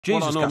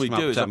Jesus, what I normally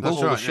do is I put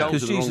all the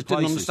shells in the wrong places.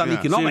 Didn't understand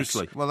economics.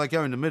 Seriously. Well, they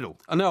go in the middle.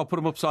 I know, I'll put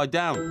them upside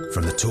down.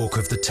 From the talk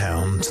of the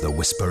town to the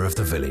whisper of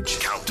the village.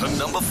 Count to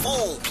number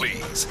 4,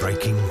 please.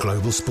 Breaking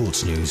global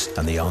sports news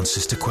and the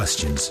answers to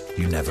questions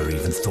you never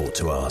even thought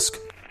to ask.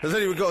 Has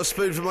anyone got a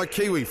spoon for my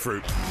kiwi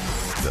fruit?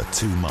 The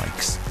two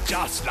mics.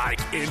 Just like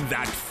in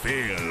that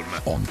film.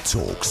 On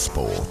Talk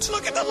Sport.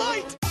 Look at the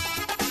light!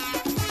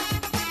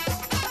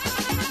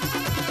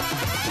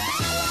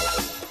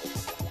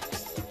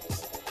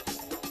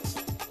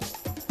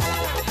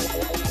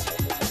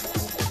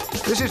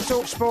 This is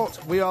Talk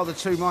Sport. We are the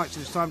two mics.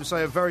 It's time to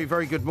say a very,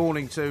 very good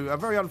morning to a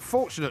very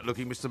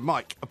unfortunate-looking Mr.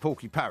 Mike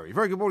Parry.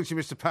 Very good morning to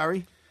you, Mr.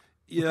 Parry.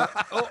 Yeah,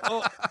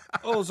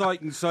 all I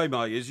can say,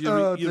 mate, is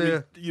you're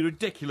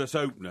ridiculous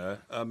opener.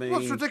 I mean,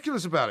 what's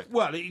ridiculous about it?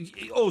 Well,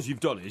 all you've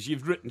done is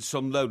you've written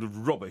some load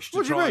of rubbish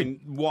to try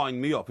and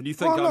wind me up, and you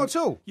think not at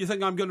all. You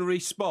think I'm going to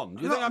respond?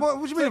 What do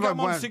you mean?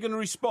 I'm honestly going to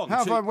respond?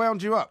 How have I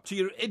wound you up? To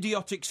your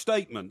idiotic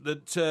statement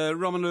that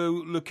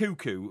Romelu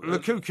Lukaku,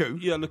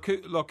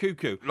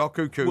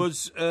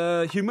 was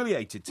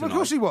humiliated tonight. Well, of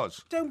course he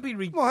was. Don't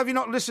be. Well, have you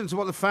not listened to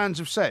what the fans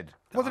have said?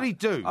 What did he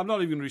do? I'm not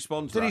even going to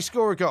respond to that. Did he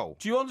score a goal?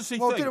 Do you honestly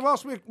think...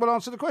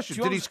 answer the question.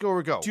 Did he score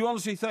a goal? Do you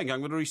honestly think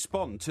I'm going to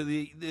respond to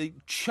the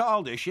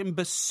childish,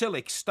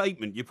 imbecilic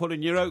statement you put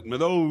in your open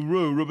with,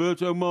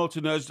 Roberto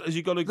Martinez, has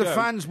he got to go? The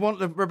fans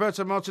want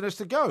Roberto Martinez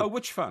to go. Oh,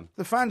 which fan?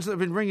 The fans that have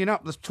been ringing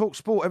up the Talk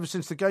Sport ever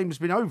since the game has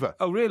been over.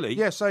 Oh, really?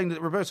 Yeah, saying that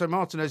Roberto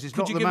Martinez is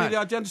not the man. Could you give me the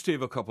identity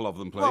of a couple of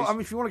them, please? Well, I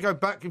mean, if you want to go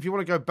back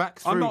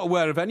through... I'm not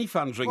aware of any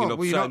fans ringing up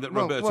saying that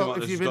Roberto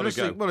Martinez has got to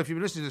go. Well, if you've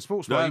been listening to the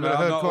Sports Bar, you would have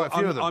heard quite a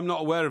few of them. I'm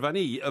not aware of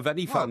any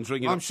fans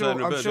ringing up saying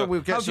Roberto. I'm sure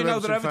we'll get some Everton fans. How do you know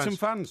they're Everton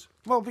fans?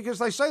 Well, because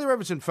they say they're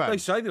Everton fans. They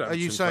say they're Everton fans.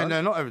 Are you saying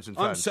they're not Everton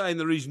fans? I'm saying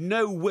there is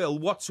no will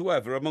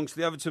whatsoever amongst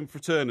the Everton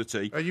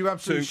fraternity. Are you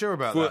absolutely sure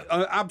about that?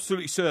 I'm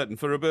absolutely certain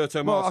for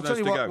Roberto Martinez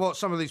to go. I'll tell you what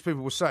some of these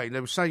people were saying.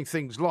 They were saying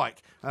things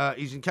like,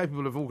 he's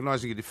incapable of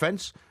organising a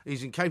defence,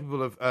 he's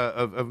incapable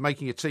of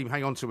making a team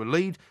hang on to a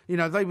lead. You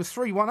know, they were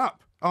 3-1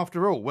 up.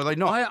 After all, were they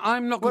not?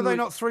 Were they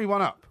not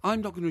 3-1 up?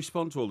 I'm not going to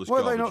respond to all this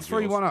garbage. Were they not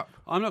 3-1 up?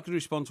 I'm not going to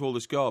respond to all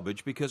this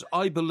garbage because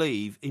I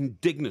believe in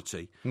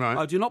dignity. Right.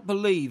 I do not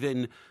believe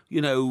in,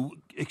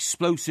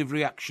 explosive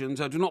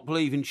reactions. I do not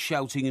believe in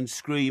shouting and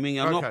screaming.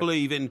 I do not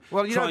believe in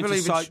trying to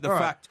cite the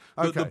fact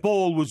that the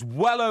ball was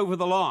well over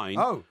the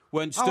line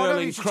when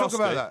Sterling crossed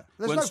it.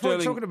 There's no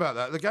point talking about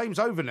that. The game's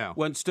over now.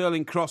 When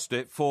Sterling crossed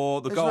it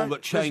for the goal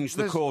that changed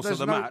the course of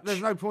the match.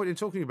 There's no point in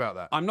talking about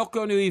that. I'm not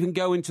going to even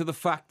go into the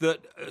fact that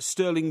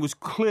Sterling was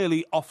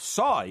clearly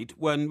offside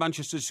when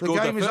Manchester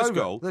scored their first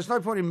goal. There's no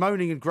point in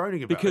moaning and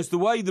groaning about it. Because the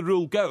way the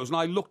rule goes, and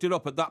I looked it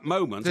up at that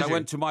moment, I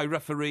went to my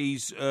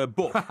referee's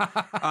book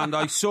and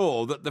I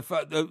saw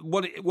that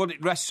what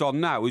it rests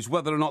on now is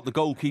whether or not the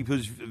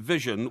goalkeeper's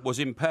vision was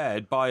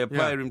impaired by a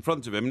player in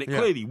front of him, and it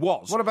clearly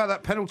was. What about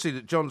that penalty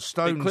that John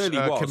Stones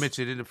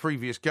committed in the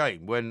previous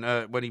game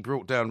when he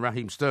brought down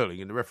Raheem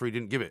Sterling and the referee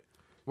didn't give it?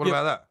 What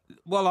about that?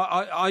 Well,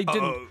 I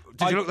didn't...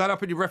 Did you look that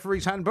up in your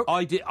referee's handbook?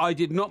 I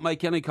did not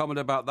make any comment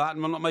about that,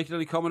 and I'm not making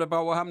any comment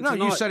about what happened tonight.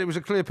 No, you said it was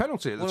a clear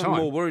penalty at the time. I'm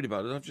more worried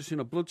about it. I've just seen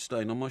a blood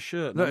stain on my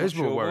shirt. That is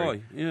more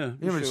worrying. Yeah.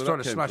 You're just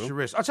trying to smash your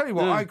wrist. I tell you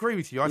what, I agree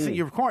with you. I think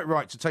you're quite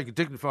right to take a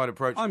dignified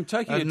approach. I'm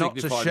taking a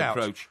dignified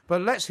approach.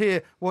 But let's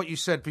hear what you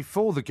said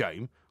before the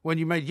game, when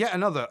you made yet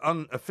another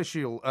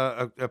unofficial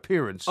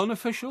appearance.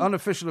 Unofficial?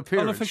 Unofficial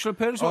appearance. Unofficial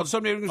appearance? On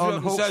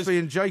Hawksby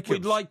and Jacobs.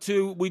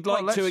 We'd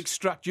like to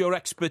extract your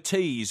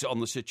expertise on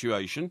the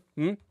situation.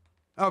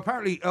 Oh,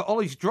 apparently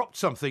Ollie's dropped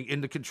something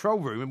in the control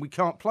room and we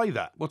can't play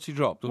that. What's he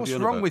dropped? What's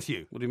wrong with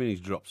you? What do you mean he's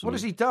dropped something? What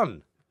has he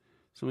done?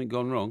 Something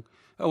gone wrong?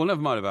 Oh, well,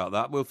 never mind about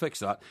that. We'll fix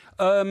that.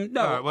 No, all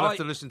right, we'll have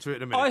to listen to it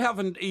in a minute. I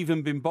haven't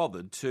even been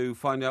bothered to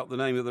find out the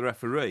name of the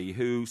referee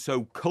who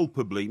so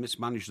culpably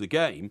mismanaged the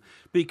game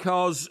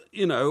because,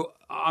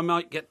 I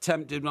might get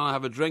tempted when I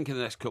have a drink in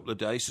the next couple of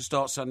days to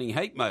start sending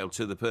hate mail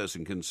to the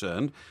person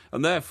concerned,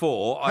 and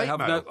therefore I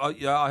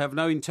have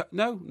no intention.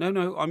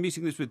 No. I'm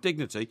meeting this with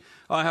dignity.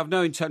 I have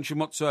no intention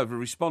whatsoever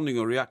of responding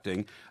or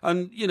reacting.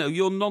 And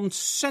your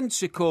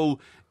nonsensical,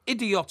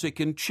 idiotic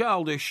and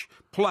childish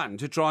plan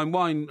to try and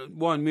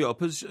wind me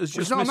up has just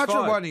It's not a matter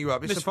of winding you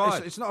up.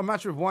 It's not a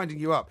matter of winding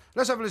you up.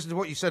 Let's have a listen to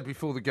what you said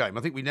before the game.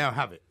 I think we now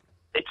have it.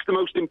 It's the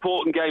most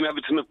important game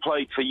Everton have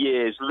played for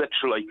years,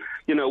 literally.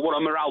 What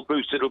a morale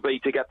boost it'll be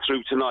to get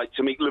through tonight,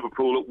 to meet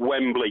Liverpool at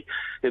Wembley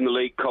in the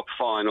League Cup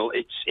final.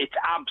 It's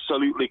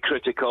absolutely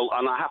critical,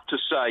 and I have to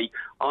say,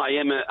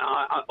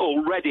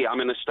 already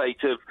I'm in a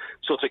state of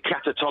sort of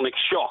catatonic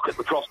shock at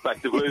the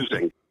prospect of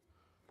losing.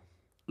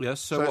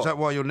 Yes, so is that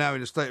why you're now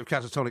in a state of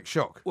catatonic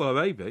shock? Well,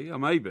 maybe. I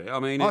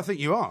mean, I think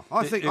you are.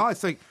 I think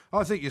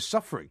you're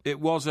suffering.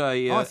 It was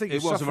a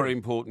very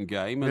important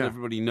game, and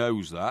everybody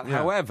knows that. Yeah.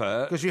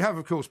 However, because you have,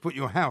 of course, put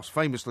your house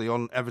famously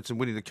on Everton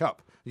winning the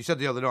cup. You said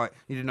the other night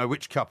you didn't know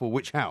which cup or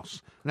which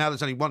house. Now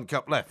there's only one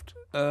cup left.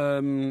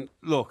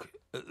 Look.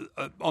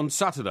 On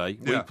Saturday,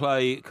 we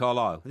play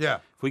Carlisle. Yeah.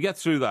 If we get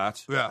through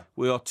that,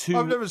 we are two...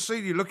 I've never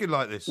seen you looking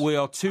like this. We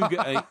are two...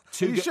 Are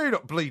you sure you're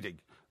not bleeding?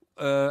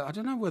 I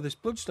don't know where this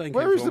bloodstain came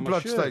from. Where is the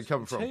bloodstain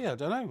come from? Here, I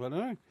don't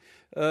know.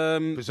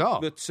 Bizarre.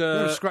 But,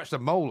 you've scratched a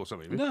mole or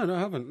something. No, I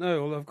haven't.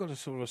 No, well, I've got a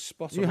sort of a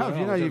spot on my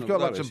arm. You've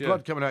got like some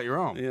blood blood coming out your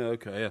arm. Yeah,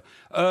 okay,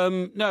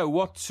 yeah. No,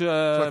 what...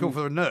 Shall I call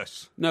for a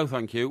nurse? No,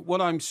 thank you.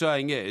 What I'm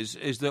saying is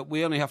that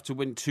we only have to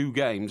win 2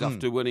 games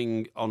after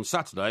winning on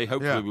Saturday.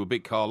 Hopefully we'll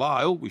beat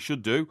Carlisle. We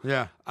should do.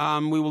 Yeah.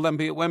 We will then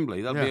be at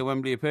Wembley. That'll be a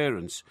Wembley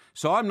appearance.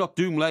 So I'm not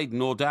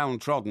doom-laden or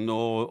downtrodden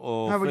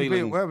or where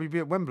feeling... Where will you be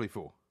at Wembley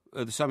for?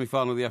 The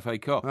semi-final of the FA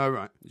Cup. Oh,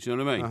 right. Do you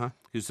know what I mean?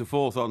 It's the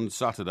 4th on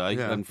Saturday,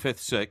 then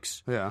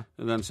 5th, 6th,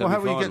 and then semi-final. Well, how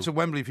will you get to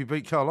Wembley if you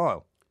beat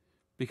Carlisle?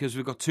 Because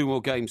we've got 2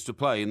 more games to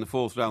play in the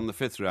 4th round and the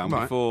 5th round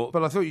right. before...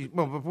 But I thought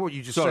before what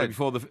you just said... in the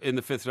 5th round and the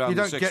 6th round. You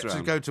don't get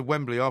to go to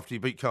Wembley after you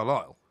beat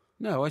Carlisle.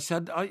 No, I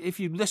said if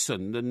you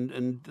listened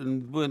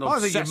and weren't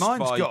obsessed I think your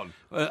mind's gone.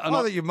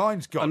 I think your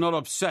mind's gone. I'm not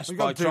obsessed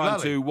by trying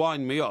to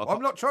wind me up.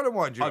 I'm not trying to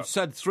wind you up. I've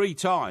said 3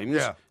 times,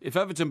 if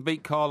Everton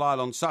beat Carlisle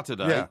on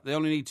Saturday, they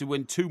only need to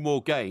win 2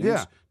 more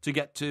games to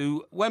get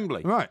to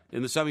Wembley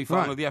in the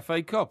semi-final of the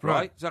FA Cup,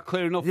 right? Is that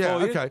clear enough for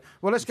you? Okay.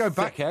 Well, let's go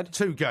back Thickhead.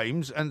 2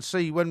 games and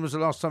see when was the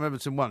last time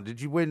Everton won.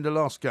 Did you win the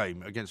last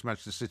game against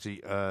Manchester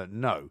City?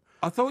 No.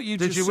 I thought you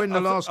Did you win the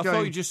last game? I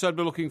thought you just said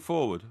we're looking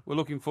forward. We're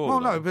looking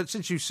forward. Well, no, but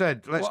since you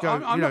said let's go,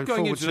 I'm not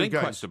going into an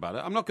inquest games. about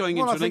it. I'm not going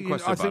into an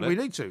inquest about it. I think we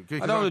need to.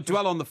 I don't want to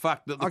dwell on the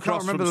fact that the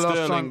cross from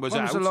Sterling was out.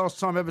 When was the last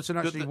time Everton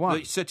actually won?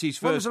 The City's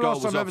first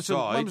goal was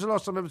offside. When was the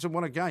last time Everton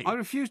won a game? I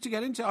refuse to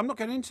get into it. I'm not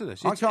getting into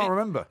this. I can't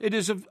remember. It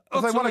is have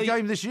they won a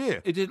game this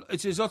year? It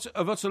is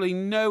of utterly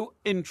no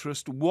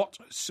interest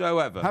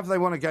whatsoever. Have they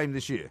won a game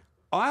this year?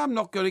 I am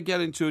not going to get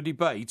into a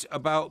debate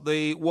about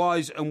the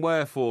whys and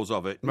wherefores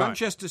of it. Right.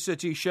 Manchester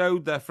City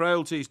showed their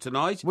frailties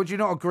tonight. Would you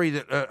not agree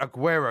that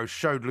Aguero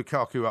showed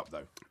Lukaku up,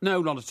 though?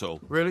 No, not at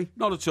all. Really?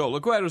 Not at all.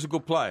 Aguero's a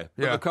good player,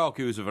 but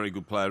Lukaku is a very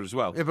good player as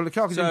well. Yeah, but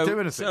Lukaku didn't do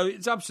anything. So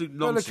it's absolute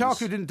nonsense. No,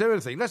 Lukaku didn't do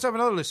anything. Let's have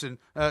another listen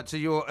to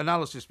your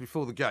analysis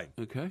before the game.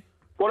 Okay.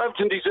 What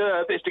Everton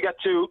deserve is to get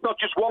to not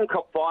just 1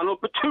 cup final,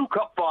 but 2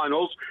 cup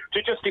finals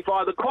to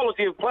justify the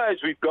quality of players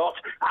we've got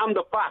and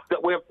the fact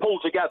that we have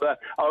pulled together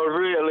a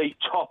really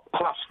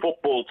top-class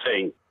football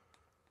team.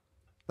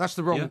 That's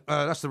the wrong.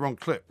 That's the wrong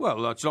clip. Well,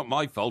 that's not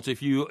my fault.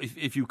 If you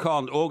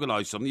can't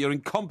organise something, your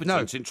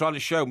incompetence in trying to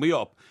show me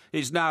up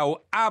is now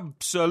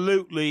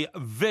absolutely,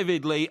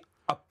 vividly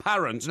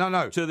apparent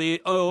to the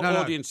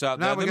audience out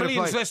there. The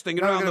millions listening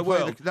around the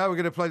world. Now we're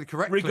going to play the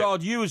correct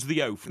regard you as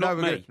the oaf, not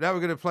me. Now we're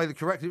going to play the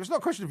correct. It's not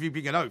a question of you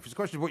being an oaf. It's a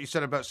question of what you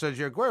said about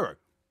Sergio Aguero.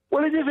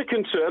 Well, it is a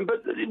concern,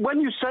 but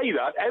when you say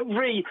that,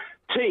 every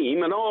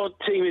team, and our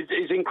team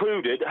is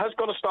included, has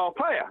got a star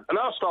player, and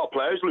our star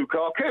player is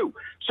Lukaku.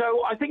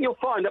 So I think you'll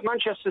find that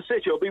Manchester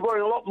City will be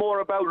worrying a lot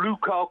more about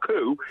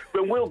Lukaku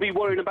than we'll be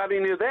worrying about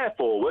any of their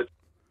forwards.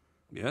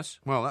 Yes.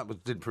 Well,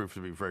 that did prove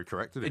to be very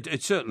correct, didn't it?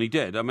 It certainly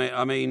did. I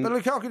mean... But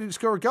Lukaku didn't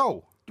score a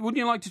goal. Wouldn't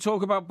you like to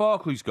talk about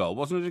Barkley's goal?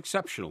 Wasn't it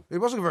exceptional? It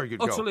wasn't a very good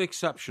goal. Utterly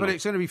exceptional. But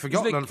it's going to be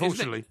forgotten,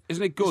 unfortunately.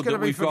 Isn't it good that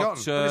we've got...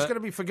 It's going to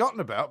be forgotten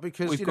about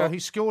because, he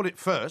scored it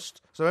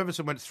first, so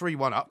Everton went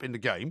 3-1 up in the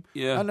game,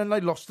 and then they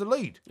lost the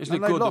lead. Isn't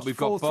it good that we've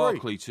got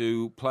Barkley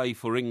to play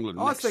for England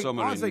next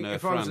summer in France? I think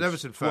if I was an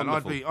Everton fan,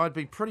 I'd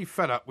be pretty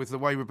fed up with the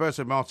way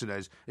Roberto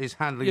Martinez is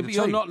handling the team.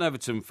 Yeah, but you're not an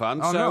Everton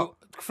fan, so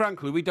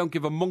frankly, we don't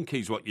give a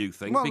monkeys what you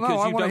think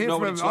because you don't know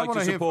what it's like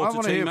to support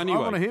a team anyway.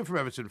 I want to hear from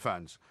Everton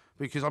fans.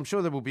 Because I'm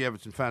sure there will be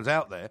Everton fans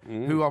out there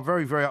who are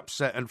very, very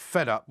upset and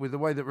fed up with the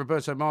way that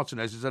Roberto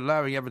Martinez is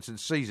allowing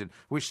Everton's season,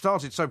 which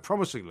started so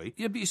promisingly.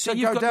 Yeah, but you see,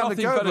 you've got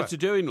nothing better to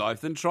do in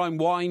life than try and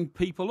wind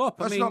people up.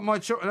 That's not my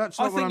choice. That's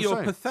not what I'm saying. I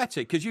think you're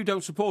pathetic because you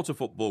don't support a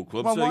football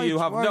club, so you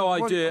have no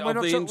idea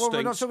of the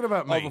instincts of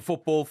a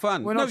football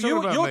fan. No,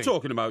 you're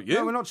talking about you.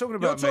 No, we're not talking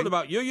about me. You're talking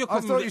about you.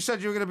 I thought you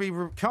said you were going to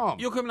be calm.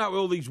 You're coming out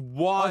with all these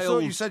wild... I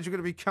thought you said you were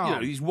going to be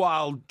calm. These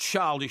wild,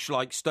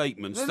 childish-like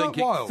statements,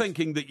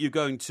 thinking that you're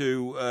going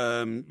to,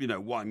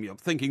 wind me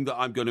up, thinking that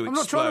I'm going to explode. I'm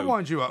not trying to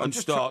wind you up. And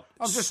start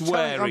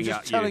swearing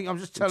at you. I'm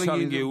just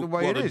telling you the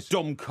way it is. What a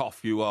dumb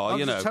cough you are, I'm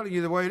just telling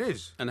you the way it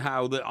is. And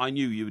how that I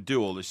knew you would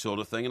do all this sort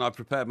of thing, and I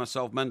prepared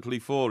myself mentally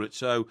for it.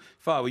 So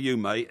if I were you,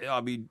 mate,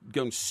 I'd be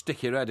going to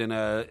stick your head in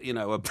a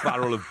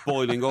barrel of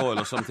boiling oil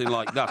or something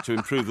like that to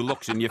improve the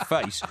looks in your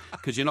face,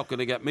 because you're not going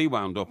to get me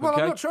wound up, Well,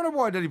 okay? I'm not trying to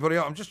wind anybody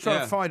up. I'm just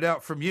trying to find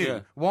out from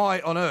you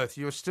why on earth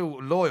you're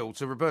still loyal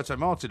to Roberto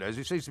Martinez,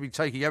 who seems to be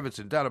taking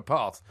Everton down a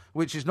path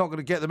which is not going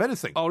to get them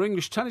anything. Our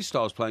English tennis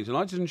star's playing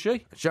tonight, isn't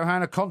she?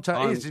 Johanna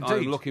Konta is indeed.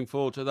 I'm looking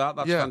forward to that.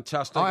 That's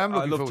fantastic. I am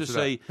looking forward to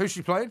that. Who's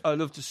she playing? I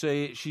love to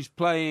see. She's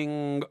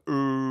playing.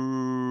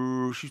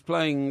 Who's she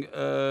playing?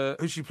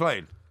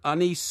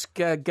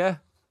 Aniska.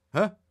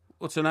 Huh?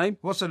 What's her name?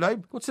 What's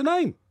her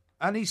name?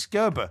 Anis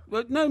Gerber.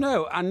 Well,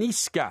 no,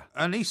 Aniska.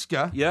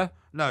 Aniska? Yeah.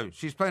 No,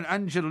 she's playing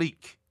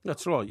Angelique.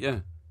 That's right. Yeah.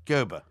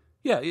 Gerber.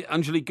 Yeah,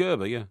 Angelique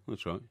Gerber. Yeah,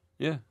 that's right.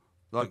 Yeah.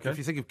 If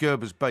you think of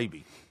Gerber's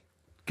Baby.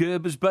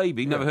 Gerber's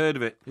Baby, never heard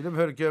of it. You never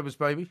heard of Gerber's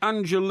Baby?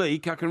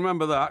 Angelique, I can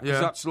remember that,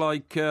 because that's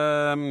like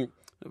a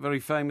very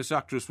famous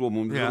actress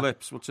woman with the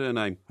lips. What's her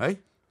name? Hey?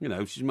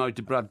 She's married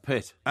to Brad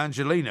Pitt.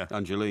 Angelina.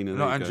 Angelina,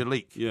 not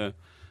Angelique. Yeah.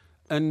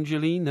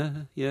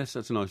 Angelina. Yes,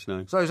 that's a nice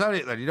name. So is that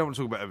it then? You don't want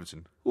to talk about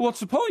Everton? Well,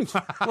 what's the point?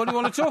 What do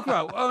you want to talk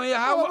about? I mean,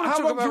 how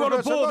long do you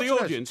want to bore the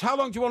audience? How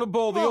long do you want to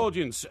bore the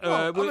audience with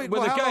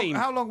a game?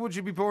 How long would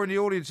you be boring the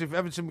audience if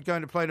Everton were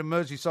going to play in a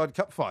Merseyside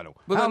Cup final?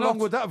 But how long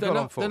would that have gone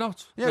on for? They're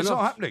not. Yeah, it's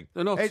not happening.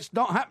 They're not. It's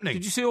not happening.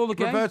 Did you see all the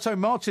game? Roberto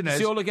Martinez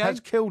has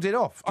killed it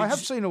off. I have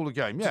seen all the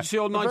game, yeah. Did you see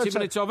all 90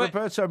 minutes of it?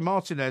 Roberto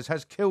Martinez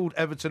has killed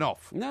Everton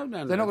off. No.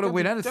 They're not going to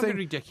win anything. Don't be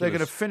ridiculous. They're going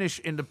to finish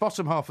in the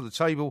bottom half of the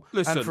table.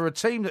 Listen. And for a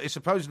team that is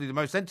supposedly the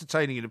most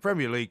entertaining in the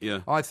Premier League,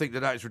 I think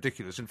that is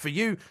ridiculous. And for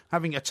you,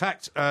 having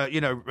attacked,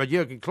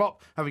 Jurgen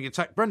Klopp, having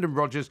attacked Brendan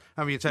Rodgers,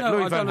 having attacked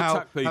Louis van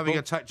Gaal, having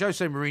attacked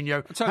Jose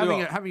Mourinho,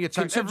 having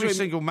attacked every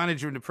single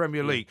manager in the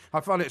Premier League, I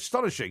find it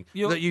astonishing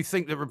that you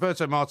think that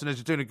Roberto Martinez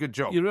is doing a good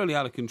job. You're really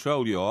out of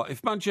control, you are.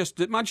 If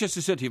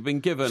Manchester City have been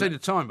given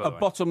a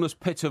bottomless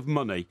pit of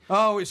money...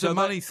 Oh, it's a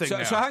money thing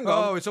now. So hang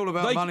on. Oh, it's all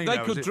about money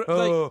now, is it?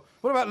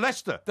 What about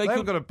Leicester? They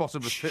haven't got a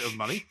bottomless pit of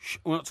money.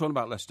 We're not talking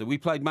about Leicester. We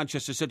played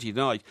Manchester City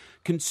tonight.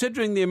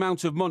 Considering the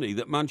amount of money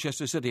that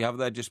Manchester City have at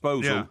their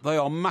disposal, they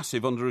are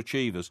massive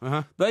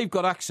underachievers. They've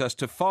got access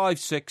to 5,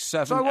 6,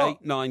 7,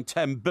 8, 9,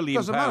 10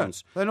 billion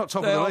pounds. They're not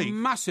top of the league. They are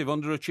massive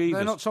underachievers.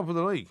 They're not top of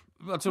the league.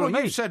 That's what I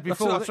mean. You said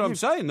before. That's what I'm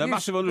saying. They're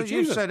massive underachievers.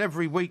 You've said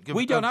every week.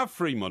 We don't have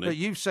free money. But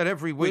you've said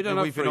every week that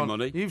we've been on.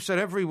 Money. You've said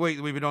every week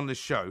that we've been on this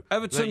show.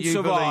 Everton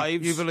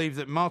survives. You believe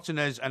that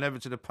Martinez and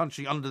Everton are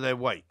punching under their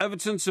weight.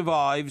 Everton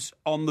survives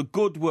on the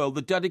goodwill,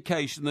 the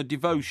dedication, the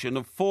devotion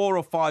of 4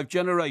 or 5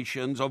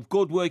 generations of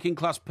good working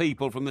class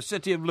people from the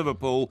city of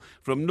Liverpool,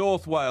 from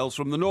North Wales,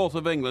 from the north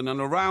of England,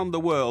 and around the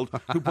world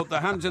who put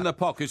their hands in their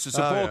pockets to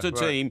support a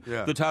team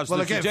that has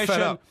the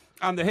tradition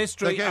and the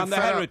history and the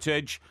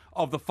heritage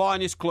of the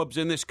finest clubs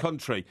in this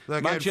country.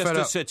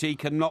 Manchester City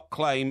cannot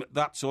claim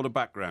that sort of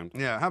background.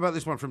 Yeah, how about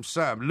this one from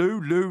Sam?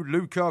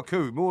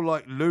 Lukaku. More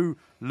like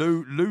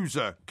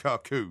loser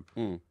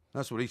Kaku.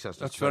 That's what he says.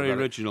 That's very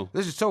original.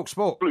 This is Talk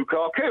Sport.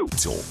 Lukaku.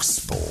 Talk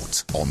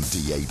Sport on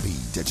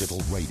DAB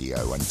Digital Radio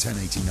and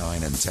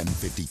 1089 and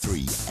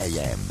 1053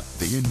 AM.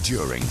 The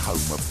enduring home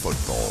of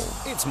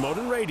football. It's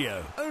modern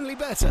radio, only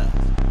better.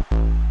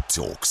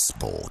 Talk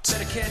Sport.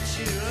 Better catch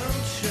your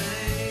own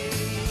train.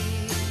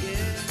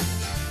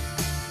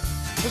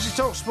 This is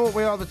Talk Sport.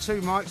 We are the two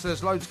mics.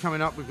 There's loads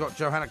coming up. We've got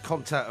Johanna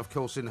Contat, of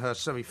course, in her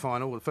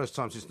semi-final. The first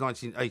time since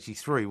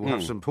 1983. We'll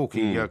have some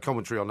Porky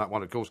commentary on that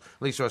one, of course.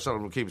 Lisa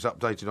O'Sullivan will keep us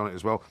updated on it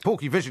as well.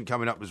 Porkyvision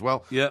coming up as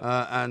well.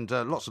 And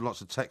lots and lots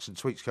of texts and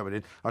tweets coming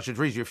in. I should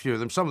read you a few of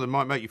them. Some of them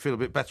might make you feel a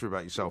bit better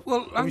about yourself.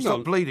 Well, have you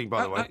stopped bleeding,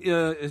 by the way?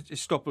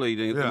 It's stopped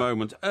bleeding at the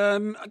moment.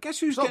 Guess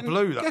who's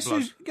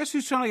Guess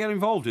who's trying to get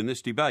involved in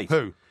this debate?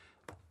 Who?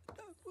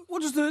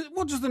 What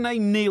does the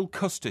name Neil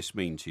Custis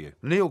mean to you?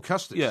 Neil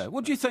Custis? Yeah.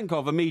 What do you think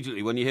of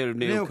immediately when you hear of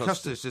Neil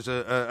Custis? Custis is,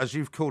 as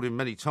you've called him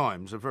many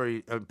times, a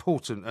very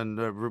important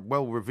and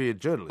well-revered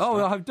journalist. Oh,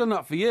 right? I've done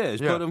that for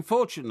years, but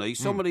unfortunately,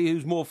 somebody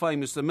who's more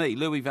famous than me,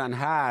 Louis van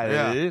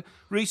Gaal,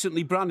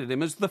 recently branded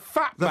him as the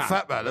Fat Man. The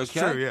Fat Man, that's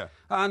true, yeah.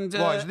 And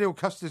why is Neil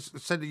Custis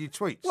sending you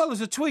tweets? Well,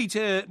 there's a tweet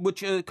here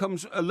which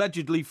comes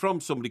allegedly from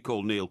somebody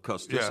called Neil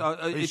Custis. Yeah.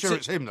 Are you sure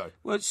it's him, though?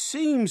 Well, it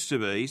seems to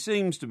be.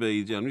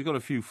 We've got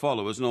a few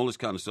followers and all this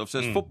kind of stuff.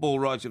 Says football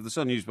writer of the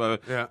Sun newspaper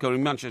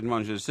covering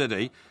Manchester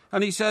City.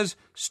 And he says,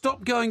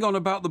 stop going on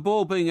about the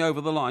ball being over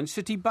the line.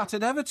 City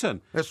battered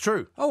Everton. That's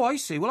true. Oh, I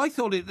see. Well, I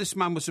thought this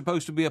man was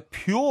supposed to be a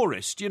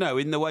purist,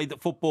 in the way that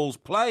football's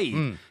played.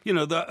 An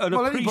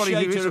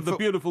appreciator of the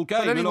beautiful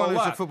game and all that. Anyone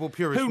who's a football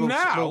purist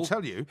will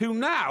tell you. Who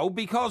now,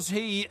 because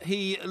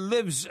he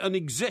lives and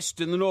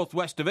exists in the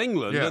northwest of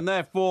England and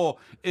therefore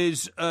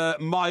is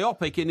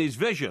myopic in his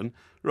vision,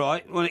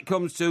 right, when it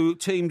comes to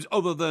teams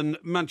other than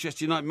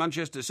Manchester United,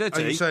 Manchester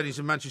City. Are you saying he's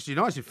a Manchester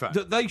United fan?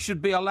 That they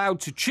should be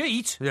allowed to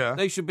cheat. Yeah.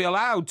 They should be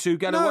allowed to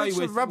get away with...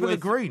 the rub of the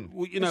green.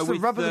 It's the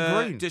rub of the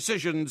green.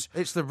 Decisions.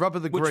 It's the rub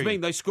of the green. Which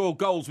mean they score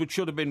goals which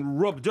should have been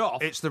rubbed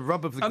off. It's the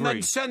rub of the green. And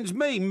then sends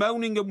me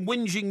moaning and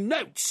whinging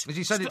notes. Did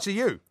he send it to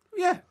you?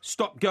 Yeah.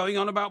 Stop going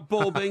on about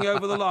ball being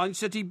over the line.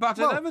 City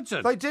battered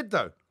Everton. They did,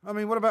 though. I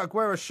mean, what about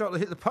Aguero's shot that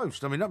hit the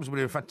post? I mean, that was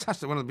really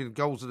fantastic. One of the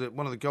goals of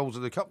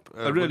the cup.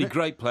 A really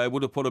great player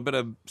would have put a bit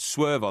of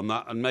swerve on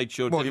that and made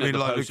sure it didn't hit the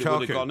post. It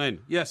would have gone in.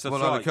 Yes, that's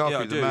right.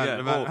 Lukaku, the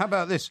man. How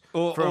about this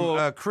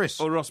from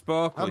Chris? Or Ross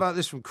Barkley. How about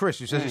this from Chris,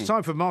 who says, it's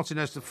time for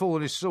Martinez to fall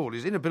on his sword.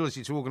 His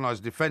inability to organise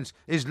a defence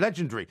is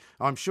legendary.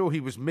 I'm sure he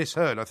was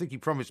misheard. I think he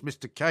promised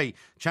Mr. K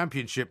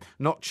championship,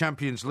 not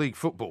Champions League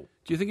football.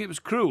 Do you think it was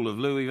cruel of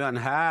Louis van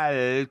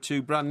Gaal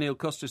to brand Neil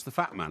Custis the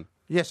Fat Man?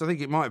 Yes, I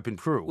think it might have been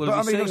cruel. Well,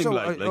 have you seen him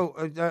lately?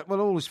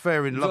 All is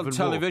fair in love and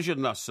war. On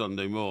television last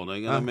Sunday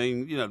morning, and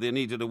they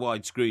needed a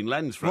widescreen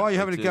lens for him. Why are you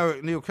having a go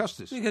at Neil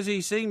Custis? Because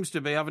he seems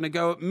to be having a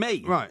go at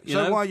me. Right,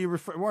 so why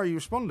are you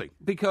responding?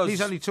 Because...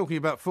 he's only talking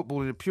about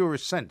football in a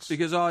purest sense.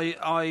 Because I...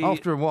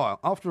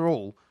 After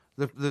all...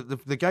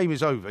 The game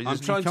is over. I'm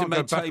trying to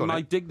maintain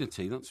my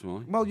dignity, that's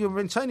why. Well, you're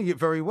maintaining it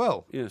very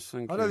well. Yes,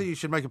 thank you. I don't think you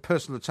should make a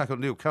personal attack on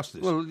Neil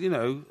Custis. Well,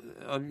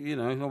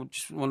 I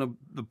just want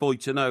the boy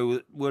to know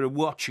that we're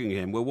watching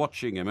him. We're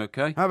watching him,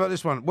 OK? How about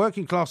this one?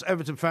 Working class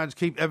Everton fans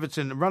keep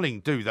Everton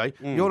running, do they?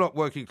 You're not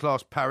working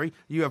class, Parry.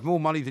 You have more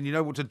money than you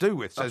know what to do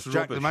with, says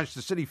Jack, the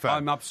Manchester City fan.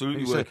 I'm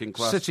absolutely working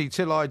class. City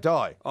till I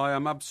die. I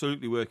am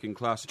absolutely working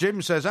class.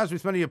 Jim says, as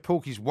with many of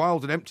Porky's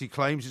wild and empty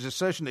claims, his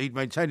assertion that he'd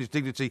maintain his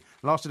dignity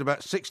lasted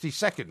about 60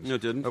 seconds. No,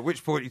 it didn't. At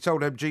which point he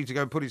told MG to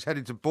go and put his head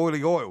into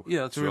boiling oil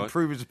to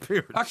improve his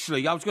appearance.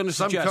 Actually, I was going to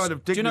suggest... Some kind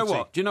of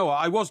dignity. Do you know what?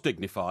 I was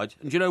dignified.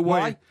 And do you know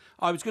why?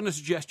 I was going to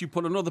suggest you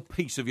put another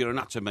piece of your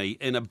anatomy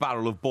in a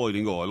barrel of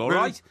boiling oil, all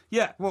right?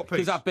 Yeah. What piece?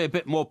 Because that'd be a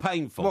bit more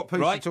painful. What piece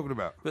right? are you talking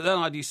about? But then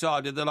I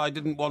decided that I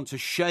didn't want to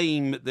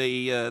shame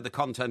the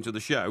content of the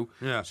show.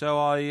 Yeah. So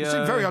I... You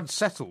seem very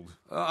unsettled.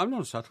 I'm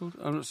not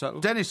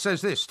settled. Dennis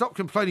says this, stop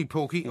complaining,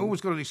 Porky.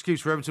 Always got an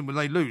excuse for Everton when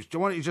they lose.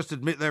 Why don't you just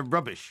admit they're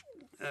rubbish?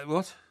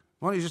 What?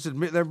 Why don't you just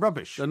admit they're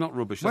rubbish? They're not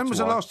rubbish. When was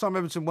the last time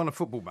Everton won a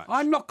football match?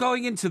 I'm not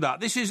going into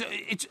that.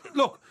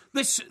 Look,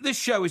 this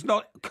show has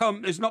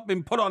not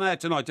been put on air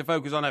tonight to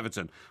focus on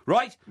Everton,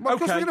 right? Well,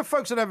 because we're going to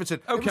focus on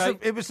Everton. Okay.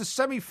 It was the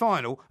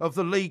semi-final of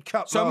the League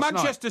Cup so last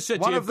Manchester night.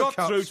 City have got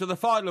through to the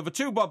final of a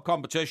two-bob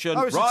competition.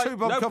 Oh, it's right? a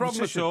two-bob Problem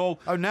competition. at all.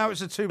 Oh, now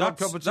it's a two-bob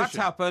competition. That's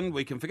happened.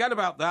 We can forget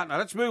about that. Now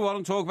let's move on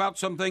and talk about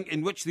something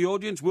in which the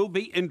audience will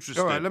be interested.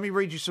 All right, let me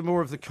read you some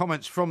more of the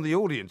comments from the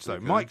audience, though.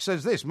 Okay. Mike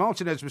says this.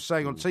 Martinez was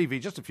saying on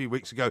TV just a few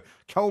weeks ago,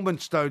 Coleman,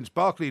 Stones,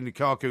 Barkley and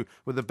Lukaku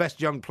were the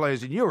best young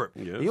players in Europe.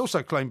 Yes. He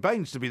also claimed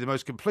Baines to be the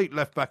most complete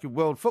left-back in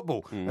world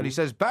football. And he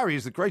says Barry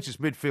is the greatest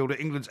midfielder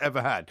England's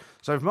ever had.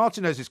 So if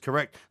Martinez is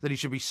correct, then he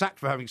should be sacked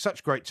for having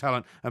such great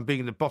talent and being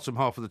in the bottom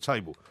half of the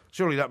table.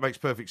 Surely that makes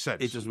perfect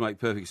sense. It doesn't make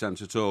perfect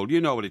sense at all.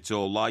 You know what it's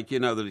all like. You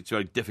know that it's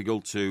very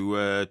difficult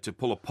to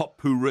pull a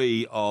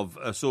potpourri of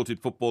assorted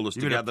footballers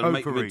together and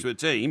make them into a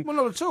team. Well,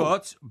 not at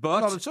all. But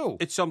not at all.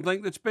 It's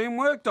something that's being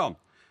worked on.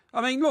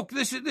 I mean, look,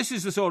 this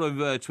is the sort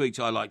of tweet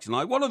I like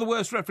tonight. One of the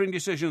worst refereeing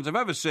decisions I've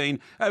ever seen.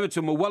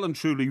 Everton were well and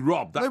truly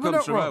robbed. That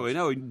comes from Owen.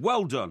 Owen,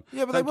 well done.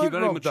 Yeah, but Thank you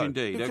very robbed, much though,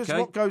 indeed. Because okay?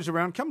 what goes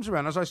around comes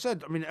around. As I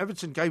said, I mean,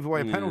 Everton gave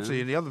away a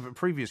penalty in the other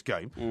previous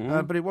game,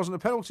 but it wasn't a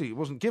penalty. It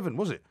wasn't given,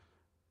 was it?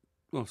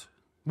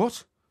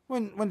 What?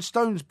 When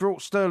Stones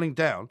brought Sterling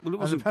down,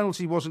 and the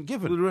penalty wasn't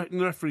given. Well, in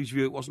the referee's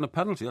view, it wasn't a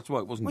penalty. That's why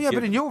it wasn't given.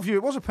 given. But in your view,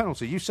 it was a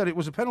penalty. You said it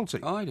was a penalty.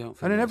 I don't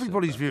think And in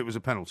everybody's view, it was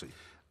a penalty.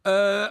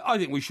 I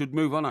think we should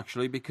move on,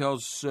 actually,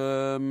 because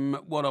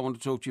what I want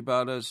to talk to you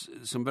about is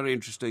some very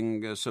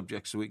interesting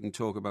subjects that we can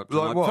talk about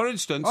tonight. Like what? For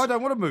instance... I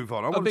don't want to move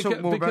on. I want to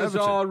talk more about Everton.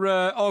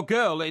 Because our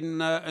girl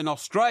in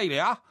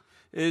Australia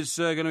is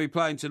going to be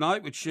playing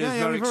tonight, which is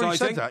very exciting. You've already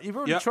said that. You've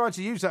already tried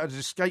to use that as an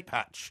escape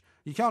hatch.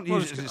 You can't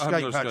use it as an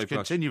escape hatch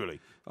continually.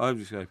 I'm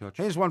just escape hatch.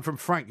 Here's one from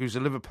Frank, who's a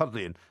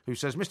Liverpudlian, who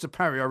says, Mr.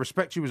 Parry, I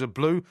respect you as a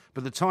blue,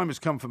 but the time has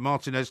come for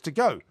Martinez to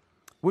go.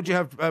 Would you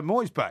have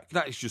Moyes back?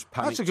 That is just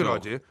panic talk. That's a good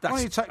idea. Why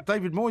don't you take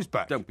David Moyes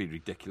back? Don't be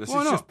ridiculous. Why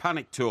it's not? Just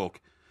panic talk.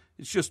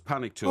 It's just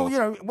panic talk. Well, you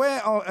know,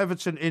 where are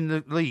Everton in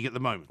the league at the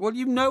moment? Well,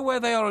 you know where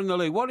they are in the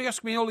league. Why are you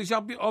asking me all these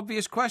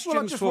obvious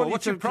questions for?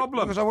 What's your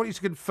problem? Because I want you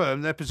to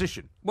confirm their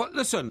position. Well,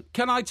 listen,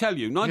 can I tell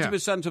you,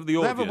 90% of the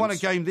audience... They haven't won a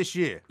game this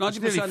year. It's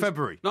nearly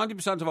February.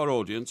 90% of our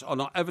audience are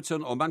not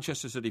Everton or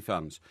Manchester City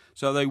fans.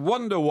 So they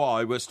wonder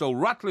why we're still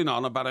rattling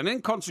on about an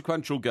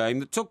inconsequential game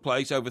that took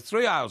place over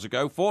 4 hours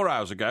ago,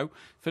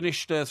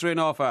 finished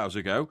 3.5 hours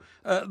ago.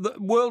 The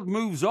world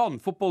moves on.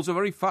 Football's a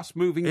very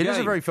fast-moving game. It is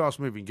a very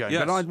fast-moving game,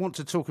 yes. but I want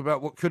to talk about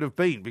what could have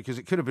been, because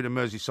it could have been a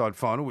Merseyside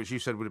final, which you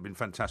said would have been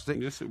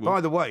fantastic. Yes, it would. By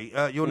the way,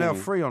 you're now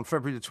free on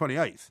February the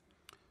 28th.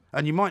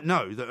 And you might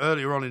know that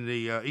earlier on in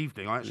the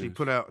evening, I actually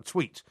put out a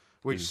tweet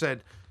which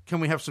said, can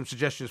we have some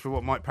suggestions for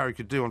what Mike Parry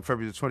could do on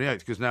February the 28th?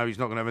 Because now he's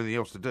not going to have anything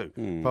else to do,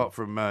 apart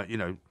from,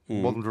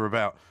 wander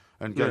about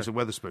and go to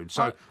Wetherspoon.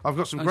 So I've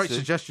got some great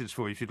suggestions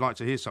for you if you'd like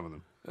to hear some of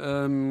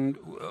them.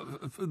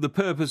 The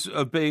purpose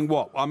of being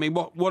what? I mean,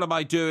 what am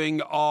I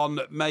doing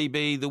on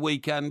maybe the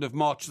weekend of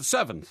March the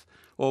 7th?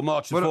 Or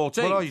March the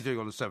 14th? What are you doing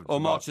on the 7th? Or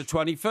March the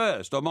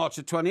 21st? Or March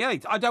the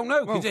 28th? I don't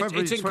know, because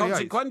it's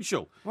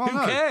inconsequential. Well,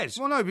 Who cares?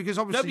 Well, no, because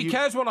obviously... Nobody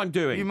cares what I'm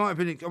doing. You might have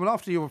been... Well,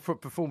 after your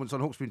performance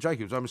on Hawksby and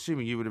Jacobs, I'm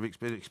assuming you would have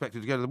been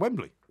expected to go to the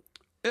Wembley.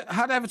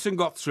 Had Everton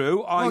got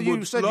through, I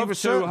would love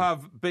to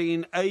have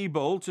been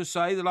able to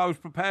say that I was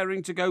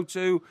preparing to go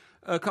to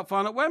a cup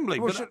final at Wembley.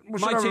 But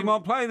my team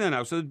aren't playing there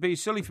now, so it'd be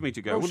silly for me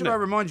to go, wouldn't it? Should I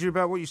remind you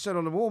about what you said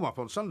on the warm-up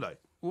on Sunday?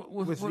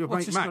 With your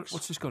mate Max.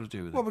 What's this got to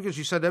do with it? Well, because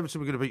you said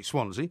Everton were going to beat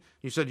Swansea.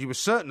 You said you were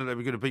certain that they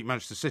were going to beat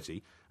Manchester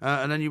City.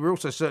 And then you were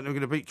also certain they were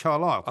going to beat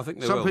Carlisle. I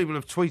think Some people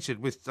have tweeted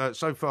with,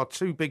 so far,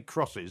 2 big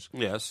crosses.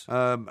 Yes.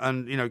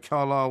 And,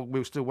 Carlisle,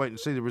 we'll still wait and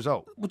see the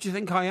result. What do you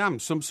think I am?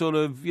 Some sort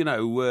of,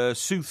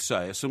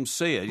 soothsayer, some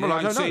seer? Well,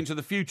 I don't know. See into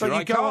the future.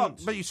 I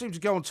can't. But you seem to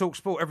go on Talk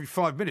Sport every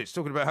 5 minutes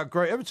talking about how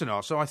great Everton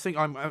are. So I think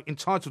I'm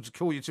entitled to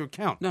call you to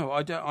account. No,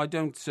 I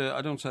don't say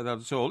that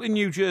at all. In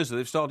New Jersey,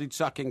 they've started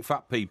sacking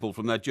fat people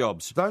from their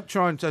jobs. Don't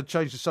try and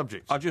change the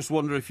subject. I just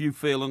wonder if you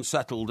feel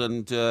unsettled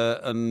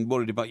and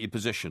worried about your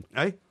position.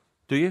 Eh?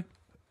 Do you?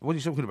 What are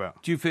you talking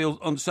about? Do you feel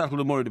unsettled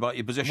and worried about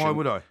your position? Why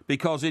would I?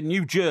 Because in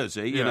New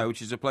Jersey,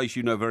 which is a place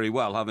you know very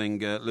well, having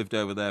lived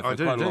over there for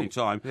quite a long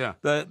time,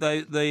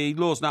 the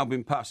law's now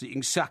been passed that you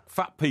can sack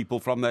fat people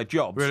from their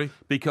jobs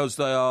because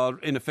they are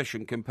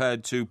inefficient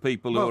compared to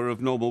people who are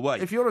of normal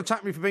weight. If you want to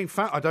attack me for being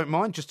fat, I don't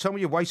mind. Just tell me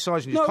your waist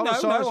size and your collar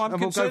size, I'm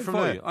and we'll go from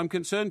there. I'm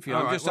concerned for you.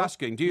 I'm just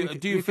asking. Do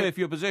you fear for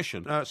your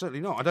position? Certainly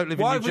not. I don't live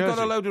in New Jersey. Why have we got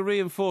a load of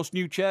reinforced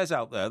new chairs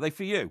out there? Are they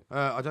for you?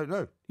 I don't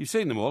know. You've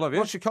seen them all, have you?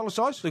 What's your collar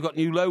size? They've got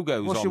new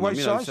logos What's on your them.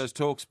 waist size? It says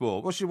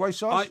TalkSport. What's your waist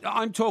size?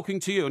 I'm talking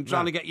to you and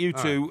trying to get you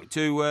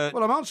to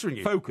well, I'm answering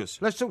you. Focus.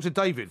 Let's talk to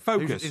David.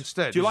 Focus.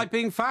 Instead. Do you like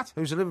being fat?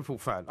 Who's a Liverpool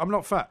fan? I'm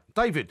not fat.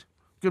 David,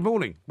 good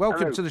morning.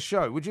 Welcome to the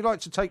show. Would you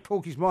like to take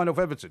Porky's mind off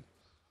Everton?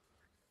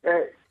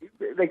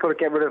 They've got to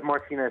get rid of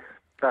Martinez.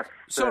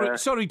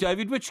 Sorry,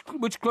 David. Which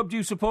club do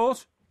you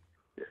support?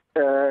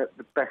 The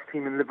best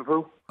team in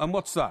Liverpool. And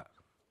what's that?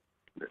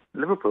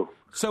 Liverpool.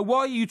 So why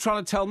are you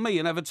trying to tell me,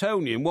 an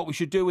Evertonian, what we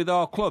should do with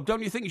our club?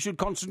 Don't you think you should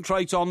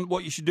concentrate on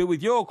what you should do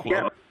with your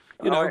club?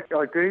 Yeah,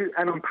 I do,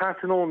 and I'm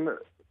passing on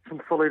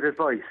some solid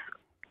advice.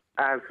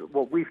 As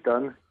what we've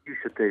done, you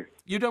should do.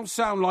 You don't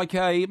sound like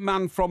a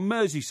man from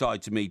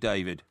Merseyside to me,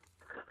 David.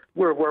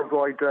 We're a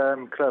worldwide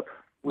club.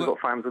 We've got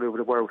fans all over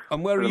the world.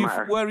 And where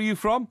are you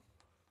from?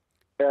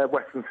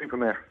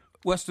 Weston-super-Mare.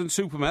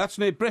 Weston-super-Mare. That's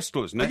near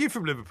Bristol, isn't it? Are you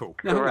from Liverpool?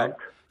 No,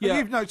 correct.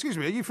 Excuse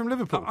me. Are you from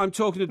Liverpool? I'm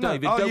talking to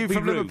David. No, Don't you be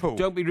from rude. Liverpool?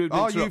 Don't be rude.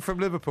 Are you from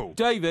Liverpool?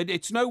 David,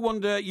 it's no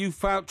wonder you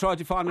tried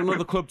to find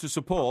another club to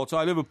support,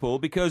 Liverpool,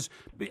 because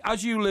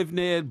as you live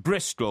near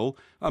Bristol,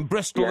 and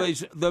Bristol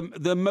is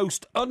the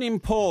most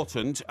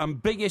unimportant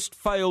and biggest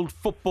failed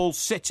football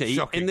city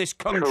in this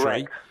country.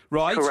 Correct.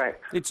 Right?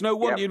 Correct. It's no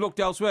wonder you looked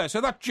elsewhere. So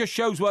that just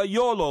shows where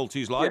your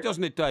loyalties lie,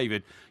 doesn't it,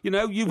 David? You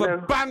know, you've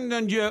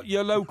abandoned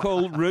your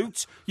local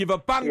roots. You've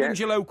abandoned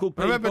your local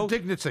people. Remember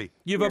dignity.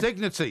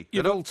 Dignity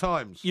at all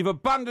times. You've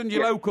abandoned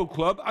your local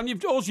club,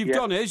 and all you've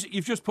done is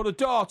you've just put a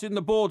dart in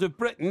the board of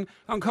Britain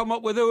and come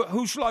up with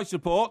who shall I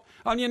support?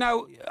 And you're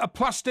now a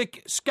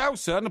plastic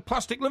Scouser and a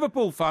plastic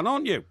Liverpool fan,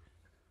 aren't you?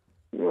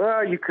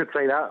 Well, you could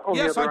say that.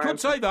 Yes, I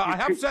could say that. I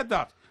have said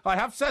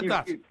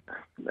that.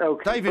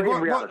 Okay.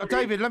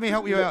 David, let me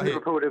help you out here.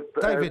 Liverpool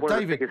are one of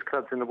the biggest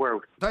clubs in the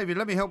world. David,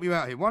 let me help you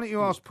out here. Why don't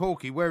you ask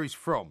Porky where he's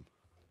from?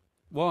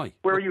 Why?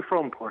 Where are you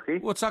from, Porky?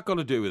 What's that got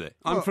to do with it?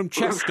 I'm from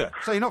Chester.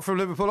 So you're not from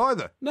Liverpool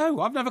either? No,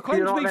 I've never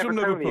claimed to be from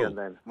Liverpool.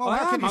 Then? Well,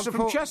 how can you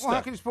support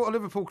a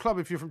Liverpool club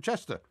if you're from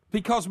Chester?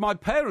 Because my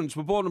parents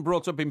were born and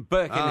brought up in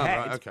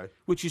Birkenhead,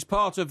 which is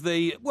part of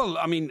the... Well,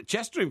 I mean,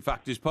 Chester, in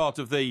fact, is part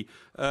of the,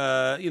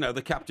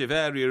 the captive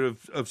area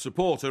of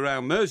support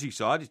around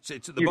Merseyside. It's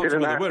at the bottom of the Wirral. You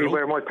didn't ask me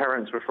where my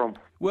parents were from.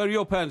 Where are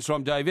your parents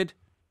from, David?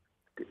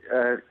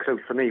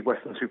 Close to me,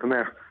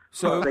 Weston-super-Mare.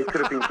 So they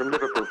could have been from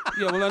Liverpool.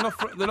 Yeah, well,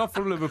 they're not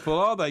from Liverpool,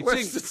 are they?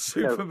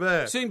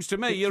 Weston-super-Mare. Seems to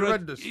me you're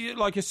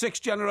like a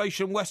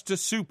sixth-generation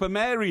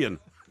Weston-super-Marian.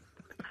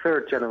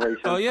 Third generation.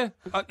 Oh yeah,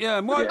 yeah.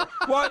 And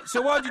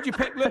why did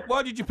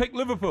you pick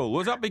Liverpool?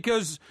 Was that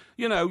because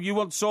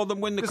you saw them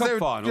win the cup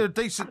final? They're a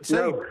decent team.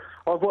 No,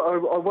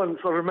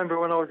 I remember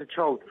when I was a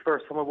child, the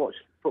first time I watched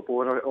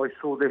football, and I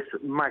saw this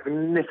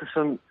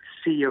magnificent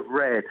sea of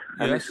red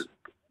and this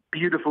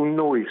beautiful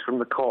noise from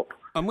the Kop.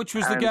 And which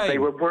was the game? They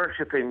were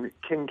worshipping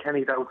King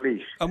Kenny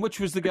Dalglish. And which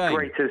was the game? The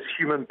greatest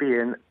human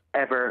being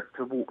ever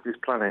to walk this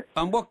planet.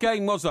 And what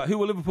game was that? Who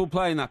were Liverpool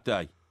playing that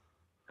day?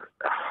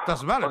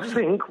 Doesn't matter. I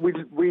think we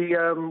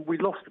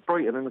lost to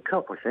Brighton in the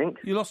cup. I think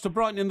you lost to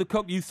Brighton in the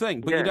cup. You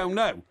think, but you don't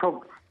know.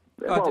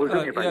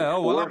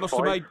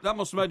 That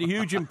must have made a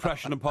huge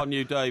impression upon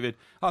you, David.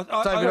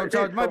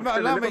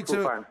 Allow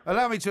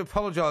me to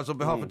apologise on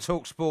behalf of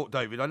Talk Sport,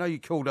 David. I know you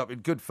called up in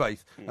good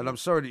faith, and I'm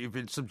sorry that you've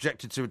been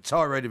subjected to a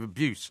tirade of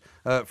abuse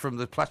from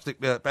the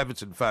plastic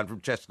Everton fan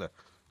from Chester.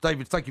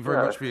 David, thank you very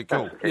much for your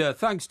call. Okay. Yeah,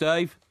 thanks,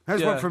 Dave.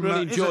 Here's one from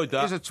really enjoyed that.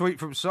 Here's a tweet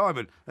from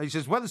Simon. And he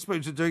says,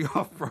 Wetherspoons are doing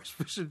half-price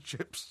fish and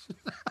chips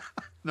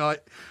night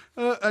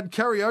and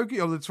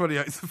karaoke on the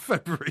 28th of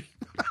February.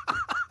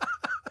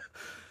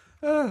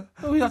 That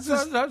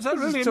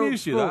really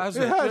amused you, that,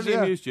 hasn't it? It has, really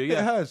amused you, yeah.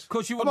 It has. Of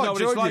course, you wouldn't know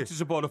what it's like to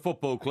support a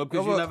football club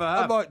because you never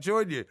have. I might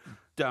join you.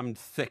 Damned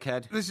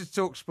thickhead. This is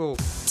Talk Sport.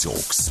 Talk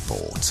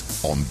Sport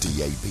on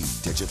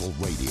DAB Digital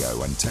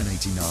Radio and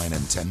 1089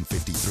 and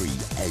 1053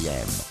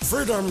 AM.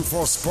 Freedom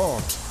for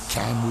sport.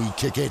 Can we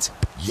kick it?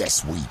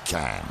 Yes, we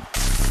can.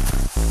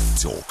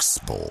 Talk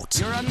Sport.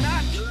 You're a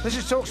nut. This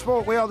is Talk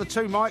Sport. We are the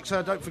two mics.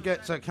 Don't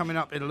forget, coming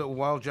up in a little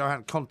while,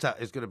 Johanna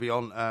Contact is going to be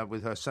on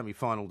with her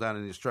semi-final down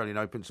in the Australian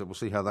Open, so we'll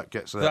see how that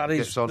gets on.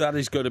 That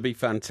is going to be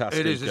fantastic.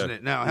 It is, isn't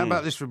it? Now, how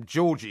about this from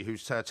Georgie,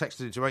 who's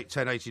texted into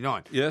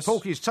 81089? Yes.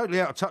 Porky is totally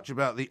out of touch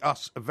about the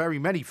very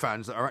many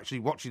fans that are actually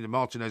watching the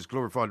Martinez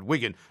glorified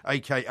Wigan,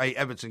 a.k.a.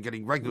 Everton,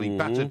 getting regularly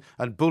battered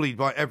and bullied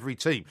by every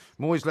team.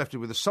 Moyes left it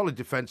with a solid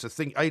defence, a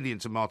thing alien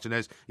to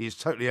Martinez. He is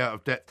totally out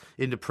of depth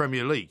in the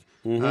Premier League.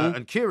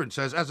 And Kieran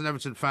says, as an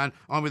Everton fan,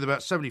 I'm with about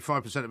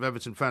 75% of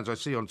Everton fans I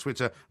see on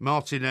Twitter,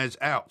 Martinez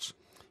out.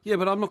 Yeah,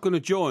 but I'm not going to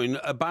join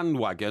a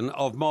bandwagon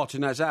of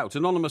Martinez out.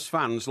 Anonymous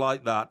fans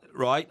like that,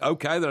 right?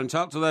 OK, they're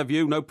entitled to their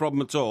view, no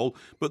problem at all,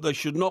 but they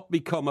should not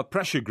become a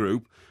pressure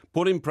group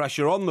putting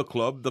pressure on the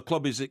club. The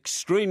club is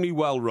extremely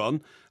well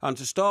run, and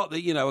to start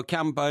a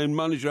campaign,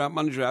 manager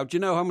out, do you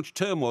know how much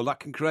turmoil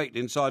that can create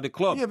inside a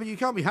club? Yeah, but you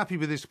can't be happy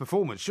with this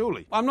performance,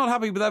 surely. I'm not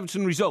happy with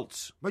Everton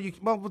results.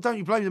 Well, don't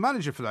you blame the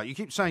manager for that? You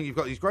keep saying you've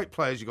got these great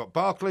players. You've got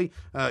Barkley,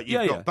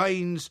 you've got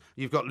Baines,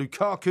 you've got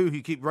Lukaku, who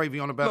you keep raving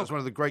on about as one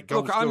of the great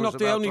goal scorers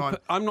of our time.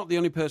 I'm not the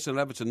only person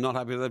at Everton not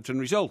happy with Everton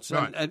results.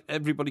 Right. And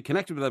everybody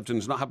connected with Everton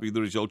is not happy with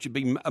the results. You'd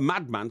be a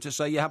madman to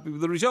say you're happy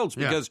with the results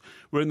because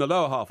we're in the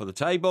lower half of the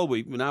table.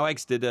 We've now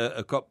exited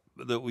a cup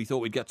that we thought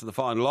we'd get to the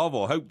final of,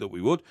 or hoped that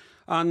we would,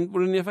 and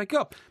we're in the FA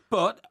Cup.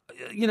 But,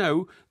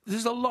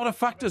 there's a lot of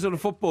factors at a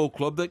football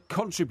club that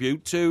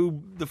contribute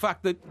to the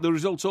fact that the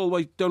results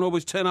don't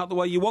always turn out the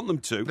way you want them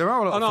to. There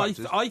are a lot of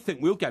factors. I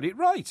think we'll get it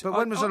right. But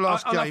when was the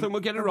last game? I think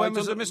we'll get it right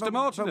under Mr.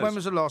 Martinez. But when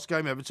was the last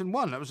game Everton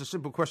won? That was a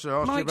simple question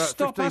I asked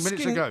you about 15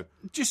 minutes ago.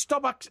 Just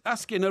stop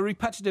asking a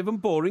repetitive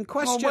and boring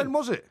question. Well, when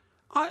was it?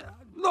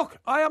 Look,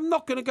 I am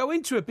not going to go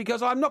into it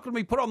because I'm not going to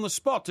be put on the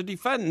spot to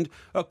defend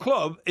a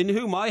club in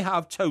whom I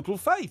have total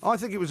faith. I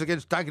think it was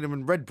against Dagenham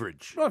and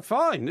Redbridge. Right,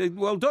 fine.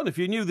 Well done. If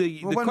you knew the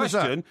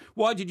question,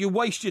 why did you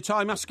waste your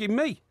time asking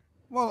me?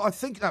 Well, I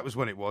think that was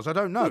when it was. I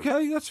don't know.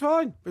 OK, that's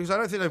fine. Because I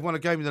don't think they've won a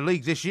game in the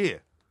league this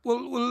year. Well,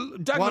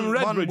 Dagenham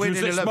and Redbridge was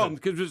this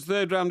month because it was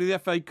third round of the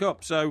FA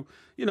Cup. So,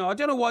 I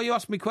don't know why you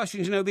ask me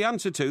questions you know the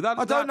answer to.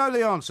 I don't know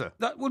the answer.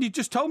 Well, you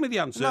just told me the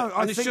answer. No,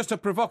 it's just a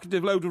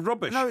provocative load of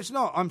rubbish. No, it's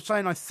not. I'm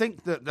saying I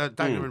think that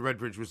Dagenham and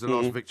Redbridge was the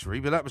last victory,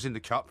 but that was in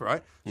the Cup,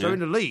 right? So in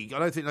the league, I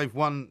don't think they've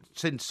won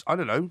since, I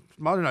don't know,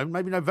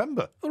 maybe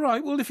November. All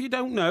right, well, if you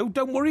don't know,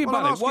 don't worry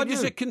about it. Why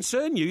does it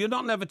concern you? You're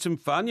not an Everton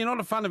fan. You're not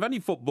a fan of any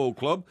football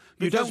club.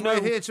 Because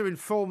we're here to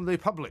inform the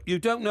public. You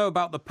don't know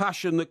about the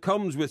passion that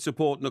comes with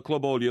supporting a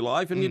club all your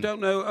life, and you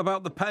don't know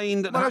about the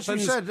pain that happens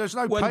as you said, there's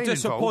no when pain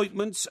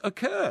disappointments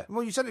occur.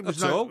 Well, you said it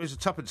was a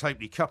tuppence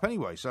halfpenny cup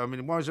anyway, so,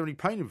 why is there any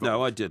pain involved?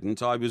 No, I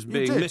didn't. I was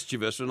being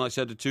mischievous when I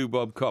said a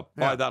two-bob cup.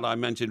 By that I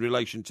meant in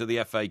relation to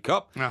the FA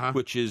Cup,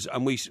 which is,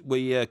 and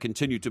we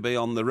continue to be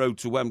on the road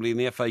to Wembley in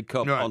the FA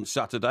Cup on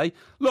Saturday.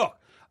 Look,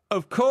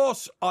 of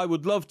course, I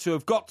would love to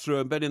have got through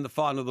and been in the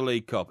final of the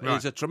League Cup. Right.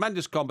 It's a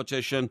tremendous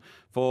competition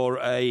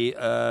for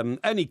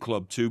any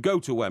club to go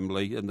to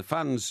Wembley, and the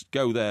fans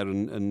go there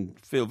and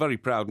feel very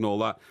proud and all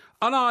that.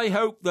 And I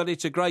hope that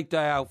it's a great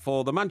day out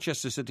for the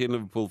Manchester City and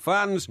Liverpool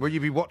fans. Will you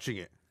be watching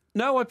it?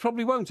 No, I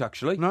probably won't,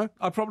 actually. No?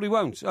 I probably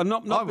won't. And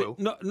I will.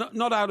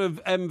 Not out of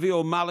envy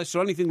or malice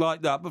or anything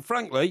like that, but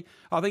frankly,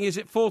 I think, is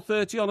it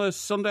 4:30 on a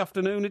Sunday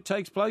afternoon it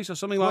takes place or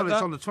something like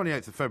that? Well, it's on the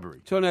 28th of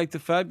February. 28th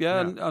of Feb,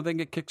 yeah, and I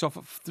think it kicks off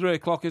at 3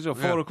 o'clock, or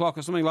 4 o'clock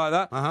or something like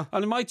that.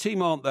 And my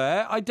team aren't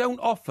there. I don't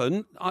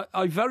often,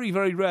 I very,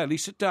 very rarely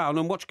sit down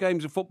and watch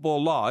games of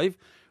football live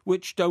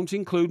which don't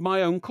include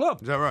my own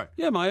club. Is that right?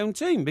 Yeah, my own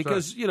team,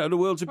 because, the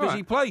world's a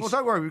busy place. Well,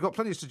 don't worry, we've got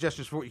plenty of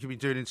suggestions for what you can be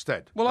doing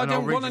instead. Well, I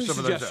don't want any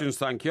suggestions,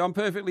 thank you. I'm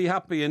perfectly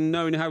happy in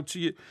knowing how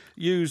to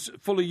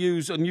fully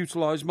use and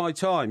utilise my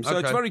time. So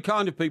it's very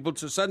kind of people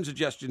to send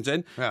suggestions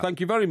in. Yeah. Thank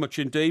you very much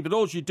indeed. But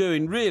all you're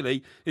doing,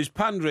 really, is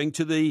pandering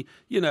to the,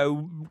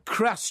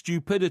 crass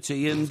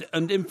stupidity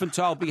and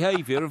infantile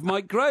behaviour of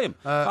Mike Graham.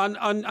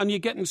 And you're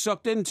getting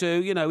sucked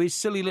into, his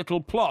silly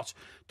little plot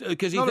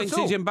because he thinks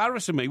he's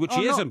embarrassing me, which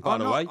he isn't, by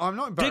the way. I'm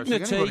not embarrassing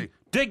anybody.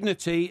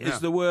 Dignity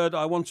is the word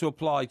I want to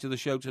apply to the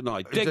show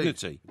tonight.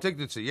 Dignity.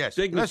 Dignity, yes.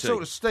 Dignity. Let's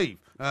talk to Steve,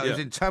 who's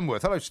in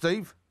Tamworth. Hello,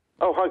 Steve.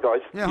 Oh, hi, guys.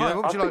 Yeah, hi.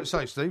 What would you like to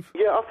say, Steve?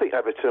 Yeah, I think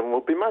Everton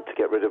will be mad to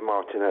get rid of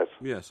Martinez.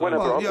 Yes.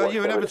 Are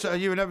you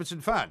an Everton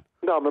fan?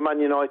 No, I'm a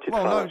Man United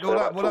fan, so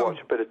I like to watch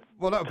a bit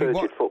of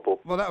turgid football.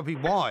 Well, that would be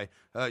why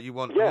you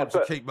want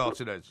to keep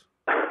Martinez.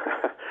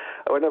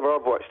 Whenever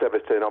I've watched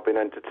Everton, I've been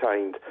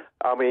entertained.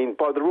 I mean,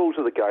 by the rules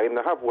of the game,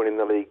 they have won in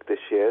the league this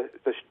year.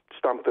 The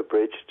Stamford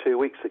Bridge 2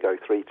 weeks ago,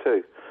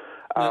 3-2.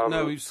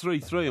 No, it was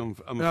 3-3, I'm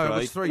afraid. No, it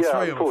was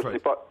 3-3, I'm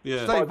afraid.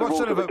 Yeah. Steve, what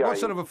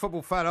sort of a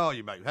football fan are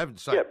you, mate?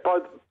 Heaven's sake. Yeah,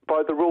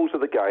 by the rules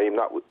of the game,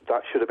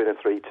 that should have been a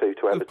 3-2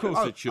 to Everton. Of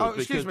course it should.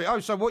 Excuse me.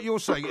 So what you're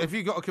saying, have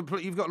you got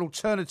you've got an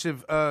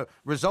alternative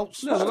results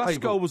table? No, the last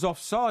table? goal was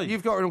offside.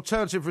 You've got an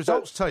alternative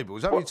results table.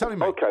 Is that what you're telling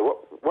me? Okay,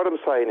 what I'm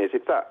saying is,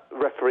 if that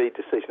referee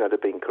decision had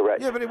been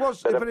correct... Yeah, but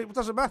it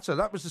doesn't matter.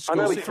 That was the score,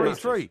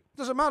 3-3. It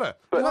doesn't matter.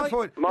 There's no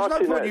point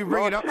in you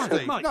ringing up,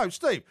 Steve. No,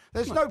 Steve,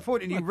 there's no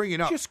point in you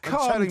ringing up just and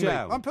telling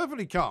down. me. I'm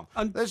perfectly calm.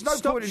 And there's no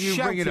point in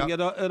you ringing up.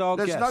 At our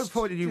there's guests.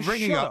 no point in you just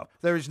ringing shut up.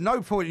 There is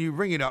no point in you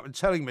ringing up and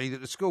telling me that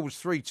the score was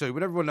 3-2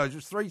 when everyone knows it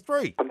was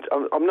 3-3.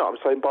 I'm not. I'm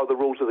saying by the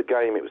rules of the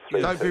game, it was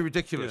 3-2. Don't be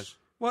ridiculous. Yes.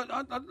 Well,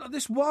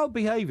 this wild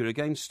behaviour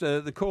against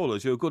the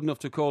callers who are good enough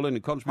to call in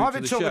and contribute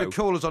to the show. I've been talking to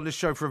callers on this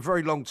show for a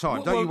very long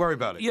time. Don't you worry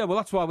about it. Yeah, well,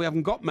 that's why we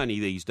haven't got many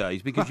these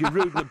days, because you're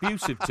rude and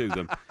abusive to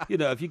them.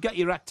 If you get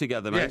your act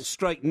together, mate,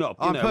 straighten up.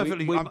 I'm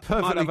perfectly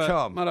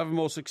calm. Might have a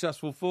more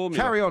successful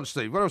formula. Carry on,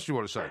 Steve. What else do you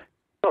want to say?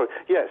 Oh,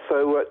 Yeah,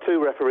 so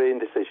 2 refereeing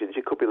decisions.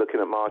 You could be looking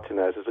at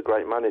Martinez as a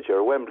great manager,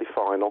 a Wembley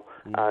final,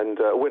 and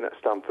a win at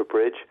Stamford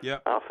Bridge. Yeah.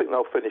 I think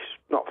they'll finish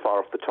not far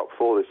off the top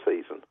 4 this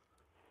season.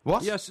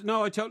 What? Yes,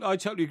 no, I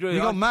totally agree. Have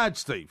you gone mad,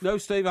 Steve? No,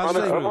 Steve,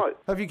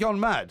 Have you gone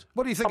mad?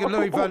 What do you think of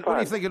Louis Van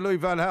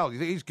Gaal? Do you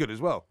think he's good as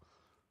well?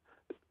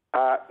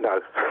 No.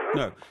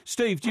 No.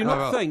 Steve, do you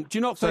not think...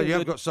 So you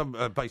have got some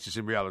basis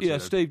in reality. Yeah, then.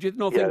 Steve, do you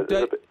not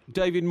think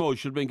David Moyes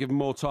should have been given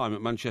more time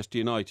at Manchester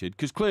United?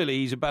 Because clearly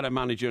he's a better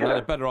manager and had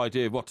a better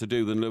idea of what to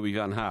do than Louis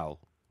Van Gaal.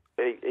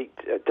 He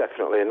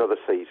definitely another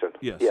season.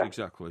 Yes,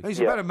 exactly. He's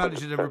a better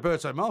manager than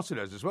Roberto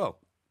Martinez as well.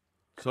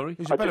 Sorry?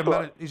 He's a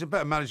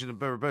better manager than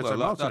Roberto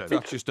Martinez.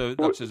 That's just a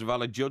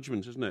valid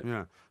judgment, isn't it?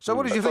 Yeah. So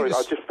what did you think?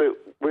 I just feel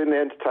we're in the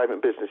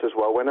entertainment business as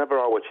well. Whenever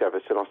I watch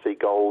Everton, I see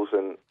goals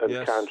and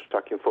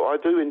counter-attacking football. I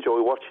do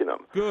enjoy watching them.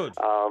 Good.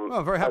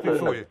 I'm very happy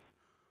for you.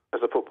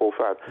 As a football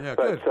fan. Yeah,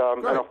 but,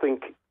 good. And I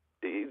think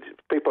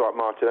people like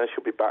Martinez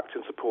should be backed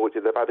and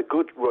supported. They've had a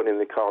good run in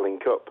the Carling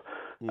Cup.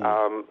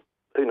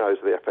 Who knows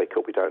the FA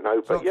Cup? We don't know.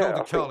 It's not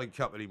called the Carling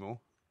Cup anymore.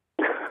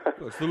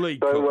 Well, it's the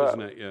League Cup,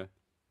 isn't it? Yeah.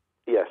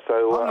 Yeah,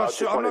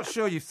 so I'm not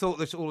sure you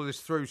thought all of this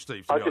through,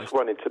 Steve. I just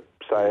wanted to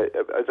say,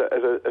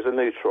 as a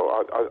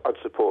neutral,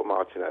 I'd support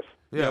Martinez.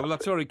 Yeah, well,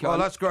 that's already Well,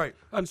 that's great.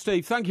 And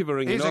Steve, thank you for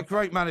ringing He's up. a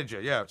great manager,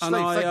 yeah. Steve,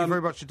 thank you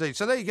very much indeed.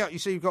 So there you go. You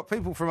see, you've got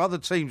people from other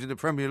teams in the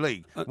Premier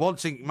League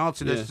wanting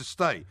Martinez to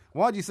stay.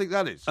 Why do you think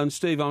that is? And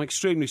Steve, I'm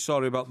extremely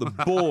sorry about the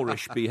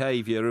boorish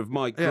behaviour of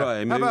Mike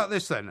Graham. How about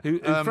this then? Who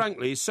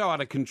frankly, is so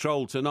out of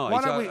control tonight.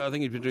 I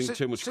think he's been drinking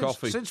too much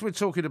coffee. Since we're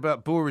talking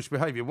about boorish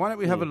behaviour, why don't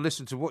we have a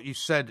listen to what you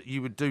said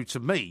you would do to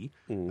me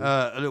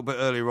a little bit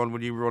earlier on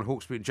when you were on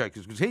Hawksby and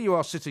Jacobs? Because here you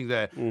are sitting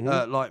there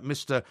like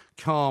Mr.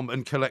 Calm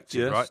and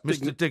Collected, right?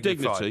 Mr.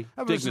 Dignified.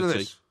 Have a listen to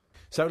this.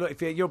 So look,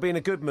 if you'll be in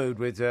a good mood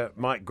with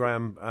Mike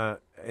Graham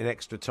in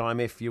extra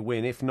time if you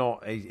win. If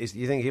not,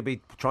 you think he'll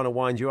be trying to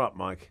wind you up,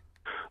 Mike?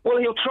 Well,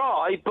 he'll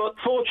try, but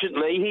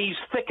fortunately he's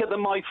thicker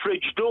than my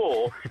fridge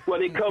door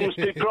when it comes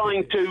to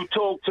trying to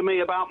talk to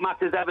me about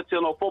matters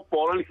Everton or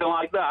football or anything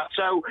like that.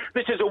 So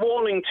this is a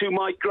warning to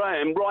Mike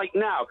Graham right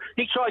now.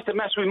 He tries to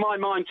mess with my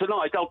mind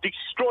tonight, I'll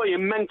destroy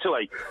him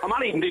mentally. I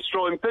might even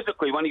destroy him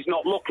physically when he's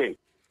not looking.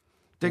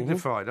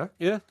 Dignified, huh?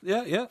 Yeah.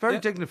 Very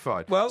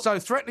dignified. Well, so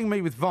threatening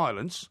me with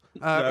violence,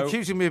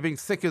 accusing me of being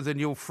thicker than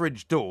your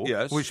fridge door,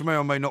 which may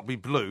or may not be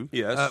blue,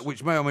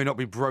 which may or may not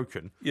be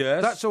broken.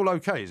 Yes. That's all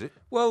okay, is it?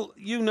 Well,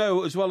 you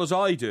know as well as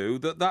I do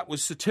that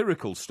was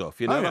satirical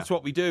stuff. You know, that's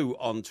what we do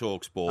on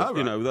TalkSport. Right.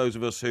 You know, those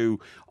of us who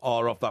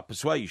are of that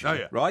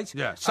persuasion, right?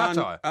 Yeah,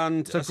 satire.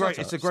 And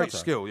it's a great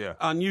skill, yeah.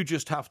 And you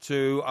just have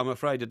to, I'm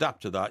afraid,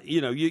 adapt to that.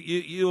 You know,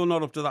 you're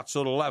not up to that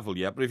sort of level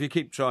yet, but if you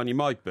keep trying, you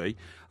might be.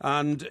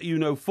 And you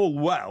know full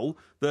well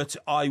that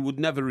I would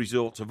never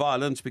resort to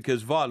violence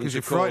because violence, because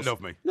you're frightened of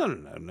me. No.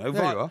 There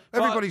you are.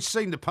 Everybody's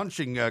seen the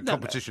punching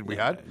competition we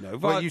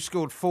had, where you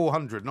scored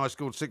 400 and I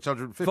scored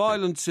 650.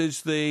 Violence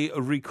is the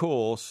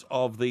recourse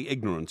of the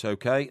ignorant,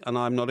 okay? And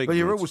I'm not ignorant. But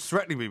you're always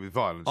threatening me with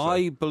violence.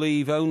 I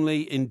believe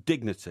only in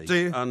dignity. Do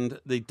you? And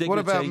the dignity... What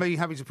about me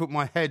having to put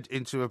my head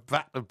into a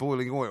vat of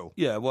boiling oil?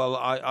 Yeah, well,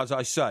 as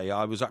I say,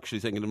 I was actually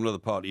thinking of another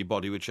part of your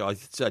body, which I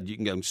said you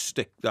can go and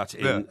stick that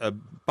in a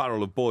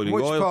barrel of boiling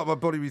oil. Which part of my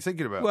body were you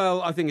thinking about?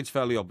 Well, I think it's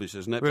fairly obvious,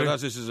 isn't it? Really? But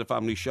as this is a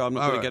family show, I'm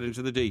not going to get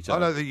into the detail. I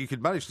don't think you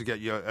could manage to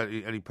get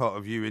any part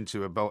of you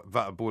into a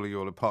vat of boiling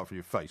oil apart from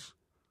your face.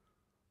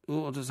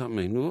 What does that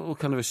mean? What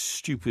kind of a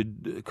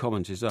stupid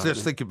comment is that?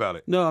 Just think about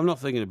it. No, I'm not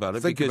thinking about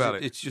it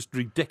because it's just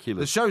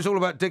ridiculous. The show's all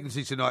about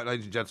dignity tonight,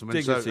 ladies and gentlemen.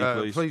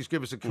 Dignity, please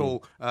give us a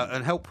call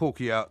and help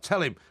Porky out.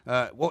 Tell him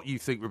what you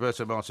think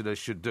Roberto Martinez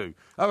should do.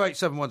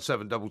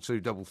 08717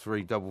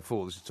 2233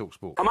 44. This is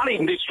TalkSport. I might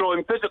even destroy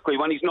him physically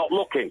when he's not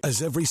looking.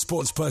 As every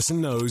sports person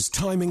knows,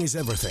 timing is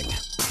everything.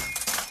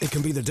 It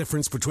can be the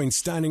difference between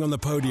standing on the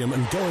podium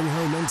and going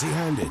home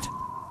empty-handed.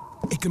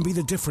 It can be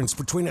the difference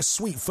between a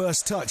sweet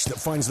first touch that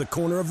finds the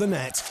corner of the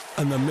net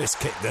and the missed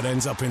kick that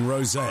ends up in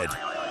row Z.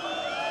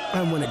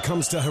 And when it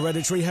comes to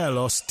hereditary hair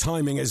loss,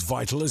 timing is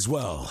vital as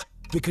well.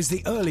 Because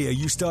the earlier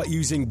you start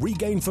using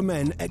Regain for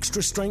Men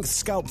Extra Strength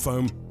Scalp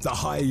Foam, the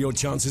higher your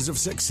chances of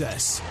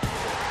success.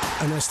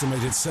 An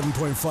estimated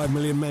 7.5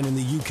 million men in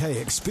the UK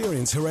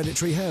experience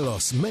hereditary hair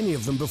loss, many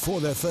of them before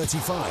they're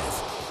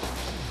 35.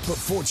 But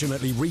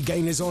fortunately,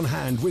 Regain is on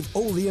hand with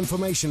all the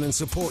information and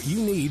support you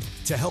need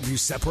to help you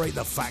separate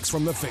the facts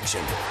from the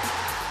fiction.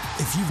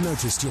 If you've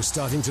noticed you're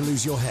starting to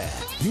lose your hair,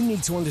 you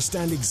need to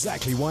understand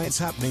exactly why it's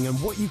happening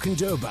and what you can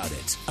do about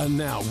it. And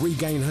now,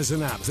 Regain has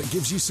an app that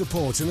gives you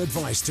support and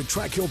advice to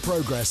track your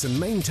progress and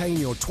maintain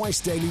your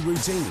twice-daily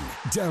routine.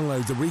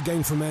 Download the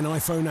Regain for Men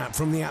iPhone app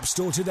from the App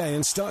Store today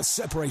and start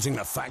separating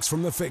the facts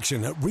from the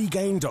fiction at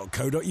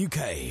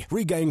regain.co.uk.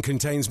 Regain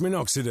contains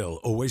minoxidil.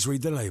 Always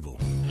read the label.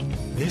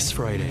 This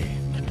Friday,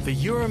 the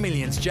Euro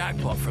Millions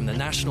jackpot from the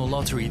National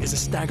Lottery is a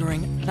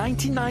staggering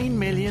 £99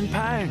 million.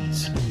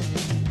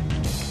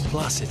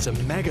 Plus, it's a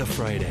mega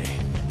Friday,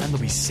 and there'll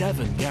be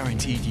 7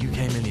 guaranteed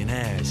UK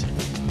millionaires.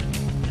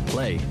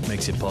 Play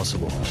makes it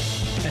possible.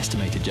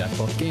 Estimated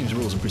jackpot. Games,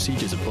 rules and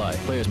procedures apply.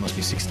 Players must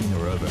be 16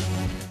 or over.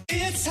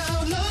 It's how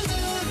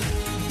London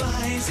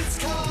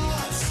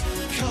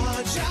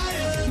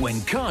When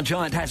Car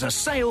Giant has a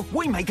sale,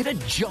 we make it a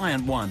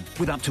giant one,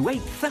 with up to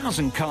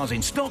 8,000 cars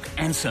in stock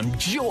and some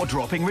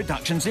jaw-dropping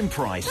reductions in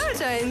price. Car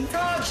Giant.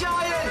 Car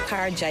Giant.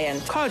 Car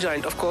Giant. Car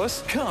Giant, of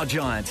course. Car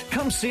Giant.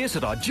 Come see us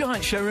at our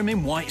giant showroom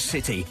in White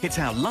City. It's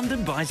how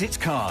London buys its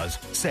cars.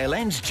 Sale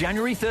ends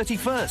January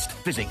 31st.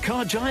 Visit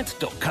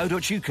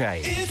cargiant.co.uk.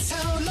 It's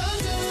how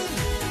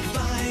London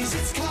buys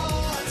its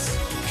cars.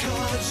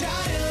 Car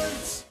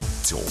Giant.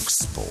 Talk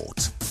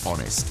Sport.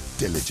 Honest,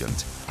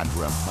 diligent and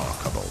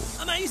remarkable.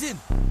 Amazing.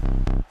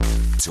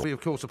 We,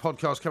 of course, a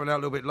podcast coming out a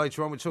little bit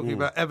later on. We're talking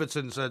about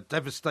Everton's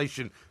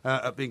devastation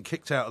at being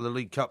kicked out of the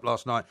League Cup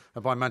last night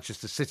by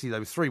Manchester City. They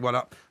were 3-1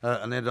 up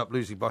and ended up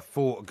losing by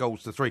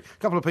 4-3. A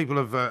couple of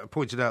people have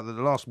pointed out that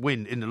the last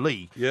win in the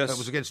league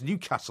was against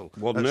Newcastle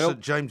at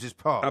St James's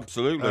Park.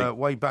 Absolutely.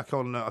 Way back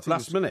on, I think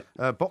last minute.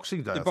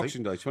 Boxing Day,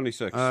 Boxing Day,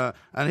 26.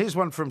 And here's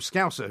one from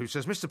Scouser who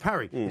says, Mr.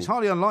 Parry, it's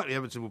highly unlikely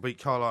Everton will beat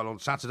Carlisle on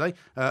Saturday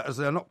as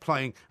they are not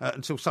playing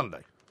until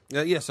Sunday.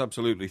 Yes,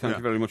 absolutely. Thank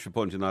you very much for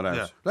pointing that out.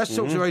 Yeah. Let's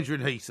talk to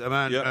Adrian Heath, a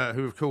man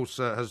who, of course,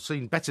 has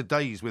seen better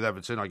days with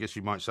Everton, I guess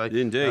you might say.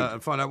 Indeed.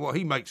 And find out what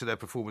he makes of their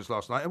performance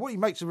last night and what he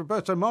makes of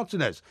Roberto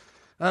Martinez.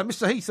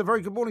 Mr. Heath, a very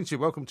good morning to you.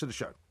 Welcome to the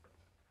show.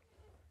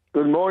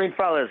 Good morning,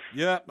 fellas.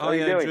 Yeah, how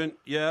you Adrian. doing?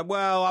 Yeah,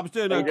 well, I was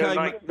doing okay.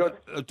 I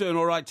was doing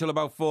all right till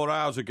about 4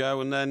 hours ago,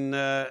 and then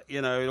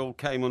it all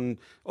came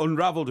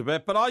unravelled a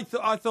bit. But I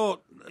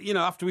thought,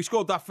 after we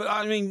scored that,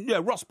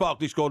 Ross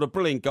Barkley scored a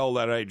brilliant goal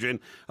there, Adrian,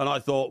 and I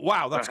thought,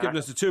 wow, that's given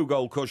us a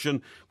 2-goal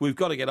cushion. We've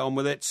got to get on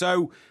with it.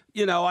 So,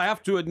 I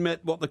have to admit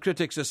what the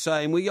critics are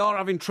saying. We are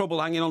having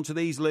trouble hanging on to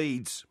these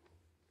leads.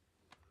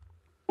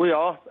 We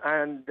are,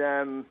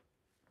 and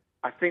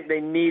I think they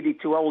needed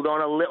to hold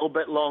on a little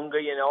bit longer.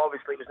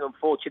 Obviously it was an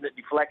unfortunate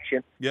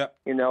deflection. Yeah.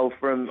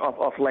 From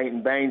off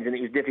Leighton Baines, and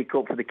it was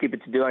difficult for the keeper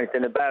to do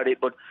anything about it.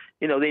 But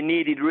they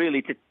needed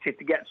really to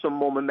get some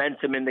more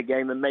momentum in the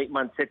game and make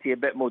Man City a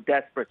bit more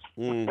desperate.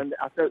 And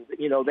I thought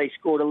they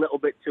scored a little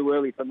bit too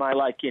early for my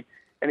liking,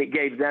 and it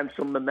gave them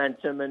some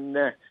momentum. And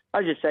as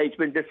I say, it's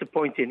been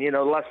disappointing.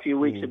 The last few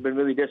weeks have been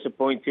really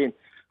disappointing,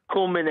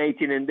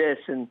 culminating in this.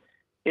 And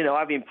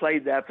having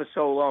played there for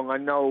so long, I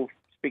know,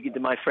 speaking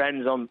to my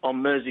friends on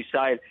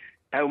Merseyside,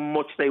 how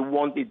much they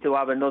wanted to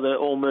have another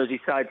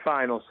all-Merseyside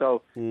final.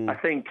 So I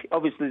think,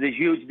 obviously, there's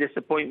huge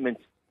disappointment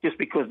just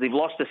because they've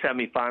lost the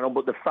semi-final,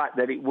 but the fact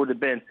that it would have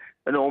been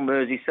an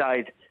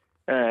all-Merseyside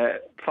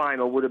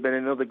final would have been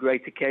another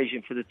great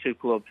occasion for the two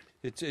clubs.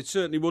 It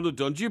certainly would have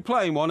done. Did you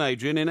play in one,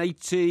 Adrian, in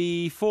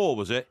 84,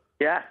 was it?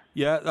 Yeah.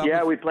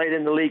 Yeah, we played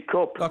in the League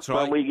Cup. That's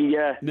right. When we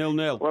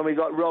 0-0. When we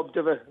got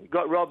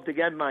robbed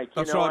again, Mike.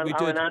 That's right, we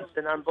did. Alan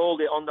Hansen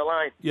handballed it on the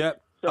line. Yeah.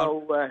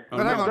 So, but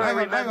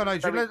hang on,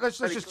 Adrian. Let's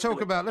just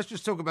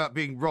talk about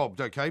being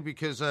robbed, okay?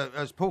 Because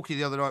as Porky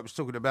the other night was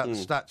talking about the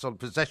stats on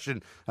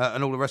possession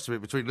and all the rest of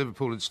it between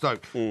Liverpool and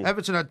Stoke,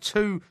 Everton had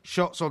 2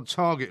 shots on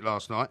target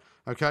last night.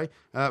 Okay,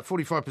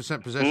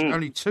 45% possession,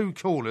 only 2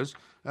 corners.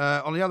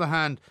 On the other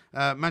hand,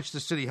 Manchester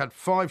City had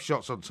 5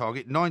 shots on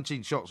target,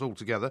 19 shots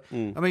altogether.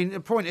 I mean, the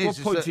point is,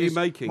 what point are you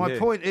making? My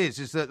point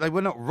is that they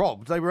were not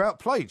robbed; they were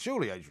outplayed.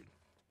 Surely, Adrian.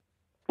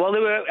 Well, they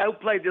were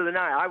outplayed the other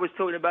night. I was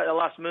talking about the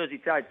last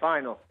Merseyside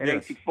final in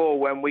 '84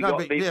 when we got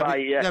beat by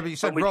when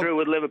we drew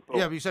with Liverpool.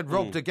 Yeah, but you said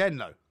robbed again,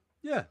 though.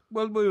 Yeah,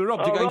 well, we were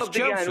robbed against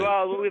Chelsea. Again.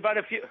 Well, we've had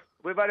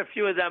a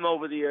few of them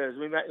over the years.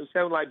 We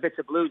sound like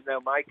bitter blues now,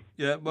 Mike.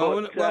 Yeah,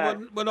 well,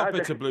 we're not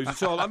bitter blues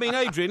at all. I mean,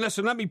 Adrian,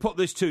 listen, let me put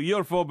this to you.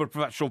 You're a former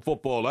professional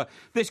footballer.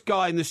 This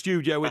guy in the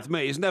studio with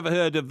me has never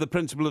heard of the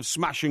principle of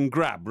smash and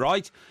grab,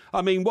 right?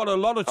 I mean, what a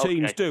lot of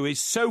teams do is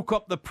soak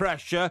up the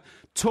pressure,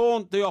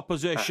 taunt the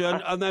opposition,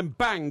 and then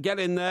bang, get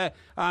in there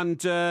and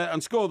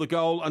score the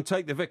goal and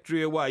take the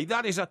victory away.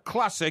 That is a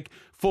classic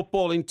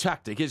footballing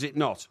tactic, is it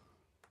not?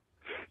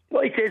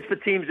 Well, it is for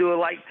teams who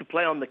like to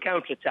play on the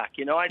counter-attack.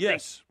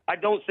 I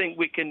don't think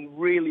we can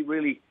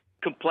really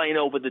complain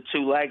over the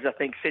 2 legs. I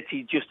think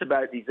City just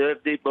about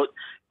deserved it. But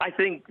I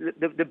think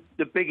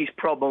the biggest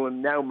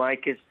problem now,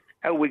 Mike, is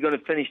how we're going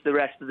to finish the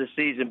rest of the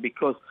season,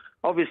 because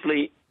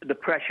obviously the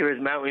pressure is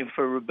mounting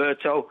for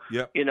Roberto.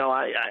 Yep.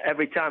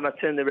 Every time I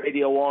turn the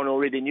radio on or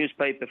read a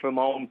newspaper from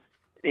home,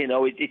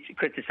 it's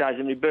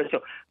criticising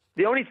Roberto.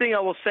 The only thing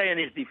I will say in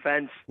his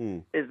defence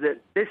is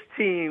that this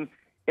team,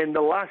 in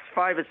the last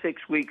 5 or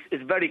 6 weeks, is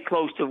very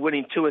close to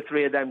winning 2 or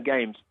 3 of them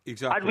games.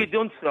 Exactly. Had we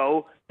done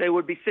so, they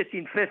would be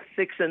sitting 5th,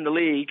 6th in the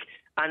league,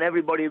 and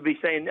everybody would be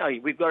saying, hey,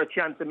 we've got a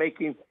chance of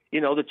making,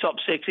 the top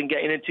 6 and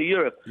getting into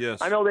Europe.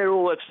 Yes. I know they're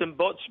all ifs and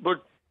buts,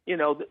 but, you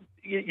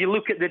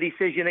look at the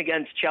decision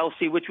against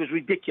Chelsea, which was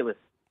ridiculous.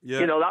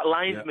 Yeah. That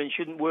linesman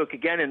shouldn't work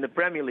again in the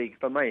Premier League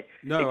for me.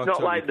 No, it's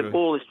not like the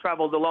ball has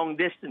travelled a long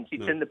distance.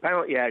 It's in the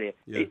penalty area.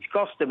 Yeah. It's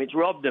cost them. It's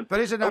robbed them. But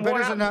isn't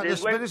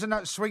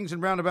that swings and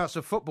roundabouts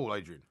of football,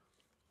 Adrian?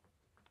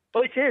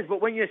 Well, it is,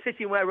 but when you're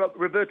sitting where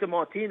Roberto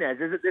Martinez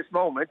is at this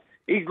moment,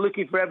 he's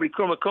looking for every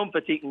crumb of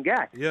comfort he can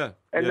get. Yeah.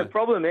 And the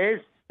problem is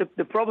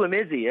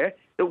here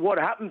that what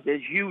happens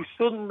is you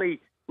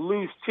suddenly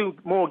lose 2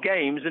 more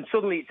games, and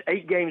suddenly it's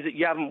 8 games that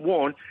you haven't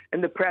won,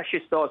 and the pressure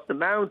starts to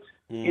mount.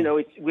 You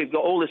know, we've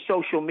got all the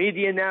social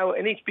media now,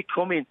 and it's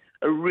becoming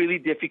a really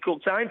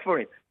difficult time for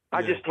him.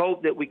 I just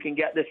hope that we can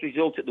get this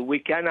result at the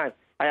weekend. I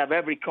have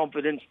every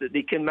confidence that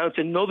they can mount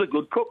another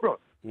good cup run,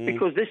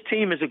 because this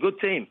team is a good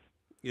team.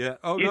 Yeah.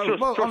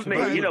 Trust me.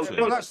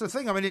 Well, that's the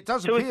thing. I mean, it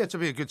does appear to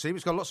be a good team.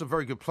 It's got lots of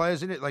very good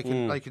players in it.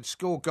 They can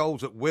score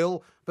goals at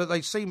will, but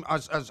they seem,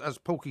 as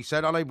Porky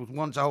said, unable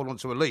to hold on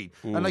to a lead,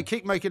 and they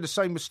keep making the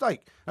same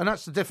mistake. And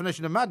that's the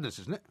definition of madness,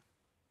 isn't it?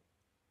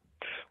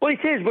 Well,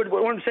 it is. But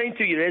what I'm saying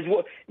to you is,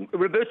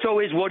 Roberto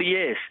is what he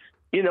is.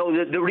 You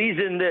know, the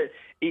reason that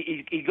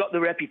he got the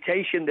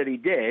reputation that he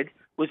did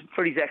was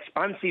for his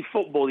expansive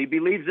football. He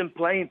believes in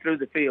playing through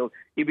the field.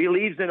 He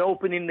believes in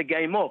opening the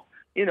game up.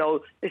 You know,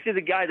 this is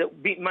a guy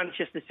that beat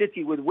Manchester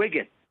City with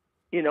Wigan,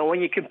 you know,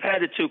 when you compare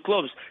the 2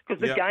 clubs, because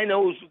the guy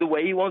knows the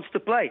way he wants to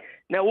play.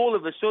 Now, all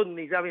of a sudden,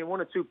 he's having 1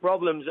 or 2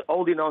 problems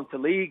holding on to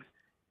leads,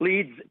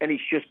 and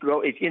he's just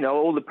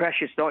all the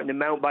pressure's starting to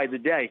mount by the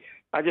day.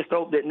 I just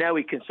hope that now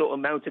he can sort of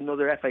mount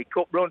another FA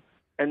Cup run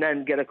and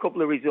then get a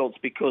couple of results,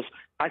 because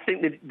I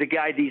think that the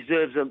guy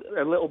deserves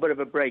a little bit of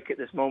a break at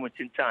this moment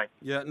in time.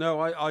 Yeah,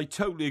 no, I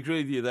totally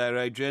agree with you there,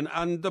 Adrian.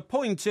 And the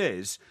point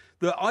is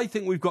that I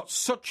think we've got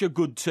such a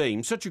good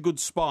team, such a good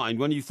spine.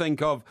 When you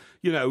think of,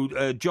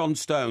 John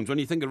Stones, when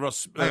you think of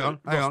Ross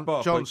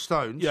Barkley. John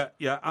Stones.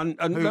 Yeah. And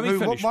let me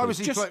finish. Why was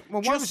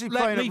he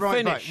playing at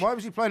right back? Why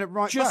was he playing at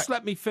right back? Just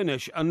let me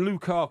finish. And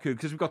Lukaku,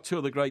 because we've got 2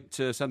 of the great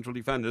central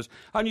defenders.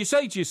 And you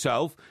say to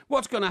yourself,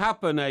 what's going to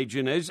happen,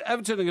 Adrian, is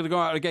Everton are going to go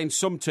out against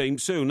some team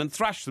soon and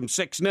thrash them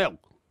 6-0.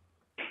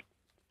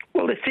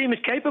 Well, this team is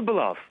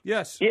capable of.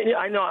 Yes. Yeah,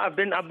 I know. I've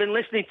been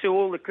listening to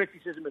all the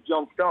criticism of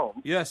John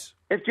Stones. Yes.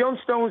 If John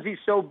Stones is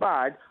so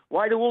bad,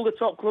 why do all the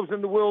top clubs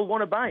in the world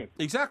want to buy him?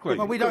 Exactly.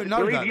 Well, we don't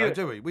know that, though,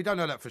 do we? We don't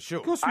know that for sure.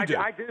 Of course we do.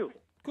 I do.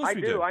 Of course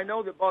we do. I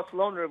know that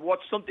Barcelona have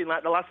watched something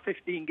like the last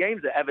 15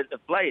 games that Everton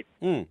have played,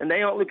 and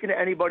they aren't looking at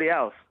anybody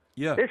else.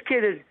 Yeah. This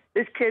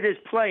kid is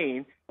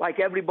playing like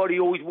everybody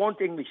always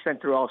wants English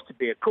centre-halves to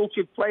be, a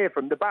cultured player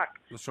from the back.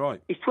 That's right.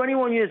 He's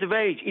 21 years of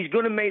age. He's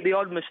going to make the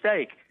odd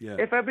mistake. Yeah.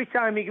 If every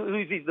time he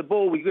loses the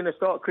ball, we're going to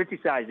start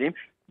criticising him,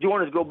 do you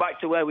want us to go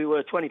back to where we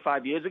were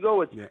 25 years ago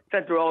with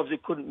centre-halves who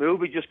couldn't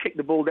move? We just kicked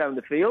the ball down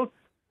the field.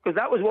 Because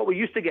that was what we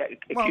used to get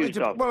accused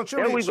of. Well,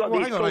 surely,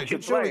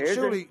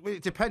 surely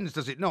it depends,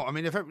 does it not? I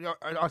mean,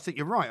 I think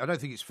you're right. I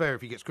don't think it's fair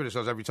if he gets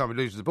criticised every time he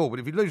loses the ball. But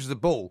if he loses the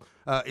ball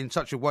in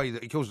such a way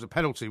that he causes a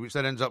penalty, which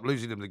then ends up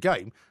losing him the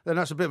game, then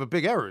that's a bit of a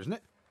big error, isn't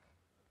it?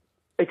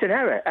 It's an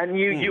error, and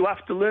you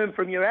have to learn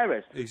from your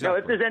errors. Exactly. Now,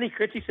 if there's any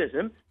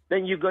criticism,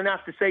 then you're going to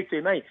have to say to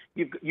him, hey,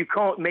 you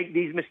can't make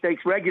these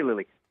mistakes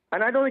regularly.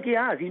 And I don't think he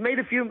has. He's made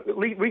a few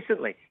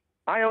recently.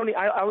 I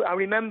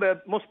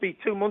remember, must be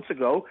 2 months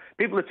ago,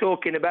 people are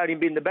talking about him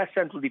being the best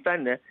central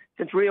defender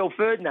since Rio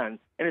Ferdinand,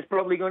 and is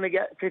probably going to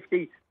get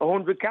 50,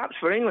 100 caps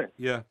for England.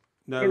 Yeah.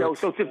 No,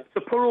 so to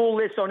put all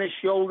this on his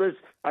shoulders,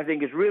 I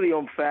think is really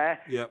unfair.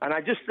 Yeah. And I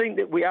just think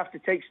that we have to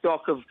take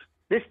stock of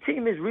this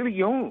team is really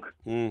young.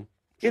 Sure.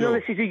 You know,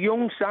 this is a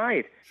young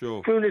side.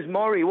 Sure. Funes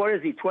Mori, what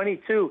is he,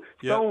 22?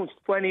 Stones,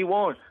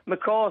 21.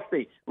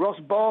 McCarthy, Ross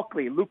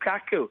Barkley,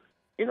 Lukaku.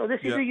 You know, this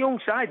is a young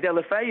side,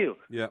 Deulofeu.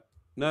 Yeah.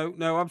 No,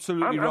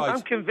 absolutely right.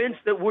 I'm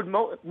convinced that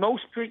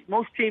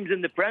most teams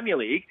in the Premier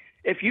League,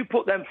 if you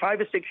put them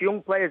 5 or 6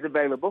 young players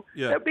available,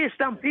 there'll be a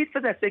stampede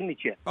for their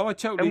signature. Oh, I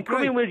totally agree.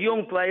 Coming with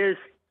young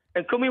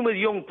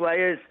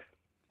players,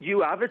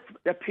 you have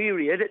a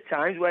period at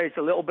times where it's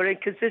a little bit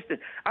inconsistent.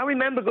 I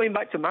remember going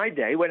back to my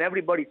day when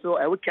everybody thought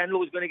Howard Kendall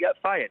was going to get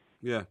fired.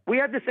 Yeah. We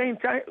had the same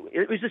time.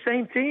 It was the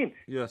same team.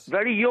 Yes.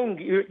 Very young.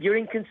 You're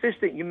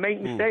inconsistent. You make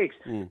mistakes.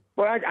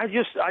 But I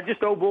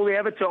just hope all the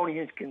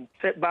Evertonians can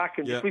sit back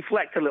and just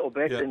reflect a little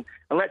bit and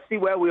let's see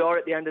where we are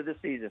at the end of the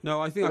season.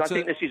 No, I think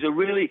this is a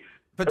really.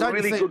 But don't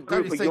you think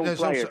I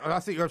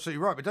think you're absolutely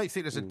right. But don't you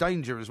think there's a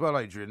danger as well,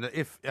 Adrian, that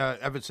if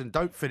Everton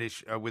don't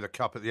finish with a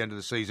cup at the end of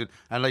the season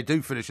and they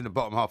do finish in the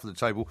bottom half of the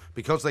table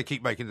because they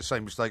keep making the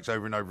same mistakes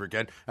over and over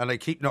again and they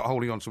keep not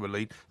holding on to a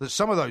lead, that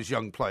some of those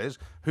young players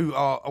who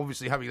are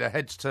obviously having their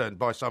heads turned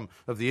by some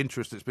of the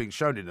interest that's being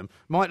shown in them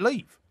might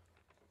leave?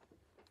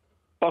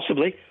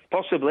 Possibly.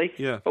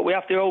 Yeah. But we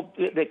have to hope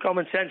that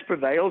common sense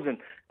prevails. And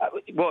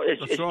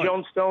is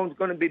John Stones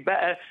going to be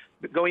better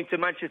going to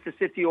Manchester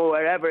City or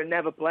wherever and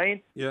never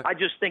playing? Yeah. I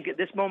just think at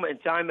this moment in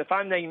time, if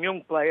I'm naming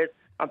young players,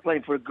 I'm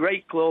playing for a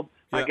great club.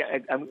 Yeah.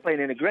 I'm playing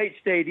in a great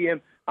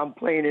stadium. I'm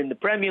playing in the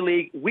Premier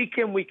League week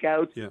in, week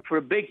out for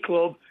a big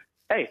club.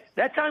 Hey,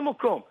 that time will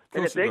come.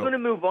 And if they're going to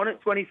move on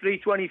at 23,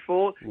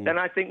 24, then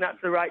I think that's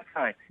the right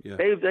time. Yeah.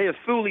 They are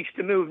foolish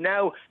to move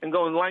now and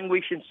go and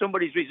languish in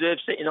somebody's reserve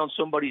sitting on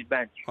somebody's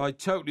bench. I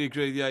totally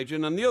agree with you,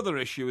 Adrian. And the other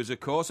issue is, of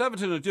course,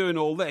 Everton are doing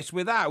all this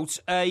without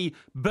a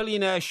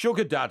billionaire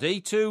sugar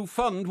daddy to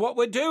fund what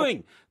we're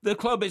doing. The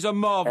club is a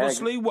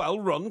marvellously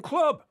well-run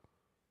club.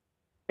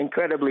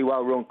 Incredibly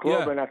well-run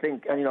club. And I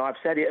think, I've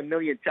said it a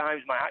million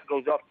times, my hat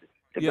goes off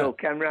to Bill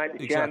Kenwright,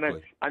 the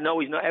chairman. I know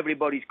he's not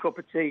everybody's cup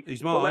of tea.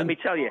 He's mine. But let me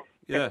tell you,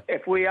 Yeah.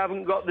 If we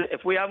haven't got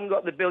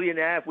the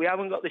billionaire, if we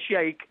haven't got the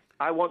sheikh,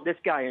 I want this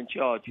guy in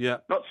charge. Yeah.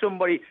 Not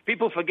somebody.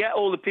 People forget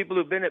all the people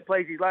who've been at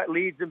places like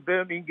Leeds and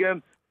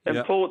Birmingham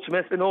and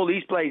Portsmouth and all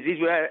these places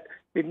where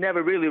they've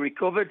never really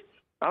recovered.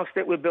 I'll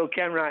stick with Bill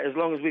Kenwright as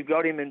long as we've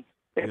got him. And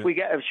if we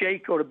get a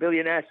sheikh or a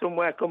billionaire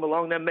somewhere come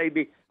along, then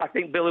maybe I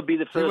think Bill would be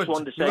the first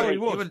one to say, you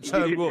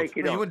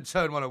wouldn't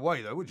turn one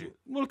away, though, would you?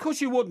 Well, of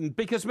course you wouldn't,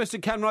 because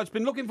Mr. Kenwright's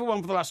been looking for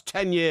one for the last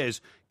 10 years.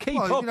 Keep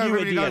up,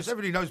 everybody idiots.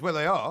 Everybody knows where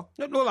they are.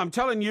 Well, I'm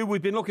telling you,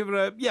 we've been looking for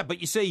a... Yeah, but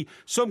you see,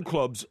 some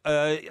clubs,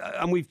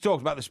 and we've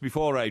talked about this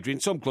before, Adrian,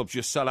 some clubs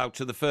just sell out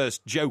to the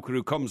first joker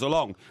who comes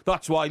along.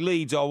 That's why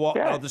Leeds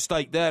are the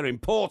state they're in,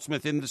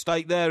 Portsmouth in the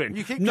state they're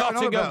in,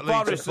 Nottingham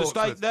Forest the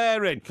state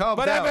they're in.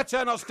 But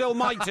Everton are still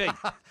mighty.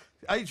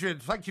 Adrian,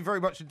 thank you very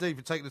much indeed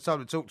for taking the time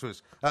to talk to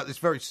us at this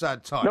very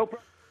sad time. No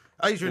problem.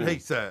 Adrian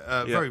Heath there,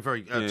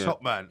 very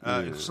top man,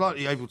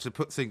 slightly able to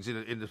put things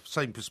in the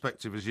same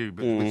perspective as you,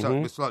 but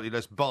with slightly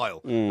less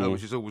bile,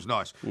 which is always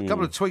nice. A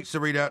couple of tweets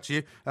to read out to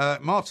you.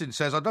 Martin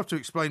says, I'd love to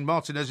explain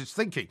Martinez's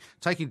thinking,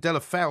 taking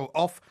Delafau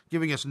off,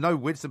 giving us no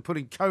width and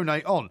putting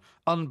Kone on.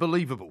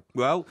 Unbelievable.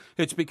 Well,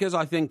 it's because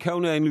I think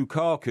Kone and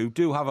Lukaku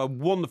do have a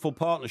wonderful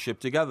partnership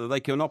together.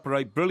 They can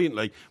operate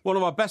brilliantly. One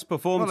of our best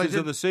performances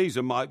of the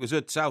season, Mike, was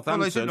at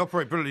Southampton. Well, they didn't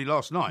operate brilliantly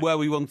last night. Where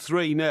we won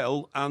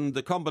 3-0, and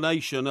the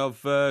combination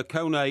of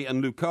Kone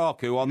and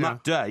Lukaku on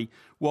that day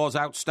was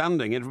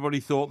outstanding.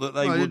 Everybody thought that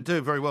they would... didn't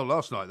do very well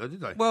last night, though,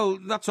 did they? Well,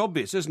 that's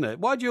obvious, isn't it?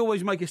 Why do you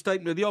always make a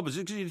statement of the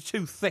opposite? Because you're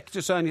too thick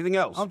to say anything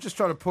else. I'm just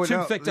trying to point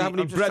out... Too thick to have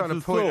any breadth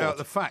of thought. Out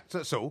the facts,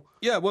 that's all.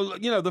 Yeah, well,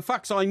 the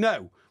facts I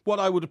know. What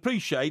I would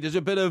appreciate is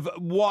a bit of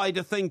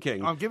wider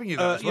thinking. I'm giving you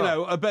that as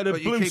well. A bit of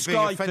blue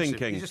sky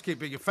thinking. You just keep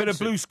being offensive. Bit of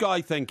blue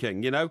sky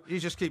thinking, You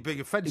just keep being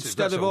offensive,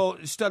 Instead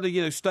of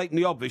stating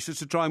the obvious just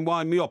to try and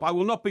wind me up. I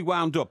will not be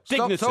wound up.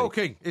 Dignity. Stop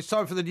talking. It's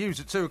time for the news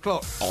at 2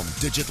 o'clock. On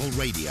digital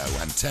radio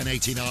and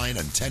 1089 and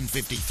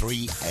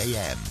 1053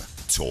 AM.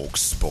 Talk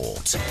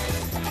Sport.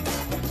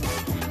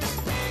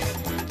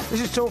 This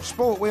is Talk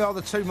Sport. We are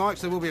the two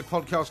Mikes. There will be a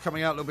podcast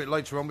coming out a little bit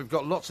later on. We've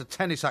got lots of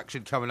tennis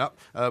action coming up.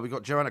 We've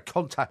got Joanna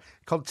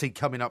Conti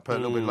coming up a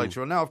little bit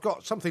later on. Now, I've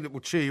got something that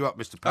will cheer you up,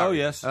 Mr. Parry. Oh,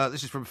 yes.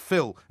 This is from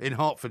Phil in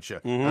Hertfordshire,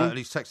 and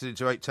he's texted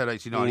into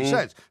 81089. He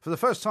says, for the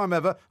first time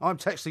ever, I'm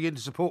texting in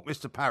to support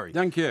Mr. Parry.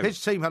 Thank you.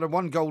 His team had a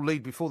 1-goal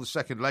lead before the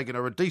second leg and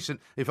are a decent,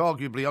 if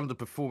arguably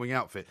underperforming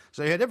outfit.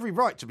 So he had every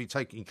right to be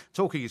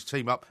talking his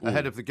team up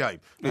ahead of the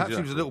game. Perhaps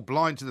he was a little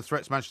blind to the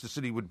threats Manchester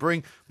City would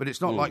bring, but it's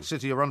not like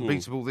City are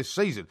unbeatable this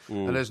season.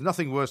 And there's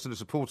nothing worse than a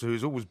supporter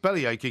who's always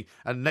belly-aching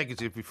and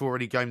negative before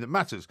any game that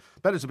matters.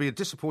 Better to be a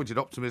disappointed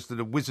optimist than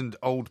a wizened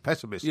old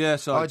pessimist.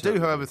 Yes, I do,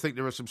 however, think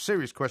there are some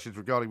serious questions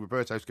regarding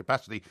Roberto's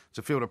capacity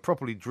to field a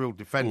properly drilled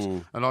defence,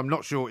 and I'm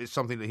not sure it's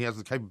something that he has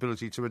the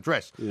capability to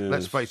address. Yes.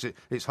 Let's face it,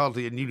 it's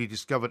hardly a newly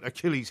discovered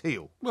Achilles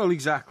heel. Well,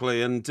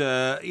 exactly, and,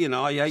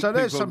 I hate So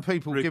there's some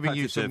people giving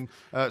you some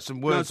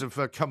words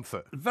of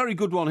comfort. Very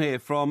good one here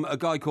from a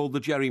guy called the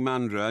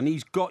Gerrymanderer, and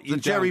he's got you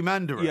down... The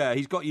Gerrymanderer? Yeah,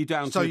 he's got you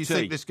down to a T. So you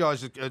think this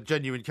guy's a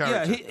genuine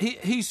character? Yeah,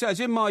 he says,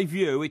 in my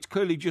view, it's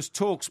clearly just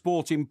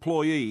TalkSport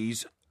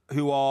employees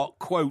who are,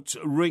 quote,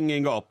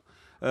 ringing up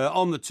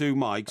on the two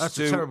mics. That's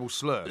a terrible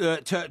slur.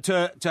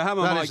 To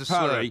hammer Mike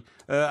Parry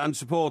and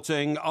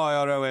supporting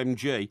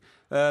IROMG.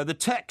 The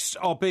texts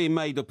are being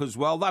made up as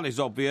well. That is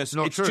obvious.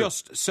 Not it's true.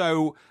 just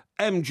so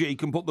MG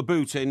can put the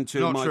boot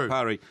into Not Mike true.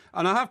 Parry.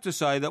 And I have to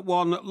say that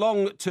one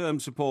long-term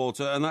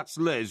supporter, and that's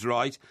Liz,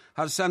 right,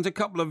 has sent a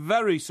couple of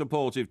very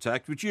supportive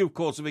texts, which you, of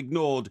course, have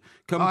ignored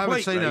completely. I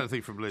haven't seen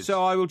anything from Liz.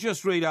 So I will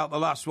just read out the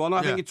last one.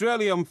 I think it's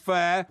really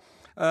unfair.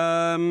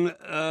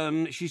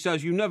 She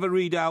says, you never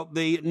read out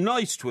the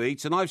nice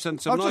tweets, and I've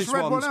sent some nice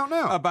ones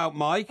about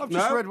Mike. I've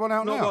just read one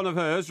out now. Not one of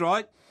hers,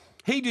 right?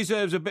 He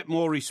deserves a bit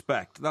more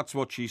respect. That's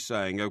what she's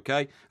saying,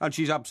 OK? And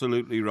she's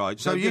absolutely right.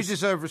 So you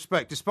deserve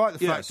respect, despite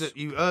the fact that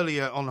you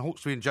earlier on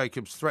Hawksbee and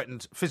Jacobs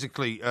threatened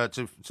physically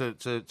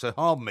to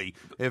harm me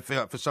if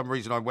for some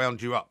reason I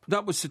wound you up.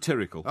 That was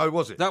satirical. Oh,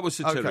 was it? That was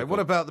satirical. OK, what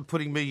about the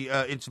putting me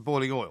into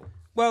boiling oil?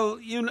 Well,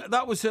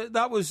 that was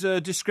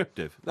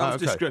descriptive. That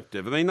was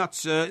descriptive. I mean,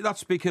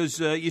 that's because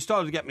you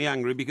started to get me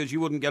angry because you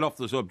wouldn't get off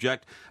the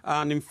subject,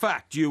 and in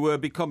fact, you were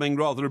becoming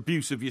rather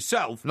abusive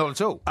yourself. Not at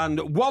all.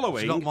 And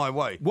wallowing. It's not my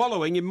way.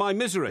 Wallowing in my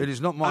misery. It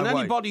is not my way. And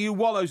anybody who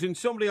wallows in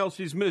somebody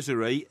else's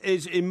misery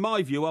is, in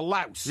my view, a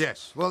louse.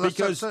 Yes. Well, that's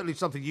certainly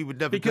something you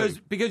would never do.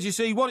 Because you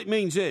see, what it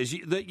means is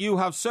that you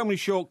have so many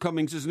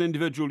shortcomings as an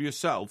individual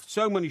yourself,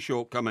 so many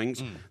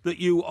shortcomings that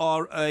you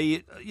are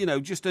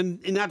just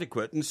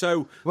inadequate, and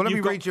so. Well, let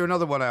me read you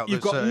another one out. You've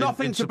got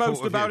nothing to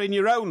boast about in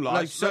your own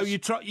life, so you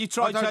try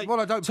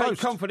to take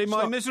comfort in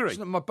my misery.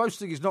 My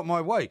boasting is not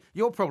my way.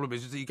 Your problem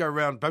is that you go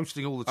around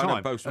boasting all the time. I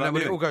don't boast, and then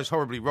when it all goes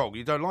horribly wrong,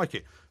 you don't like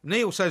it.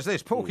 Neil says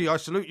this, Porky, I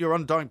salute your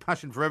undying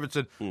passion for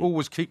Everton.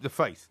 Always keep the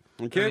faith.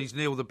 Okay. And he's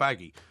Neil the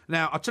Baggy.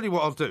 Now, I'll tell you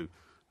what I'll do.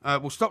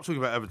 We'll stop talking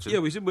about Everton. Yeah,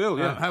 we will,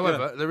 yeah.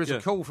 However, there is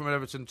a call from an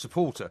Everton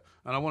supporter,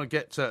 and I want to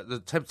get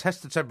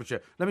test the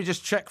temperature. Let me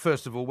just check,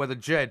 first of all, whether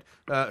Jed,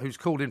 who's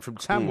called in from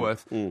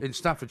Tamworth in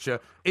Staffordshire,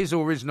 is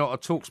or is not a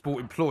TalkSport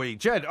employee.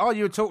 Jed, are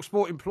you a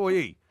TalkSport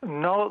employee?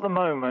 Not at the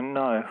moment,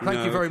 no.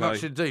 Thank you very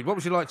much indeed. What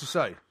would you like to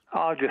say?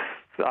 I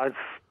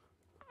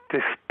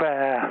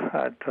despair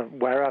at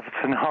where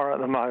Everton are at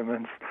the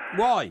moment.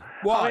 Why?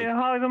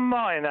 I don't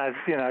mind, as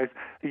you know,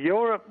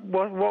 Europe.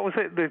 What was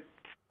it? The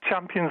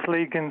Champions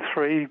League in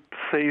 3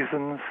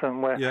 seasons,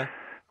 and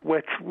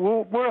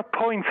we're a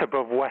point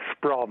above West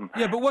Brom.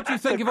 Yeah, but what do you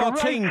think of our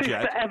team, Jed? The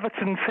greatest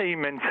Everton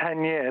team in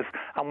 10 years,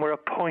 and we're a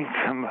point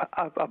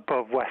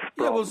above West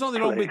Brom. Yeah, well, there's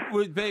nothing wrong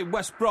with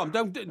West Brom.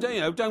 Don't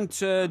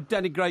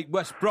denigrate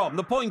West Brom.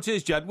 The point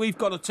is, Jed, we've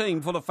got a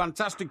team full of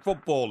fantastic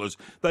footballers.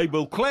 They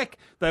will click,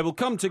 they will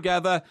come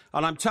together,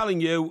 and I'm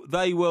telling you,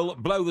 they will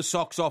blow the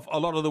socks off a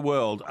lot of the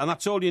world, and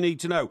that's all you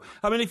need to know.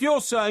 I mean, if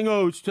you're saying,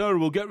 oh, it's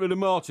terrible, get rid of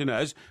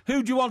Martinez,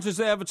 who do you want as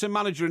the Everton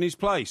manager in his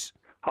place?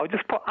 I'll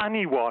just put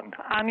anyone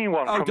from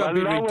a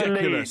lower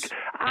league,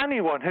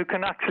 anyone who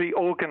can actually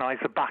organise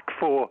a back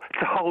four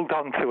to hold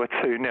on to a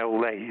 2-0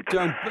 lead.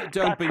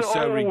 Don't be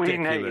so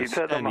ridiculous.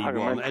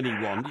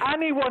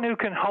 Anyone who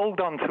can hold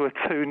on to a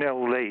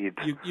 2-0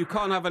 lead. You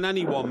can't have an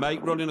anyone,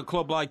 mate, running a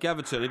club like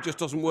Everton. It just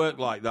doesn't work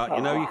like that.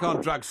 You know, you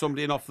can't drag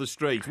somebody in off the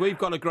streets. We've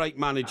got a great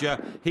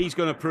manager. He's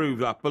going to prove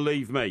that.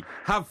 Believe me.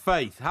 Have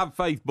faith,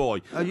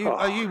 boy. Are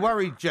you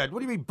worried, Jed? What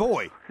do you mean,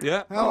 boy?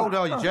 Yeah. How old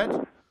are you,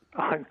 Jed?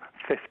 I'm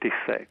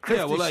 56.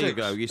 Yeah, well, there you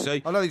go, you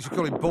see. I know you should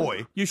call him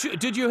boy.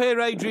 Did you hear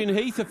Adrian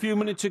Heath a few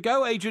minutes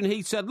ago? Adrian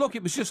Heath said, look,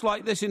 it was just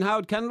like this in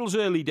Howard Kendall's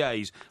early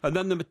days. And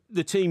then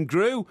the team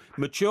grew,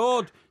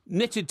 matured,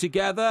 knitted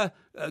together,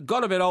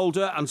 got a bit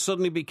older and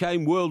suddenly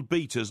became world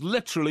beaters,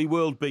 literally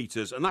world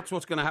beaters. And that's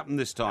what's going to happen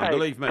this time,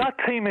 believe me. That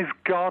team is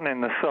gone in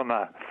the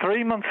summer.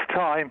 3 months'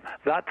 time,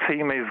 that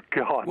team is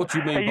gone. What do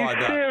you mean by that?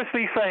 Are you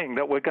seriously saying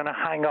that we're going to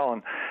hang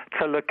on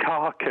to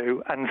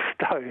Lukaku and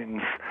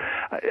Stones?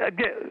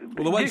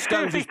 Well, the way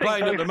Stones is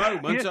playing at the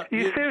moment...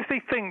 You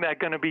seriously think they're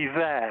going to be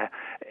there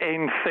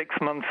in 6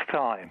 months'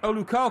 time? Oh,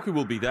 Lukaku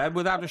will be there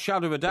without a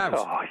shadow of a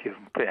doubt.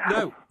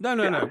 No.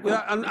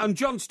 And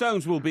John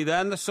Stones will be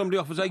there unless somebody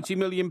offers £80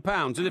 million.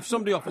 And if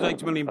somebody offers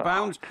 £80 million,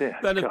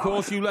 then of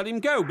course you let him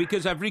go,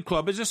 because every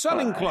club is a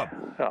selling club.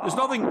 There's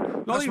nothing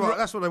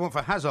that's what they want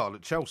for Hazard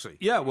at Chelsea.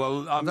 Yeah,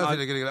 well, I don't think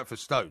they're going to get that for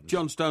Stones.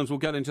 John Stones will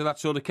get into that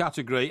sort of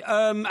category.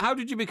 How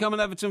did you become an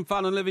Everton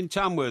fan and live in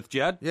Tamworth,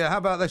 Jed? Yeah, how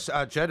about this,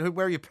 Jed?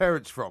 Where are your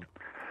parents from?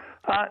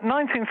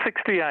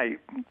 1968.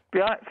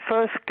 The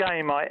first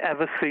game I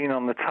ever seen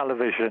on the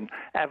television,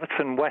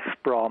 Everton West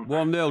Brom.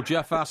 1-0,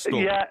 Jeff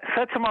Astle. Yeah,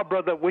 said to my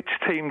brother, which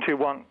team do you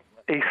want?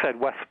 He said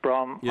West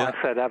Brom. Yeah. I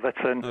said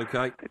Everton.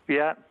 Okay.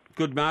 Yeah.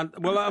 Good man.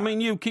 Well, I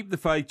mean, you keep the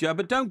faith, Joe,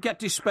 but don't get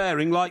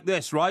despairing like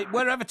this, right?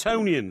 We're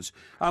Evertonians,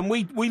 and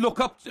we look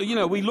up,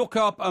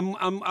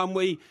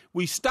 and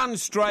we stand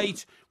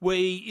straight.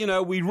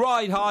 We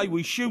ride high,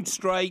 we shoot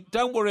straight.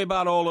 Don't worry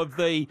about all of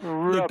the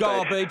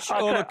garbage,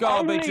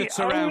 that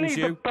surrounds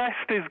you. The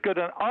best is good.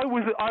 And I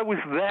was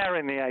there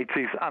in the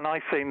 80s, and I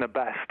seen the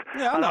best.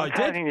 Yeah, and I'm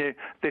telling you,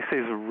 this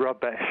is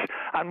rubbish.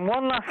 And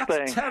one last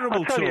thing, terrible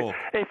I'll tell you,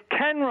 if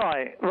Ken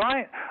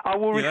Wright, I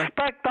will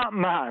respect that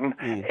man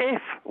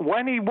if,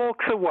 when he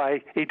walks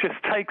away, he just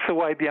takes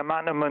away the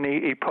amount of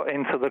money he put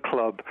into the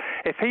club.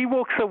 If he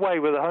walks away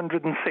with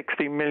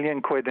 160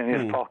 million quid in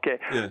his pocket,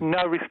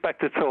 no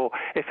respect at all.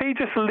 If he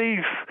just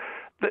leaves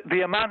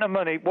the amount of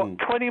money,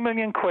 20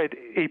 million quid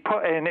he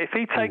put in, if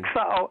he takes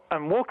that out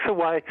and walks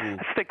away and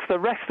sticks the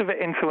rest of it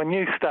into a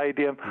new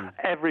stadium,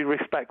 every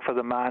respect for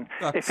the man.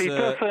 If he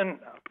doesn't...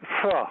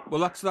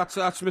 Well, that's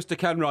Mr.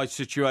 Kenwright's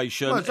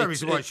situation. Well, that's the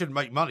reason why he shouldn't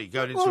make money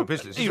going into a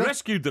business. He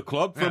rescued the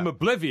club from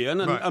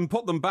oblivion and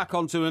put them back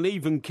onto an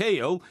even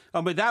keel.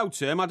 And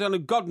without him, I don't know,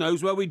 God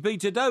knows where we'd be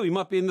today. We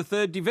might be in the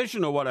 3rd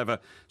division or whatever.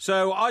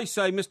 So I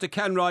say Mr.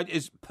 Kenwright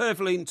is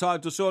perfectly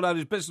entitled to sort out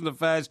his business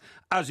affairs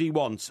as he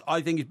wants.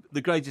 I think he's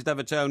the greatest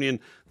Evertonian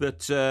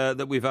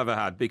that we've ever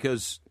had,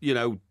 because,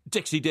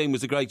 Dixie Dean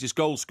was the greatest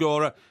goal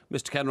scorer.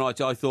 Mr. Kenwright,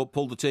 I thought,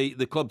 pulled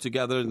the club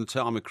together in the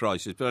time of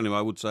crisis. But anyway,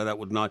 I would say that,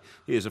 wouldn't I?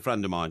 He is a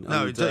friend of mine.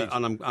 No, indeed.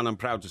 And I'm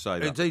proud to say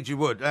that. Indeed you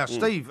would. Now,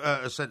 Steve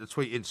sent a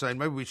tweet in saying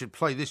maybe we should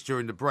play this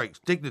during the breaks.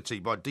 Dignity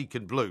by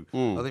Deacon Blue.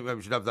 I think maybe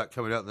we should have that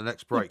coming out in the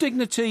next break. Well,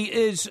 dignity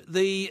is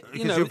the,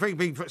 you're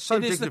being so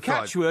it is the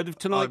catchword of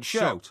tonight's show.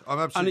 Shocked. I'm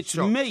absolutely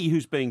shocked. And it's me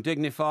who's being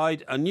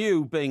dignified and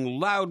you being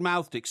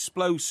loud-mouthed,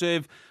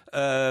 explosive,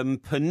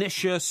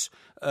 pernicious,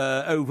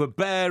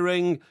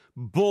 overbearing,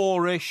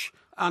 boorish,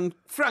 and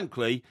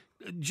frankly,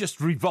 just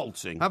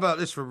revolting. How about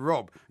this from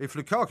Rob? If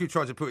Lukaku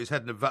tried to put his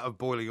head in a vat of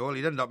boiling oil,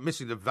 he'd end up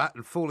missing the vat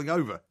and falling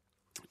over.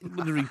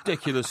 With a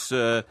ridiculous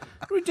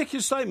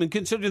statement,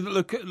 considering that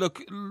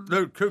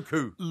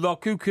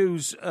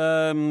Lukaku's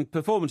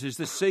performances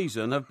this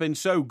season have been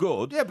so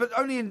good. Yeah, but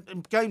only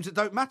in games that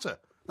don't matter.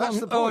 That's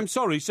the point. Oh, I'm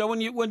sorry. So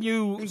when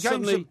you in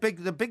suddenly...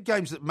 the big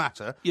games that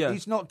matter,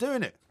 he's not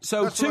doing it.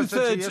 So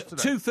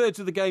two-thirds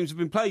of the games have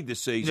been played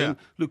this season.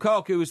 Yeah.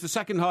 Lukaku is the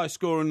second highest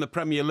scorer in the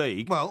Premier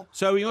League. Well,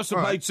 so he must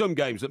have played some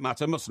games that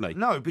matter, mustn't he?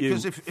 No,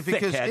 because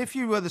if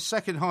you were the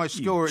second highest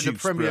scorer in the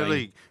Premier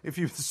League,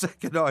 you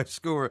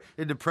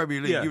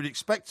would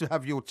expect to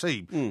have your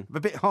team a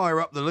bit higher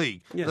up the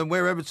league than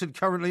where Everton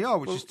currently are,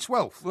 which is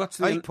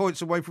 12th, 8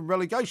 points away from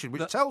relegation,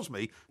 which tells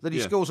me that he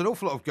scores an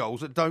awful lot of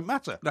goals that don't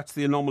matter. That's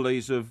the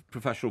anomalies of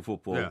professional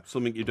football,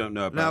 something you don't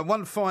know about. Now,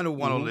 one final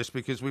one on this,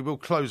 because we will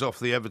close off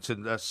the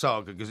Everton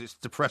saga, because it's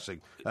depressing.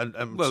 And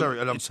I'm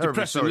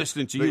terribly sorry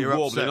listening to you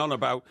warbling on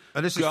about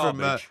this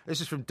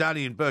is from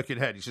Danny in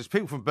Birkenhead. He says,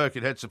 people from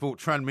Birkenhead support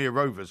Tranmere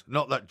Rovers,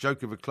 not that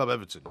joke of a club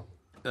Everton.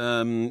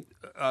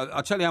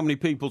 I'll tell you how many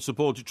people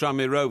supported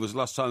Tranmere Rovers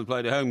last time they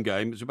played a home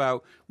game. It's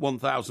about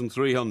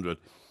 1,300.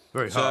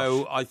 Very harsh.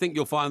 So I think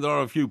you'll find there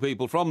are a few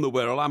people from the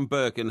Wirral and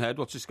Birkenhead.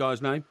 What's this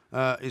guy's name?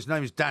 His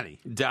name is Danny.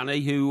 Danny,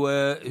 who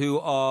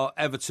are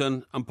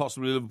Everton and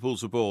possibly Liverpool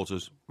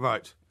supporters.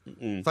 Right.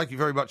 Thank you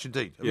very much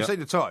indeed. Have you seen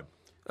the time?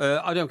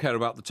 I don't care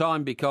about the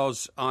time,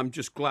 because I'm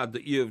just glad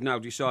that you have now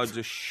decided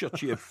to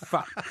shut your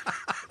fat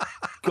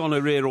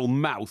gonorrheal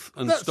mouth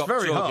and stop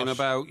talking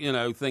about,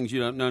 things you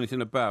don't know anything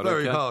about.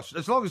 Very harsh.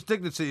 As long as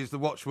dignity is the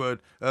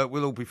watchword,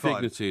 we'll all be fine.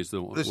 Dignity is the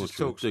watchword. This is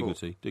Talk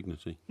Sport.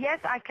 Dignity. Yes,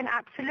 I can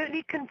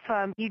absolutely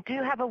confirm. You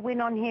do have a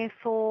win on here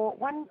for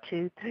 1,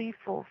 2, 3,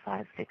 4,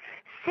 5, 6.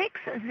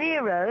 6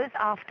 zeros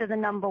after the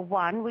number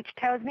 1, which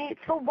tells me it's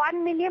for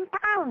 £1 million.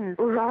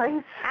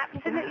 Right.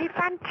 Absolutely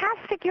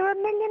fantastic. You're a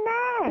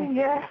millionaire.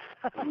 Yes.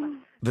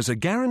 There's a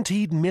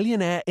guaranteed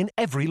millionaire in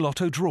every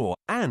lotto draw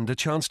and a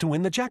chance to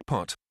win the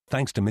jackpot.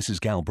 Thanks to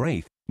Mrs.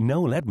 Galbraith,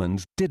 Noel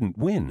Edmonds didn't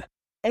win.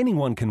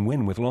 Anyone can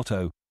win with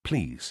Lotto.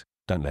 Please,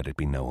 don't let it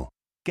be Noel.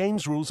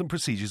 Games, rules and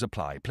procedures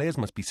apply. Players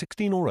must be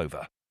 16 or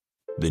over.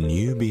 The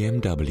new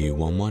BMW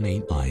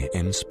 118i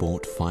M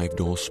Sport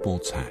 5-door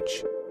sports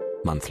hatch.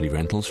 Monthly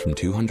rentals from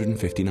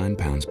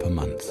 £259 per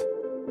month.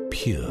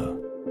 Pure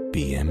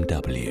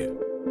BMW.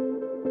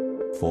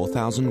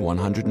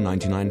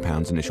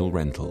 £4,199 initial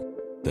rental.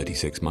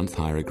 36-month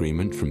hire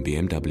agreement from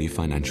BMW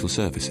Financial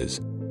Services.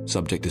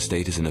 Subject to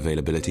status and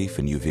availability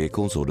for new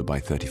vehicles ordered by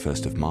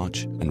 31st of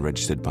March and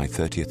registered by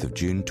 30th of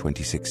June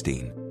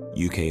 2016.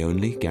 UK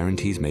only,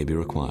 guarantees may be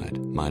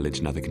required. Mileage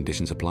and other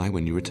conditions apply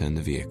when you return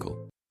the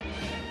vehicle.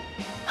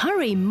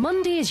 Hurry,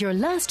 Monday is your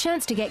last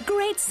chance to get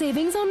great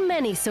savings on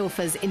many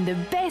sofas in the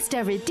best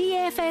ever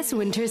DFS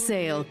winter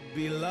sale.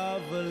 Be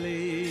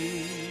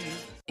lovely.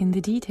 In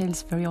the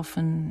details very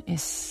often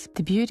is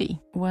the beauty.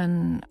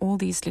 When all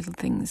these little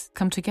things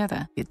come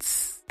together,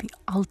 it's the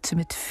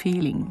ultimate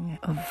feeling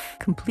of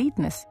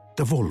completeness.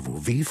 The Volvo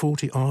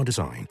V40R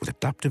design with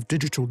adaptive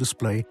digital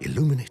display,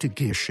 illuminated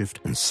gear shift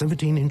and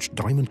 17-inch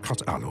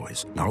diamond-cut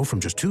alloys. Now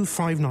from just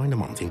 $259 a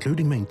month,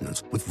 including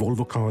maintenance, with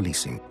Volvo Car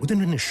Leasing, with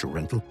an initial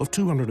rental of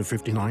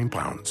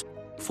 £259.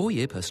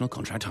 4-year personal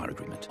contract hire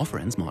agreement. Offer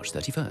ends March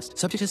 31st.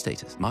 Subject to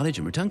status. Mileage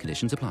and return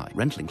conditions apply.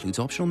 Rental includes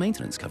optional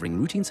maintenance covering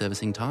routine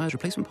servicing, tyres,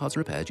 replacement parts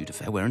and repair due to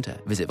fair wear and tear.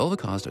 Visit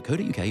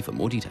volvocars.co.uk for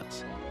more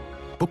details.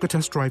 Book a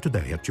test drive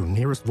today at your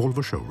nearest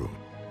Volvo showroom.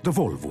 The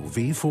Volvo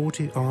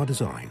V40R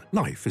design.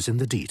 Life is in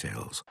the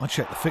details. I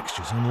check the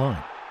fixtures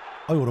online.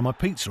 I order my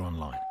pizza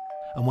online.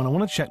 And when I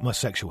want to check my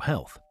sexual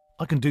health,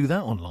 I can do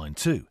that online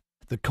too.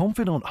 The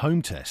Confidant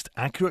Home Test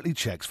accurately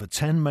checks for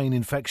 10 main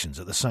infections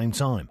at the same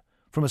time,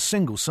 from a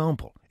single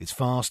sample. It's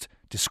fast,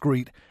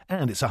 discreet,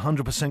 and it's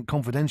 100%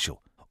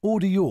 confidential.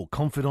 Order your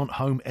Confidant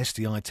Home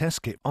STI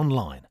test kit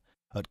online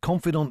at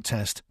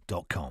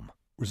confidanttest.com.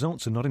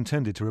 Results are not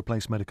intended to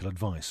replace medical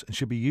advice and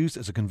should be used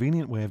as a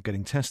convenient way of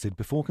getting tested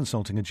before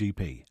consulting a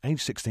GP. Age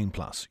 16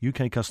 plus.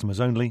 UK customers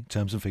only.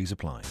 Terms and fees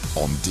apply.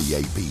 On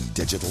DAB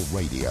Digital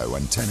Radio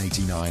and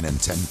 1089 and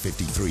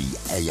 1053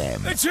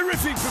 AM. A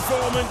terrific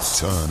performance.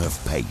 Turn of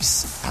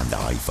pace and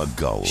eye for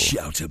goal.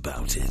 Shout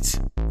about it.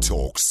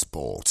 Talk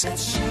Sport.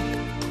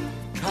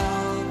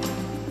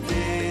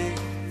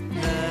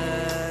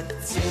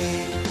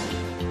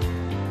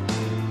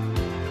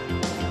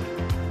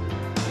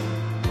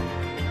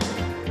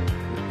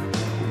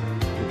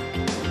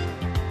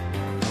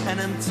 And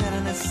I'm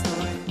telling a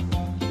story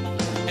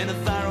in a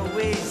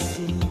faraway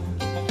scene,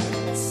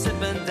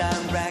 sipping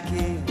down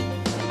Bracky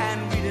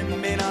and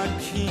reading Maynard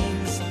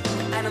Keynes,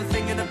 and I'm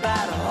thinking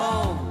about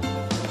home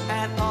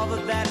and all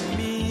that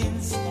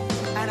means,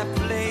 and a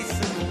place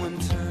in the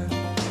winter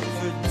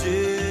for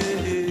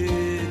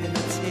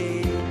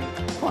dignity.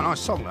 Quite a nice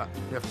song, that,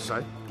 you have to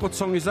say. What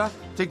song is that?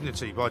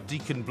 Dignity by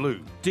Deacon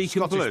Blue.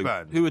 Deacon Scottish Blue?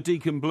 band. Who are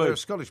Deacon Blue? They're a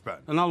Scottish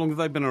band. And how long have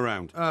they been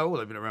around? Well,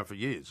 they've been around for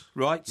years.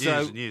 Right,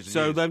 Years and years.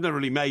 So they've never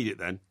really made it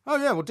then? Oh,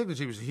 yeah, well,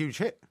 Dignity was a huge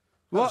hit.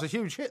 That's a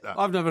huge hit, that.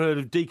 I've never heard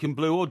of Deacon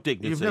Blue or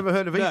Dignity. You've never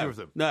heard of either of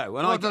them? No.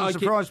 And that doesn't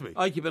surprise me.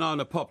 I keep an eye on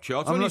the pop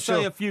charts. I'm When you not say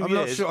sure, a few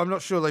years... I'm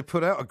not sure they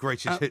put out a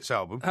greatest hits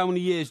album. How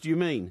many years do you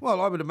mean?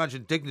 Well, I would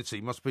imagine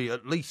Dignity must be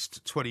at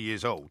least 20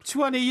 years old.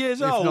 20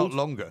 years old? If not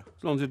longer.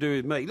 It's nothing to do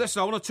with me.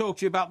 Listen, I want to talk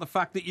to you about the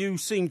fact that you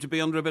seem to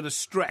be under a bit of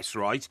stress,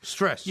 right?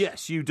 Stress?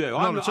 Yes, you do.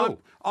 Not at all.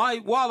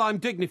 While I'm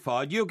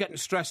dignified, you're getting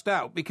stressed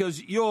out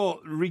because your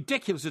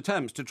ridiculous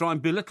attempts to try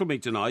and belittle me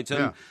tonight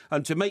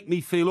and to make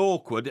me feel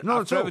awkward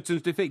after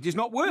Everton's defeat is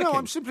not working. No,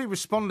 I'm simply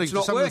responding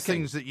to some of the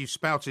things that you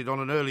spouted on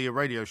an earlier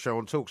radio show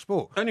on Talk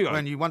Sport. Anyway.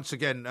 When you once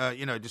again,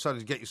 decided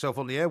to get yourself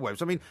on the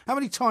airwaves. I mean, how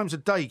many times a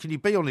day can you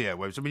be on the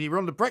airwaves? I mean, you were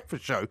on the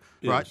breakfast show,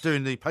 right,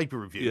 doing the paper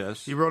review.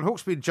 Yes. You were on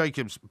Hawksby and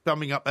Jacobs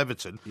bumming up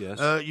Everton.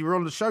 Yes. You were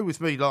on the show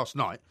with me last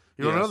night.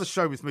 You're on another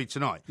show with me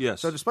tonight.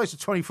 Yes. So in the space of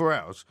 24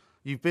 hours,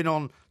 you've been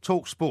on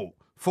Talk Sport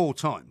 4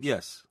 times.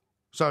 Yes.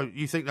 So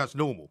you think that's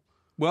normal?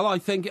 Well, I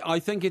think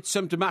it's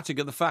symptomatic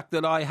of the fact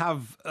that I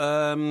have,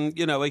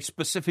 a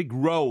specific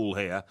role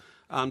here,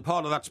 and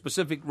part of that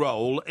specific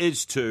role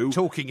is to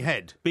talking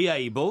head. Be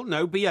able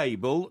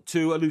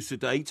to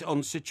elucidate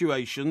on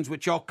situations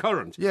which are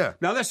current. Yeah.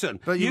 Now listen,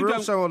 but you were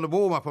also on the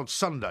warm up on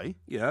Sunday.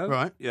 Yeah.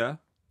 Right. Yeah.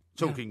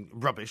 Talking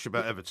rubbish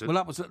about Everton. Well,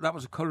 that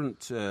was a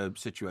current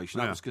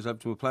situation. That was because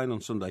Everton were playing on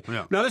Sunday.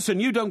 Yeah. Now,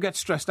 listen, you don't get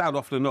stressed out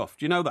often enough.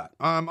 Do you know that?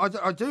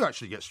 I do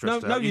actually get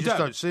stressed out. No, you just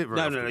don't see it very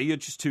often. No, you're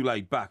just too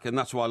laid back, and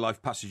that's why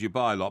life passes you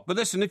by a lot. But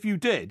listen, if you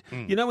did,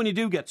 you know when you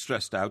do get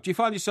stressed out, do you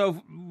find yourself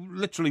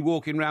literally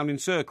walking around in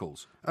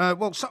circles?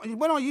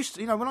 When I used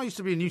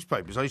to be in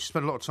newspapers, I used to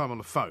spend a lot of time on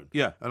the phone.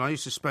 Yeah. And I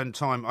used to spend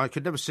time... I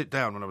could never sit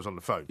down when I was on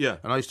the phone. Yeah.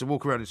 And I used to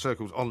walk around in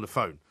circles on the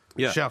phone.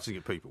 Yeah. Shouting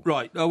at people.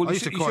 Right. Oh, well, I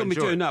used to you quite shouldn't be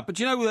enjoy doing it. that. But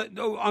you know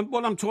that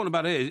what I'm talking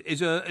about here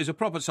is a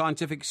proper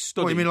scientific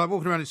study. What, you mean like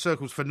walking around in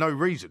circles for no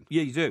reason?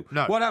 Yeah, you do.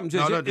 No. What happens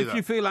is I don't do if that.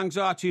 you feel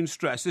anxiety and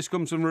stress, this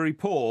comes from a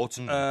report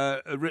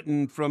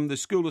written from the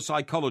School of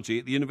Psychology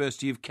at the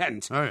University of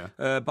Kent by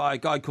a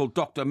guy called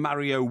Dr.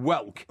 Mario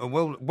Welk.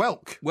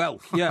 Welk?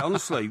 Welk, yeah,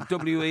 honestly.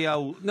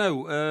 W-E-L...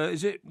 No,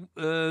 is it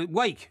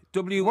Wake?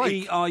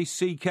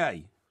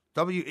 W-E-I-C-K.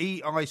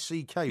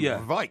 W-E-I-C-K. Yeah.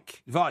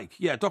 Vike,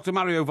 yeah, Dr.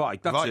 Mario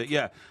Vike, that's it,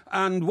 yeah.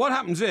 And what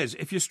happens is,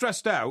 if you're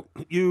stressed out,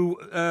 you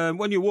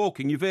when you're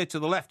walking, you veer to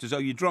the left as though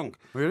you're drunk.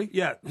 Really?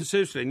 Yeah,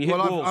 seriously, and you hit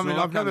walls. I've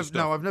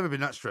never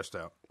been that stressed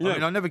out. No. I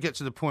mean, I never get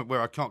to the point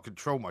where I can't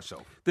control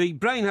myself. The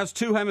brain has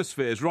 2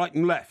 hemispheres, right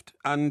and left,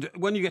 and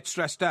when you get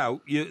stressed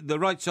out, the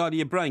right side of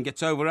your brain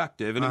gets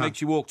overactive, and it makes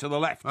you walk to the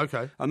left.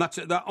 Okay. And that's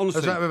it. That honestly.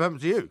 Has that ever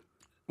happened to you?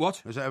 What?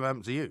 Has that ever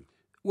happened to you?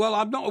 Well,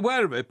 I'm not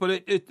aware of it,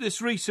 but this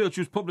research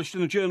was published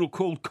in a journal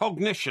called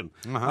Cognition,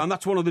 and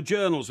that's one of the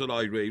journals that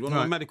I read, one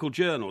of the medical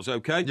journals,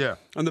 OK? Yeah.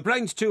 And the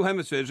brain's 2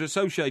 hemispheres are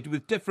associated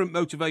with different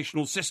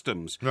motivational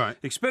systems. Right.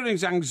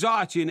 Experiencing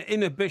anxiety and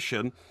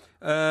inhibition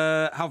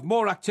have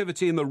more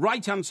activity in the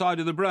right-hand side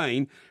of the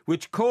brain,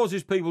 which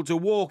causes people to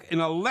walk in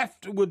a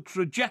leftward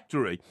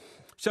trajectory.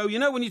 So, you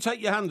know when you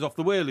take your hands off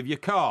the wheel of your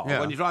car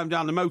when you're driving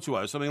down the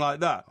motorway or something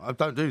like that? I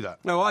don't do that.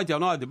 No, I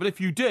don't either. But if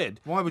you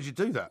did... Why would you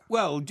do that?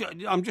 Well,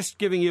 I'm just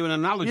giving you an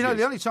analogy. You know,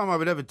 the only time I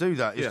would ever do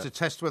that is to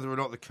test whether or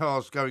not the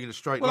car's going in a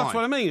straight line. Well, that's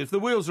what I mean. If the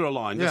wheels are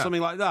aligned or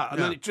something like that,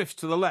 and then it drifts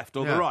to the left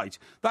or the right.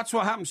 That's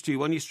what happens to you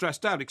when you're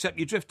stressed out, except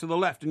you drift to the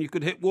left and you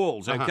could hit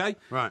walls, OK?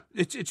 Right.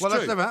 It's well, true.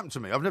 that's never happened to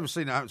me. I've never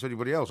seen it happen to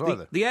anybody else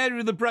either. The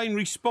area of the brain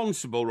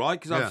responsible, right,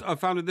 because I've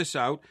found this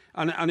out,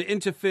 and it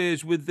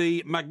interferes with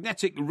the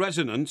magnetic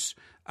resonance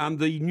and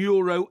the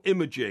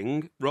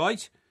neuroimaging,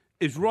 right,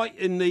 is right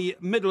in the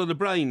middle of the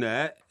brain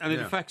there, and it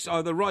affects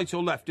either right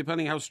or left,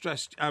 depending how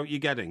stressed out you're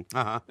getting.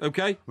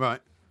 OK? Right.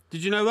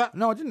 Did you know that?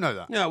 No, I didn't know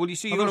that. Yeah, well, you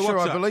see, I'm not sure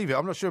I believe it.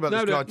 I'm not sure about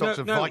this guy,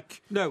 Dr.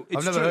 Vike. No, it's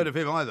I've never heard of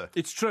him either.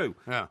 It's true.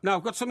 Yeah. Now,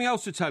 I've got something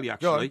else to tell you,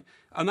 actually,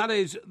 and that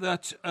is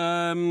that...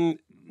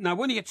 now,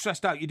 when you get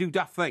stressed out, you do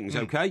daft things,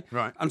 OK?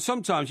 Right. And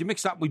sometimes you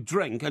mix that with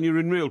drink and you're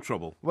in real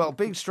trouble. Well,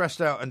 being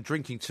stressed out and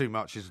drinking too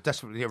much is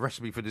definitely a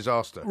recipe for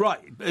disaster.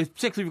 Right,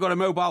 particularly if you've got a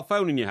mobile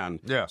phone in your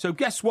hand. Yeah. So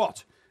guess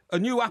what? A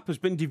new app has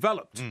been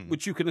developed,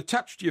 which you can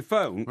attach to your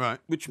phone,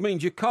 which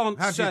means you can't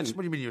send... What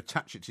do you mean you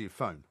attach it to your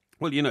phone?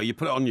 Well, you know, you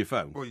put it on your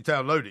phone. Well, you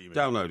download it, you mean?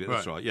 Download it,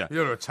 that's right, yeah.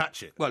 You've got to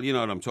attach it. Well, you know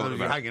what I'm talking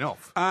about. You're hanging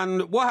off.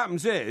 And what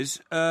happens is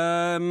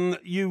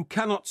you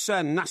cannot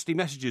send nasty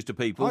messages to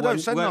people I don't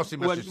send nasty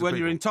messages to when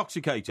people. you're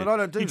intoxicated. But I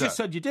don't do you that. just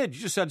said you did.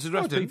 You just said it's a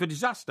recipe for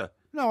disaster.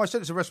 No, I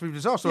said it's a recipe for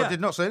disaster. Yeah. I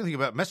did not say anything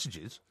about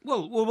messages.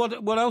 Well,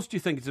 what else do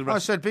you think it's a recipe? I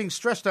said being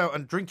stressed out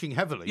and drinking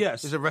heavily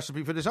is a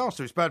recipe for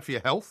disaster. It's bad for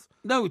your health.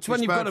 No, it's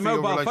when you've got a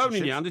mobile phone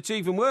in your hand, it's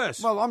even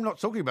worse. Well, I'm not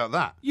talking about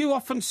that. You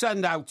often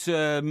send out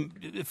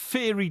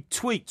fiery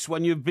tweets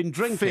when you've been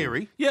drinking.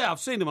 Fiery? Yeah, I've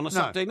seen them on a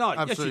Saturday night.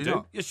 Absolutely yes, you do.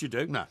 not. Yes, you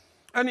do.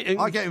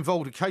 No. I get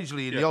involved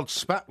occasionally in the odd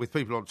spat with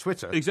people on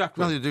Twitter.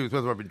 Exactly. Nothing to do with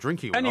whether I've been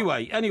drinking or not.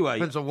 Anyway.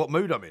 Depends on what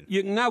mood I'm in.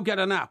 You can now get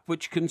an app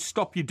which can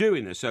stop you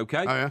doing this, OK?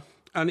 Oh, yeah?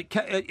 And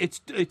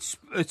it's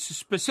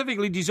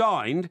specifically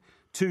designed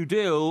to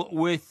deal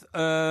with,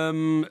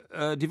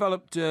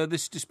 developed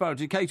this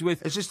disparity case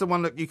with... Is this the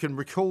one that you can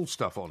recall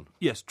stuff on?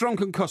 Yes,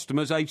 drunken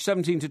customers aged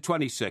 17 to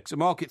 26, a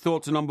market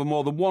thought to number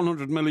more than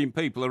 100 million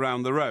people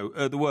around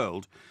the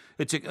world.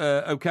 It's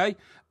okay,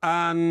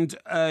 and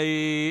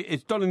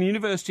it's done in the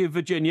University of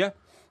Virginia.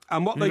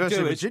 And what University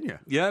they do of is... Virginia?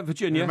 Yeah,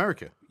 Virginia. In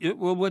America? Yeah,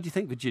 well, where do you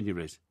think Virginia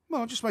is?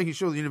 Well, I'm just making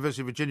sure the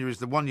University of Virginia is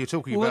the one you're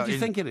talking about. Where do you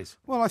think it is?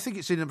 Well, I think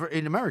it's in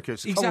America.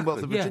 It's the Exactly.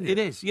 Commonwealth of Virginia. Yeah, it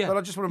is, yeah. But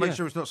I just want to make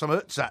sure it's not some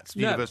ersatz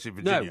University of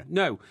Virginia.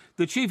 No.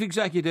 The chief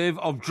executive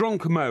of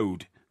Drunk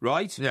Mode,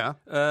 right? Yeah.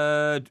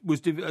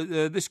 Was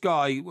this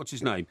guy, what's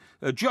his name?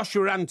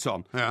 Joshua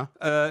Anton,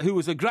 who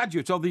was a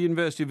graduate of the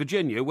University of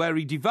Virginia, where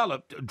he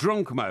developed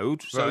Drunk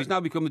Mode. So he's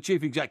now become the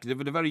chief executive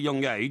at a very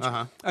young age.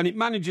 And it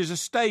manages a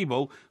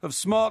stable of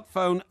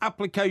smartphone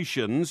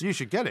applications. You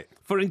should get it.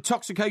 For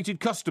intoxicated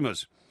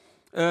customers.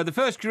 The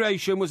first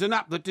creation was an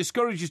app that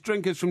discourages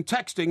drinkers from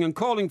texting and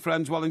calling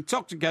friends while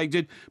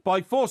intoxicated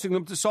by forcing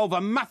them to solve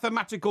a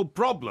mathematical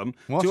problem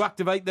to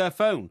activate their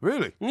phone.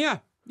 Really? Yeah.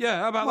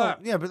 Yeah, how about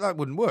that? Yeah, but that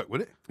wouldn't work,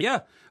 would it? Yeah.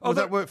 Would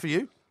that work for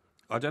you?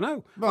 I don't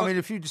know. Well, I mean,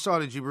 if you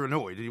decided you were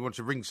annoyed and you want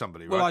to ring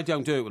somebody, right? Well, I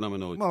don't do it when I'm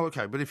annoyed. Well,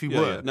 okay, but if you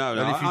were, no,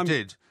 and if you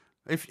did...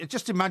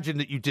 just imagine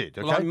that you did,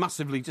 okay? Well, I'm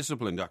massively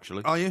disciplined,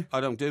 actually. Are you?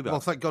 I don't do that. Well,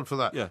 thank God for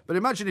that. Yeah. But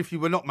imagine if you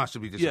were not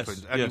massively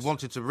disciplined and you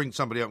wanted to ring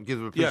somebody up and give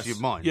them a piece of your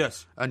mind.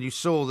 Yes. And you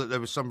saw that there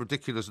was some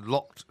ridiculous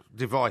locked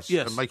device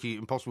and making it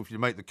impossible for you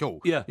to make the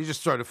call. Yeah. You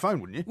just throw the phone,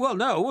 wouldn't you? Well,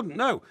 no, I wouldn't,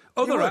 no.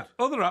 Other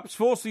apps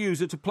force the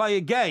user to play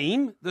a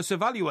game that's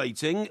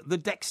evaluating the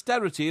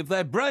dexterity of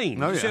their brain.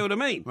 You see what I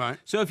mean? Right.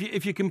 So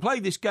if you can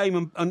play this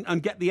game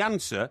and get the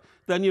answer,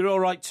 then you're all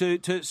right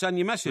to send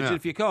your message. Yeah.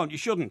 If you can't, you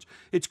shouldn't.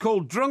 It's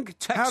called Drunk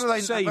Text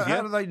Saviour.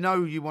 How do they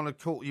know you want to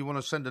call? You want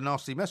to send a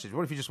nasty message?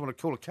 What if you just want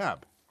to call a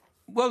cab?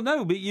 Well,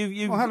 no, but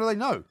you. Well, how do they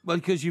know? Well,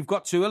 because you've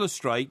got to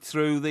illustrate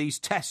through these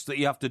tests that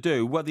you have to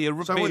do whether you're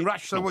being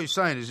rational. So what you're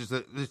saying is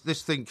that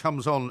this thing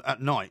comes on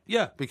at night.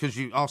 Yeah. Because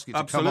you ask it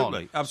to come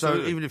on.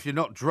 Absolutely. So even if you're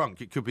not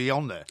drunk, it could be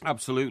on there.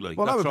 Absolutely.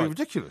 Well, that would be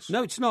ridiculous.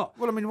 No, it's not.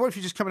 Well, I mean, what if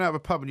you're just coming out of a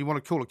pub and you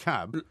want to call a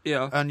cab?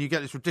 Yeah. And you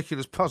get this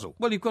ridiculous puzzle.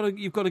 Well, you've got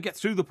to get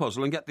through the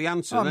puzzle and get the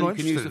answer, and then you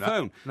can use the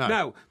phone. No.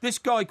 Now, this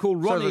guy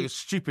called Ronnie... Sounds like a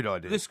stupid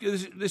idea.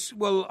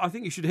 Well, I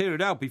think you should hear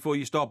it out before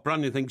you start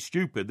branding things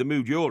stupid, the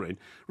mood you're in.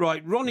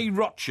 Right, Ronnie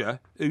Rocher,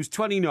 who's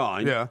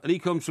 29, and he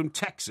comes from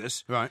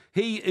Texas. Right.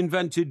 He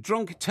invented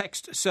Drunk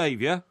Text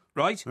Saviour,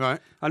 right? Right.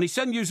 And he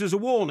sends users a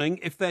warning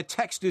if their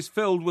text is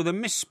filled with a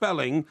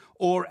misspelling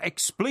or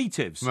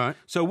expletives. Right.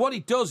 So what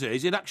it does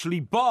is it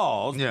actually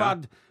bars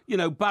bad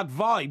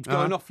vibes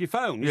going off your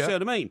phone. You see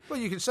what I mean? Well,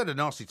 you can send a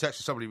nasty text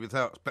to somebody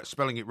without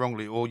spelling it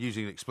wrongly or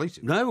using an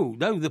expletive. No,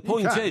 the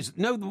point is,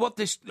 what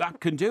this app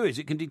can do is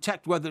it can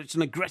detect whether it's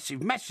an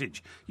aggressive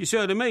message. You see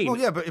what I mean? Well,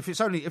 yeah, but if it's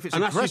and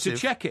aggressive... ask you to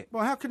check it.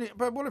 Well, how can it...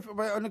 But what if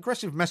an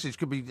aggressive message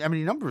could be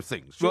any number of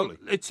things, surely?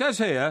 Well, it says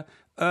here...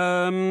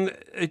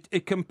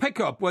 it can pick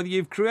up whether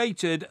you've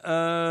created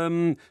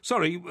whether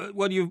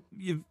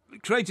you've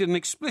created an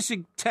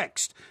explicit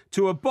text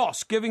to a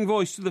boss giving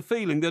voice to the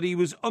feeling that he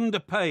was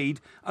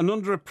underpaid and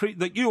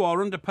that you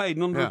are underpaid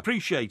and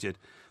underappreciated.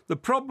 The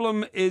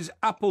problem is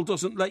Apple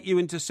doesn't let you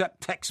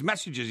intercept text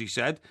messages, he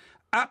said.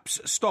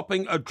 Apps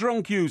stopping a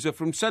drunk user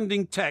from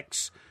sending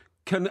texts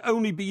can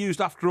only be used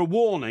after a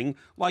warning,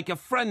 like a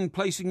friend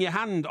placing your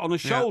hand on a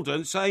shoulder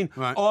and saying,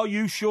 are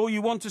you sure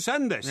you want to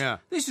send this? Yeah.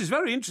 This is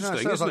very interesting,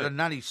 it sounds isn't like it? a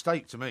nanny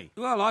state to me.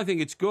 Well, I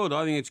think it's good.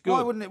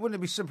 Why wouldn't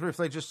it be simpler if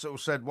they just sort of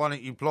said, why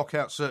don't you block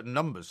out certain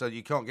numbers so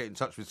you can't get in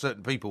touch with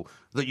certain people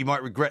that you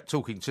might regret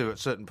talking to at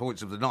certain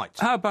points of the night?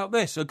 How about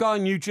this? A guy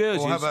in New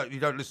Jersey... Or how about you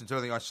don't listen to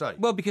anything I say?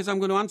 Well, because I'm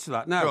going to answer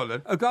that now. Go on,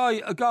 then. A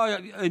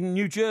guy in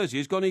New Jersey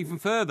has gone even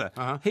further.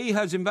 He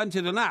has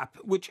invented an app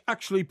which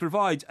actually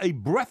provides a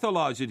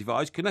breathalyzer device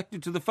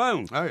connected to the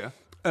phone. Oh,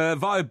 yeah.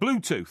 Via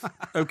Bluetooth.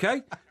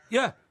 Okay?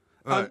 Yeah.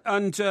 Right.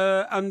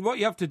 And what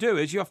you have to do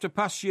is you have to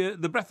pass the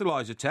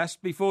breathalyzer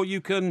test before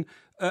you can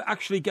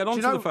actually get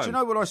onto the phone. Do you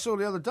know what I saw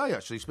the other day,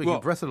 actually, speaking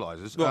of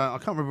breathalyzers? I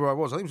can't remember where I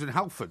was. I think it was in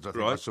Halfords, I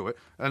think I saw it.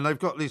 And they've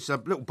got these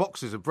little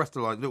boxes of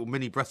breathalyzer, little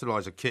mini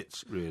breathalyzer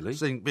kits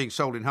being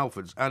sold in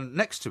Halfords. And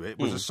next to it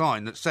was a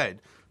sign that said,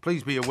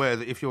 please be aware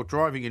that if you're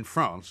driving in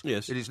France,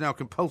 it is now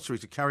compulsory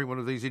to carry one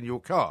of these in your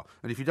car.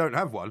 And if you don't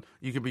have one,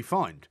 you can be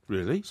fined.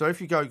 Really? So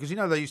if you go, because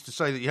they used to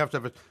say that you have to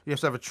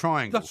have a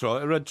triangle. That's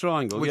right, a red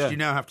triangle, which you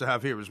now have to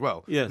have here as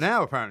well. Yes.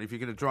 Now, apparently, if you're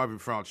going to drive in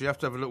France, you have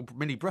to have a little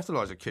mini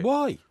breathalyzer kit.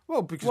 Why?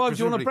 Well, because why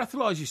do you want to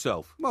breathalyse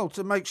yourself? Well,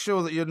 to make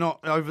sure that you're not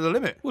over the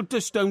limit. Well,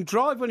 just don't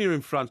drive when you're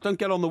in France. Don't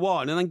get on the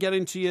wine and then get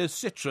into your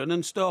Citroën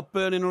and start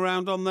burning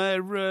around on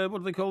their, what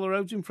do they call the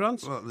roads in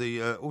France? Well, the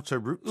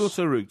autoroutes.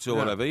 Autoroutes or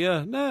whatever,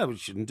 yeah. No, you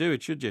shouldn't shouldn't do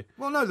it, should you?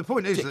 Well, no, the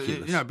point is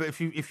that, but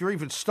if you're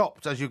even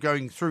stopped as you're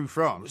going through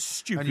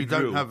France and you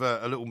don't have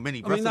a little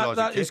mini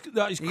breathalyzer kit,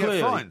 that is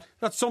clear.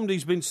 That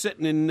somebody's been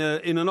sitting in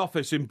an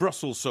office in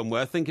Brussels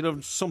somewhere thinking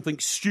of something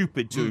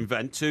stupid to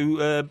invent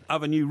to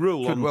have a new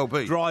rule on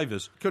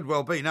drivers. Could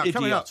well be. Now,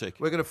 coming up,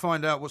 we're going to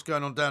find out what's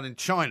going on down in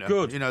China.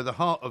 Good. The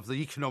heart of the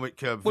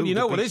economic Well, you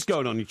know what is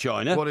going on in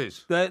China? What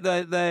is?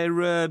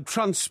 They're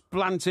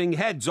transplanting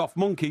heads off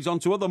monkeys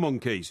onto other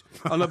monkeys.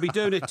 And they'll be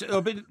doing it...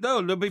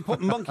 They'll be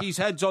putting monkeys'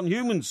 heads on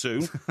humans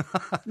soon.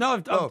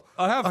 No,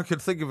 I have. I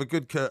could think of a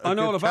good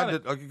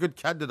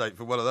candidate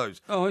for one of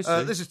those. Oh, I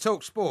see. This is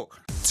Talk Sport.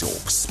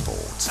 Talk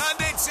Sport. And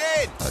it's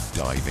in! A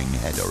diving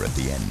header at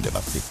the end of a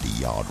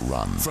 50-yard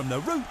run. From the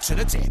root to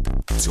the tip.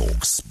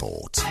 Talk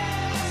Sport.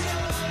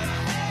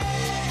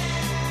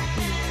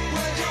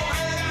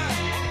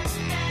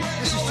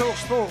 This is Talk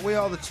Sport. We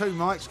are the two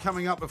mics.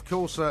 Coming up, of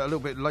course, a little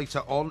bit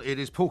later on, it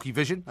is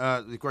Porkyvision,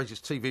 the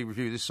greatest TV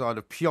review this side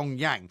of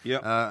Pyongyang.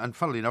 Yep. And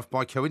funnily enough,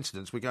 by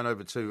coincidence, we're going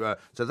over to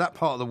that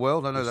part of the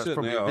world. I know that's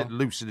probably a bit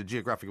loose in a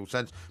geographical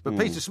sense. But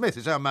Peter Smith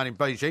is our man in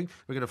Beijing.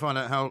 We're going to find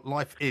out how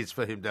life is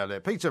for him down there.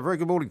 Peter, very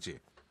good morning to you.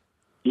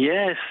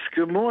 Yes,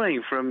 good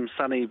morning from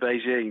sunny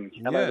Beijing.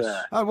 Hello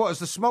there. Oh, what, has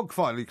the smog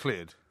finally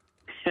cleared?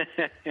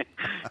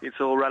 It's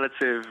all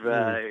relative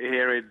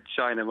here in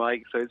China,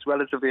 Mike, so it's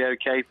relatively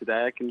okay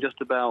today. I can just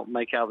about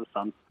make out the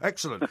sun.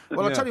 Excellent.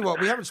 Well, I'll tell you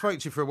what, we haven't spoken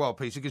to you for a while,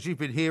 Peter, because you've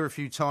been here a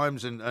few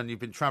times and you've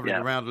been travelling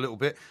around a little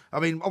bit. I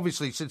mean,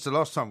 obviously, since the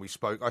last time we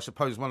spoke, I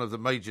suppose one of the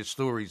major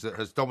stories that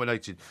has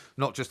dominated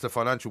not just the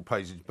financial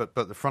pages, but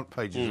the front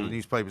pages of the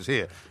newspapers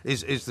here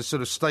is the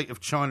sort of state of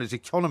China's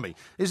economy.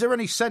 Is there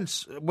any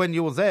sense when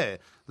you're there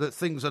that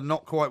things are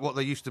not quite what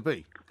they used to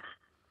be?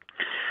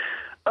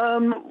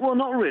 Well,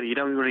 not really. You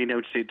don't really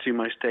notice it too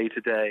much day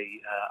to day,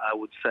 I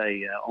would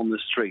say, on the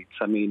streets.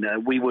 I mean,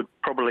 we would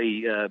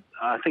probably,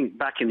 I think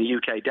back in the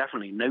UK,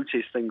 definitely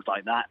notice things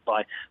like that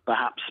by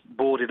perhaps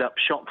boarded up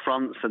shop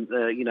fronts and,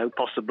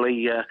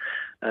 possibly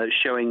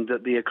showing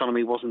that the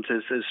economy wasn't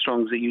as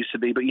strong as it used to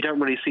be. But you don't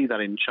really see that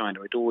in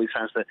China. It always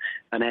has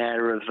an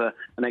air of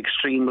an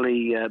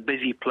extremely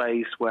busy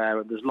place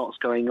where there's lots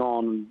going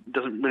on,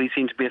 doesn't really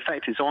seem to be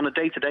affected. So on a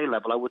day-to-day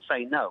level, I would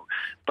say no.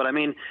 But I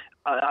mean,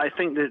 I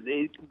think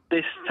that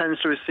this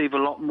tends to receive a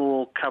lot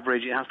more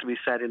coverage, it has to be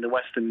said, in the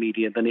Western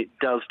media than it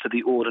does to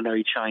the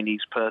ordinary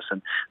Chinese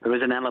person. There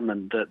is an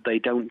element that they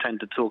don't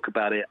tend to talk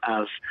about it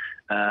as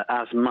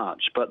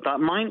much, but that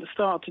might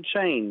start to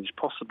change,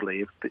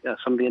 possibly, if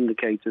some of the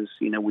indicators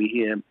we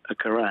hear are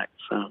correct.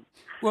 So.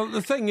 Well,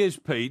 the thing is,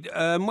 Pete,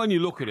 when you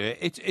look at it,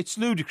 it's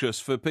ludicrous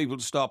for people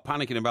to start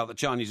panicking about the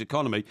Chinese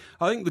economy.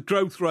 I think the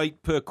growth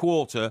rate per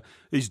quarter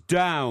is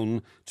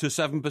down to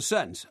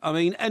 7%. I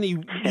mean,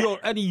 any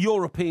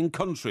European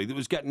country that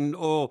was getting,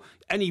 or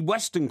any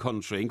Western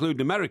country,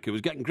 including America,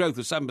 was getting growth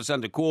of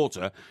 7% a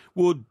quarter,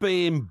 would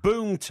be in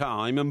boom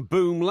time and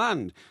boom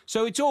land.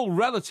 So it's all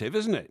relative,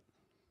 isn't it?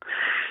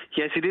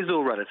 Yes, it is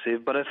all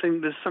relative, but I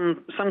think there's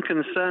some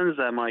concerns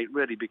there, Mike,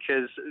 really,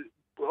 because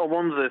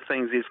one of the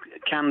things is,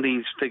 can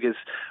these figures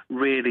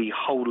really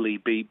wholly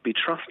be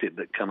trusted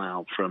that come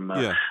out from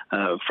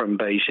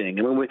Beijing?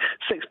 I mean,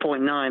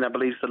 6.9, I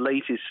believe, is the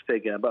latest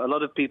figure, but a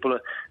lot of people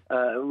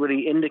are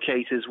really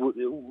indicators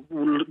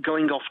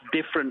going off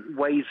different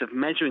ways of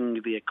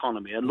measuring the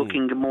economy are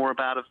looking more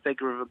about a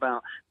figure of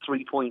about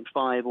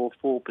 3.5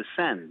 or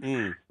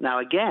 4%. Now,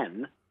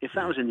 again, if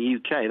that was in the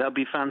UK, that would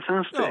be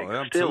fantastic. Oh,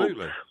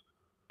 absolutely.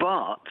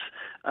 But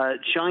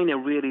China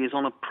really is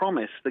on a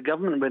promise. The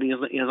government really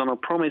is on a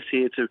promise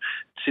here to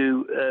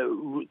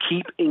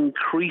keep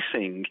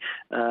increasing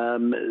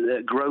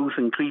growth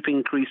and keep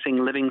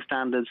increasing living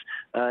standards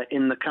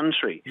in the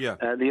country. Yeah.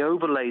 The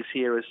overlays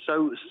here are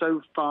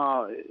so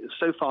far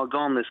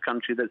gone. This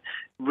country that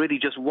really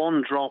just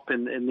one drop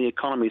in the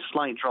economy,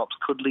 slight drops,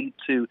 could lead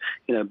to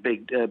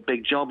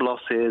big job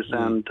losses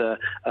and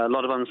a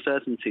lot of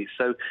uncertainty.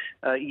 So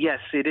yes,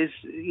 it is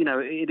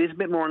it is a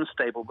bit more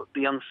unstable, but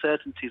the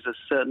uncertainties are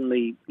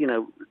certainly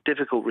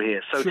difficult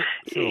here. So sure.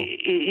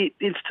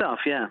 It's tough,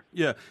 yeah.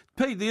 Yeah.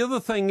 Pete, the other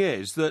thing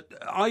is that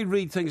I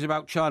read things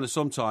about China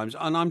sometimes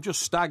and I'm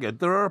just staggered.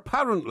 There are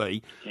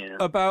apparently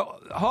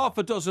about half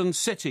a dozen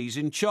cities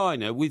in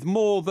China with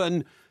more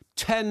than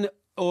 10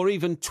 or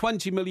even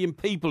 20 million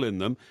people in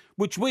them,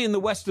 which we in the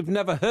West have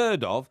never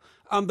heard of,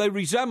 and they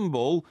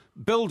resemble,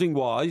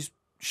 building-wise,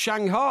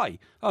 Shanghai.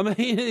 I mean,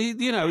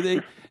 do you know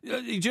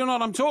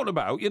what I'm talking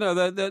about?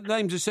 The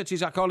names of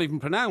cities I can't even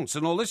pronounce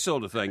and all this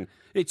sort of thing.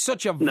 It's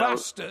such a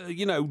vast,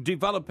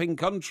 developing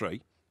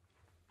country.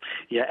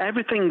 Yeah,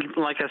 everything,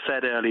 like I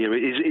said earlier,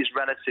 is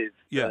relative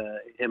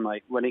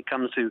when it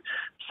comes to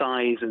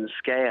size and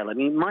scale. I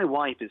mean, my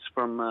wife is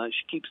from,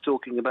 she keeps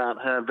talking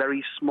about her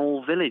very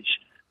small village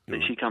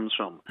that she comes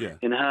from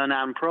in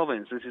Henan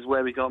province. This is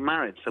where we got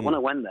married. So when I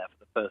went there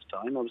for the first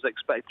time. I was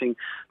expecting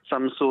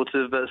some sort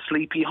of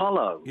Sleepy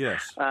Hollow.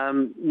 Yes.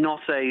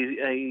 Not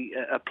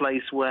a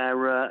place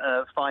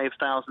where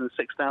 5,000,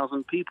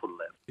 6,000 people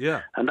live.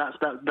 Yeah. And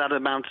that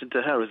amounted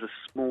to her as a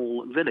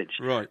small village.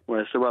 Right.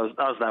 Whereas to us,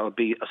 that would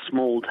be a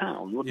small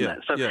town, wouldn't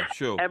it? So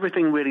sure.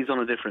 Everything really is on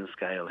a different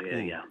scale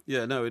here,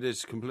 Yeah, no, it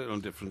is completely on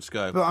a different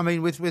scale. But, I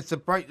mean, with the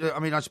break... I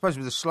mean, I suppose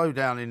with the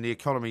slowdown in the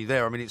economy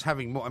there, I mean, it's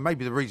having more... And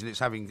maybe the reason it's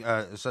having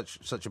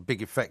such a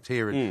big effect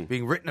here and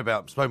being written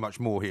about so much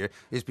more here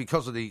is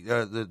because of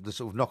the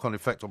sort of knock-on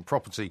effect on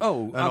property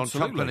and on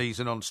companies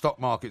and on stock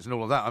markets and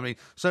all of that. I mean,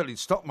 certainly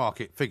stock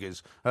market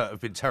figures have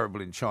been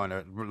terrible in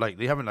China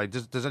lately, haven't they?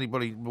 Does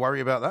anybody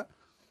worry about that?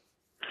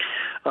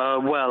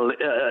 Well,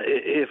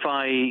 if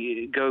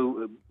I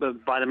go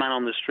by the man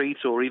on the street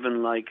or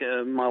even like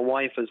my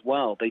wife as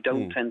well, they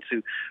don't tend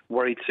to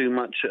worry too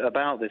much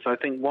about this. I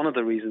think one of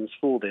the reasons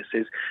for this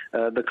is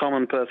the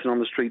common person on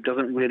the street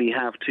doesn't really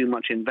have too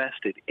much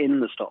invested in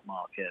the stock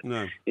market.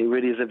 No. It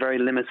really is a very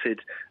limited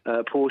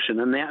portion.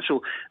 And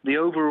the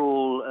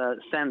overall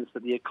sense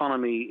that the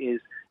economy is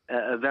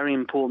a very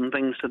important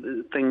thing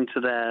to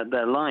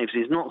their lives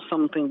is not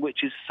something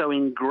which is so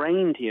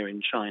ingrained here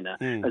in China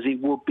as it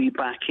would be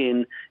back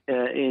in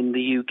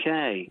the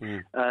UK.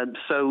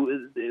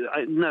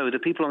 No, the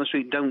people on the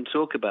street don't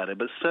talk about it,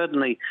 but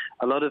certainly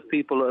a lot of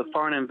people,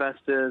 foreign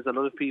investors, a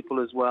lot of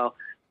people as well,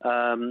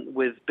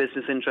 with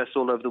business interests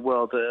all over the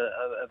world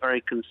are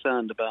very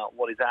concerned about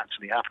what is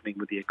actually happening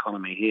with the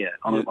economy here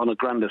on a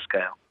grander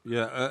scale.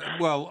 Yeah,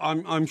 well,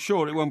 I'm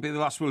sure it won't be the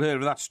last we'll hear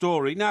of that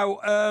story. Now,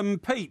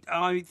 Pete,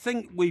 I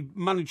think we've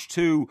managed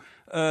to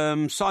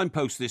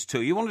signpost this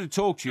to you. I wanted to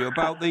talk to you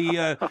about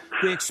the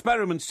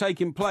experiments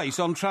taking place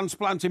on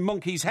transplanting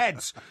monkeys'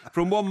 heads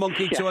from one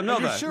monkey to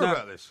another. Are you sure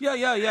about this?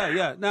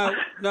 Yeah.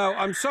 Now,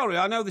 I'm sorry.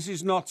 I know this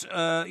is not,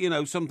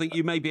 something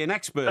you may be an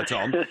expert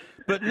on,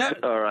 but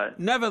all right.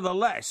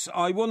 Nevertheless,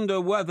 I wonder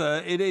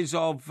whether it is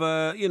of,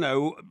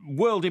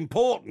 world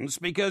importance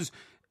because...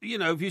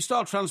 if you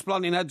start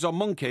transplanting heads on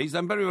monkeys,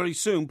 then very, very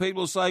soon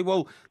people will say,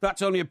 well,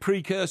 that's only a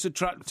precursor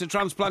to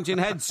transplanting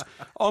heads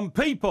on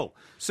people.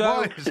 So,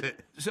 why is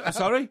it?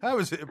 Sorry? How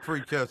is it a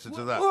precursor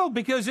to that? Well,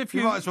 because if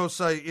you... might as well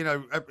say,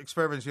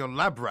 experimenting on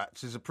lab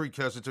rats is a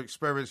precursor to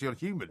experimenting on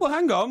humans. Well,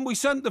 hang on. We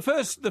sent the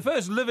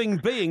first living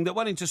being that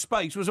went into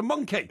space was a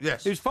monkey.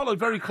 Yes. It was followed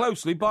very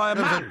closely by a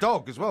man. There was a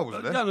dog as well,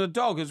 wasn't there? And a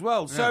dog as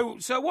well. Yeah.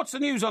 So what's the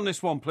news on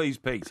this one, please,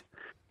 Pete?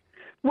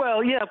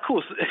 Well, yeah, of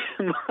course.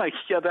 Mike,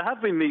 there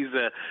have been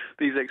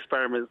these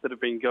experiments that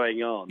have been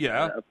going on.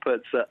 Yeah.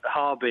 But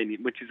Harbin,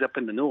 which is up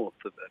in the north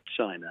of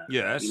China,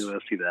 yes,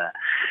 university there.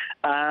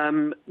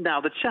 Now,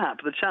 the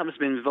chap has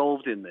been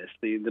involved in this.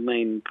 The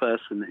main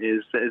person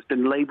has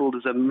been labelled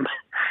as a.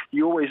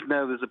 You always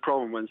know there's a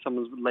problem when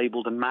someone's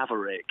labelled a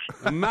maverick.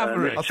 A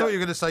maverick. I thought you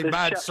were going to say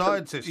mad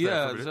scientist.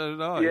 Yeah, so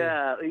did I.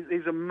 Yeah,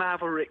 he's a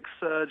maverick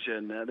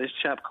surgeon. This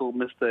chap called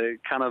Mr.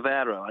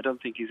 Canavero. I don't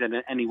think he's in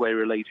any way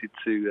related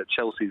to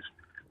Chelsea's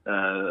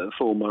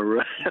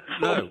former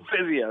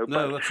physio.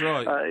 No, that's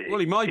right. Well,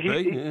 he might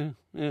be.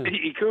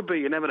 He could be.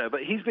 You never know.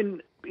 But he's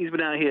been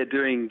out here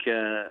doing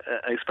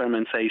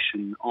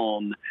experimentation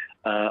on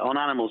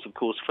animals, of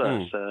course,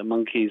 first,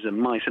 monkeys and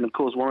mice. And, of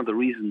course, one of the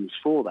reasons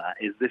for that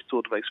is this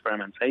sort of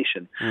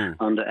experimentation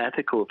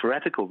for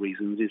ethical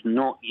reasons is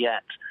not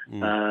yet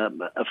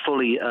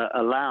fully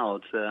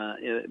allowed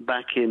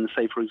back in,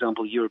 say, for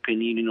example,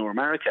 European Union or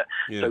America.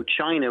 Yeah. So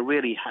China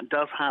really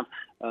does have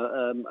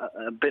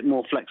a bit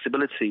more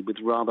flexibility with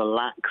rather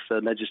lax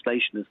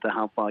legislation as to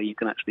how far you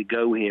can actually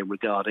go here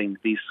regarding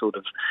this sort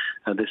of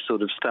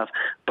stuff.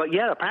 But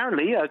yeah,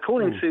 apparently,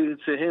 according to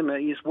him,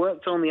 he's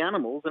worked on the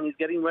animals and he's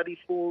getting ready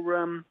for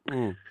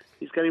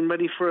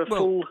a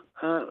full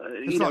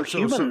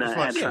human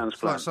head transplant.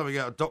 It's like something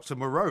out of Dr.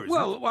 Moreau.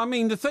 Well, I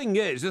mean, the thing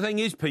is,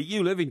 Pete,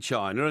 you live in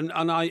China,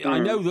 and I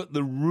know that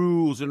the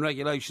rules and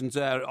regulations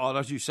there are,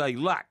 as you say,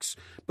 lax.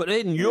 But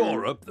in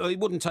Europe, they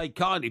wouldn't take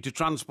kindly to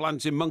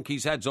transplanting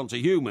monkeys' heads onto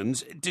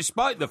humans,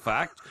 despite the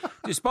fact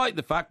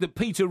that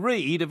Peter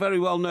Reid, a very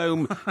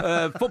well-known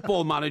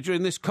football manager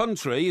in this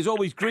country, is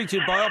always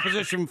greeted by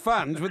opposition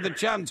fans with the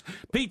chant,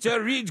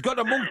 "Peter Reid's got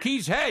a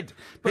monkey's head."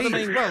 But he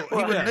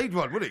wouldn't need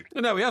one, would he?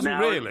 No, he hasn't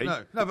really.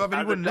 No, but I mean,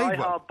 he wouldn't need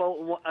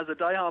one. As a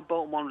diehard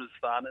Bolton Wanderers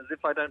fan, as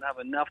if I don't have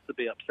enough to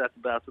be upset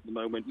about at the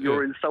moment,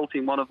 you're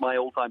insulting one of my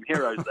all-time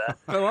heroes there.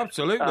 Oh,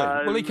 absolutely.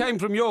 Well, he came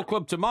from your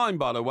club to mine,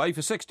 by the way,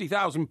 for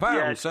 £60,000.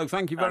 Yes, so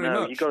thank you very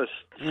much. You got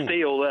a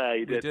steal there.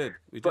 You did.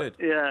 We did.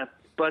 Yeah,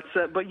 but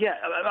yeah,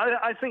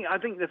 I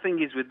think the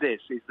thing is with this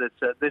is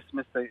that this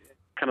Mr.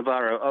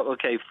 Cannavaro,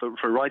 okay,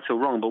 for right or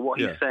wrong, but what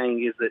he's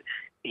saying is that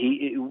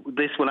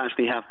this will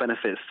actually have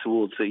benefits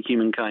towards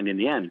humankind in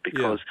the end,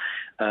 because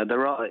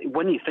there are,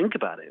 when you think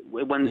about it,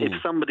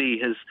 if somebody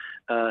has,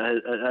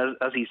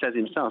 as he says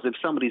himself, if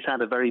somebody's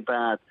had a very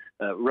bad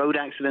road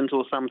accident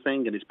or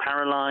something and is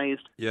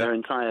paralysed, their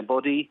entire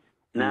body,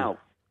 now,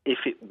 if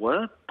it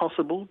were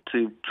possible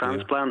to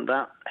transplant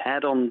that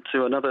head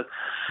onto another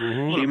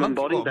human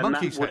body, then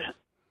that would... Head.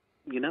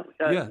 You know,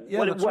 but hang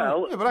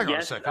on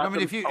a second. I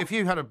mean, if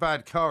you had a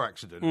bad car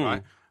accident,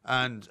 right,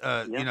 and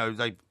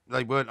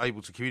they weren't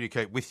able to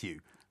communicate with you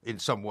in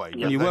some way.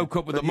 And you woke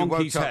up with a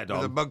monkey's head on.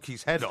 With a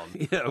monkey's head on.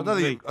 Yeah, I don't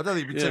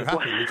think you'd be too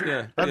happy, would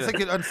you?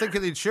 I'm thinking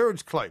of the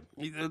insurance claim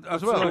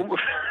as well.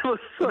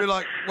 I'd be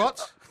like,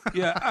 what?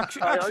 Yeah,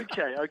 actually.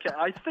 Okay.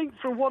 I think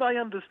from what I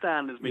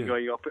understand has been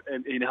going up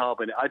in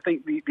Harbin, I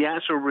think the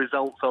actual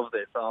results of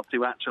this are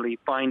to actually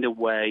find a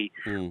way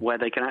where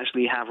they can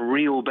actually have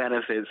real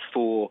benefits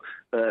for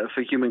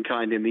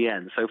humankind in the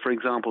end. So, for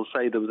example,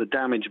 say there was a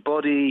damaged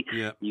body,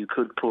 you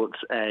could put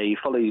a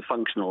fully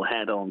functional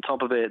head on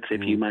top of it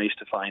if you managed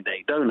to find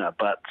a donor.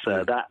 But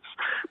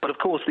of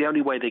course, the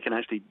only way they can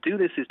actually do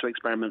this is to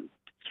experiment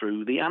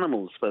through the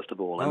animals, first of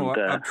all.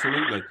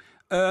 Absolutely.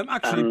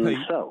 Actually,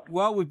 Pete,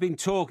 while we've been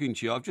talking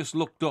to you, I've just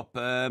looked up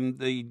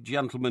the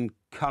gentleman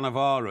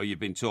Cannavaro you've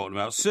been talking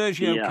about.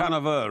 Sergio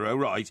Cannavaro,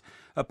 right.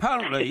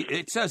 Apparently,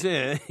 it says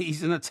here,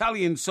 he's an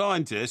Italian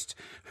scientist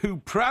who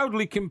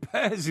proudly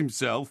compares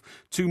himself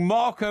to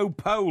Marco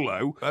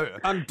Polo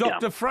and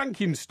Dr.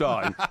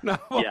 Frankenstein.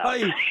 Now,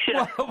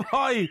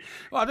 why?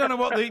 I don't know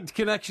what the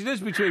connection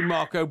is between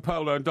Marco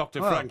Polo and Dr.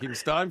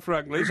 Frankenstein,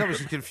 frankly. He's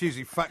obviously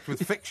confusing fact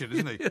with fiction,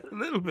 isn't he? A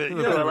little bit,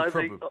 Well, I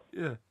think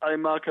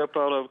Marco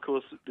Polo, of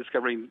course,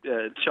 discovering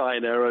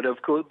China, and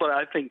of course, but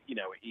I think,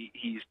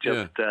 he's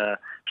just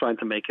trying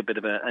to make a bit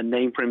of a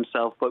name for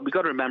himself. But we've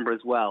got to remember as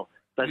well,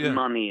 there's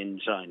money in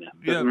China.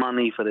 There's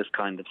money for this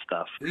kind of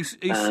stuff.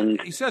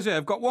 He says here,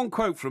 I've got one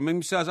quote from him.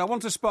 He says, I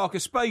want to spark a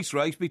space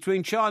race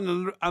between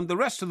China and the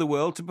rest of the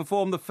world to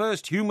perform the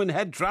first human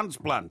head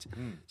transplant.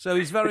 So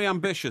he's very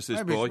ambitious,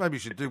 this boy. Maybe he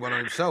should do one on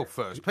himself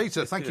first.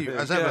 Peter, thank you,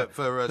 as ever,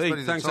 for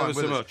spending the time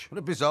with us. Much. What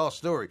a bizarre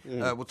story.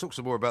 We'll talk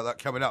some more about that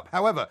coming up.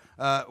 However,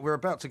 we're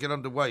about to get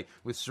underway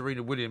with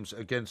Serena Williams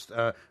against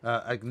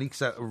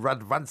Agnieszka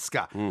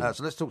Radwanska.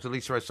 So let's talk to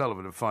Lisa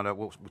O'Sullivan and find out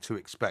what to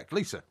expect.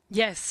 Lisa.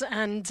 Yes,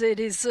 and it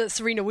is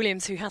Serena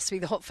Williams who has to be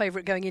the hot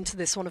favourite going into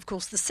this one. Of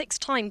course, the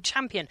six-time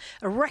champion,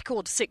 a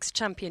record 6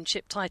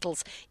 championship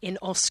titles in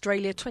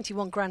Australia,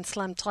 21 Grand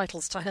Slam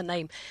titles to her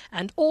name,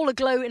 and all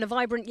aglow in a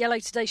vibrant yellow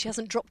today. She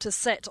hasn't dropped a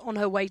set on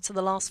her way to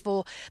the last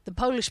 4. The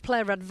Polish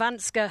player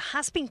Radwanska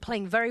has been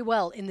playing very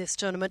well in this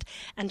tournament,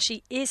 and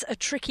she is a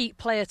tricky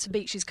player to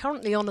beat. She's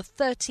currently on a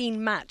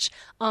 13-match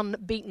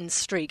unbeaten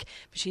streak,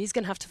 but she is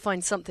going to have to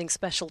find something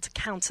special to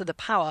counter the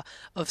power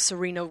of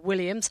Serena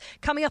Williams.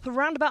 Coming up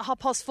around about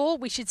 4:30,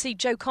 we should see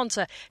Jo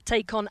Konta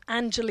take on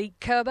Angelique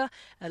Kerber,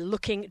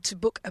 looking to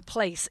book a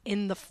place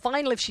in the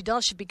final. If she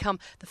does, she'd become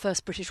the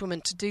first British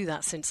woman to do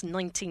that since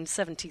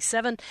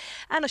 1977.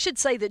 And I should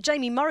say that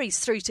Jamie Murray's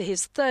through to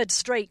his 3rd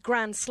straight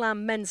Grand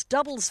Slam men's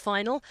doubles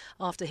final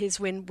after his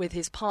win with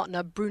his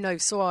partner Bruno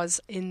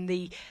Soares in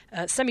the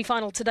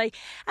semi-final today.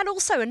 And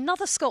also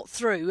another Scot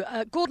through.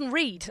 Gordon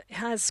Reid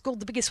has scored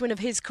the biggest win of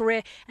his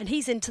career, and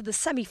he's into the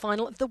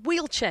semi-final of the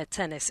wheelchair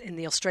tennis in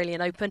the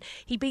Australian Open.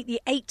 He beat the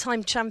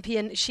 8-time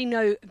champion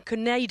Shino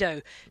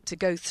Kunedo to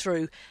go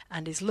through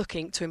and is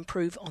looking to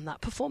improve on that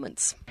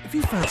performance. If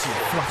you fancy a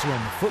flutter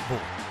on the football,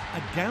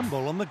 a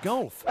gamble on the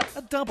golf,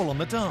 a double on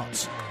the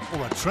darts,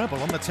 or a treble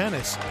on the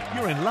tennis,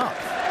 you're in luck.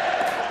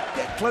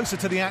 Get closer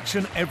to the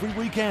action every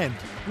weekend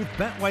with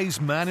Betway's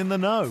Man in the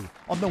Know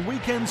on the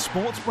Weekend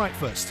Sports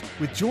Breakfast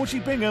with Georgie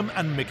Bingham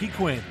and Mickey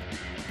Quinn.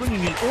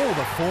 Bringing in all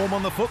the form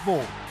on the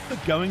football, the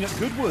going at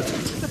Goodwood,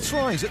 the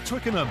tries at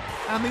Twickenham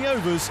and the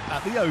overs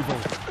at the Oval.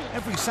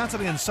 Every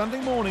Saturday and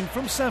Sunday morning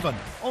from 7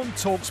 on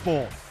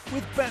TalkSport.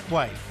 With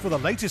Betway. For the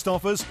latest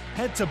offers,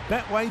 head to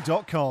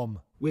betway.com.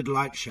 With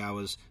light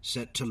showers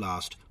set to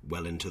last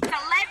well into the...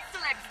 Celebs,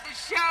 the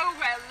show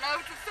where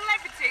loads of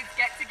celebrities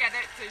get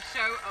together to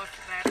show us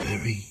their...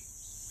 Very,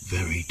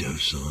 very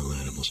docile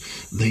animals.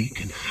 They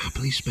can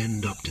happily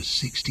spend up to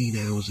 16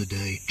 hours a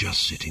day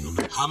just sitting on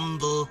the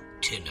humble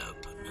tin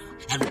opener.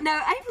 And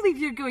now, I believe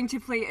you're going to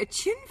play a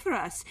tune for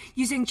us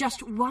using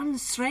just one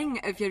string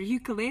of your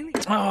ukulele.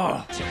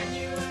 Oh!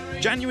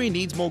 January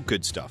needs more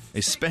good stuff,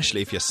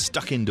 especially if you're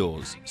stuck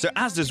indoors. So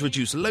Asda's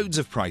reduced loads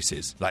of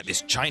prices, like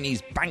this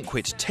Chinese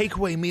banquet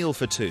takeaway meal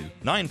for 2,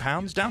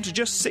 £9 down to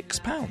just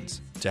 £6,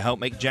 to help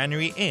make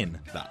January in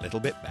that little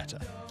bit better.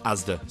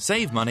 Asda.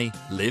 Save money,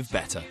 live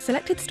better.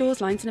 Selected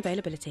stores, lines and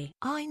availability.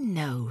 I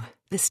know.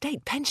 The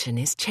state pension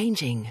is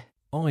changing.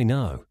 I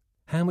know.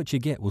 How much you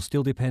get will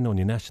still depend on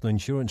your national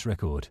insurance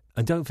record.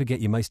 And don't forget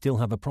you may still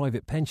have a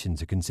private pension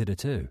to consider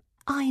too.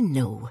 I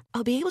know.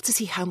 I'll be able to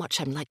see how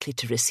much I'm likely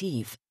to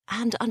receive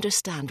and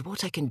understand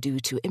what I can do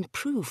to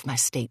improve my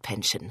state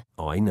pension.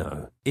 I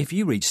know. If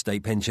you reach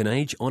state pension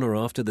age on or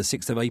after the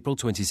 6th of April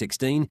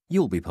 2016,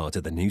 you'll be part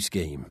of the new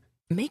scheme.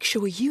 Make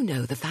sure you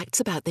know the facts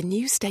about the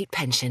new state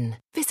pension.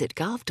 Visit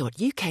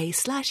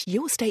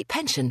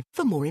gov.uk/yourstatepension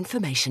for more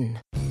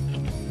information.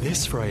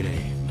 This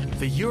Friday,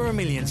 the Euro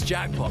Millions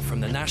jackpot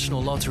from the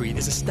National Lottery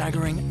is a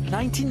staggering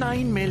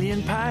 £99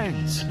 million.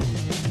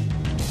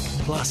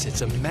 Plus,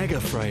 it's a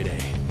mega Friday,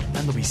 and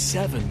there'll be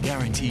 7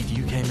 guaranteed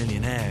UK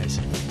millionaires.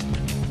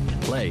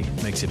 Play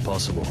makes it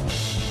possible.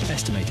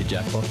 Estimated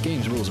jackpot.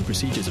 Games, rules and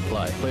procedures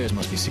apply. Players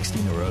must be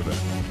 16 or over.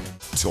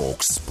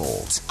 Talk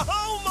Sport.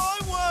 Oh, my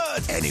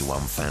word!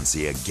 Anyone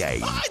fancy a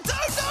game? I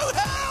don't know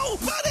how,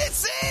 but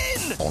it's in!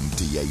 on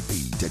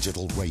DAB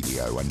Digital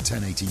Radio and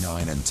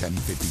 1089 and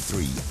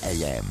 1053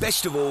 AM.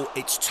 Best of all,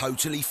 it's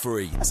totally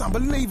free. That's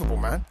unbelievable,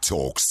 man.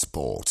 Talk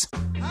Sport.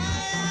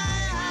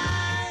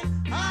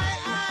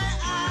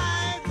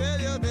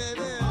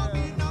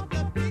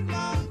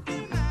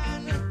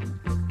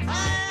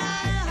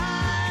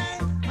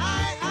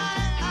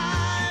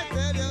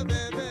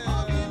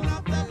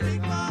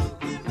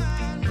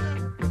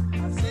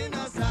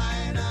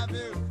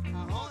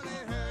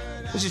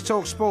 This is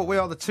Talk Sport. We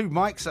are the two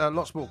mics.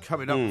 Lots more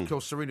coming up. Of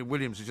course, Serena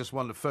Williams has just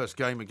won the first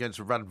game against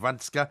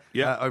Radwanska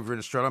over in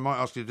Australia. I might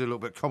ask you to do a little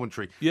bit of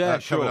commentary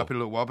coming up in a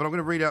little while. But I'm going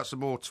to read out some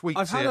more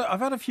tweets here. I've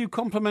had a few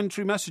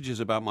complimentary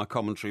messages about my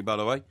commentary, by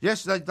the way.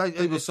 Yes,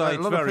 people say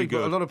it's very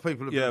good. A lot of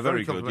people have been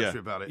very complimentary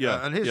about it.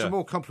 Yeah. And here's some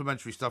more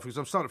complimentary stuff, because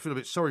I'm starting to feel a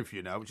bit sorry for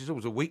you now, which is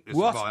always a weakness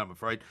of mine, I'm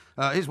afraid.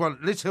 Here's one.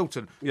 Liz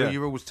Hilton, who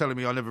you're always telling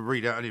me I never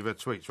read out any of her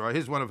tweets, right?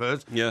 Here's one of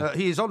hers.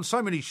 He is on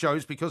so many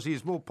shows because he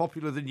is more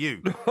popular than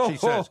you, she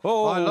says.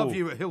 I love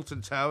you at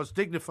Hilton Towers,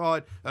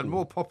 dignified and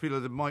more popular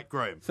than Mike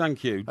Graham.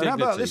 Thank you. And how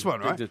about this one,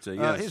 right? Dignity,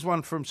 yes. Here's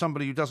one from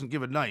somebody who doesn't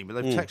give a name, but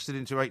they've texted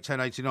into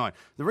 81089.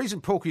 The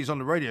reason Porky is on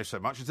the radio so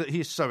much is that he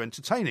is so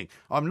entertaining.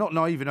 I'm not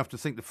naive enough to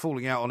think that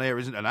falling out on air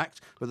isn't an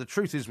act, but the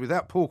truth is,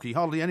 without Porky,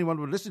 hardly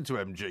anyone would listen to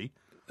MG.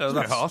 That's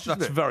very harsh.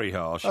 That's really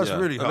harsh.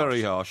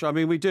 Very harsh. I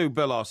mean, we do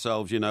bill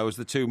ourselves, as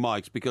the two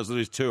mics because there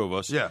is two of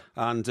us. Yeah.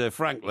 And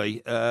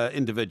frankly,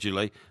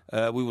 individually,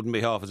 we wouldn't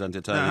be half as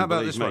entertaining. Now, how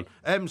about this one?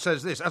 M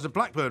says this: as a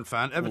Blackburn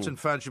fan, Everton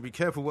fans should be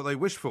careful what they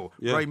wish for.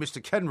 Pray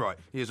Mr. Kenwright.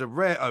 He is a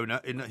rare owner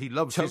in that he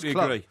loves his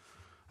club. Agree.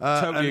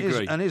 Totally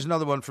agree. And here's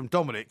another one from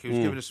Dominic, who's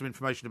given us some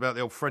information about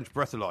the old French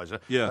breathalyzer.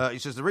 He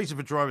says the reason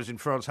for drivers in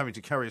France having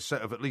to carry a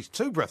set of at least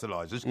 2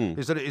 breathalyzers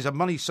is that it is a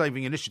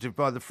money-saving initiative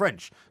by the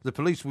French. The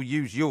police will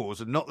use yours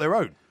and not their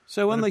own.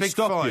 So when they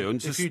stop you,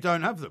 if you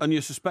don't have them, and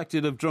you're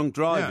suspected of drunk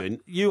driving,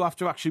 you have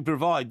to actually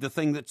provide the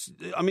thing that's.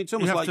 I mean, it's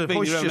almost like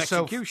being your own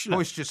executioner.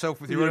 Hoist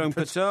yourself with your own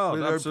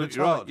petard. Absolutely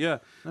right. Yeah.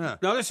 Now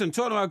listen,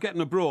 talking about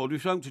getting abroad,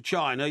 we've gone to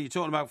China. You're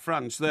talking about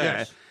France there.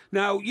 Yes.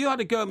 Now, you had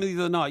a go at me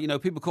the other night.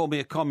 People call me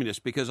a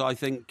communist because I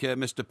think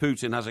Mr.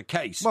 Putin has a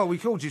case. Well, we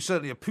called you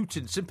certainly a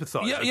Putin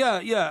sympathiser.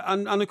 Yeah.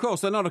 And of course,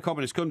 they're not a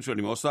communist country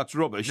anymore, so that's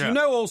rubbish. Yeah. You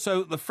know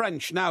also the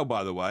French now,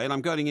 by the way, and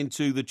I'm going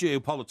into the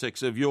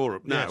geopolitics of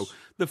Europe now,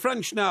 the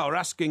French now are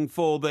asking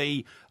for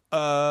the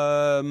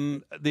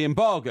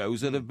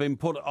embargoes that have been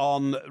put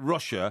on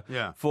Russia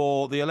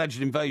for the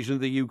alleged invasion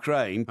of the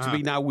Ukraine to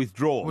be now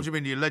withdrawn. What do you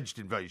mean, the alleged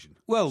invasion?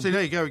 Well, see,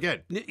 there you go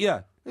again.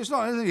 Yeah. It's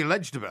not anything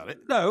alleged about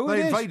it. No,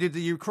 they invaded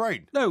the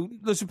Ukraine. No,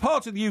 there's a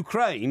part of the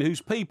Ukraine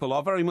whose people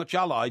are very much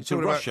allied to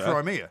Russia. About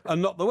Crimea?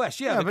 And not the West.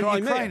 Yeah, but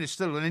Crimea. Ukraine is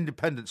still an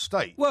independent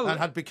state and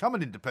had become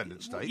an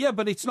independent state. Yeah,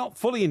 but it's not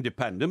fully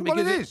independent. Well,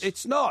 because it is.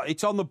 It's not.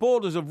 It's on the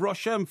borders of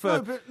Russia, and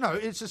for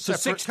it's a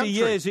separate 60 country.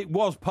 years it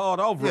was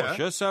part of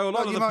Russia, so a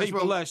lot of the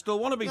people there still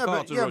want to be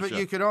part of Russia. Yeah, but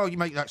you could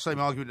make that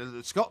same argument that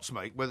the Scots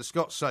make, where the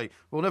Scots say,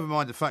 well, never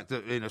mind the fact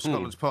that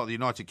Scotland's part of the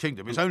United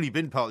Kingdom. It's only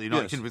been part of the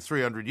United Kingdom for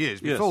 300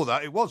 years. Before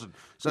that, it wasn't.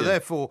 So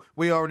therefore,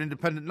 we are an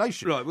independent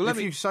nation. Right, well,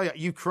 you say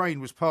Ukraine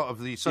was part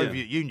of the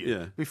Soviet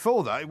Union,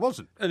 before that, it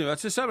wasn't. Anyway,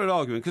 it's a separate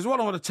argument, because what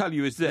I want to tell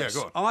you is this.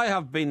 Yeah, go I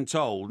have been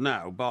told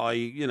now by,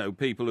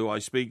 people who I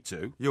speak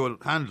to. Your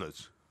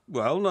handlers?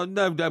 Well,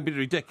 no, don't be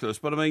ridiculous,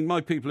 but I mean, my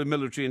people in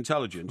military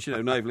intelligence,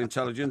 naval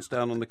intelligence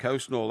down on the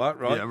coast and all that,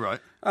 right? Yeah, right.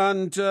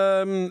 And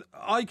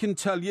I can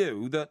tell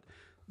you that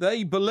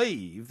they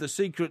believe the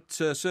secret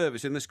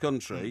service in this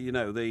country,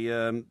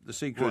 the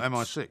secret... What,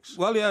 MI6?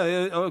 Well,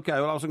 okay,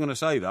 well, I wasn't going to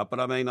say that, but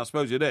I mean, I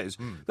suppose it is.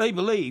 They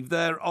believe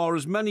there are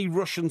as many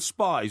Russian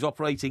spies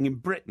operating in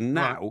Britain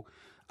now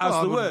as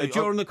there were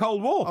during the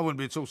Cold War. I wouldn't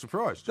be at all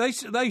surprised. They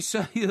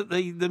say that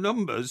the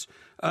numbers,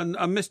 and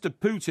Mr.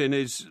 Putin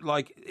is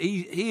like,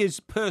 he is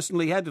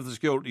personally head of the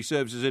security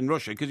services in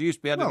Russia, because he used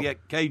to be head of the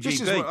KGB.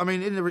 This is what, I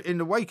mean, in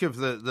the wake of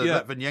the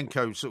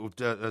Litvinenko sort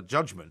of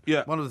judgment,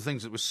 one of the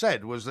things that was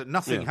said was that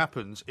nothing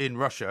happens in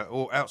Russia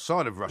or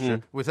outside of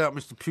Russia without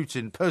Mr.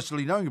 Putin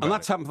personally knowing about it. And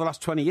that's happened for the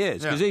last 20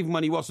 years, because even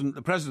when he wasn't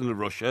the president of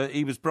Russia,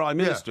 he was prime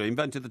minister. He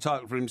invented the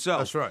title for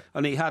himself. That's right.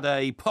 And he had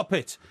a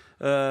puppet,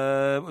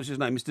 what was his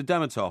name, Mr.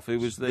 Demetov, who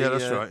was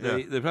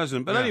the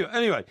president. But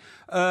anyway,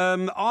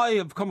 I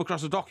have come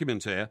across a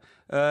document here,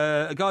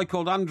 a guy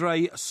called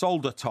Andrei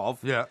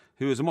Soldatov,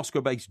 who is a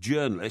Moscow-based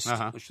journalist. Which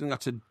I think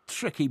that's a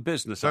tricky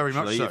business, very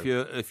actually, much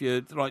so. if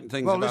you're writing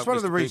things well, about that's one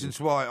of the Mr. reasons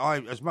why I,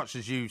 as much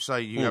as you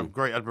say you have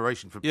great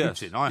admiration for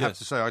Putin, I have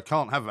to say I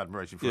can't have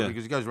admiration for him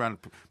because he goes around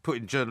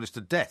putting journalists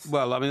to death.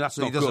 Well, I mean, that's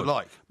not he doesn't good.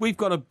 like. We've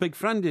got a big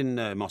friend in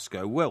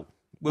Moscow, Will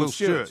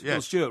Stewart. Yes.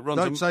 Will Stewart runs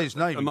Don't say his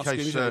name in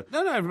case...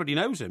 No, everybody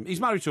knows him. He's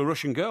married to a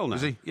Russian girl now.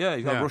 Is he? Yeah,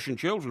 he's got Russian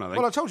children, I think.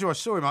 Well, I told you I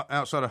saw him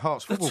outside of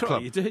Hearts Football Club.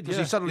 Right, you did, because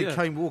he suddenly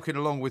came walking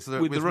along with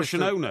the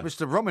Russian owner.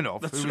 Mr.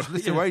 Romanov, who was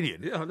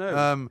Lithuanian, I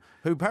know.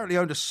 who apparently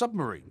owned a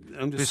submarine.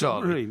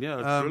 Brilliant.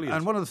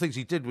 And one of the things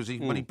he did was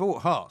when he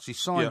bought Hearts, he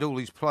signed all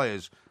these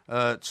players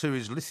to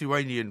his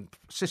Lithuanian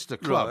sister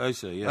club. Right, I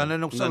see, yeah. And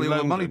then suddenly all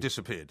the money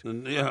disappeared.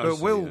 But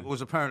Will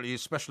was apparently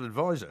his special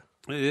advisor.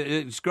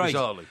 It's great.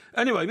 Bizarrely.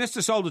 Anyway, Mr.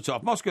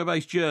 Soldatov,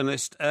 Moscow-based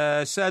journalist,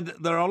 said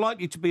there are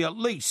likely to be at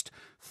least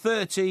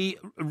 30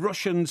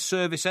 Russian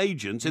service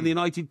agents in the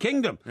United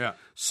Kingdom. Yeah.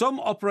 Some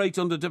operate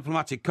under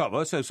diplomatic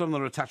cover, so some of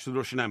them are attached to the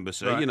Russian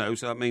embassy, Right.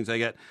 so that means they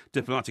get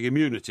diplomatic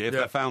immunity if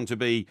they're found to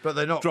be But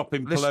they're not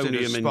dropping listed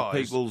polonium as in spies.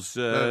 people's...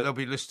 They'll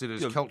be listed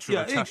as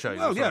cultural attachés.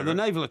 Well, the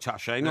naval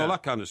attaché and all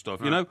that kind of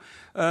stuff, Right.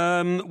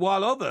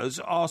 while others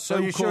are So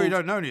you so-called... sure you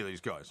don't know any of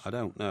these guys? I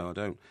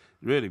don't.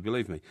 Really,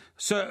 believe me.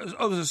 So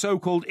others are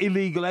so-called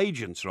illegal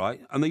agents,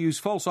 right? And they use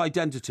false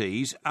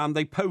identities and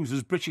they pose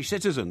as British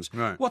citizens.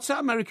 Right. What's that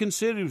American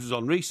series was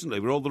on recently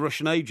where all the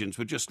Russian agents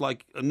were just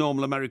like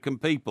normal American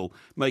people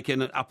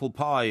making an apple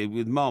pie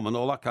with mum and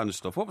all that kind of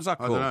stuff? What was that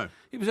called? I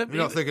don't know.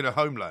 You're not thinking of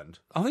Homeland?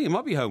 I think it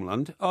might be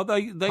Homeland. Are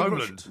they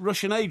Homeland?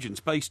 Russian agents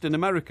based in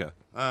America?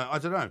 I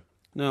don't know.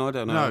 No, I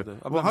don't know. No.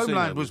 I've Well, never seen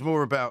Homeland that. was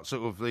more about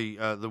sort of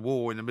the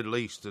war in the Middle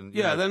East and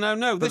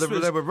No. But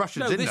there were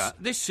Russians in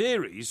that. This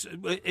series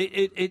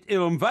it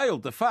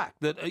unveiled the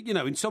fact that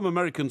in some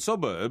American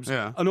suburbs,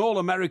 an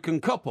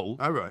all-American couple,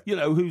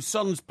 whose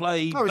sons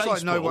play. Oh, it's baseball.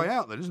 like No Way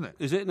Out, then, isn't it?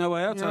 Is it No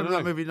Way Out? Yeah, I don't that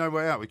know. movie No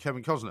Way Out with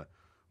Kevin Costner,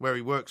 where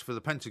he works for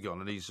the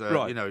Pentagon and he's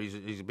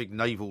he's a big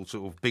naval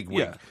sort of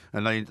bigwig,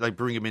 and they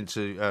bring him in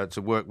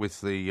to work with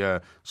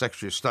the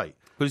Secretary of State.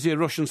 But is he a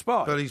Russian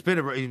spy? But he's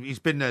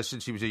been there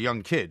since he was a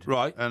young kid,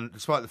 right? And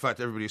despite the fact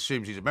that everybody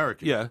assumes he's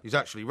American, he's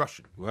actually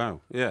Russian.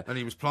 Wow, yeah. And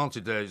he was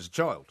planted there as a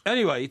child.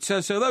 Anyway, so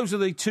those are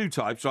the two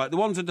types, right? The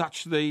ones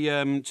attached to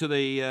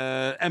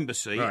the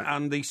embassy, Right.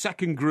 and the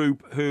second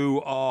group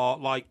who are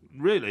like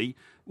really.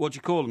 What do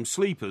you call them?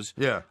 Sleepers.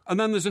 Yeah. And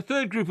then there's a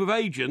third group of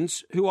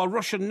agents who are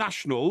Russian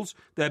nationals.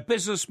 They're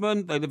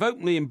businessmen. They live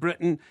openly in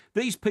Britain.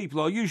 These people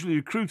are usually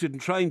recruited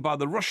and trained by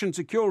the Russian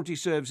security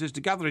services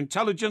to gather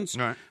intelligence.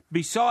 Right.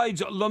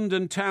 Besides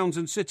London towns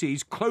and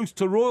cities close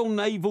to Royal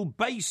Naval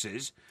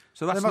bases.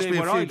 So that's there must near be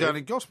a where few I live. down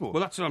in Gosport.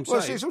 Well, that's what I'm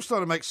Well, saying. it's all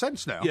starting to make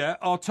sense now. Yeah,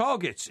 our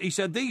targets. He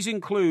said these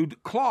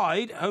include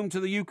Clyde, home to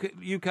the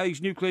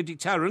UK's nuclear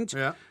deterrent,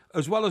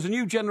 as well as a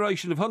new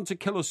generation of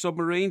hunter-killer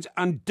submarines,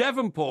 and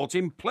Devonport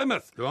in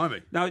Plymouth.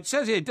 Blimey. Now, it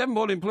says here,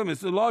 Devonport in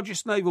Plymouth, the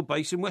largest naval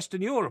base in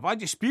Western Europe. I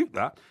dispute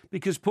that,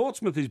 because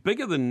Portsmouth is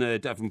bigger than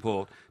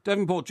Devonport.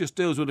 Devonport just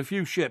deals with a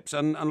few ships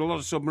and a lot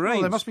of submarines.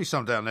 Well, there must be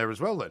some down there as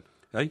well, then.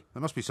 Hey?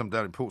 There must be some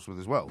down in Portsmouth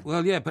as well.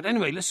 Well, yeah, but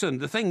anyway, listen,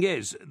 the thing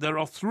is, there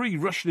are 3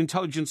 Russian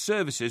intelligence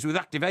services with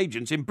active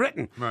agents in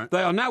Britain. Right.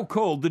 They are now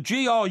called the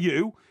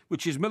GRU,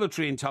 which is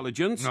military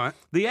intelligence,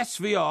 the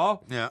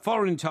SVR,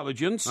 foreign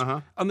intelligence,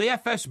 and the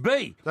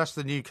FSB. That's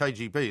the new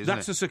KGB, isn't it?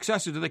 That's the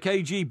successor to the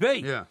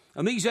KGB. Yeah.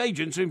 And these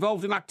agents are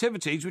involved in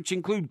activities which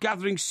include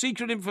gathering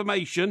secret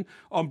information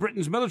on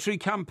Britain's military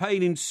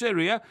campaign in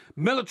Syria,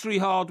 military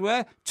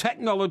hardware,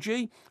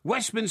 technology,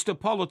 Westminster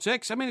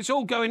politics. I mean, it's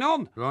all going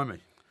on.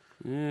 Blimey.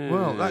 Yeah.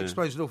 Well, that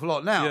explains an awful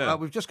lot. Now, Yeah.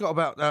 we've just got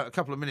about a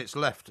couple of minutes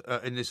left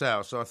in this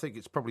hour, so I think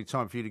it's probably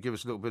time for you to give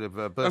us a little bit of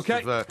a burst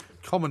of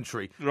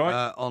commentary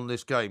on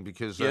this game,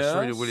 because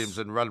Serena Williams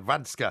and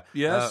Radwanska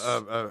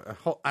are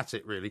hot at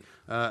it, really,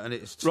 and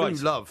it's true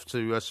love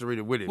to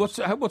Serena Williams.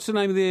 What's the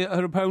name of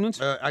her opponent?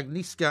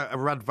 Agnieszka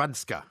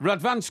Radwanska.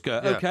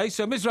 Radwanska, okay.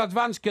 So Ms.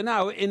 Radwanska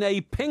now in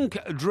a pink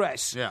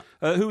dress,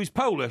 who is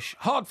Polish,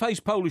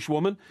 hard-faced Polish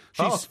woman.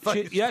 She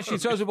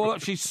throws the ball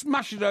up, she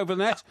smashes it over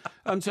the net,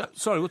 and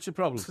sorry, what's the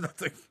problem?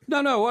 Nothing.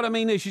 No, what I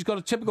mean is she's got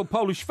a typical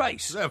Polish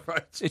face. Yeah,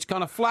 right. It's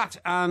kind of flat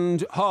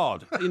and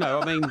hard.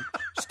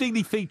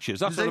 Steely features,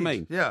 that's what I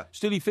mean. Yeah.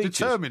 Steely features.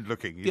 Determined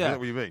looking, is that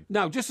what you mean?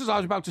 Now, just as I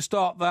was about to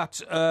start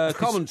that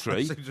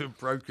commentary, Seems to have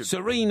broken.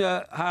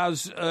 Serena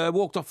has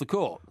walked off the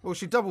court. Well,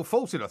 she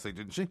double-faulted, I think,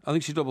 didn't she? I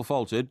think she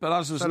double-faulted, but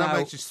as there's So now... that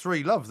makes it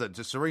 3-love, then,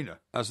 to Serena.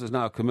 As there's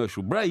now a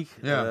commercial break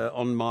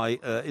on my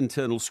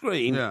internal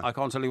screen, I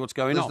can't tell you what's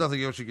going on. There's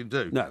nothing else you can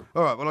do. No.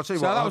 All right, well, I'll tell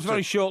you what. So that was a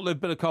very short-lived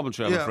bit of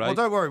commentary, I'm afraid. Well,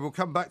 don't worry, we'll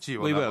come back to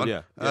you on that one.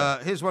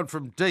 Yeah. Here's one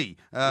from D,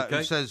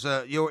 who says,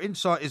 your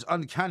insight is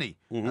uncanny.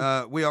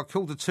 We are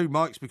called to 2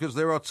 mics because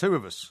there are 2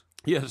 of us.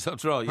 Yes,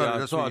 that's right. Yeah,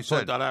 that's what you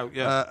said. That out,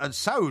 yeah. And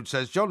Saud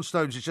says, John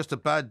Stones is just a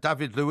bad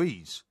David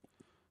Luiz.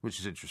 Which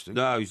is interesting.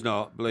 No, he's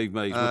not. Believe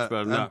me, he's much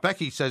better than and that.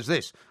 Becky says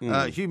this,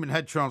 human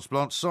head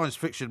transplant, science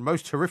fiction,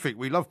 most horrific.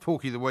 We love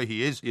Porky the way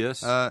he is.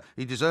 Yes.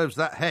 He deserves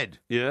that head.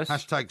 Yes.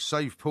 Hashtag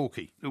save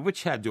Porky.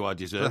 Which head do I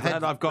deserve? The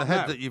head I've got the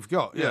head now. that you've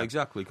got. Yeah,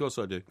 exactly. Of course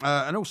I do.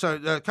 And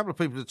also, a couple of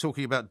people are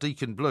talking about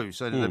Deacon Blue,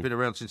 saying that they've been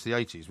around since the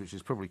 80s, which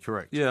is probably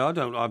correct. Yeah,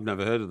 I've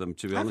never heard of them,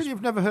 to be honest. How come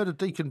you've never heard of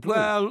Deacon Blue?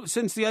 Well,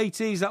 since the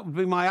 80s, that would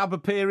be my ABBA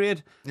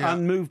period,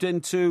 and moved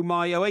into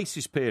my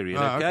Oasis period,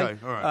 okay?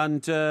 All right.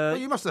 And, well,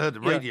 you must have heard the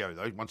radio,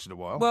 though, once in a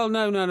while. Well,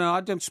 no. I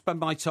don't spend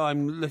my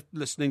time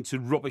listening to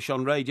rubbish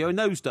on radio. In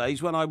those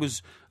days, when I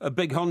was a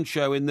big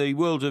honcho in the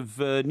world of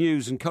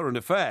news and current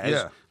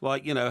affairs,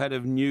 like, head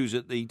of news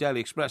at the Daily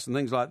Express and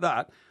things like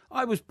that,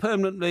 I was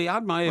permanently, I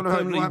had my ear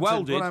permanently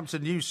welded. What happened to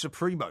News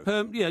Supremo?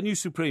 News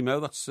Supremo,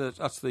 that's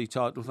the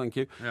title, thank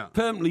you. Yeah.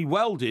 Permanently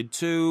welded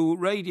to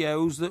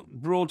radios that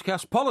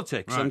broadcast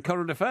politics and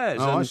current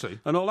affairs I see.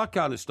 and all that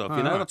kind of stuff,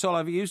 you know. Right. That's all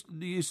I used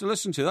to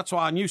listen to. That's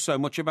why I knew so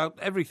much about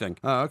everything.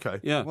 Oh, okay.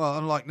 Yeah. Well,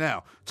 unlike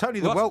now. Tony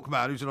the Welk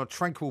man, who's on a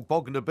tranquil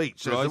Bognor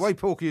beach, says the way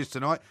Porky is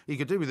tonight, he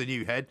could do with a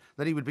new head,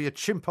 then he would be a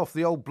chimp off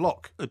the old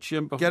block. A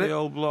chimp off the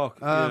old block.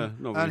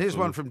 And here's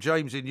one from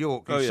James in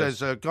York, who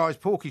says, guys,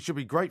 Porky should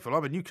be grateful.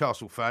 I'm a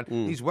Newcastle fan.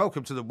 He's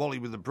welcome to the Wally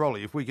with the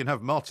Brolly if we can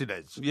have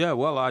Martinez. Yeah,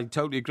 well, I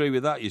totally agree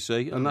with that, you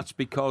see, and that's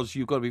because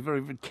you've got to be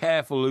very, very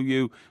careful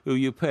who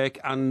you pick,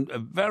 and a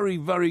very,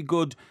 very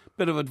good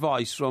bit of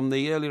advice from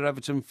the earlier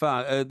Everton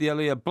fan, the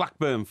earlier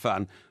Blackburn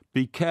fan.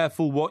 Be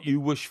careful what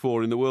you wish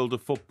for in the world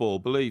of football,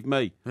 believe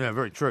me. Yeah,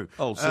 very true.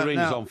 Oh,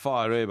 Serena's on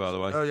fire here, by the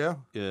way. Oh, yeah?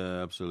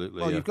 Yeah,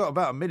 absolutely. Well, you've got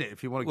about a minute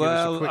if you want to give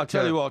us a quick... Well, I'll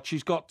tell you what,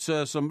 she's got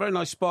some very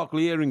nice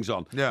sparkly earrings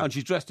on, and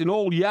she's dressed in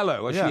all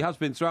yellow, as she has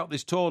been throughout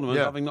this tournament,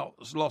 having not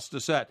lost a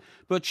set.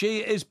 But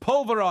she is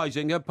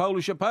pulverising her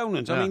Polish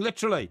opponent. I mean,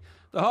 literally.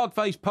 The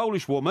hard-faced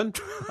Polish woman,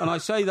 and I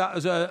say that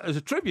as a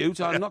tribute,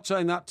 I'm not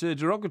saying that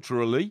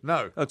derogatorily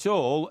at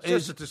all.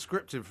 It's just a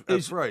descriptive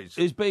phrase.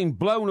 Is being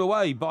blown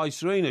away by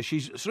Serena.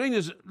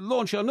 Serena's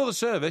launched another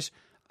service,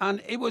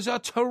 and it was a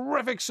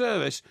terrific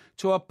service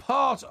to a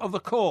part of the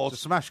court.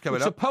 It's a smash coming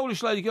which up. a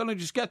Polish lady can only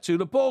just get to.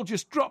 The ball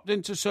just dropped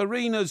into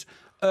Serena's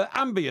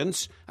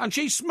ambience, and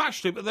she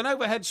smashed it with an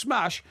overhead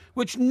smash,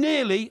 which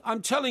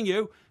I'm telling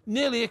you,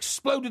 nearly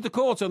exploded the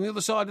court on the other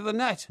side of the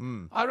net.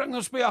 I reckon there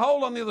must be a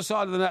hole on the other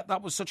side of the net.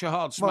 That was such a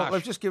hard smash. Well,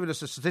 they've just given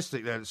us a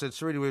statistic there that said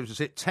Serena Williams has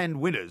hit 10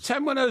 winners.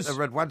 10 winners. And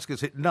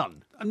Radwanska's hit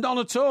none. None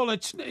at all.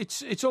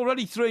 It's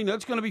already 3-0.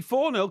 It's going to be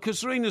 4-0 because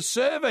Serena's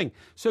serving.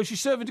 So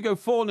she's serving to go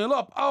 4-0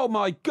 up. Oh,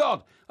 my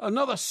God.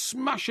 Another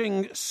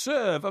smashing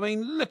serve. I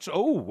mean, literally.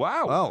 Oh,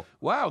 wow. Oh.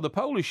 Wow.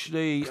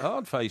 The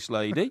hard-faced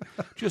lady,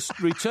 just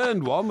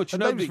returned one, which her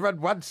name's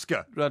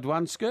Radwanska.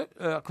 Radwanska.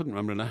 I couldn't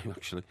remember her name,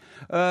 actually.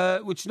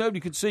 Which nobody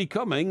could see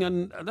coming.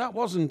 And that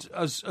wasn't,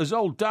 as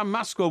old Dan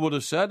Maskell would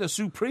have said, a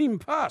supreme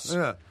pass.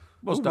 Yeah.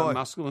 It was Dan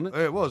Maskell, wasn't it?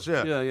 It was,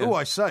 yeah. Oh,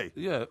 I say.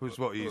 Yeah. Was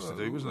what he used to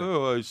do, wasn't it?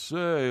 Oh, I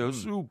say. A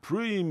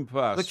supreme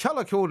pass. The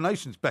colour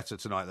coordination's better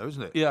tonight, though,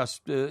 isn't it? Yes,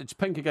 it's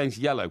pink against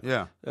yellow.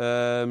 Yeah.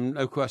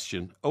 No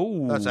question.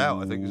 Oh, that's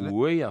out, I think, isn't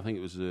it? I think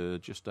it was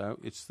just out.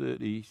 It's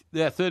 30.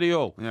 Yeah, 30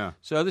 all. Yeah.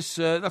 So that's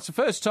the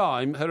first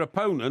time her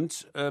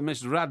opponent,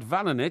 Miss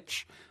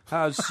Radvaninic,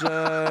 has.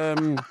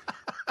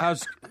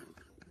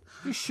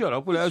 You shut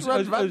up.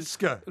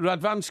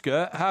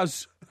 Radvanska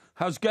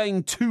has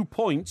gained 2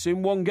 points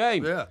in one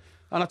game. Yeah.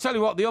 And I tell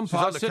you what, the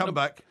umpire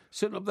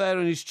sitting up there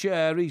in his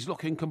chair, he's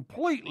looking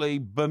completely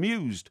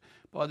bemused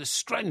by the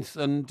strength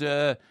and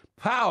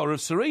power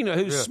of Serena,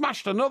 who's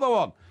smashed another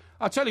one.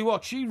 I tell you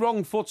what, she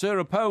wrong-footed her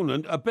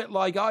opponent a bit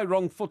like I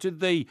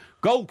wrong-footed the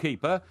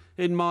goalkeeper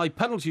in my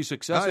penalty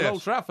success at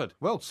Old Trafford.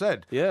 Well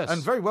said. Yes.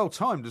 And very well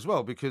timed as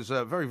well, because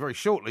very, very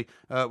shortly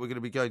we're going to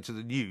be going to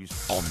the news.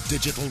 On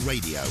digital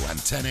radio and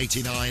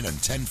 1089 and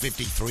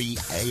 1053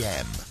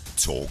 AM.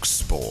 Talk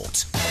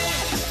Sport.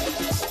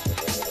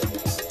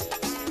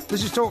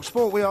 This is Talk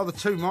Sport. We are the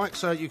Two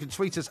Mics. You can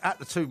tweet us at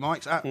the Two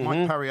Mics, at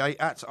Mike Parry,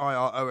 at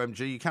IROMG.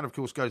 You can, of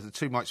course, go to the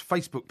Two Mics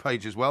Facebook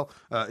page as well.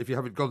 If you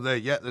haven't gone there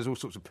yet, there's all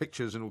sorts of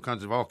pictures and all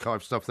kinds of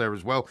archive stuff there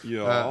as well.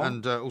 Yeah.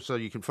 And also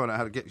you can find out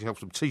how to get yourself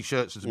some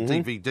T-shirts and some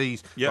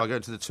DVDs by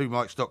going to the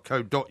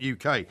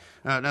twomics.co.uk.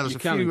 Now, there's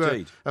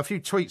a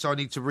few tweets I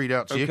need to read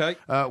out to you.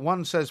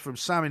 One says from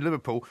Sam in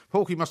Liverpool,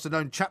 Porky must have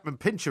known Chapman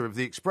Pincher of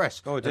The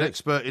Express, an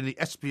expert in the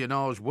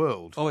espionage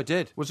world. Oh, I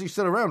did. Was he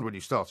still around when you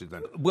started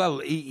then? Well,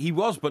 he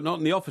was, but not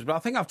in the office. But I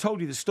think I've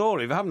told you the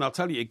story. If I haven't, I'll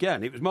tell you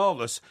again. It was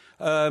marvellous.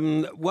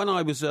 When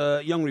I was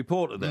a young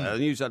reporter there, the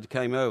news editor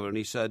came over and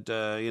he said,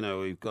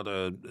 we've got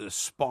a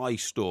spy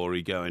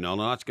story going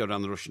on. I had to go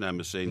down the Russian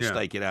embassy and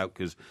stake it out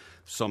because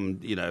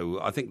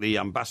I think the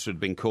ambassador had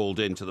been called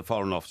in to the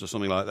Foreign Office or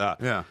something like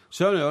that. Yeah.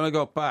 So anyway, when I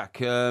got back,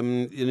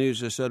 the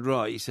news said,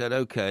 right, he said,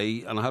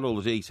 OK, and I had all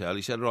the detail.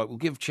 He said, right, we'll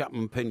give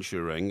Chapman Pincher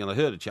a ring. And I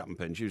heard of Chapman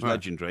Pincher, he was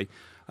legendary.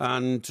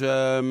 And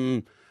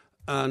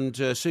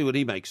see what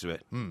he makes of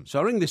it. So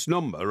I ring this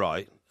number,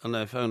 right, and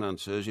their phone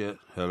answers,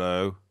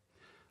 hello.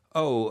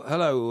 Oh,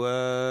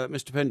 hello,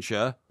 Mr.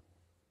 Pincher.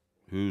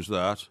 Who's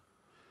that?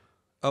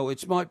 Oh,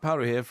 it's Mike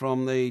Parry here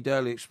from the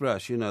Daily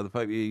Express, the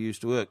paper you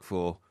used to work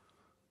for.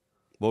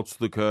 What's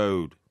the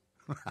code?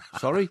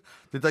 Sorry?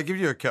 Did they give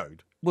you a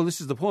code? Well,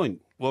 this is the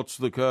point. What's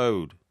the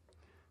code?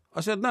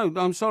 I said, no,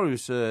 I'm sorry,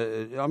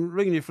 sir. I'm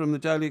ringing you from the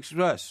Daily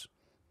Express.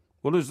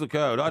 What is the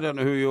code? I don't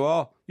know who you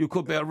are. You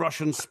could be a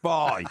Russian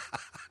spy.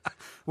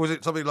 Was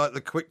it something like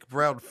the quick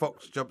brown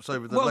fox jumps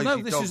over the lazy dog?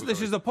 Well, no,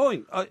 this is the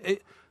point.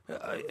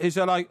 He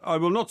said, I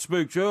will not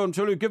speak to you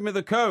until you give me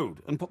the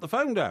code, and put the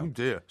phone down. Oh,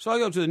 dear. So I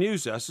go to the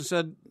news desk and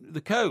said,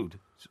 the code.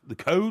 The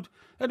code?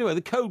 Anyway,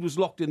 the code was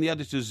locked in the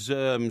editor's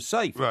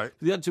safe. Right.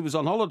 The editor was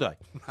on holiday.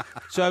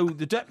 So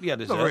the deputy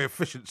editor... Not a very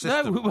efficient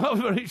system. No, well,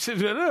 very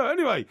efficient. No,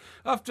 anyway,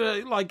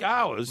 after,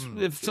 hours,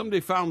 if somebody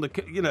found the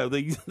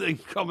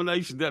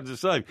combination the editor's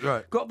safe,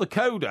 got the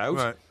code out...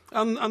 Right.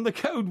 And the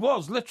code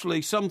was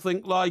literally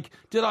something like,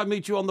 did I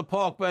meet you on the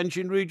park bench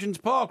in Regent's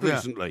Park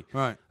recently?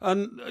 Right.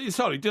 And,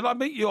 sorry, did I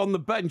meet you on the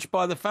bench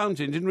by the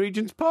fountains in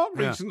Regent's Park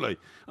recently?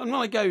 And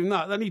when I gave him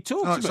that, then he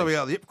talked to me. So he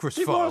had the Ipcris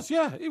file. He was,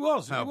 yeah, he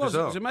was. How It was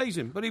bizarre.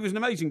 amazing. But he was an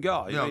amazing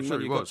guy. Yeah, I'm sure when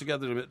he you got was.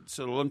 together at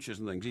sort of lunches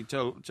and things, he'd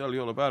tell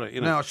you all about it.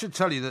 You know? Now, I should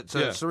tell you that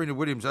Serena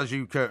Williams, as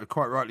you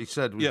quite rightly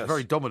said, was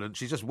very dominant.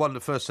 She just won the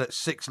first set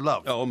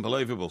 6-love. Oh,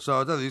 unbelievable. So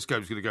I don't think this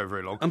game's going to go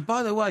very long. And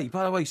by the way,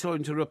 sorry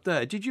to interrupt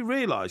there, did you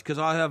realise, because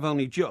I have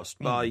only just,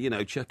 by,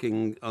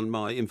 checking on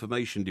my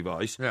information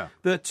device,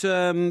 that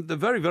the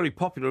very, very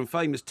popular and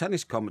famous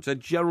tennis commentator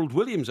Gerald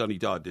Williams only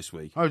died this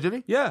week? Oh, did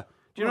he? Yeah.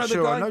 Do you know the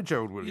guy? I know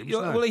Gerald Williams.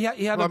 No. Well, he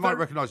had I might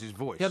recognise his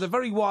voice. He had a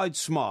very wide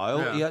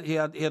smile. Yeah.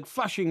 He had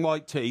flashing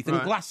white teeth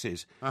and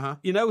glasses. Uh-huh.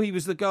 You know, he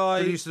was the guy.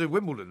 Did he used to do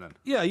Wimbledon then?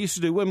 Yeah, he used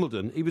to do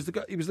Wimbledon. He was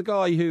the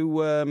guy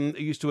who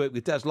used to work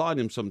with Des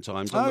Lynam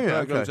sometimes on the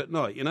programmes at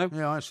night. You know.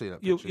 Yeah, I see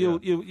that.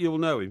 You'll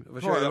know him. I'll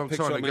show you that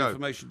picture on my ago.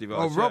 information device.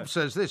 Oh, Rob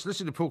says this.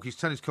 Listen to Porky's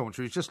tennis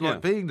commentary. It's just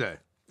like being there.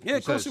 Yeah,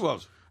 of course it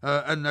was.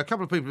 And a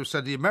couple of people have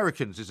said The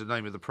Americans is the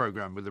name of the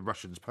programme with the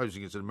Russians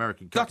posing as an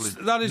American couple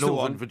that is in the Northern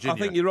one. Virginia. I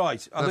think you're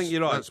right.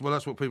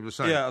 That's what people are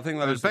saying. Yeah, I think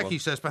that is the Becky one.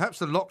 says, perhaps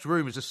the locked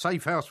room is a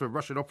safe house for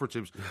Russian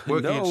operatives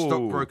working in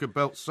Stockbroker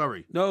Belt,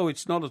 Surrey. No,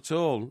 it's not at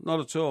all.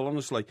 Not at all,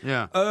 honestly.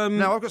 Yeah.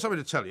 Now, I've got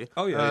something to tell you.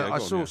 Oh, yeah. I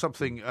saw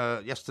something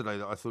yesterday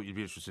that I thought you'd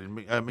be interested in.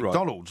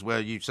 McDonald's, where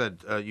you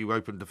said you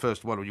opened the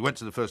first one, or you went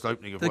to the first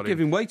opening of They're one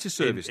giving waiter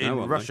service in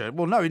now, Russia.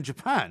 Well, no, in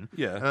Japan.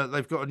 Yeah.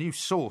 They've got a new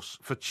sauce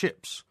for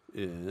chips.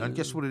 Yeah. And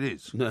guess what it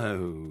is?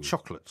 No.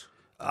 Chocolate.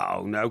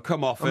 Oh, no,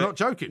 come off I'm not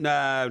joking. No,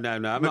 I'm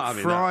not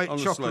having that.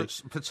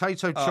 McFry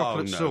potato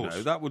chocolate sauce.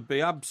 No, that would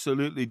be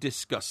absolutely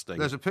disgusting.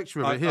 There's a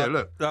picture of it here,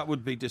 look. That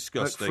would be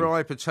disgusting.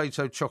 McFry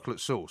potato chocolate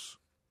sauce.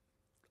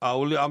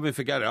 Oh, well, I mean,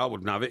 forget it. I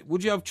wouldn't have it.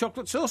 Would you have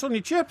chocolate sauce on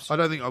your chips? I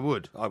don't think I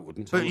would. I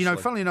wouldn't. But,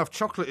 funnily enough,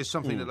 chocolate is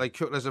something that they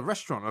cook. There's a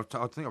restaurant,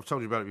 I think I've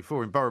told you about it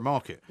before, in Borough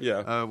Market,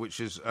 which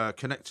is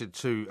connected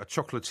to a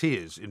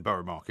chocolatiers in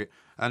Borough Market,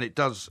 and it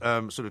does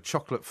sort of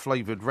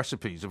chocolate-flavoured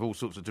recipes of all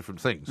sorts of different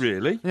things.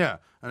 Really? Yeah,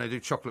 and they do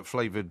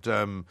chocolate-flavoured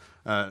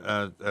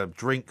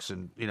drinks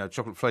and,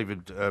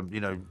 chocolate-flavoured,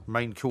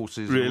 main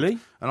courses. Really?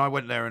 And I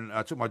went there and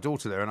I took my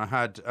daughter there, and I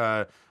had,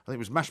 I think it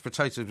was mashed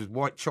potatoes with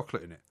white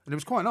chocolate in it, and it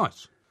was quite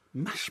nice.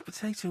 Mashed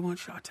potato and white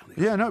chocolate?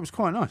 Yeah, no, it was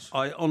quite nice.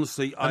 I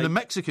honestly... And the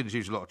Mexicans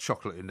use a lot of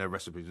chocolate in their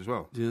recipes as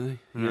well. Do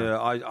they? Yeah,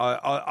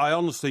 I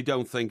honestly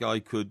don't think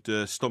I could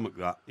stomach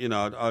that.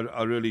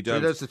 I really don't. So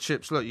there's the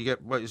chips. Look, you get...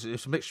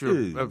 it's a mixture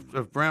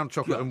of brown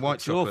chocolate and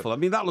white chocolate. Awful. I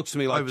mean, that looks to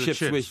me like chips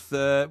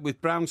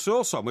with brown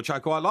sauce on, which I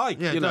quite like.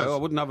 Yeah, I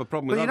wouldn't have a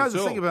problem with that But at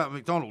all. the thing about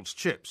McDonald's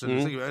chips and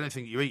the thing about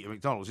anything you eat at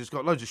McDonald's, it's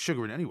got loads of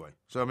sugar in it anyway.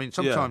 So, I mean,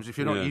 sometimes if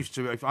you're not used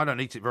to it... I don't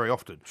eat it very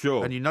often.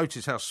 Sure. And you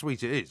notice how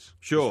sweet it is.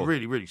 Sure. It's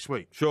really, really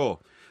sweet. Sure.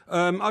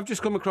 I've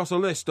just come across a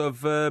list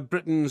of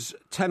Britain's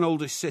 10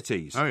 oldest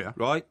cities. Oh, yeah.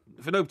 Right?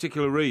 For no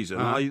particular reason.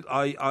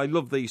 I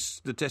love these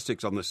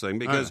statistics on this thing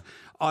because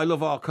I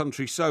love our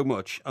country so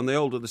much, and the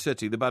older the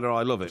city, the better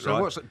I love it,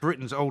 So what's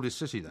Britain's oldest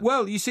city then?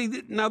 Well, you see,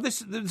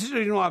 this is the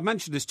reason why I've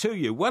mentioned this to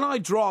you. When I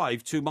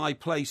drive to my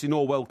place in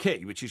Orwell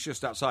Quay, which is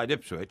just outside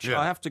Ipswich,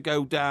 I have to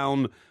go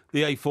down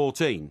the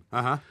A14.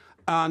 Uh-huh.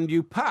 And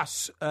you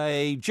pass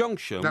a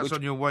junction... That's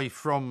on your way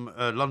from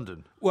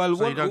London. Well,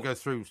 so you don't go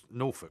through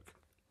Norfolk.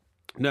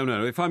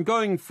 No. If I'm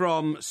going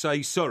from,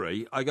 say,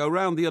 Surrey, I go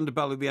round the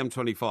underbelly of the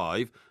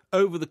M25,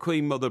 over the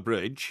Queen Mother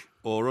Bridge,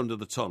 or under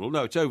the tunnel.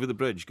 No, it's over the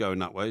bridge going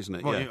that way, isn't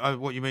it?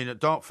 What you mean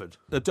at Dartford?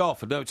 At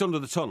Dartford, no, it's under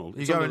the tunnel.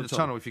 You go in the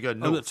tunnel if you go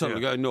north. Under the tunnel,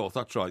 going north,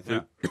 that's right.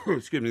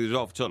 Excuse me, the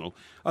Dartford Tunnel.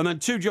 And then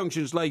 2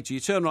 junctions later, you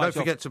turn right off.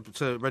 Don't forget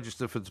to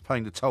register for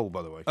paying the toll,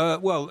 by the way.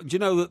 Well, do you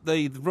know that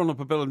they've run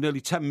up a bill of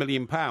nearly £10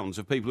 million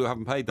of people who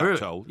haven't paid that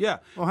toll? Yeah.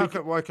 Well,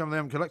 why come they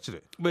haven't collected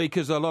it?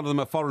 Because a lot of them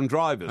are foreign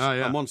drivers.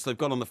 And once they've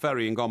gone on the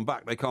ferry and gone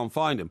back, they can't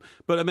find them.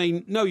 But, I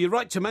mean, no, you're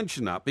right to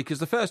mention that, because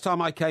the first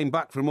time I came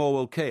back from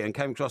Orwell Quay and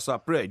came across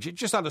that bridge, it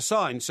just had a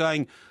sign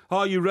saying,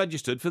 "Are you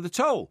registered for the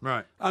toll?"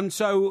 Right. And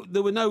so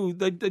there were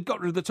they'd got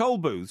rid of the toll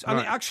booths. And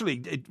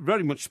it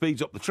very much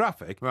speeds up the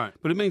traffic. Right.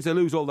 But it means they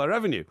lose all their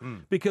revenue.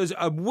 Because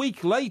a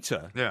week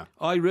later,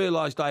 I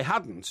realised I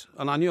hadn't,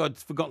 and I knew I'd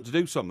forgotten to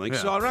do something.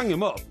 So I rang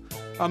them up.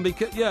 And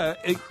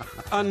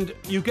and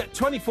you get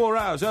 24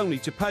 hours only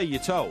to pay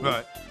your toll.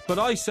 Right. But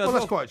I said, well,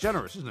 that's quite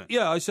generous, isn't it?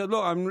 Yeah, I said,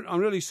 look, I'm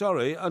really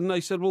sorry. And they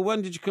said, well,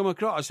 when did you come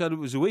across? I said, it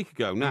was a week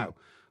ago now.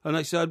 And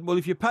they said, well,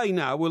 if you pay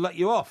now, we'll let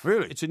you off.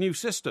 Really? It's a new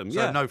system.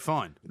 So no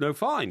fine? No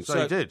fine.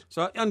 So you did?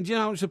 And do you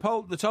know how much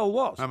the toll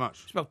was? How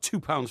much? It's about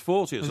 £2.40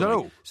 or something. Is that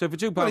all? So for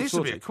 £2.40... Well, it used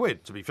to be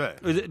 £1, to be fair.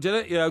 Did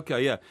it? Yeah,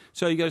 OK, yeah.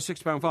 So you get a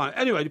 £6 fine.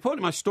 Anyway, the point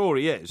of my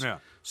story is... Yeah.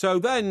 So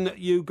then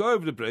you go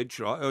over the bridge,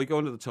 right, or you go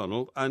under the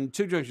tunnel, and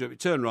 2 junctions, you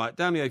turn right,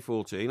 down the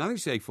A14. I think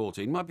it's the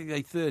A14, might be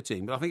the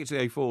A13, but I think it's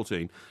the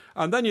A14.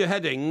 And then you're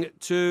heading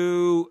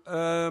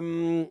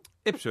to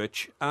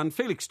Ipswich and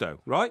Felixstowe,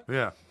 right?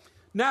 Yeah.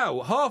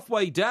 Now,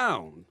 halfway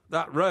down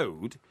that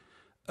road,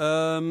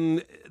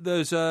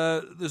 there's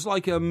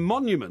like a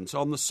monument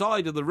on the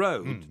side of the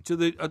road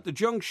at the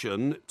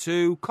junction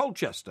to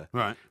Colchester,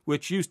 right,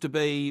 which used to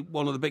be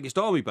one of the biggest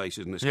army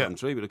bases in this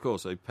country, but of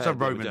course they pared it's a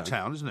Roman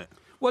town, isn't it?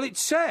 Well, it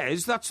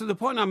says, that's the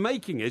point I'm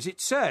making, is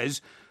it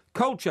says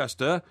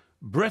Colchester,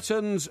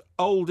 Britain's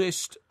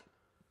oldest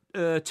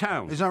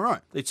town. Is that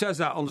right? It says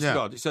that on the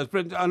card. It says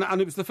Britain,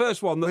 and it was the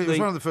first one that it was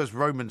one of the first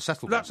Roman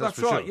settlements. That's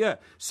for right. Sure. Yeah.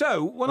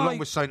 So along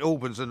with St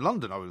Albans and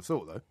London, I would have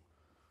thought though.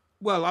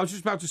 Well, I was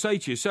just about to say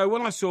to you, so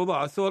when I saw that,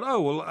 I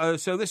thought,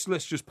 so this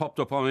list just popped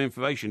up on my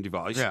information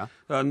device,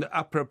 and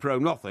apropos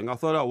nothing, I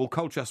thought,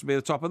 Colchester will be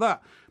at the top of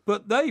that.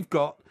 But they've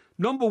got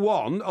number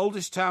one,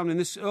 oldest town in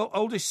this,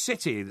 oldest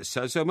city, that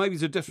says, so maybe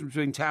there's a difference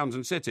between towns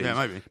and cities. Yeah,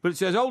 maybe. But it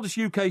says oldest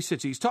UK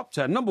cities, top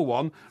 10, number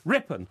one,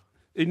 Ripon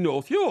in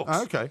North York.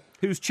 Oh, okay.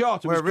 Whose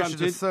charter was granted...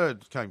 Where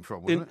Richard III came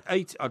from, wasn't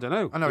it? I don't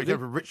know. I know, he came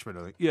from Richmond,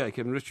 I think. Yeah, he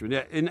came from Richmond,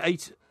 in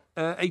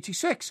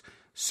 886.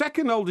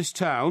 Second oldest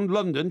town,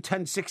 London,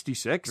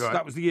 1066. Right.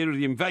 That was the year of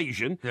the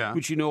invasion,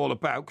 which you know all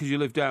about because you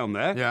live down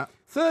there. Yeah.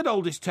 Third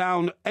oldest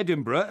town,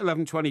 Edinburgh,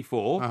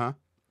 1124.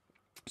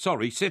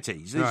 Sorry,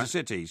 cities. These are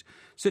cities.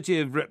 City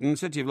of Britain,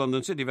 City of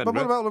London, City of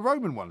Edinburgh. But what about the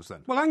Roman ones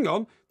then? Well, hang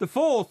on. The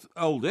fourth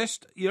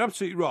oldest, you're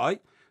absolutely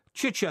right,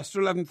 Chichester,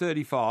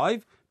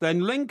 1135.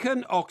 Then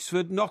Lincoln,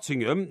 Oxford,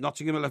 Nottingham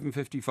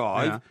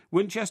 1155,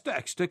 Winchester,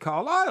 Exeter,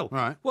 Carlisle.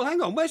 Right. Well,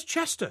 hang on, where's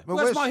Chester?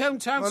 Where's my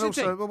hometown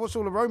city? Also, what's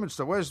all the Roman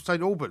stuff? Where's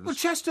St Albans? Well,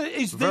 Chester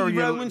is the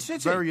Roman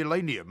city.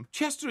 Verulamium.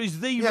 Chester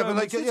is the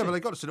Roman city. Yeah, but they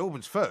got to St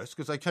Albans first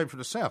because they came from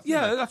the south.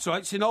 Yeah, that's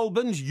right. St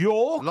Albans,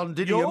 York.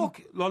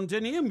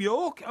 Londinium.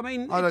 York. I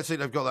mean... I don't think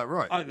they've got that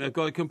right. I think they've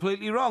got it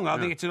completely wrong. I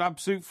think it's an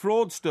absolute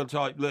fraudster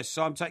type list,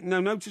 so I'm taking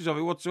no notice of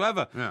it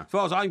whatsoever. Yeah. As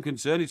far as I'm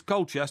concerned, it's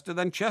Colchester,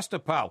 then Chester,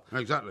 pal.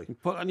 Exactly. You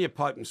put on your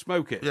pipe and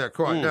smoke it. Yeah,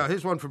 quite. Now,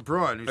 here's one from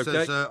Brian who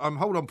says,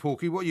 hold on,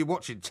 Porky, what are you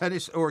watching,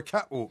 tennis or a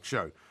catwalk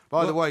show?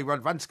 By the way,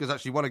 Radvanska's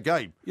actually won a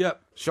game.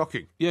 Yep.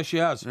 Shocking. Yeah, she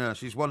has. Yeah,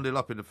 she's 1-0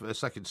 up in the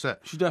second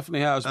set. She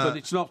definitely has, but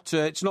it's not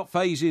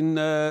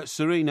phasing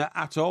Serena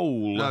at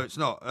all. No, it's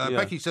not.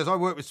 Becky says, I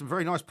work with some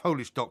very nice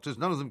Polish doctors.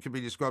 None of them can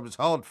be described as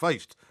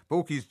hard-faced.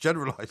 Porky's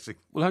generalising.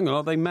 Well, hang on,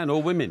 are they men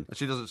or women?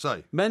 She doesn't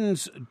say.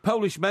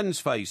 Polish men's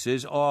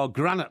faces are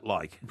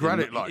granite-like.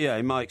 Granite-like?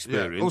 In my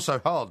experience. Yeah. Also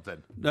hard,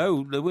 then?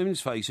 No, the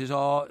women's faces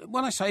are,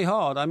 when I say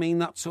hard, I mean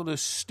that sort of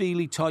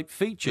steely-type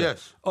feature.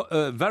 Yes.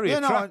 Very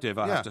attractive,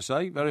 I have to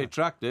say. Very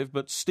attractive,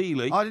 but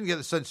steely. I didn't get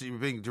the sense that you were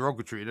being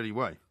derogatory in any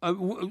way.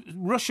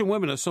 Russian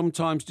women are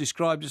sometimes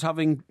described as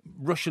having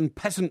Russian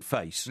peasant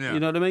face. Yeah. You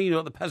know what I mean? You know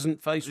what the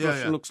peasant face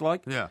Russian looks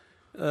like? Yeah.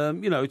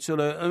 It's sort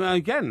of,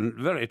 again,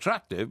 very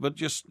attractive, but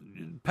just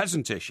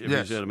peasantish, if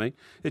you see what I mean.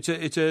 It's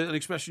an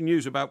expression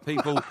used about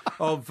people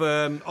of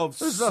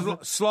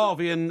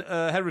Slavian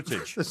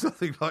heritage. There's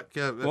nothing like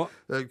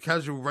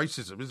casual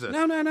racism, is there?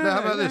 No. Now,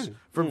 how about this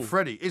from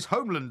Freddie? Is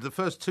homeland the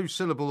first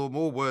two-syllable or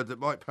more word that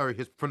Mike Parry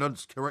has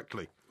pronounced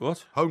correctly?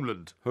 What?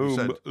 Homeland.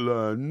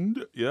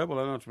 Homeland. Yeah, well,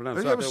 I know how to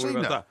pronounce that. Have you ever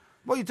seen that?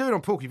 What are you doing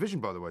on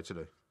Porkyvision, by the way,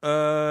 today?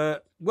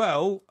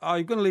 Well,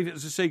 I'm going to leave it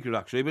as a secret,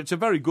 actually, but it's a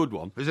very good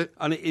one. Is it?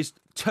 And it is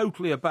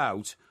totally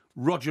about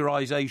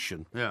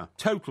Rogerisation. Yeah.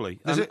 Totally.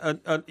 Is it?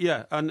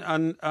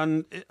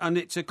 And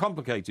it's a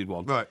complicated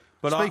one. Right.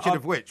 But Speaking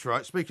of which,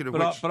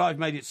 but I've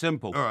made it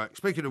simple. All right.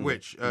 Speaking of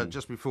which,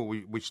 just before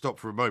we stop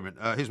for a moment,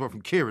 here's one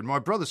from Kieran. My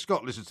brother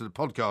Scott listens to the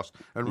podcast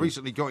and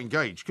recently got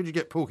engaged. Could you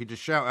get Porky to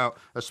shout out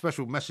a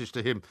special message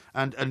to him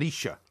and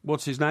Anisha?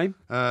 What's his name?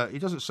 He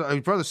doesn't say.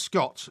 His brother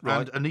Scott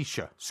and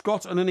Anisha.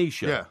 Scott and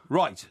Anisha. Yeah.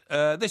 Right.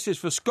 This is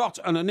for Scott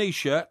and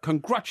Anisha.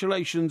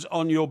 Congratulations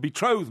on your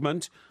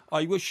betrothment.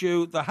 I wish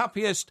you the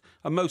happiest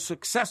and most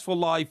successful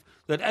life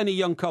that any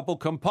young couple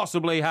can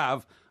possibly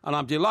have. And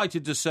I'm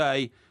delighted to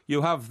say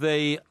you have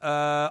the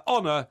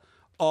honour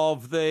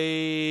of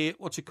the,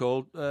 what's it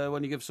called,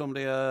 when you give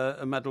somebody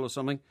a medal or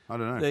something? I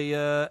don't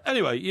know.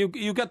 Anyway,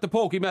 you get the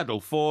Porky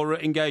medal for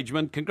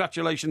engagement.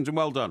 Congratulations and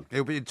well done.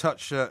 He'll be in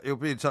touch. He'll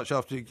be in touch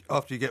after you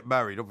get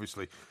married.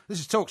 Obviously, this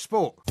is Talk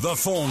Sport. The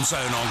Form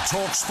Zone on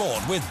Talk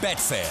Sport with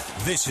Betfair.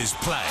 This is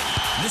Play.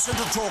 Listen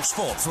to Talk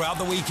Sport throughout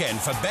the weekend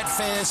for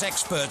Betfair's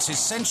experts'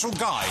 essential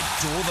guide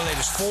to all the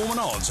latest form and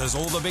odds as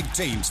all the big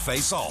teams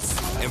face off.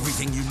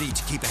 Everything you need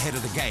to keep ahead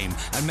of the game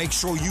and make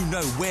sure you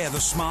know where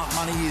the smart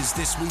money is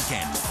this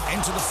weekend.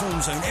 Enter the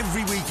Form Zone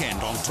every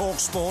weekend on Talk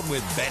Sport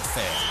with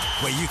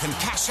Betfair, where you can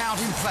cash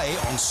out in play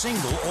on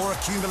single or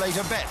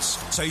accumulator bets,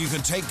 so you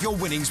can take your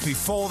winnings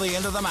before the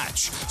end of the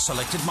match.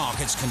 Selected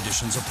markets,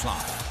 conditions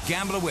apply.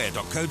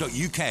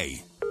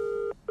 GambleAware.co.uk.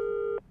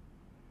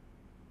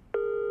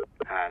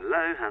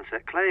 Hello,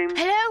 handset claim.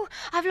 Hello?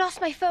 I've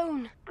lost my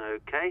phone.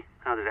 Okay,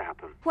 how did it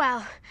happen?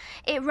 Well,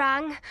 it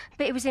rang,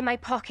 but it was in my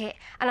pocket,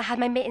 and I had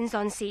my mittens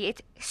on. See,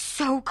 it's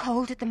so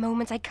cold at the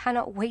moment, I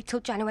cannot wait till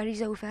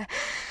January's over.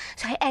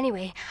 So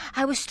anyway,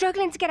 I was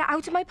struggling to get it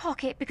out of my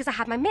pocket because I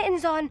had my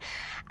mittens on,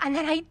 and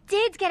then I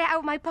did get it out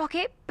of my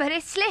pocket, but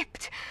it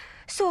slipped,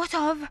 sort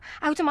of,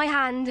 out of my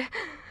hand,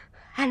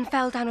 and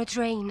fell down a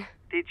drain.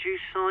 Did you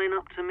sign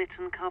up to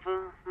mitten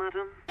cover,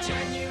 madam?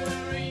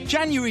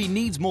 January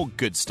needs more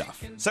good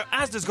stuff. So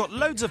Asda's got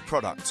loads of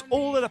products,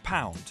 all at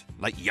 £1.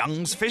 Like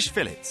Young's Fish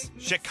Fillets,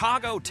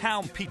 Chicago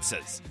Town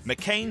Pizzas,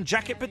 McCain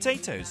Jacket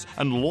Potatoes,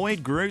 and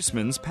Lloyd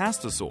Grossman's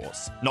Pasta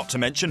Sauce. Not to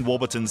mention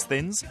Warburton's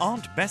Thins,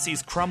 Aunt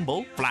Bessie's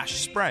Crumble, Flash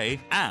Spray,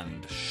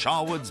 and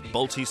Sharwood's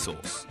Balti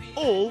Sauce.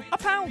 All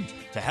 £1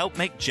 to help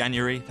make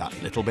January that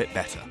little bit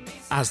better.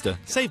 Asda.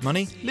 Save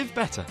money, live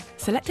better.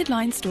 Selected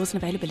lines, stores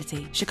and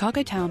availability.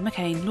 Chicago Town,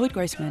 McCain, Lloyd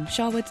Grossman,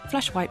 Sharwood,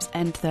 Flash Wipes,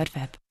 and 3rd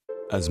Feb.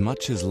 As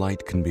much as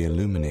light can be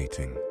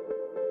illuminating,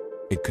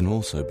 it can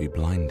also be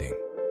blinding.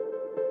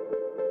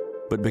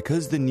 But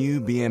because the new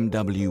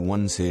BMW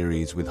 1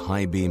 Series with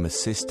high beam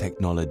assist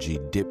technology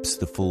dips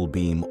the full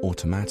beam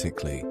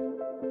automatically,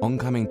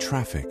 oncoming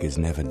traffic is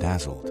never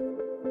dazzled.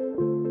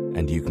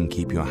 And you can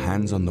keep your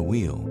hands on the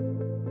wheel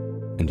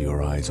and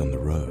your eyes on the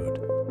road.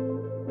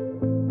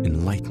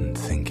 Enlightened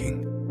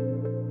thinking.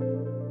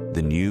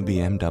 The new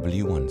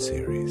BMW 1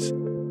 Series.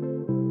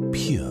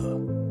 Pure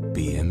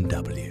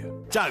BMW.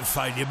 Don't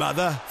phone your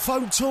mother.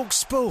 Phone Talk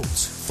Sport.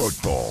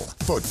 Football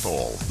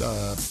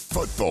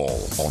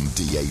on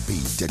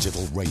DAB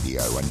Digital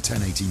Radio and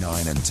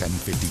 1089 and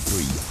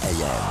 1053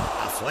 AM.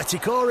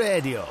 Atletico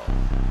Radio.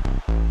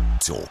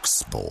 Talk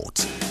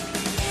Sport.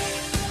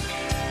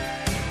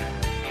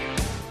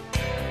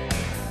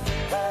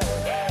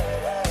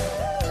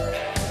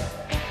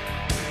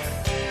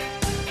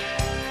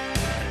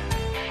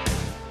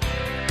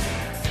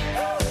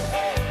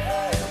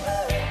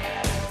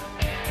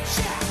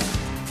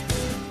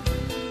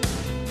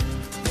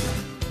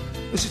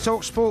 This is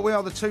Talk Sport. We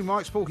are the two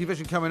Mikes.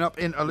 Porkyvision coming up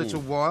in a little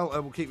while.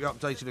 We'll keep you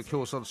updated, of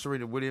course, on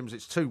Serena Williams.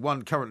 It's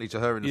 2-1 currently to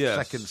her in the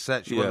second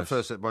set. She won the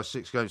first set by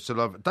 6 games to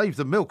love. Dave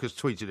the Milk has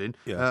tweeted in.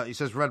 He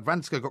says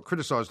Radwanska got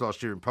criticised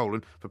last year in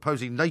Poland for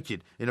posing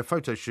naked in a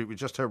photo shoot with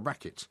just her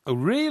racket. Oh,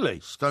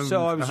 really?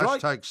 So I was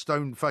right.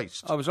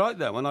 Stone-faced. I was right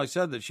there when I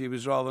said that she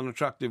was rather an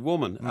attractive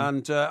woman.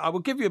 And I will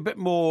give you a bit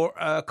more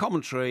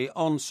commentary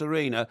on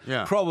Serena,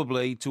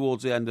 probably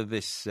towards the end of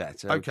this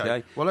set.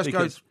 Okay. Well,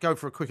 let's go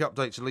for a quick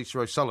update to Lisa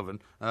O'Sullivan.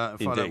 And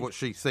find out what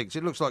she thinks.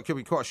 It looks like it could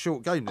be quite a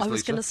short game, I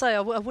was going to say, I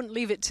wouldn't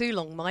leave it too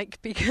long, Mike,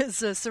 because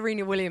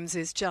Serena Williams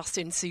is just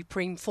in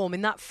supreme form.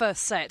 In that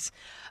first set,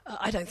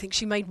 I don't think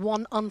she made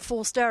one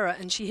unforced error,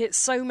 and she hit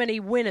so many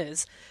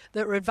winners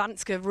that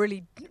Radwanska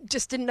really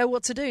just didn't know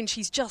what to do, and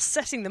she's just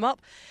setting them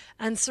up,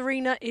 and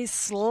Serena is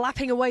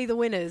slapping away the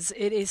winners.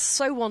 It is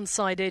so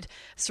one-sided.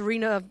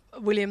 Serena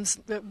Williams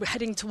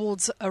heading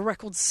towards a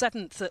record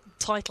 7th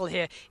title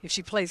here if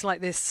she plays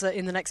like this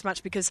in the next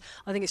match, because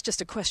I think it's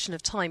just a question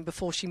of time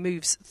before she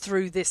moves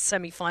through this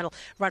semi-final.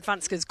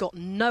 Radwanska's got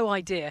no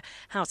idea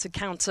how to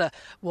counter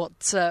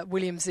what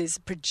Williams is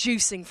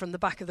producing from the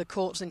back of the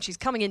court, and she's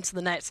coming into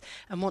the net,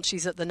 and once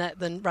she's at the net,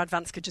 then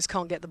Radwanska just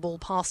can't get the ball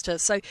past her.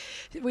 So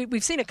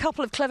we've seen a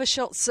couple of clever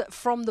shots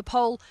from the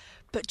pole,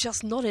 but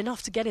just not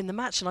enough to get in the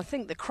match. And I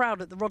think the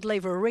crowd at the Rod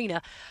Laver Arena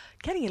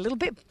getting a little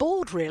bit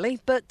bored, really.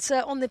 But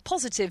on the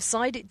positive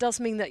side, it does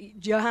mean that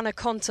Johanna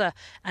Konta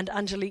and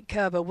Angelique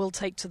Kerber will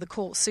take to the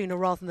court sooner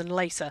rather than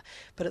later.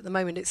 But at the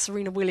moment, it's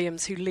Serena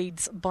Williams who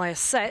leads by a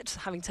set,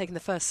 having taken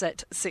the first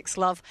set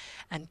 6-love,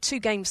 and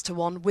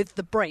 2-1 with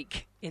the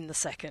break in the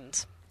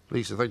second.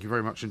 Lisa, thank you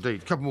very much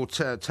indeed. A couple more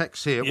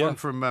texts here. One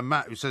from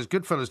Matt, who says,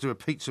 Goodfellas do a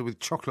pizza with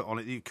chocolate on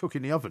it that you cook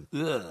in the oven.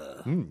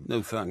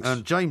 No thanks.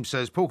 And James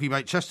says, Porky,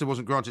 mate, Chester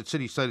wasn't granted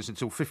city status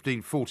until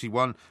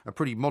 1541, a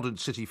pretty modern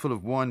city full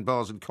of wine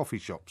bars and coffee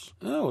shops.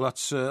 Oh, well,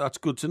 that's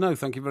good to know.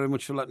 Thank you very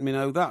much for letting me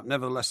know that.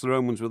 Nevertheless, the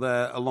Romans were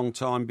there a long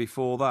time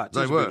before that.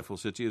 They were. A beautiful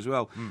city as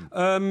well.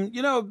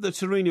 You know, the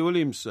Serena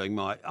Williams thing,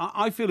 Mike,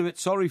 I feel a bit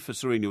sorry for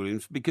Serena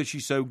Williams because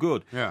she's so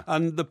good. Yeah.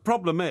 And the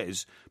problem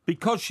is,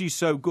 because she's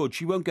so good,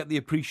 she won't get the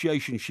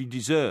appreciation she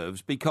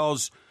deserves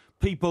because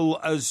people,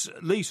 as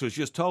Lisa has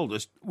just told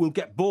us, will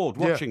get bored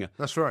watching her.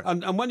 That's right.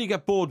 And when you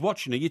get bored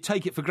watching her, you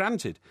take it for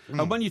granted.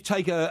 And when you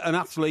take an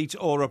athlete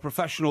or a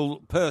professional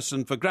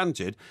person for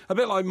granted, a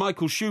bit like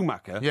Michael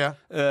Schumacher, if you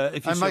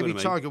and see what maybe I mean,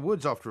 Tiger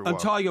Woods after a while.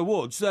 and Tiger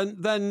Woods, then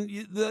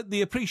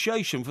the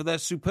appreciation for their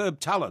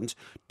superb talent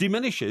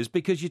diminishes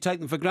because you take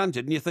them for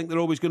granted and you think they're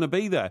always going to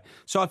be there.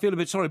 So I feel a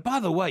bit sorry. By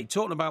the way,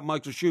 talking about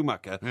Michael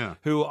Schumacher,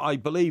 who I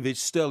believe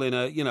is still in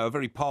a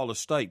very parlous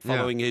state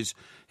following his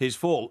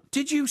fall.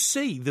 Did you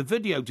see the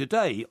video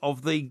today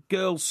of the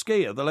girl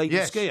skier, the lady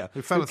skier,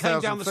 who fell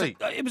 1,000 feet?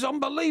 It was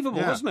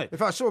unbelievable, wasn't it? In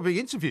fact, I saw her being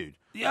interviewed.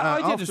 Yeah,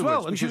 I did as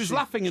well, and she was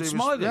laughing and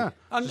smiling.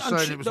 And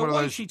the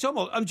way she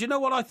tumbled. And do you know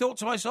what I thought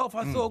to myself?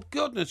 I thought,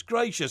 goodness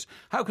gracious,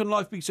 how can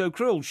life be so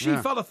cruel? She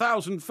fell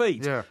 1,000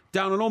 feet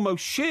down an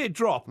almost sheer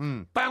drop,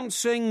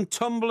 bouncing,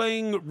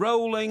 tumbling,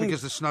 rolling.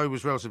 Because the snow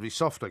was relatively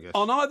soft, I guess.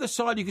 On either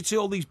side, you could see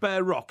all these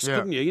bare rocks,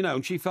 couldn't you? You know,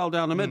 and she fell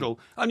down the middle.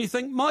 And you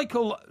think,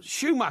 Michael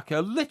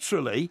Schumacher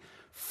literally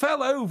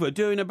fell over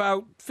doing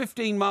about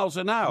 15 miles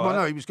an hour. Well,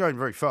 no, he was going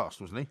very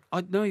fast, wasn't he?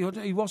 No,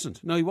 he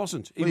wasn't. No, he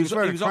wasn't. He was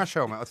wearing a crash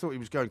helmet. I thought he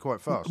was going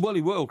quite fast. Well,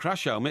 he wore a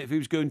crash helmet if he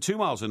was going 2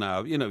 miles an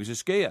hour. You know, he's a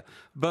skier.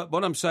 But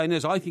what I'm saying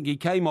is I think he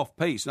came off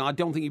piste, and I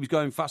don't think he was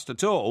going fast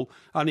at all.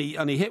 And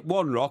he hit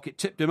one rock, it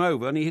tipped him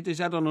over, and he hit his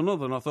head on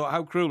another. And I thought,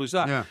 how cruel is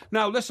that? Yeah.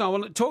 Now,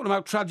 listen, talking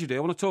about tragedy, I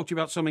want to talk to you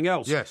about something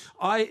else. Yes.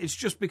 It's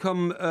just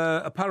become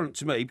apparent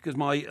to me, because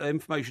my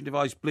information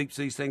device bleeps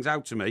these things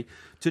out to me.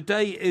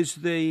 Today is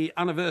the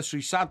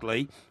anniversary,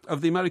 sadly,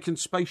 of the American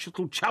Space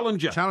Shuttle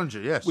Challenger.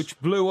 Challenger, yes. Which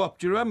blew up,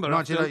 do you remember?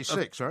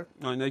 1986, right?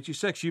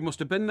 1986. You must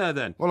have been there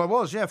then. Well, I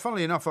was, yeah.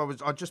 Funnily enough,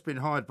 I'd just been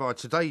hired by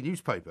Today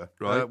newspaper,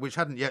 right. Which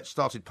hadn't yet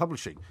started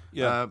publishing.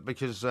 Yeah.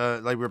 Because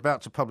they were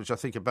about to publish, I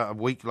think, about a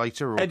week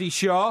later. Eddie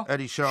Shaw.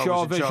 Eddie Shaw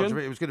was in charge of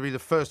it. It was going to be the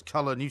first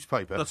colour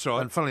newspaper. That's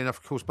right. And funnily enough,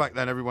 of course, back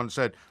then everyone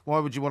said, why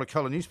would you want a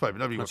colour newspaper?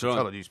 Nobody wants a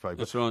colour newspaper.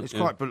 That's right. It's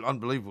quite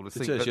unbelievable to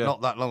think that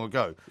not that long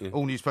ago,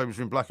 all newspapers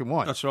were in black and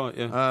white. That's right,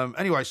 yeah.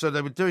 Anyway, so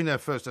they were doing their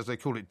first, as they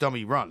call it,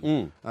 dummy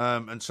run.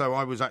 And so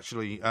I was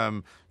actually,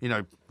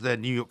 their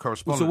New York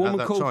correspondent was a woman at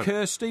that called time.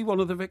 Kirsty one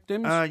of the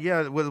victims?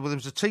 Yeah, well, there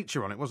was a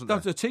teacher on it, wasn't there?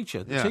 That's a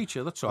teacher. Yeah.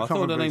 Teacher, that's right. I can't thought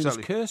her remember name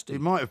exactly. was Kirsty.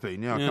 It might have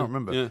been, I can't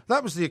remember. Yeah.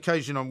 That was the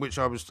occasion on which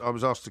I was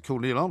asked to call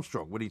Neil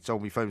Armstrong when he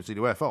told me famously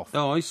to F off.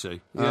 Oh, I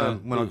see. Yeah,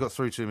 when I got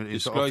through to him in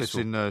his office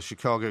in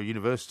Chicago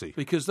University.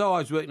 Because though I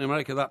was working in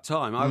America at that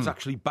time, I was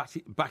actually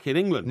back in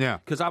England. Yeah.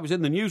 Because I was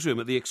in the newsroom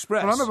at the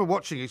Express. Well, I remember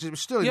watching it. It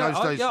was still in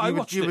those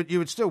days. You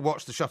would still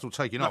watch the shuttle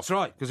taking off. That's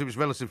right. Because it was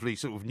relatively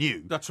sort of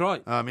new. That's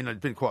right. I mean,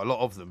 there'd been quite a lot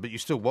of them, but you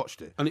still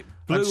watched it. And it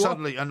blew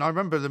suddenly, and I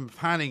remember them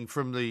panning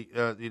from the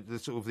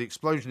sort of the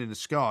explosion in the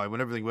sky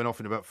when everything went off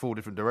in about 4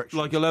 different directions.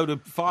 Like a load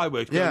of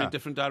fireworks going in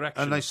different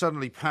directions. And they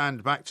suddenly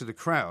panned back to the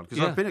crowd.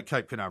 Because I've been at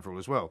Cape Canaveral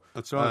as well.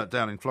 That's right.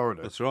 Down in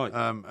Florida. That's right.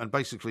 And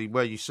basically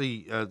where you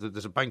see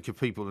there's a bank of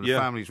people and the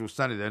families were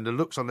standing there, and the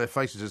looks on their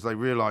faces as they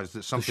realised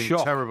that something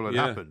terrible had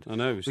happened. I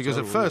know. Because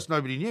at first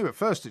nobody knew. At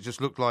first it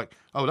just looked like,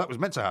 oh, that was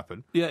meant to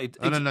happen. Yeah.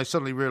 And then they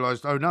suddenly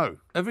realised, oh no.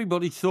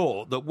 Everybody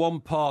thought that one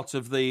part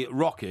of the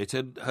rocket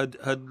had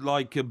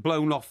like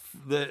blown off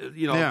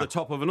the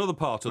top of another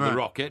part of the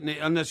rocket,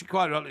 and as you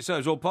quite rightly say, it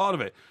was all part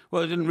of it.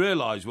 What they didn't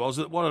realise was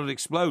that what had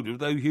exploded were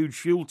those huge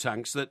fuel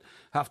tanks that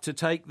have to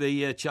take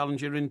the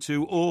Challenger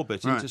into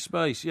orbit, into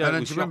space. Yeah, and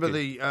then do you remember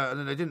and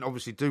then they didn't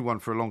obviously do one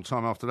for a long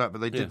time after that, but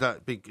they did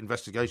that big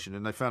investigation,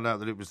 and they found out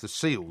that it was the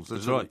seals,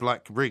 those little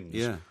black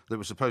rings that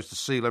were supposed to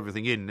seal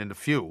everything in the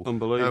fuel,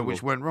 unbelievable,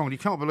 which went wrong. And you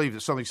can't believe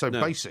that something so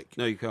basic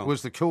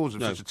was the cause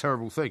of such a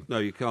terrible thing. No,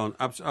 you can't.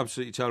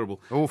 Absolutely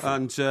terrible. Awful.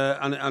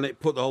 And it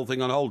put the whole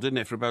thing on hold, didn't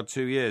it, for about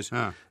 2 years.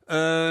 Now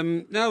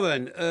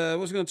then, what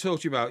was I going to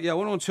talk to you about? Yeah,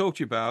 what I want to talk to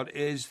you about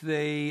is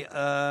the,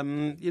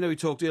 we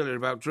talked earlier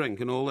about drink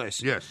and all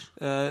this. Yes.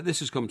 This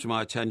has come to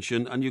my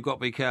attention, and you've got to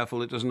be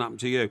careful it doesn't happen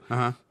to you.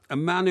 A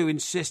man who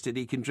insisted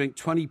he can drink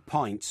 20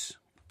 pints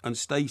and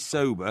stay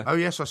sober. Oh,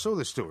 yes, I saw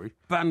this story.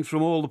 Banned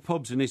from all the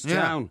pubs in his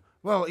town.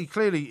 Well, he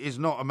clearly is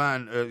not a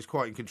man who's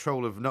quite in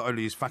control of not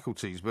only his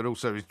faculties, but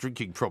also his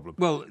drinking problem.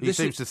 Well, he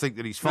seems to think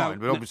that he's fine,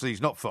 but obviously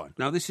he's not fine.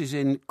 Now, this is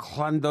in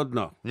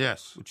Llandudno.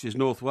 Yes. Which is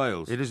North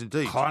Wales. It is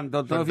indeed.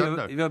 Llandudno.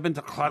 Have you ever been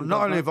to Llandudno?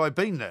 Not only have I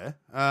been there,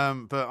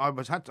 but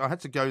I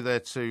had to go there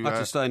to... had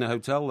to stay in a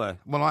hotel there.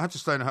 Well, I had to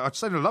stay in I'd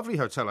stayed in a lovely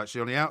hotel,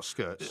 actually, on the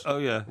outskirts. Oh,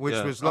 yeah. Which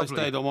was lovely.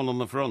 I stayed on one on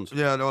the front.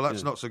 Yeah, no,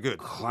 that's not so good.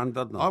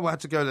 Llandudno. I had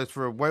to go there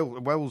for a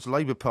Wales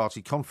Labour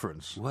Party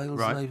conference. Wales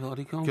Labour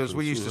Party conference? Because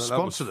we used to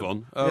sponsor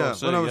them. Fun.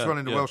 When I was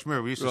running the Welsh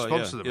Mirror, we used to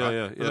sponsor them,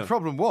 right? But the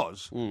problem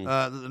was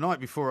that the night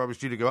before I was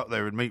due to go up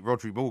there and meet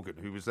Rodri Morgan,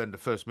 who was then the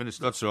First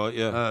Minister. That's right,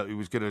 yeah. Who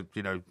was going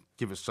to,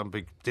 give us some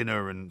big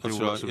dinner and do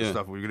all that sort of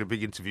stuff. We were going to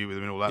big interview with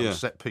him and all that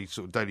set piece,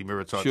 sort of Daily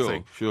Mirror type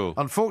thing. Sure.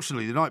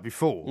 Unfortunately, the night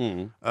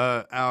before,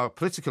 our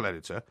political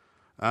editor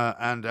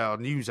and our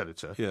news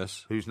editor,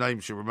 whose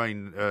name shall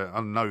remain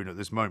unknown at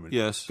this moment,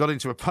 got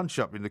into a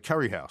punch-up in the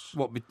curry house.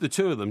 What, the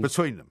two of them?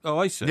 Between them. Oh,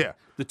 I see. Yeah.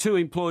 The two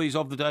employees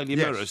of the Daily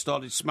Mirror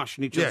started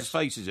smashing each other's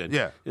faces in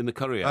the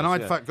curry house. And I,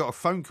 in fact, got a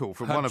phone call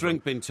from one of them.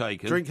 Had drink been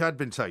taken? Drink had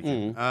been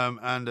taken.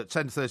 And at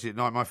 10:30 at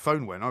night, my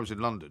phone went. I was in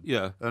London.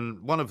 Yeah. And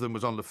one of them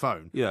was on the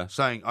phone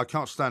saying, I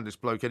can't stand this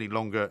bloke any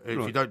longer. If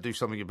you don't do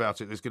something about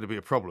it, there's going to be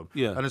a problem.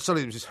 Yeah. And then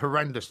suddenly there was this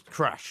horrendous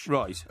crash.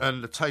 Right.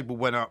 And the table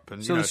went up.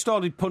 And so they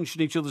started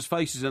punching each other's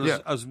faces in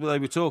as they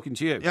were talking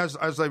to you? Yeah,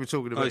 as they were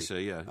talking to me. I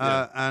see,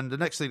 yeah. And the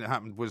next thing that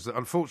happened was that,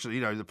 unfortunately,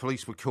 the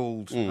police were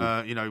called.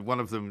 One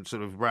of them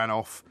sort of ran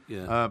off.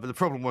 Yeah. But the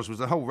problem was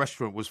the whole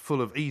restaurant was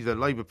full of either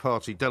Labour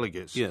Party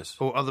delegates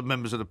or other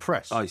members of the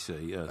press. I see,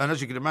 yes. And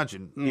as you can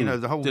imagine,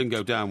 the whole... Didn't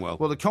go down well.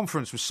 Well, the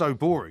conference was so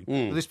boring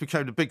that this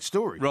became a big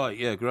story. Right,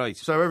 yeah, great.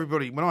 So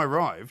everybody, when I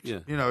arrived,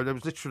 there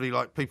was literally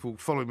like people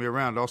following me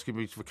around asking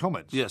me for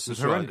comments. Yes, it was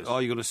horrendous. Right. Oh,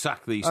 you're going to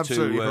sack these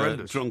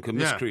two drunken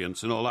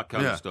miscreants and all that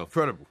kind of stuff.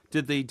 Incredible.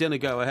 Did the dinner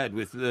go ahead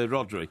with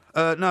Rodri?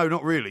 No,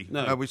 not really.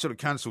 No. We sort of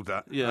cancelled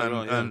that. Yeah,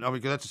 and I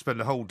mean, we had to spend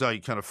the whole day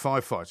kind of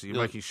firefighting and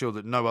making sure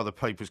that no other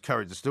papers carried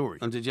carried the story.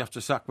 And did you have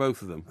to sack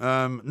both of them?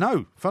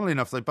 No. Funnily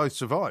enough, they both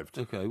survived.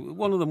 Okay.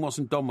 One of them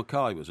wasn't Don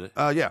Mackay, was it?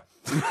 Yeah.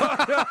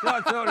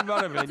 I thought it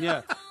might have been,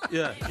 yeah.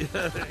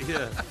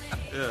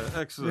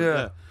 Excellent,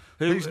 yeah.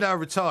 Who's now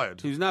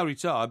retired. Who's now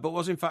retired, but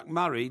was in fact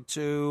married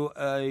to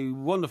a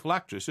wonderful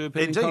actress who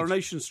appeared in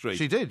Coronation Street.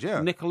 She did, yeah.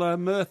 Nicola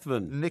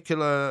Mirthman.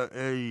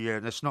 Yeah,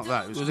 that's not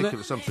that. It was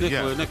Nicola something.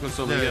 Nicola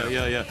something,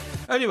 yeah.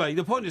 Anyway,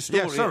 the point of the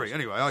story. Yeah, sorry,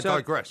 anyway, I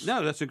digress.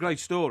 No, that's a great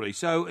story.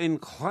 So in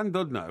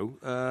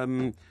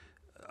Llandudno,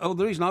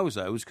 the reason I was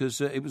there was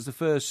because it was the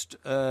first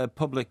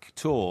public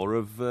tour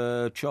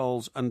of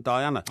Charles and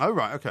Diana. Oh,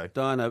 right, okay.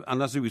 Diana,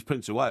 and as he was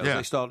Prince of Wales,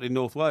 they started in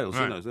North Wales,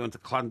 right. you know, so they went to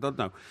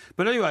Llandudno.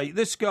 But anyway,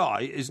 this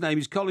guy, his name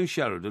is Colin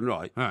Sheridan,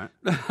 right?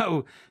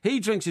 Now, he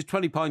drinks his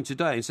 20 pints a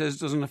day and says it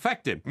doesn't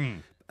affect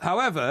him.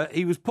 However,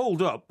 he was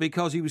pulled up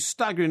because he was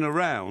staggering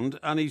around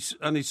and his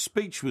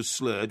speech was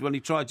slurred when he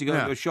tried to go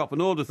into a shop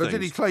and order things. But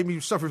did he claim he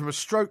was suffering from a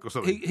stroke or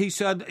something? He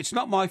said, it's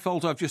not my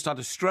fault, I've just had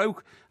a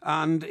stroke.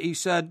 And he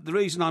said, the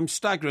reason I'm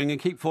staggering and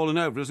keep falling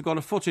over is I've got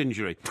a foot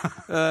injury.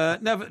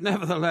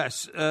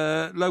 Nevertheless,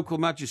 local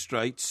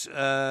magistrates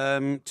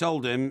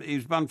told him he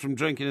was banned from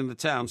drinking in the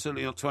town,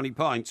 certainly not 20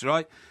 pints,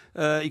 right?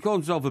 He calls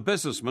himself a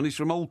businessman. He's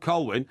from Old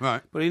Colwyn,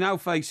 right? But he now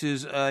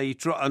faces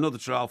another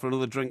trial for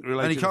another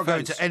drink-related And he can't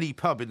offence. go into any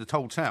pub in the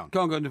whole town.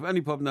 Can't go into any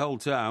pub in the whole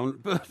town.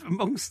 But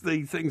amongst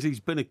the things he's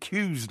been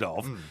accused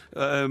of,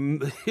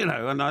 you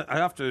know, and I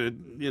have to,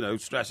 you know,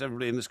 stress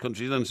everybody in this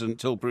country is innocent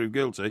until proved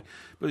guilty.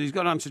 But he's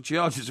got to answer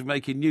charges of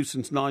making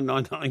nuisance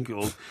 999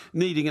 calls,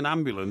 needing an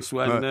ambulance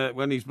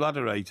when he's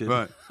bladderated.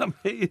 Right. I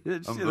mean,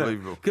 it's unbelievable.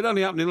 You know, could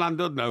only happen in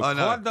Llandudno. I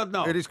know.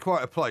 Llandudno. It is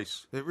quite a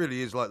place. It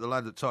really is like the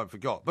land that time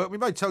forgot. But we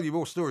may tell you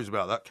more stories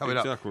about that coming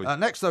Exactly. up.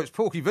 Next, though, it's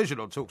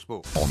Porkyvision on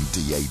TalkSport. On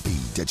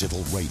DAB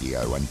Digital Radio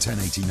and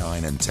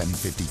 1089 and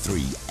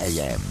 1053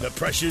 AM. The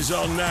pressure's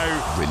on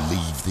now.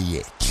 Relieve the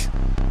itch.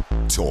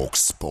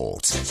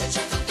 TalkSport.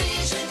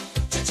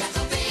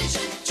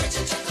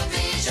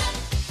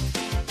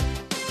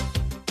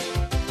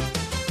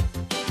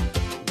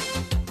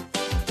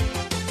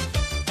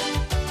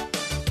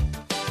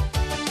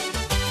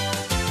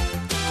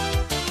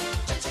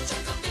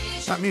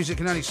 That music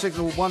can only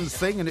signal one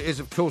thing, and it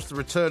is, of course, the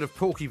return of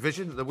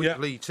Porkyvision, the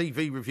weekly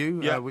TV review,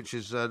 which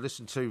is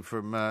listened to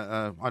from,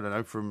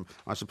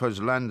 I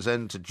suppose, Land's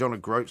End to John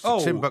O'Groats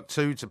to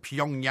Timbuktu to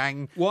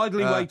Pyongyang.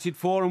 Widely waited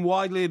for and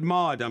widely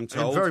admired, I'm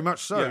told. Very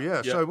much so,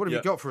 yeah. So what have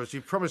you got for us?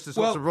 You've promised us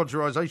lots of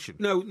Rogerisation.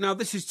 No, now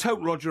this is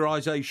total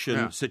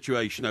Rogerisation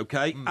situation,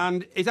 OK?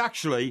 And it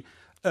actually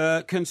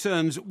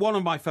concerns one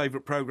of my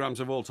favourite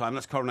programmes of all time.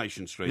 That's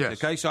Coronation Street,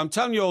 OK? So I'm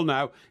telling you all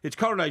now, it's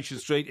Coronation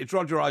Street, it's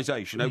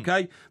Rogerisation,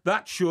 OK?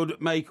 That should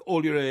make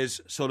all your ears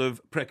sort of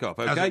prick up,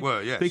 OK? As it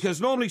were, yes. Because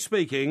normally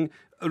speaking,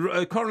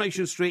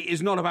 Coronation Street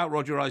is not about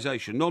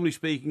Rogerisation. Normally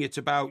speaking, it's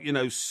about,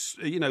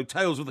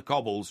 Tales of the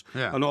Cobbles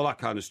and all that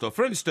kind of stuff.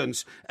 For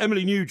instance,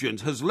 Emily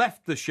Nugent has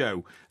left the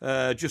show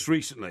just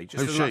recently.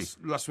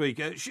 Last week.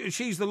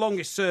 She's the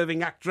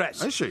longest-serving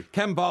actress. Is she?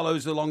 Ken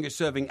Barlow's the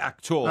longest-serving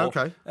actor.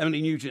 Okay.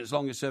 Emily Nugent's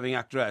longest-serving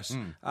actress.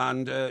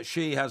 And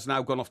she has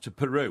now gone off to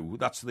Peru.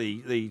 That's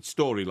the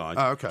storyline.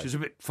 Oh, okay. Which is a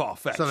bit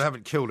far-fetched. So they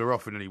haven't killed her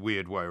off in any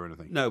weird way or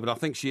anything? No, but I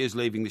think she is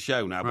leaving the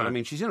show now. But, I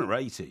mean, she's in her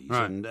 80s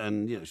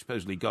and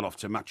supposedly gone off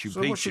to Machu Picchu.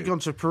 So what's she gone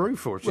to Peru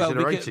for? She's in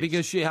her 80s.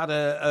 Because she had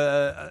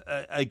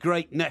a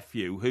great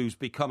nephew who's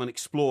become an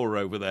explorer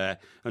over there,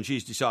 and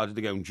she's decided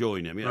to go and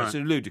join him. It's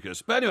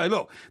ludicrous. But anyway,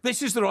 look,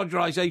 this is the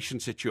Rogerisation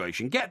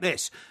situation. Get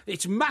this.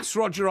 It's mass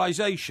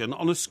Rogerisation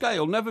on a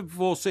scale never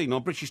before seen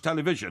on British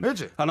television.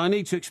 Is it? And I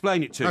need to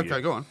explain it to you.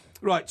 OK, go on.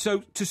 Right,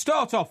 so to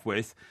start off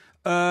with,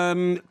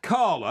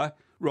 Carla,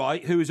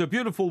 right, who is a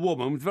beautiful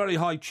woman with very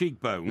high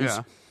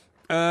cheekbones,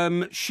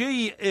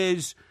 she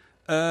is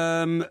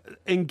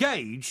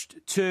engaged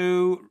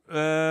to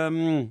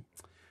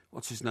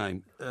what's his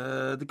name?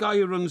 The guy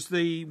who runs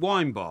the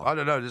wine bar. I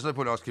don't know. There's no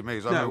point asking me. I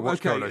don't watch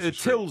Coronation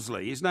Street.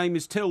 Tilsley. His name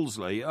is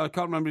Tilsley. I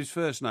can't remember his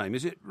first name.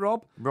 Is it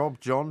Rob? Rob,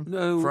 John,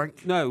 no,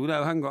 Frank. No.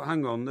 Hang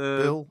on.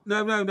 Bill.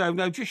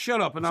 No. Just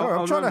shut up. And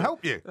I'm trying to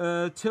help you.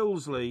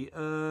 Tilsley.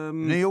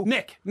 Neil.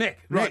 Nick.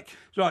 Right.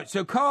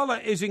 So Carla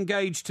is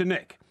engaged to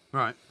Nick.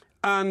 Right.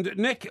 And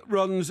Nick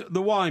runs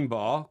the wine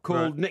bar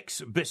called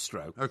Nick's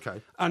Bistro.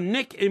 OK. And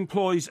Nick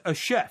employs a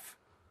chef.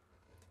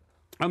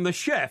 And the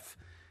chef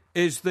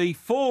is the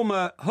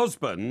former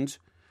husband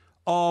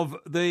of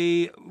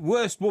the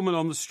worst woman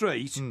on the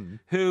street,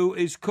 who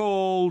is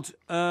called...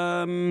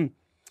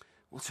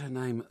 what's her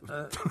name?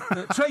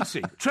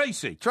 Tracy.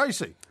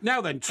 Tracy. Now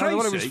then, Tracy... The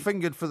one who was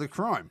fingered for the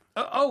crime.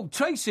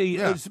 Tracy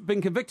has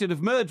been convicted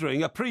of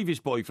murdering a previous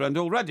boyfriend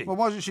already. Well,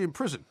 why isn't she in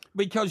prison?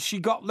 Because she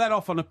got let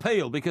off on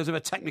appeal because of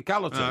a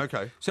technicality. Oh,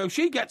 OK. So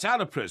she gets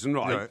out of prison,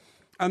 right?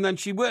 And then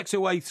she works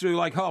her way through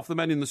like half the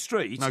men in the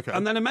street. OK.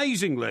 And then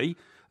amazingly,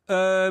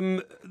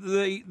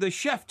 the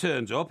chef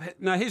turns up.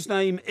 Now, his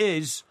name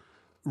is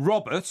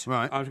Robert.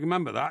 Right. I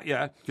remember that,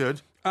 yeah.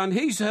 Good. And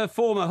he's her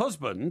former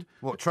husband.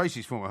 What,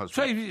 Tracy's former husband?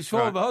 Tracy's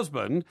former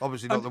husband.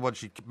 Obviously not the one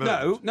she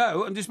murdered.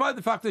 No, and despite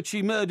the fact that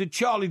she murdered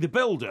Charlie the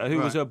Builder, who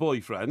was her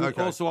boyfriend,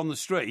 also on the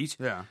street,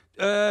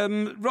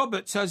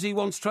 Robert says he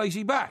wants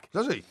Tracy back.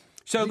 Does he?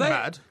 So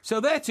mad? So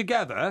they're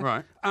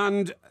together,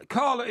 and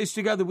Carla is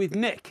together with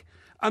Nick.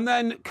 And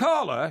then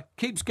Carla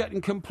keeps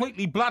getting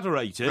completely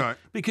bladderated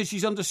because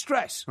she's under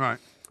stress. Right.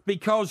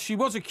 Because she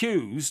was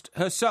accused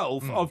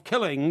herself of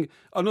killing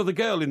another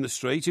girl in the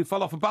street who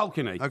fell off a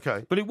balcony.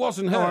 Okay. But it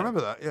wasn't her. Oh, I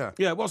remember that, yeah.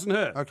 Yeah, it wasn't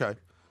her. Okay.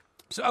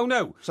 So,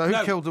 no. So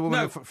who killed the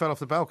woman who fell off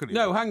the balcony?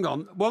 No, hang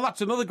on. Well, that's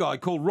another guy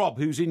called Rob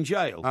who's in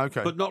jail.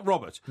 Okay. But not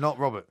Robert. Not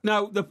Robert.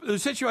 Now, the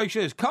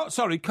situation is,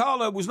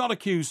 Carla was not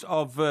accused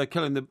of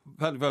killing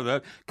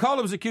the...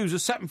 Carla was accused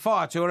of setting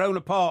fire to her own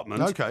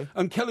apartment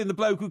and killing the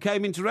bloke who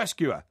came in to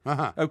rescue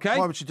her. Okay?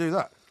 Why would she do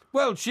that?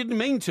 Well, she didn't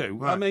mean to.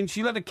 Right. I mean,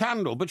 she lit a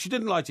candle, but she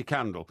didn't light a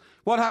candle.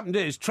 What happened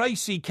is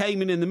Tracy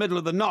came in the middle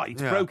of the night,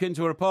 broke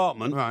into her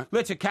apartment,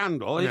 lit a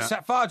candle, and it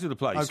set fire to the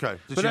place. Okay.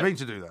 Did she mean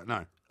to do that?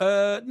 No.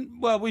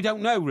 Well, we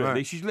don't know, really.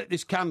 Right. She's lit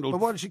this candle. But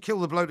why did she kill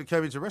the bloke that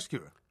came in to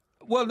rescue her?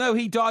 Well, no,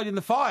 he died in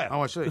the fire.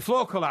 Oh, I see. The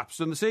floor collapsed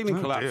and the ceiling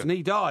collapsed, and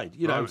he died.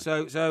 You know,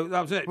 so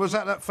that was it. Was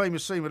that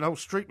famous scene when the whole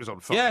street was on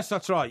fire? Yes,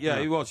 that's right. Yeah,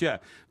 it was. Yeah.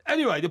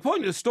 Anyway, the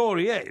point of the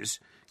story is.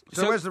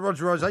 So where's the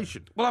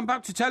Rogerisation? Well, I'm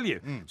about to tell you.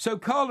 So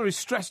Carla is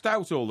stressed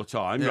out all the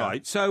time,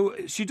 right? So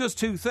she does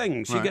two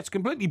things. She gets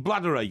completely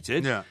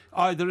bladderated,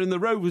 either in the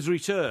Rover's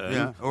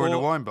Return or in a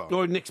wine bar.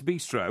 Or in Nick's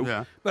Bistro.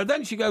 Yeah. But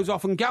then she goes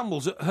off and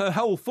gambles her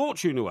whole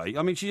fortune away.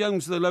 I mean, she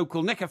owns the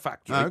local knicker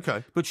factory. Oh,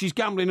 okay. But she's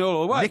gambling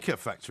all away. Knicker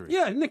factory?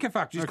 Yeah, knicker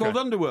factory. It's called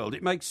Underworld.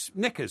 It makes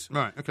knickers.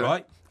 Right, okay.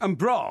 Right? And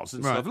bras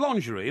and stuff,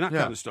 lingerie and that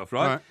kind of stuff,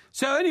 right?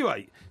 So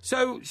anyway,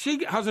 so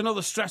she has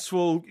another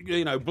stressful,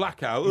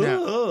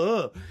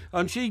 blackout,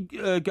 and she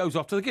goes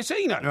off to the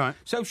casino. Right.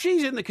 So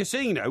she's in the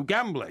casino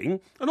gambling,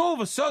 and all of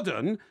a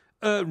sudden,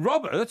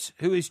 Robert,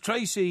 who is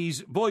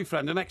Tracy's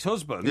boyfriend and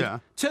ex-husband,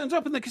 turns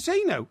up in the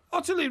casino.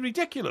 Utterly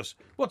ridiculous.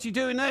 What's he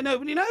doing there?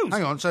 Nobody knows.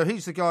 Hang on, so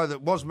he's the guy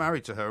that was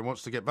married to her and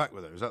wants to get back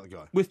with her. Is that the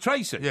guy? With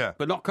Tracy? Yeah.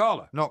 But not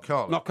Carla. Not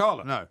Carla. Not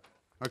Carla. No.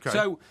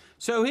 Okay.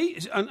 So he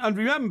and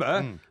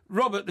remember,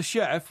 Robert the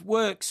chef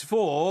works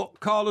for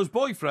Carla's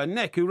boyfriend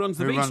Nick, who runs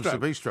the bistro. Runs the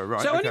bistro,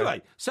 right? So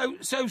anyway,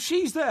 so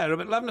she's there at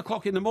 11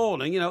 o'clock in the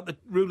morning, at the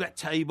roulette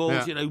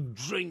tables,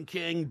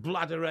 drinking,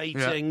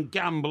 bladderating,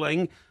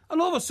 gambling,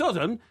 and all of a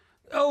sudden,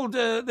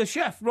 the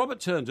chef Robert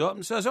turns up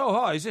and says, "Oh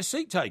hi, is this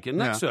seat taken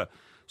next to her?"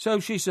 So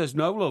she says,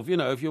 "No, love,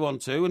 if you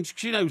want to." And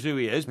she knows who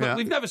he is, but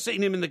we've never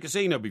seen him in the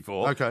casino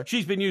before. Okay.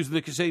 She's been using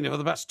the casino for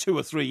the past 2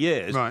 or 3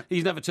 years. Right.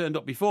 He's never turned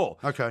up before.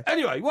 Okay.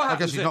 Anyway, what happens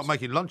I guess he's not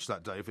making lunch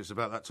that day if it's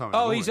about that time.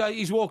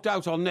 He's walked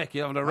out on Nick,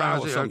 having a row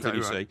or something,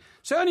 you see.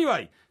 So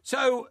anyway,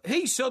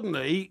 he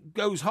suddenly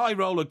goes high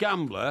roller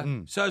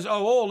gambler, says,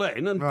 "Oh, all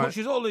in," and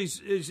pushes all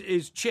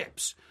his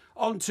chips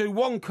onto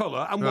one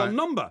colour and one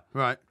number.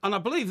 Right. And I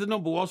believe the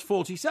number was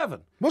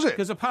 47. Was it?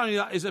 Because apparently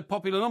that is a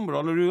popular number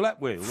on a roulette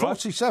wheel, right?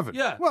 47?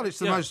 Yeah. Well, it's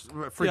the most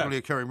frequently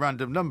occurring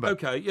random number.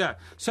 Okay, yeah.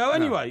 So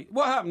anyway,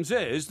 what happens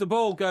is the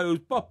ball goes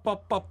bop,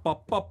 bop, bop,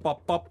 bop, bop,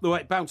 bop, bop, the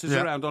way it bounces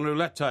around on a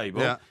roulette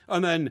table,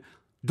 and then...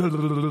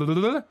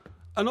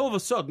 And all of a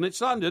sudden, it's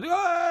landed.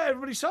 Oh,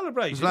 everybody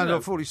celebrates. He's landed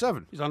on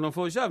 47. He's landed on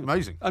 47.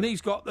 Amazing. And he's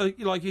got a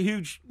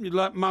huge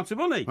amount of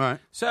money. Right.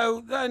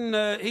 So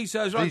then he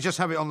says... Did he just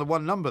have it on the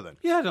one number then?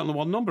 Yeah, on the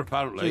one number,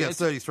 apparently. So he had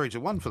 33 to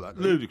 1 for that.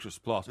 Ludicrous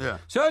plot. Yeah.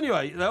 So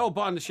anyway, they're all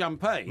buying the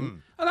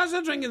champagne. And as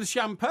they're drinking the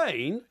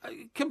champagne,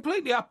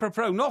 completely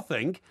apropos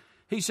nothing...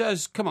 He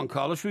says, "Come on,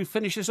 Carla, should we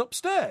finish this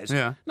upstairs?"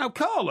 Yeah. Now,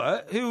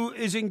 Carla, who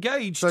is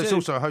engaged So it's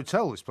also a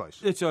hotel, this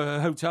place? It's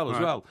a hotel as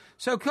well.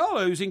 So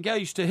Carla, who's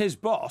engaged to his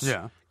boss,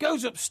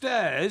 goes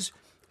upstairs...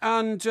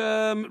 And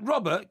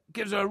Robert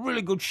gives her a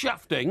really good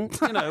shafting,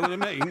 you know what I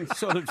mean,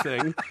 sort of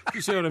thing.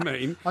 You see what I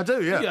mean? I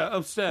do, yeah. Yeah,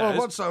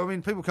 upstairs. Well,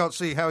 people can't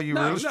see how you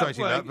were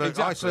illustrating that, but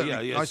exactly,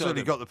 I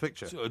certainly got the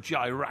picture. Sort of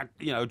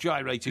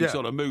gyrating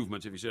sort of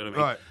movement, if you see what I mean.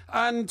 Right.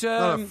 And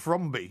not a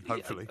fromby,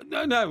 hopefully.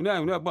 No.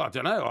 Well, I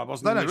don't know. I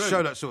wasn't. They in the don't room.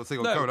 show that sort of thing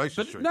on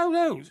Coronation Street.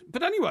 No.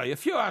 But anyway, a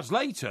few hours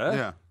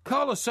later,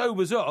 Carla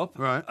sobers up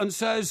and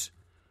says,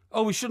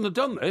 "Oh, we shouldn't have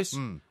done this."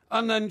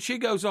 And then she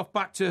goes off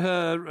back to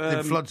her...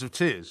 in floods of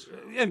tears.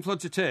 In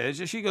floods of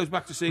tears. She goes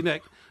back to see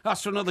Nick,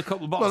 asks for another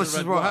couple of bottles of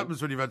red wine. Well, this is what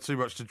happens when you've had too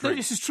much to drink. No,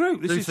 this is true.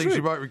 These things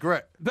you might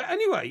regret. But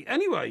anyway,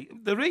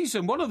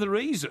 one of the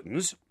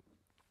reasons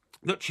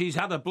that she's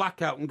had a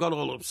blackout and got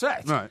all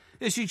upset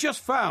is she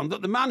just found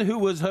that the man who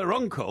was her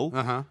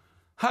uncle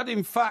had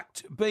in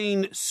fact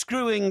been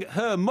screwing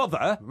her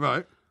mother...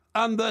 Right.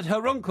 And that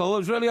her uncle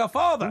was really her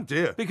father. Oh,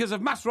 dear. Because of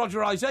mass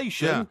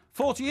Rogerisation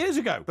 40 years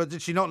ago. But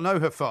did she not know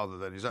her father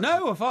then? Is that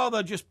no, her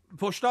father just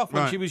pushed off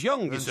when she was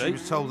young, you see. She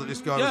was told that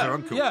this guy was her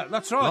uncle. Yeah,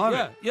 that's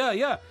right.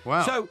 Yeah.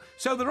 Wow.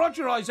 So the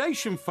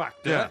Rogerisation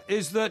factor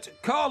is that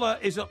Carla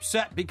is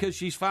upset because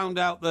she's found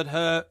out that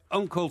her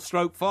uncle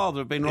stroke father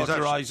have been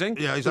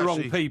Rogerising the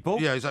wrong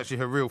people. Yeah, he's actually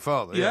her real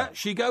father. Yeah,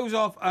 she goes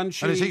off and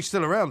she... And is he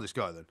still around, this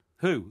guy, then?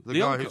 Who? The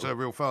guy who's her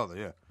real father,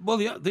 yeah. Well,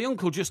 the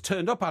uncle just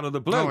turned up out of the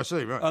blue. Oh, I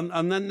see, right.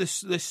 And then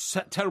this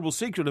terrible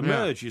secret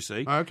emerged, you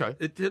see. Oh, okay.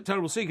 The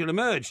terrible secret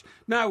emerged.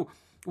 Now,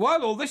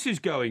 while all this is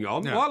going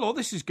on, don't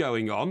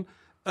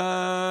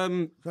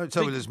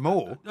tell me there's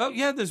more. Oh,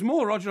 yeah, there's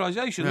more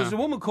Rogerisation. Yeah. There's a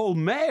woman called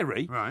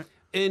Mary. Right.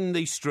 In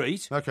the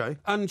street. Okay.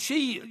 And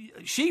she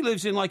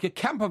lives in like a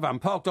camper van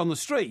parked on the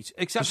street,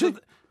 except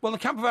the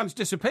camper van's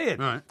disappeared.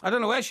 Right. I don't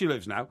know where she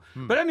lives now.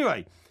 But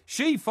anyway,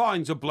 she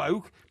finds a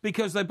bloke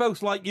because they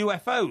both like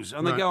UFOs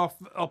and they go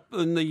up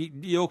in the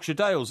Yorkshire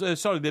Dales,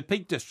 the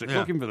Peak District,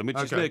 looking for them,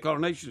 which is near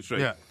Coronation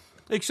Street. Yeah.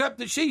 Except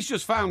that she's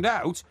just found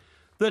out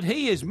that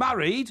he is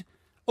married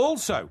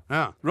also.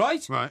 Yeah.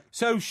 Right? Right.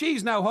 So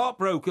she's now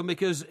heartbroken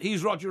because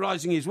he's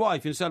Rogerising his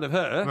wife instead of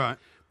her. Right.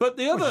 But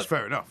the other, which is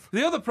fair enough.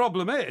 The other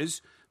problem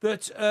is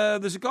that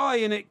there's a guy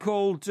in it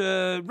called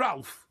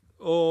Ralph,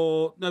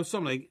 or no,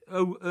 something.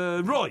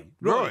 Roy.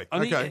 And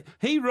okay.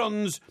 He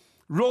runs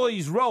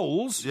Roy's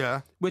Rolls.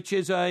 Yeah. Which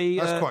is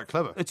that's quite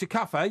clever. It's a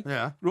cafe.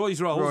 Yeah.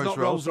 Roy's Rolls, not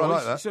Rolls I Royce.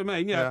 like that. See what I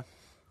mean? Yeah.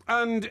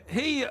 And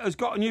he has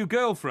got a new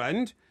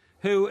girlfriend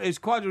who is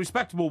quite a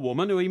respectable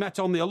woman who he met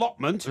on the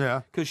allotment.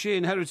 Yeah. Because she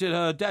inherited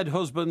her dead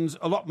husband's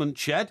allotment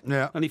shed.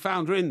 Yeah. And he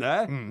found her in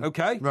there.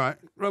 Okay. Right.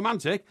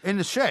 Romantic. In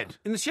the shed?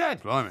 In the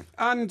shed. Blimey.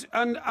 And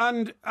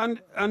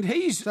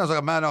he's... Sounds like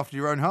a man after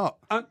your own heart.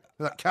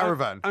 That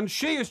caravan. And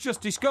she has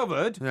just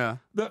discovered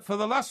that for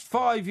the last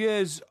 5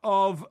 years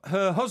of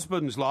her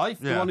husband's life,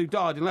 the one who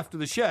died and left her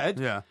the shed,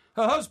 her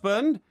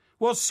husband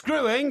was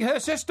screwing her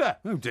sister.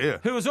 Oh, dear.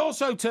 Who has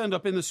also turned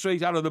up in the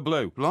street out of the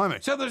blue. Blimey.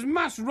 So there's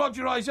mass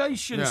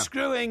Rogerisation,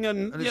 screwing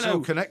and it's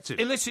all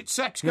connected. Illicit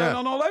sex going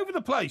on all over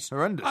the place.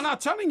 Horrendous. And I'm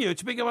telling you,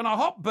 it's becoming a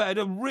hotbed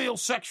of real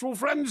sexual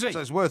frenzy.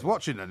 So it's worth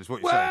watching then, is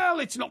what you're saying? Well,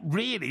 it's not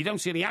really. You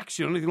don't see any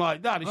action or anything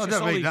like that. It's I just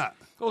don't mean that.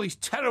 all these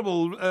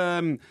terrible,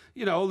 all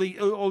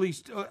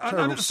these.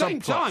 And at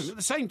the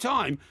same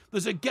time,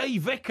 there's a gay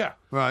vicar,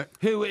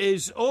 who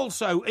is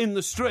also in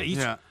the street,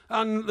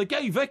 and the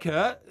gay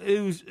vicar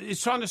is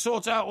trying to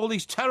sort out all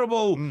these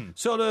terrible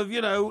sort of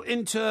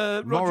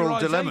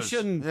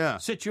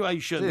inter-Rogerisation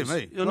situations. Dear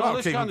me. And well, all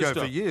this kind of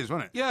stuff for years,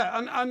 won't it? Yeah,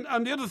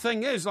 and the other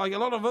thing is, like a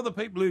lot of other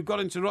people who got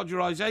into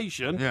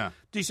Rogerisation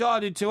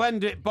decided to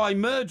end it by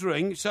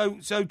murdering. So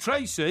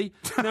Tracy,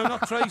 no,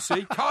 not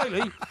Tracy,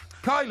 Kylie.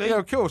 Yeah,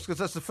 of course, because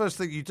that's the first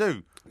thing you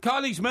do.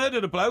 Kylie's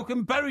murdered a bloke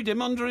and buried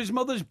him under his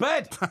mother's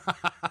bed.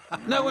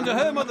 No, under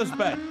her mother's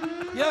bed.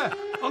 Yeah,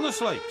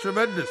 honestly.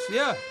 Tremendous.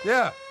 Yeah.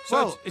 Yeah. So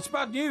Well, it's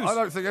bad news. I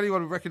don't think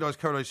anyone would recognise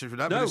Coronation from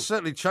that, but No. it's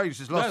certainly changed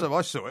since last time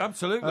I saw it.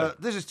 Absolutely.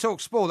 This is Talk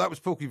Sport. That was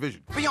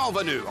Porkyvision.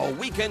 Bienvenue au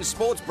weekend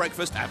sports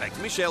breakfast avec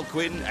Michelle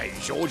Quinn et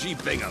Georgie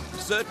Bingham.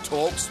 The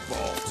Talk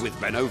Sport with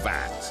Benno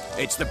Vans.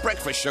 It's the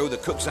breakfast show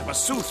that cooks up a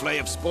souffle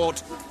of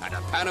sport and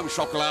a pan au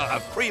chocolat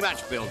of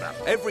pre-match build-up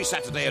every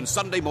Saturday and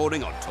Sunday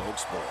morning on Talk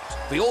Sport.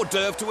 The hors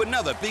d'oeuvre to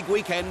another big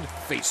weekend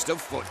feast of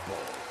football.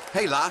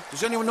 Hey, La,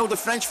 does anyone know the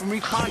French from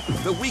meat pie?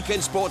 The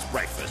Weekend Sports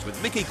Breakfast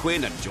with Mickey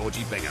Quinn and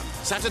Georgie Bingham.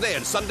 Saturday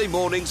and Sunday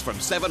mornings from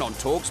 7 on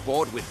Talk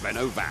Sport with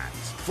Benno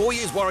Vans. 4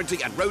 years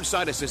warranty and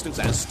roadside assistance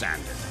as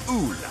standard.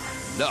 Ooh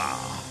la la.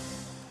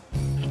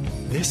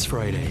 This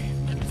Friday,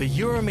 the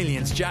Euro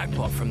Millions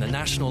jackpot from the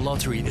National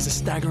Lottery is a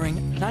staggering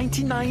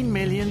 £99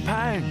 million.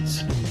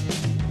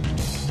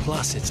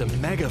 Plus, it's a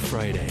mega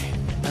Friday,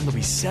 and there'll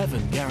be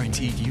 7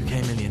 guaranteed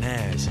UK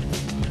millionaires.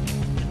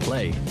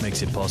 Play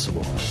makes it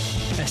possible.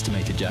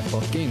 Estimated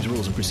jackpot. Games,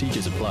 rules and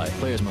procedures apply.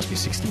 Players must be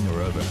 16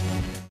 or over.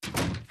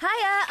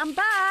 Hiya, I'm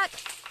back.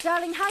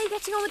 Darling, how are you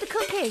getting on with the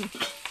cooking?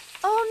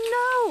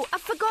 Oh no,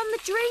 I've forgotten the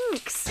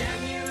drinks.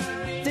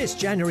 This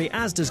January,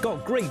 Asda's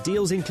got great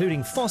deals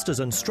including Foster's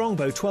and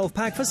Strongbow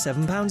 12-pack for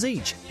 £7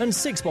 each, and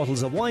 6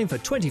 bottles of wine for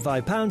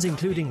 £25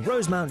 including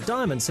Rosemount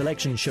Diamond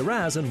Selection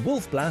Shiraz and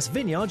Wolf Blass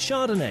Vineyard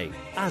Chardonnay.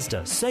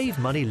 Asda. Save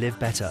money, live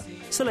better.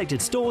 Selected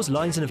stores,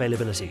 lines and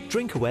availability.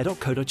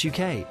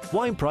 Drinkaware.co.uk.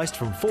 Wine priced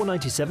from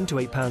 £4.97 to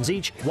 £8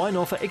 each. Wine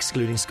offer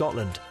excluding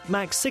Scotland.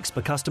 Max 6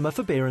 per customer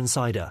for beer and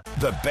cider.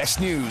 The best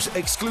news,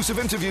 exclusive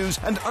interviews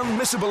and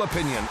unmissable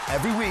opinion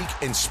every week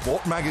in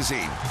Sport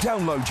Magazine.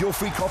 Download your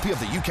free copy of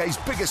the UK's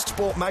biggest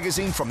sport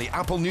magazine from the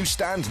Apple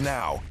newsstand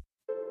now.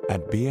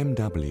 At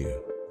BMW,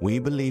 we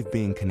believe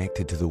being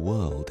connected to the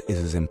world is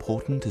as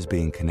important as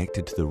being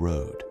connected to the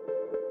road.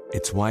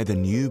 It's why the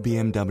new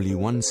BMW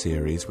 1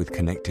 Series with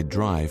Connected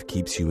Drive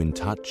keeps you in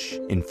touch,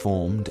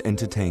 informed,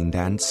 entertained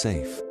and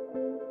safe.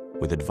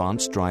 With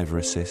advanced driver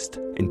assist,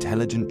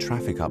 intelligent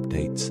traffic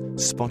updates,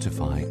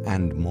 Spotify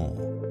and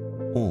more.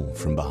 All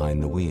from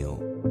behind the wheel.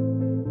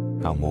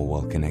 How more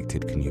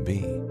well-connected can you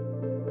be?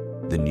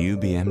 The new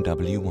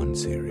BMW 1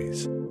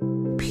 Series.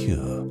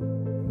 Pure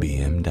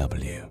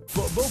BMW.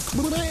 Football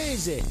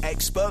crazy.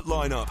 Expert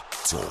lineup.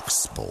 Talk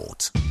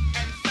Sport.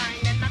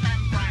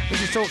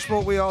 This is is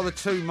TalkSport. We are the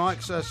two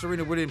Mikes.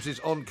 Serena Williams is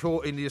on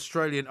court in the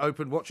Australian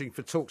Open. Watching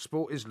for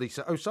TalkSport is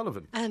Lisa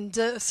O'Sullivan. And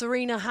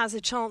Serena has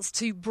a chance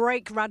to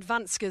break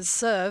Radwanska's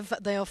serve.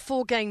 They are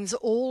 4 games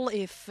all.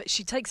 If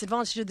she takes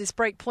advantage of this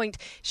break point,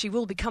 she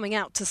will be coming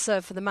out to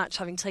serve for the match,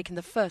 having taken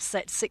the first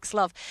set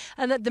 6-love.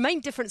 And the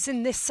main difference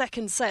in this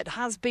second set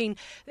has been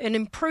an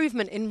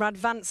improvement in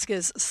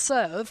Radwanska's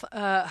serve.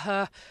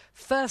 Her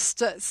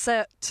first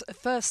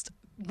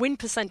win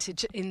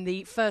percentage in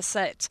the first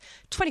set,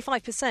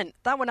 25%.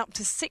 That went up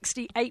to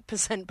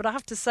 68%. But I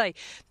have to say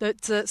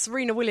that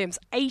Serena Williams,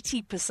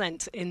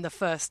 80% in the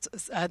first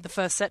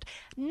set,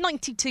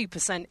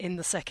 92% in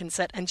the second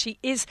set, and she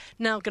is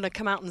now going to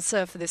come out and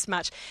serve for this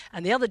match.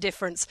 And the other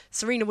difference,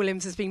 Serena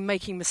Williams has been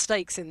making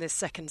mistakes in this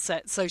second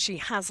set, so she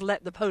has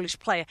let the Polish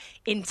player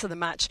into the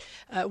match.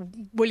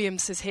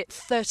 Williams has hit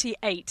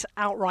 38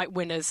 outright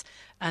winners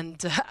and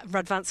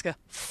Radwanska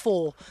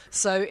 4.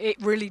 So it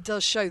really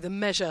does show the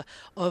measure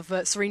of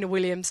Serena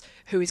Williams,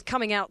 who is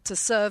coming out to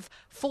serve.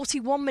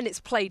 41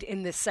 minutes played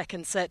in this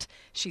second set.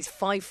 She's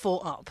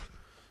 5-4 up.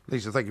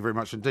 Lisa, thank you very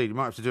much indeed. You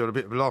might have to do a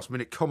bit of a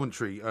last-minute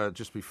commentary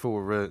just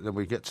before then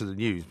we get to the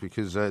news,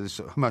 because this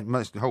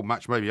whole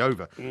match may be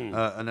over.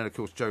 And then, of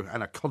course,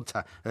 Johanna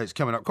Konta is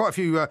coming up. Quite a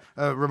few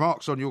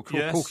remarks on your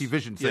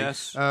Porkyvision thing.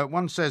 Yes.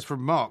 One says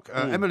from Mark,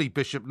 Emily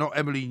Bishop, not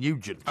Emily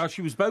Nugent. Oh,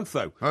 she was both,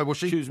 though. Oh, was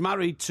she? She was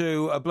married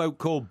to a bloke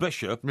called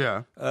Bishop,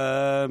 who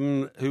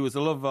was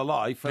the love of her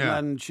life, and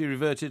then she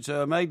reverted to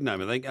her maiden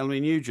name, I think, Emily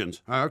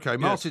Nugent. Oh, OK.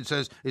 Martin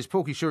says, is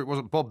Porky sure it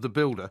wasn't Bob the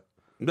Builder?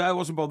 No, it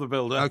wasn't Bob the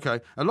Builder. OK.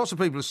 And lots of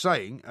people are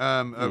saying,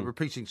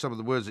 repeating some of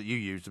the words that you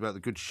used about the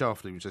good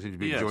shafting, which I seem to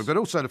be enjoying, but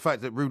also the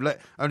fact that roulette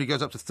only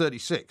goes up to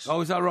 36.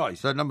 Oh, is that right?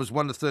 So numbers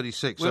 1 to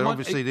 36. Well, so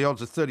obviously the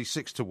odds are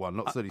 36 to 1,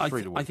 not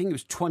 33 to 1. I think it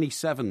was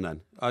 27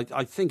 then.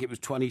 I think it was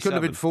 27.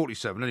 Couldn't have been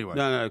 47 anyway.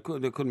 No, it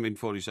couldn't have been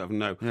 47,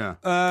 no. Yeah.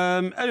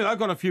 Anyway, I've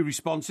got a few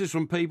responses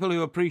from people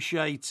who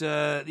appreciate,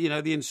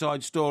 the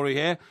inside story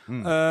here.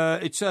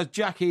 It says,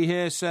 Jackie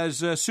here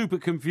says, super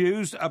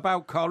confused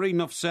about Corrie,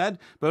 enough said.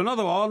 But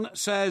another one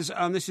says,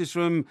 and this is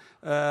from,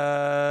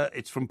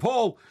 it's from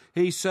Paul.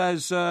 He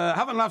says,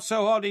 haven't laughed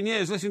so hard in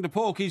years listening to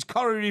Porky's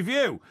Corrie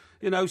review.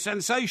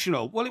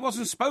 Sensational. Well, it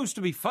wasn't supposed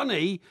to be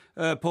funny,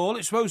 Paul.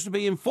 It's supposed to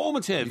be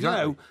informative,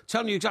 exactly.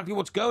 Telling you exactly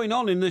what's going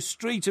on in this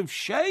street of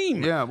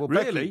shame. Yeah, well,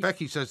 really.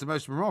 Becky says the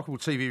most remarkable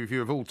TV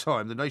review of all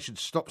time. The nation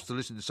stops to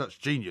listen to such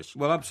genius.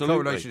 Well,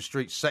 absolutely. Coronation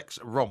Street sex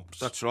romps.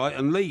 That's right.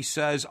 And Lee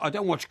says, I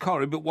don't watch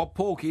Corrie, but what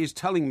Porky is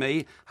telling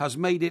me has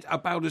made it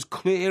about as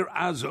clear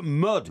as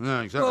mud.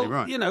 Yeah, exactly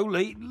right.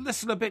 Lee,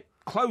 listen a bit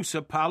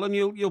closer, pal, and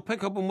you'll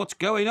pick up on what's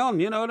going on,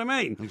 you know what I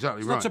mean?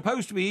 Exactly it's right. It's not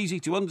supposed to be easy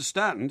to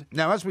understand.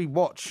 Now, as we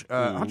watch,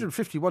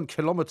 151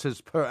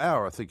 kilometres per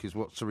hour, I think, is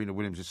what Serena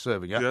Williams is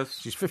serving at. Yes.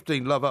 She's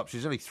 15-love up.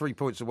 She's only 3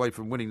 points away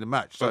from winning the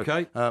match. So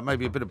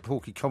maybe a bit of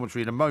Porky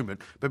commentary in a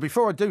moment. But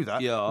before I do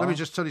that, let me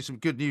just tell you some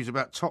good news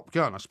about Top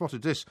Gun. I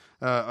spotted this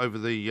over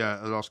the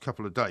last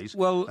couple of days.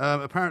 Well,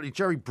 apparently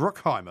Jerry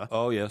Bruckheimer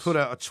put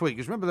out a tweet.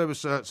 Because remember there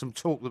was some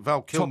talk that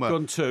Val Kilmer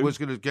was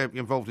going to get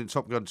involved in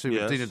Top Gun 2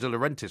 with Dina De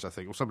Laurentiis, I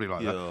think, or something like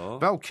that.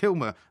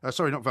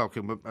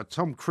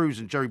 Tom Cruise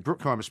and Jerry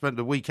Bruckheimer spent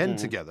the weekend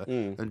together,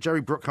 and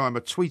Jerry Bruckheimer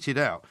tweeted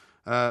out,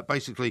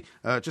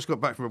 just got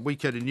back from a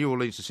weekend in New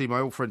Orleans to see my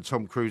old friend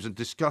Tom Cruise and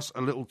discuss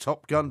a little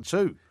Top Gun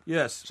 2.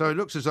 Yes. So it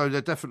looks as though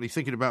they're definitely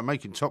thinking about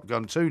making Top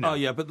Gun 2 now. Oh,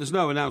 yeah, but there's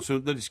no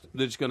announcement that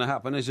it's going to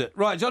happen, is it?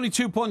 Right, there's only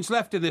 2 points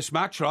left in this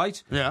match,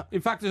 right? Yeah. In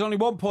fact, there's only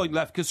 1 point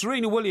left, because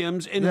Serena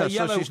Williams, in her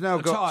yellow so she's now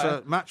attire,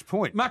 got match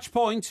point. Match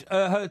point.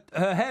 Her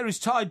hair is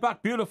tied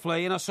back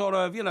beautifully in a sort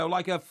of,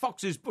 like a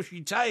fox's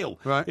bushy tail.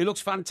 Right. It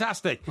looks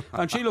fantastic.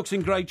 And she looks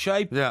in great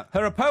shape. Yeah.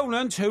 Her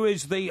opponent, who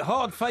is the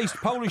hard-faced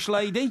Polish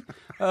lady,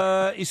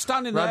 is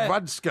standing there.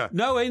 Radwanska.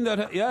 Knowing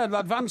that,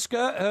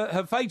 Radwanska,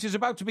 her fate is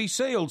about to be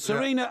sealed.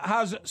 Serena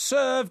has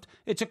served.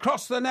 It's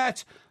across the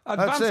net.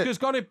 Radwanska's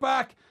got it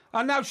back.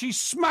 And now she's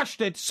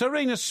smashed it.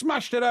 Serena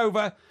smashed it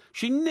over.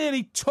 She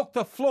nearly took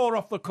the floor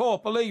off the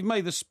court. Believe me,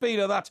 the speed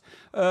of that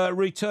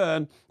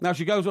return. Now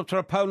she goes up to her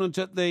opponent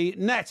at the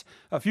net.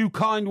 A few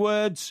kind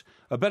words.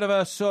 A bit of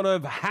a sort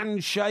of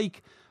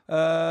handshake.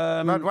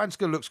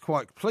 Radwanska looks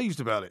quite pleased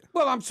about it.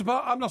 Well,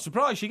 I'm not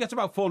surprised. She gets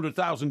about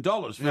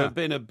 $400,000 for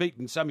being a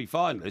beaten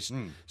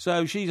semi-finalist.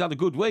 So she's had a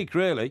good week,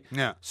 really.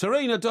 Yeah.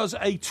 Serena does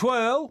a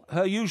twirl,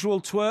 her usual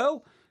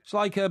twirl. It's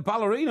like a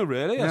ballerina,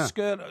 really. Her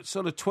skirt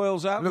sort of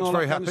twirls out and all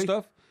that kind of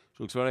stuff.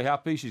 She looks very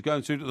happy. She's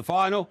going through to the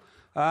final.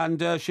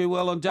 And she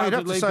will undoubtedly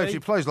you'd have to say, if she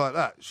plays like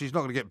that, she's not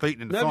going to get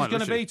beaten in the final. Nobody's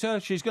going to beat her.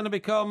 She's going to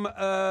become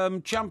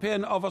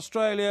champion of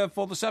Australia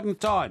for the 7th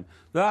time.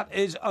 That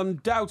is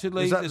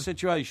undoubtedly the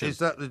situation. Is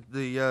that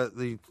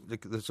the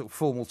sort of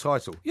formal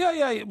title?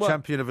 Yeah. Well,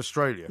 champion of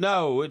Australia?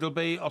 No, it'll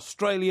be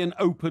Australian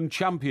Open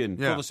champion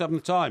for the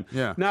 7th time.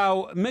 Yeah.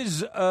 Now,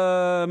 Ms.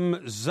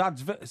 What's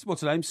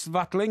her name?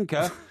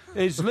 Svatlinka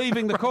is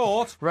leaving the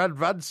court.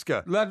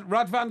 Radwanska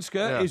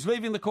is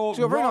leaving the court.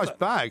 She's got a very nice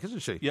bag,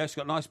 hasn't she? Yes, she's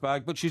got a nice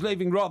bag, but she's leaving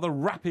leaving rather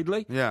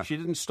rapidly. Yeah. She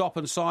didn't stop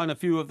and sign a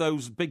few of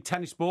those big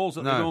tennis balls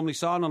that they normally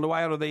sign on the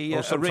way out of the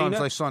or sometimes arena.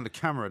 they sign the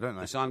camera, don't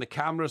they? They sign the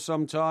camera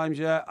sometimes,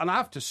 yeah. And I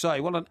have to say,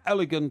 what an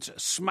elegant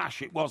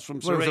smash it was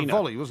from Serena. It was a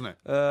volley, wasn't it?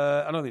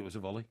 I don't think it was a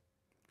volley.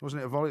 Wasn't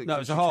it a volley? No, it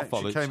was a half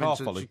volley.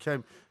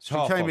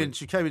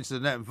 She came into the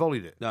net and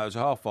volleyed it. No, it was a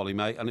half volley,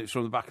 mate, and it was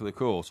from the back of the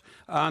court.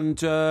 And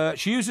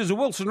she uses a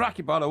Wilson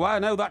racket, by the way. I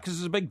know that because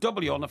there's a big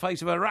W on the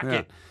face of her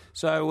racket. Yeah.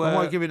 So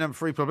why giving them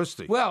free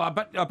publicity? Well, I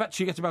bet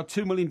she gets about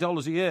 $2 million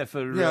a year for.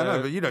 I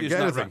know, but you don't get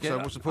anything. So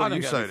what's the point of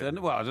you saying it?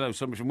 Well, I don't know.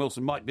 Somebody from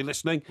Wilson might be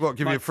listening. What?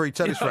 Give me a free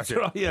tennis racket?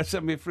 Right, yeah,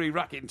 send me a free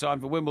racket in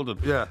time for Wimbledon.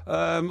 Yeah,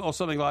 or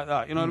something like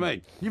that. You know what I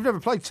mean? You've never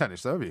played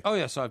tennis, though, have you? Oh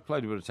yes, I've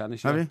played a bit of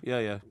tennis. Have you?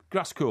 Yeah.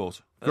 Grass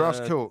court. Grass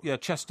court. Yeah,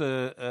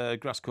 Chester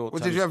grass court.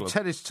 Well, did you have a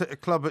tennis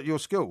club at your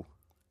school?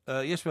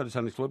 Yes, we had a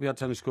tennis club. We had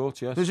tennis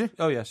courts, yes. Did you?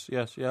 Oh, yes.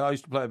 Yeah, I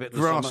used to play a bit in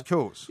the Grass summer.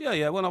 courts?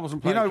 Yeah, when I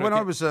wasn't playing cricket. when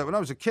I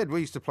was a kid, we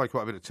used to play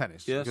quite a bit of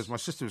tennis. Yes. Because my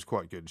sister was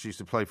quite good. She used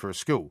to play for a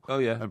school. Oh,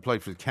 yeah. And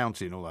played for the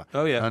county and all that.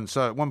 Oh, yeah. And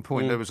so at one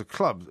point there was a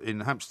club in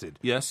Hampstead.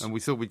 Yes. And we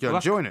thought we'd go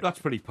and join it. That's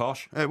pretty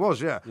posh. It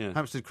was, yeah.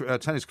 Hampstead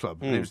Tennis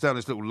Club. And it was down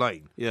this little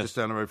lane. Yes. Just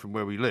down the road from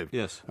where we live.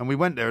 Yes. And we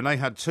went there and they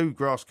had 2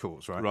 grass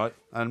courts, right? Right.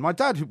 And my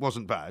dad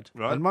wasn't bad.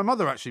 Right. And my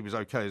mother actually was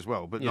okay as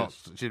well, but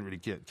she didn't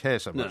really care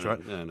so much,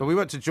 right? No. But we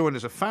went to join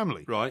as a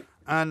family. Right.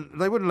 And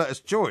they wouldn't let us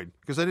join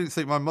because they didn't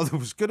think my mother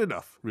was good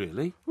enough.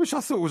 Really? Which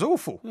I thought was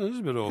awful. Yeah, it was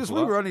a bit awful. Because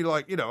we were only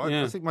like,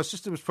 I think my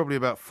sister was probably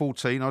about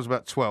 14, I was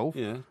about 12.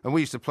 Yeah. And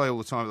we used to play all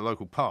the time at the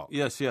local park.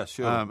 Yes,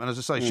 sure. And as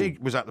I say, she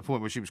was at the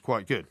point where she was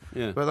quite good.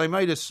 Yeah. But they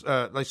made us,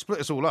 they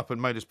split us all up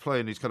and made us play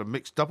in these kind of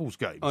mixed doubles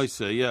games. I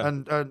see, yeah.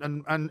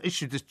 And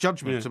issued this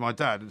judgment to my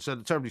dad and said,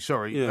 I'm terribly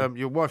sorry,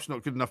 your wife's not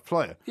a good enough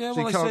player. Yeah,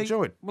 so you can't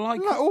join. Well,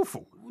 Isn't that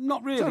awful?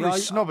 Not really.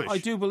 It's snobbish. I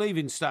do believe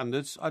in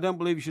standards. I don't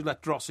believe you should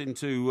let dross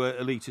into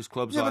elitist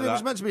clubs like that. Yeah, but it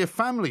was meant to be a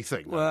family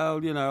thing.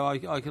 Well,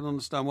 I can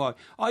understand why.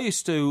 I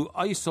used to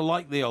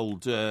like the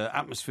old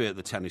atmosphere at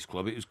the tennis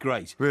club. It was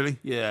great. Really?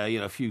 Yeah,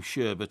 a few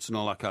sherbets and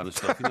all that kind of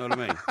stuff. You know what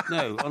I mean?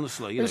 No,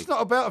 honestly. It's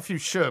not about a few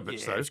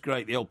sherbets, though. It's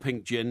great. The old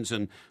pink gins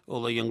and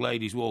all the young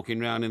ladies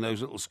walking around in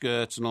those little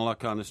skirts and all that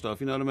kind of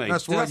stuff. You know what I mean?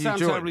 That's Does why that you sound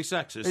join. terribly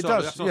sexist? It Sorry,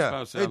 does, that's not yeah.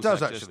 supposed to sound It does,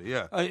 sexist. actually,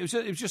 yeah.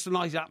 It was just a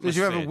nice atmosphere.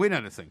 Did you ever win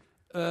anything?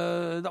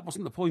 That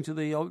wasn't the point of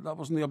that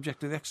wasn't the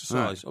object of the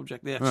exercise. Right.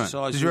 Object of the exercise.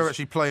 Right. Did you ever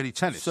actually play any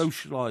tennis?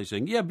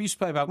 Socialising. Yeah, we used to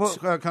play about. What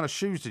kind of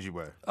shoes did you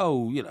wear?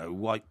 Oh,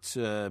 white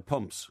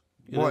pumps.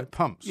 White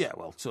pumps? Yeah,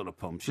 well, sort of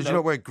pumps. Did you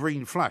not wear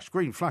green flash?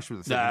 Green flash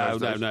was the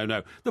thing.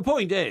 No. The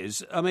point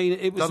is, I mean,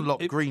 it was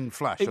Dunlop green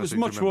flash. It was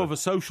much more of a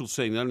social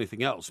scene than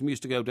anything else. And we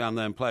used to go down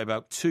there and play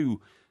about 2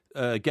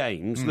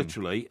 games,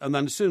 literally, and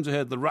then as soon as I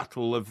heard the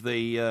rattle of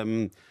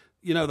the.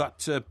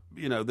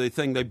 The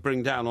thing they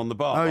bring down on the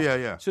bar. Oh,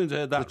 yeah. As soon as I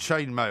heard that. The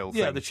chainmail thing.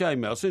 Yeah, the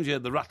chainmail. As soon as you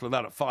heard the rattle of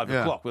that at 5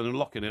 o'clock, when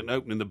unlocking it and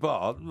opening the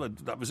bar,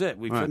 that was it.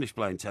 We finished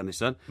playing tennis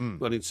then.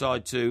 Went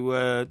inside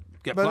to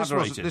get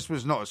bladderated. This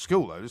was not at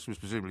school, though. This was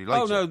presumably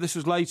later. Oh, no, this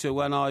was later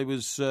when I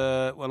was...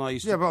 when I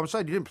used to... Yeah, but I'm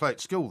saying you didn't play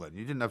at school then.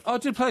 You didn't have... I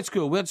did play at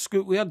school.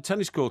 We had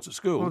tennis courts at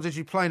school. Well, did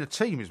you play in a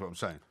team, is what I'm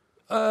saying?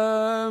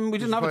 We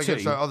didn't have a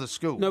team. Other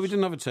schools? No, we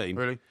didn't have a team.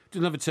 Really?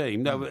 Didn't have a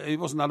team. No, it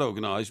wasn't that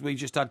organised. We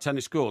just had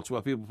tennis courts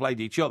where people played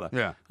each other.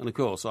 Yeah. And of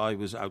course, I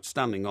was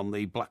outstanding on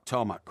the black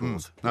tarmac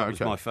court. That was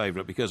my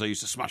favourite because I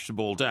used to smash the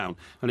ball down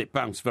and it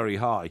bounced very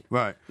high.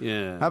 Right.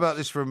 Yeah. How about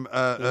this from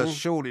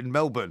Sean in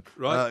Melbourne?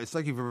 Right.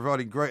 Thank you for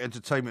providing great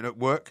entertainment at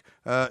work.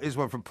 Here's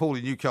one from Paul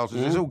in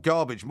Newcastle. It's all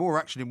garbage. More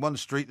action in one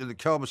street than the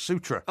Kama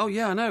Sutra. Oh,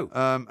 yeah, I know.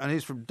 And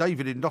here's from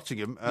David in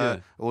Nottingham,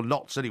 or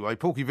Notts anyway.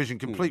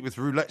 Porkyvision complete with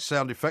roulette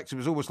sound effects. It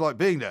was almost like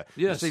being there.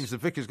 Yes. It seems the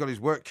vicar's got his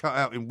work cut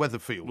out in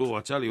Weatherfield. Oh,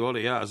 I tell you what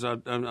he has.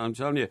 I'm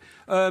telling you.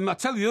 I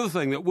tell you the other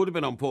thing that would have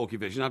been on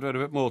Porkyvision, I'd had a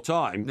bit more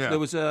time. Yeah. There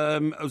was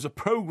a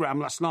programme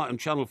last night on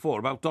Channel 4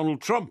 about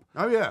Donald Trump.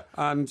 Oh, yeah.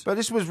 But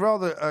this was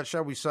rather,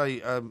 shall we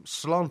say,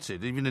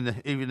 slanted, even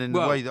in the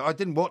way that I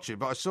didn't watch it,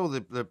 but I saw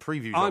the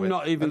previews of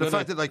it. And the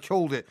fact that they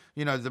called it,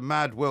 the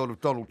mad world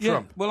of Donald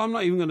Trump. Well, I'm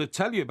not even going to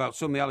tell you about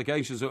some of the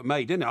allegations that were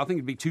made in it. I think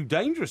it'd be too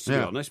dangerous, to be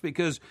honest,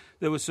 because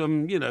there were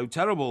some,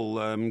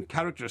 terrible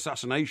character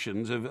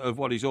assassinations of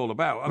what he's all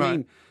about. I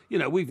mean,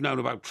 we've known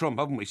about Trump,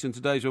 haven't we, since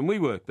the days when we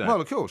worked there? Well,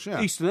 of course,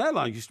 yeah. Eastern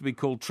Airlines used to be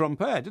called Trump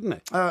Air, didn't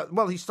it?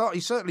 Well, he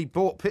certainly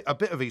bought a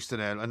bit of Eastern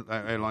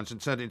Airlines and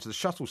turned it into the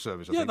shuttle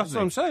service, I think, that's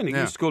what I'm saying. He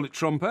used to call it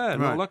Trump Air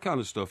and all that kind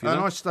of stuff. And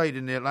I stayed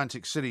in the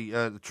Atlantic City,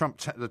 the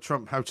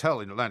Trump Hotel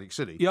in Atlantic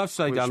City. Yeah, I've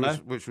stayed down there.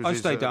 I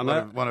stayed down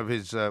there. One of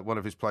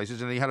his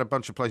places, and he had a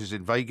bunch of places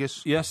in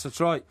Vegas. Yes, that's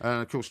right.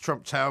 And of course,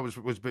 Trump Tower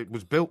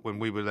was built when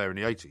we were there in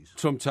the 80s.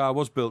 Trump Tower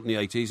was built in the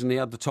 80s, and he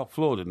had the top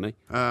floor, didn't he?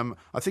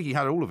 I think he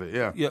had all of it.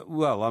 Yeah. Yeah.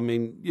 Well,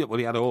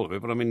 he had all of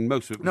it, but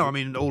most of it. No,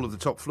 all of the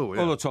top floor.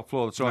 Yeah. All the top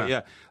floor. That's right.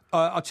 Yeah.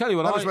 I'll tell you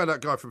what. That was where that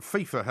guy from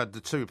FIFA had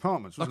the 2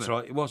 apartments, wasn't it? That's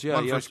right. It was. Yeah.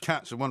 One for his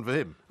cats and one for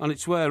him. And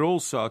it's where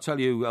also, I'll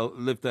tell you,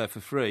 lived there for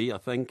free. I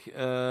think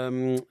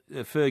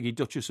Fergie,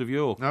 Duchess of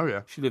York. Oh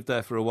yeah. She lived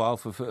there for a while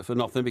for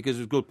nothing because it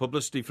was good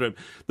publicity for him.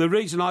 The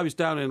reason I was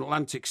down in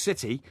Atlantic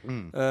City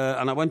and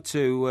I went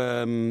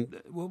to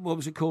what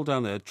was it called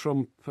down there?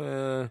 Trump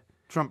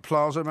Trump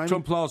Plaza, maybe?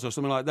 Trump Plaza or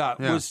something like that,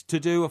 was to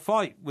do a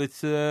fight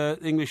with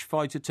English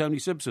fighter Tony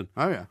Simpson.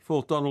 Oh, yeah.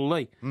 Fought Donald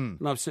Lee. And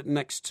I was sitting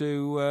next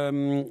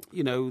to,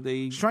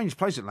 the... Strange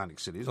place, Atlantic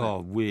City, isn't it?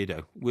 Oh,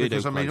 weirdo.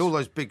 Because, place. all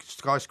those big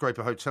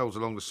skyscraper hotels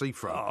along the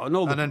seafront.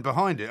 And then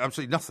behind it,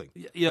 absolutely nothing.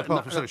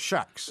 Apart from sort of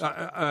shacks.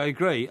 I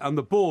agree. And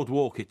the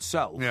boardwalk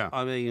itself,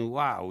 I mean,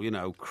 wow,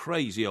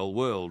 crazy old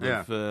world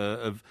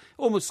of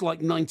almost like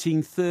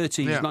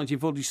 1930s,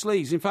 1940s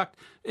sleaze. In fact,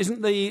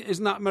 isn't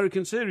that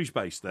American series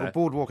based there? Well,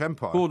 Boardwalk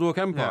Empire. Boardwalk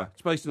Empire. Yeah.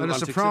 It's based in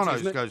Atlantic City. And The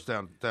Sopranos goes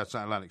down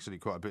Atlantic City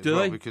quite a bit Do as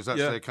well, they? because that's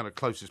their kind of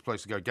closest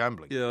place to go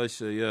gambling. Yeah, I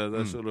see. Yeah,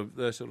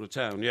 their sort of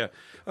town. Yeah.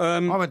 I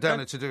went down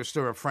there to do a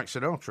story on Frank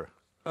Sinatra.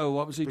 Oh,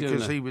 what was he doing?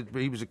 Because he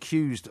was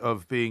accused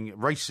of being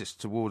racist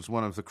towards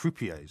one of the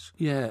croupiers.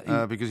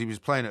 Yeah. Because he was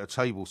playing at a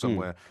table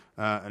somewhere,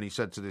 and he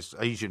said to this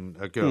Asian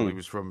girl who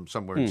was from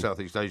somewhere in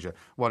Southeast Asia,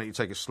 "Why don't you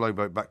take a slow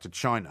boat back to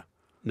China?"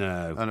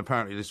 No. And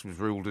apparently this was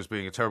ruled as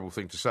being a terrible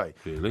thing to say.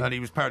 Really? And he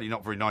was apparently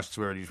not very nice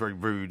to her, and he was very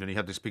rude, and he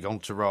had this big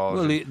entourage.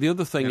 Well, the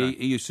other thing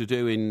he used to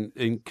do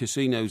in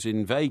casinos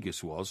in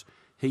Vegas was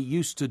he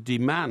used to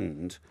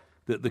demand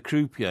that the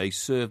croupier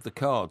served the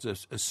cards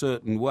a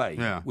certain way,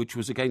 which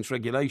was against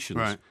regulations.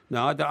 Right.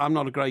 Now, I'm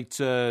not a great,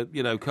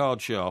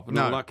 card sharp and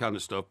all that kind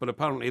of stuff, but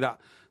apparently that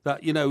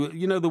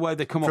the way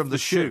they come from off the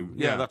shoe.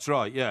 Yeah, that's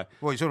right, yeah.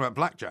 Well, you're talking about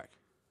blackjack.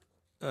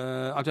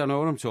 I don't know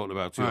what I'm talking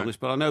about, to be honest,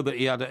 but I know that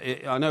he had.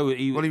 Well,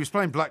 he was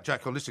playing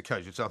blackjack on this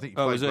occasion, so I think he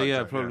played blackjack.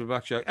 Yeah, probably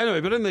blackjack.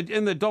 Anyway, but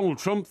in the Donald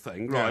Trump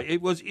thing, right?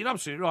 You're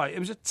absolutely right. It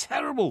was a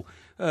terrible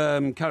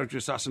character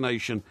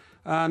assassination,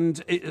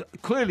 and it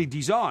clearly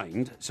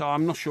designed. So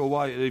I'm not sure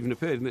why it even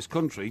appeared in this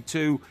country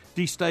to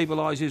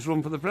destabilise his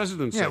run for the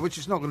presidency. Yeah, which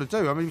it's not going to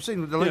do. I mean, we've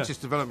seen the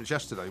latest developments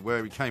yesterday,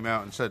 where he came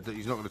out and said that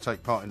he's not going to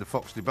take part in the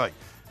Fox debate.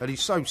 And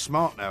he's so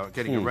smart now at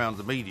getting around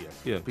the media,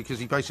 because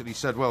he basically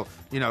said, well,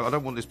 I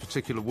don't want this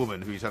particular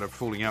woman who he's had a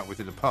falling out with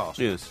in the past,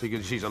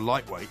 because she's a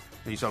lightweight.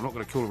 And he said, I'm not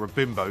going to call her a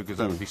bimbo because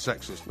that would be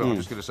sexist, but I'm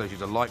just going to say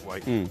she's a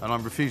lightweight, and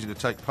I'm refusing to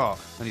take part.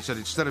 And he said,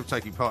 instead of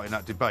taking part in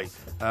that debate,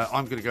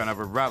 I'm going to go and have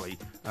a rally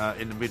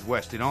in the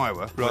Midwest in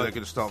Iowa, where they're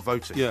going to start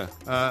voting. Yeah.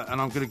 And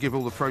I'm going to give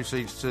all the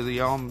proceeds to the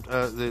armed,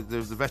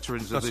 the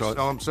veterans of the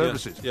armed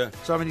services. Yeah.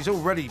 So, I mean, he's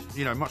already,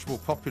 much more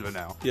popular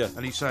now. Yeah.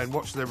 And he's saying,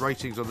 watch their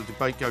ratings on the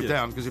debate go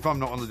down, because if I'm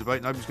not on the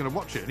debate, nobody's going to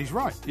watch it. And he's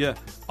right. Yeah.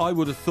 I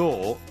would have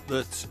thought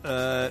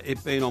that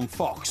it being on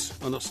Fox,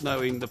 and us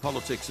knowing the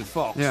politics of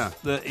Fox,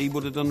 that he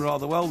would have done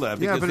rather well there.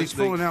 Yeah, but he's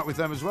fallen out with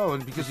them as well.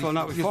 And because he's fallen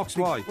out with Fox,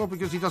 why? Well,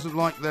 because he doesn't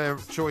like their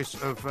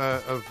choice of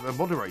a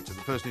moderator,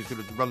 the person who's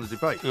going to run the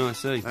debate. Oh, I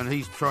see. And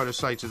he's trying to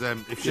say to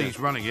them, if she's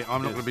running it,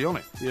 I'm not going to be on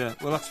it. Yeah,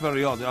 well, that's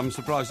very odd. I'm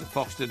surprised that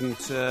Fox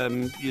didn't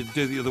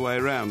do the other way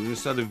around.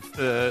 Instead of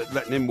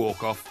letting him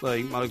walk off,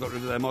 they might have got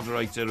rid of their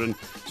moderator and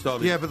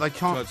started... Yeah, but they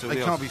can't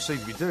be seen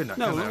to be doing that,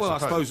 No, can they, well, I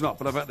suppose not,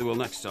 but I bet they will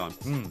next time.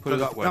 Put it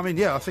that way. I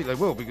mean, I think they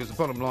will, because the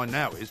bottom line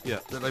now is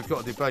that they've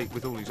got a debate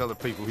with all these other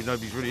people who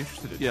nobody's really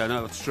interested in. Yeah,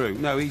 no, that's true.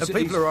 No,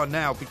 people are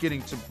now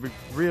beginning to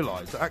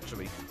realise that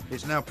actually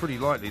it's now pretty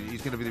likely that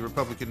he's going to be the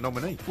Republican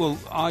nominee. Well,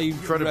 I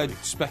read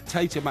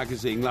Spectator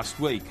magazine last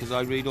week, because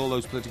I read all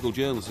those political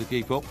journals to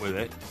keep up with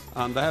it,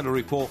 and they had a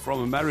report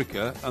from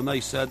America, and they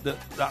said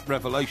that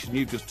revelation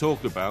you've just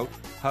talked about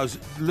has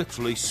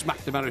literally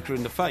smacked America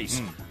in the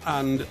face,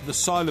 and the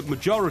silent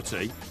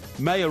majority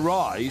may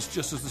arise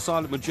just as the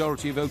silent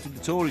majority voted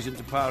the Tories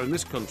into power in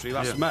this country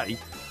last May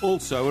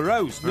also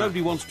arose. Right.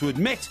 Nobody wants to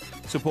admit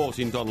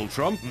supporting Donald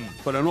Trump,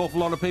 but an awful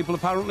lot of people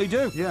apparently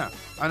do. Yeah,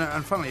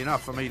 and funnily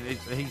enough, I mean,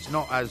 he's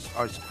not as,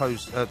 I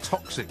suppose,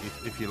 toxic,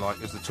 if you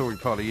like, as the Tory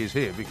party is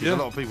here, because a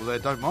lot of people there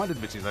don't mind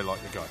admitting they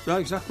like the guy. No,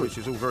 exactly. Which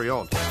is all very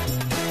odd.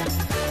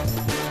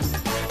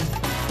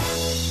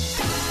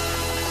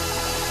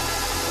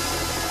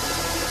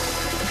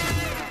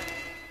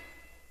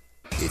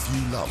 If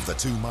you love the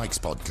Two Mics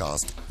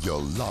podcast,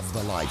 you'll love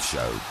the live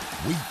show.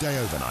 Weekday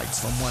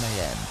overnights from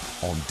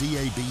 1am on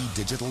DAB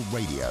Digital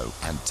Radio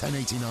and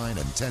 1089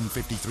 and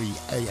 1053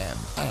 AM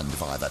and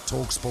via the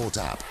TalkSport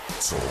app.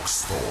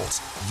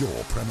 TalkSport,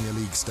 your Premier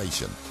League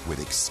station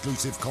with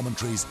exclusive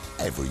commentaries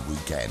every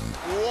weekend.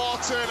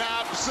 What an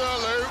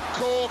absolute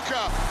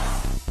corker!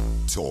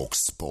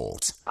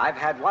 TalkSport. I've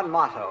had one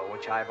motto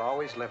which I've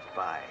always lived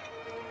by.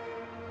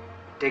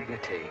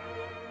 Dignity.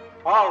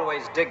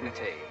 Always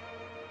dignity.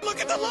 Look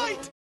at the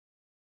light!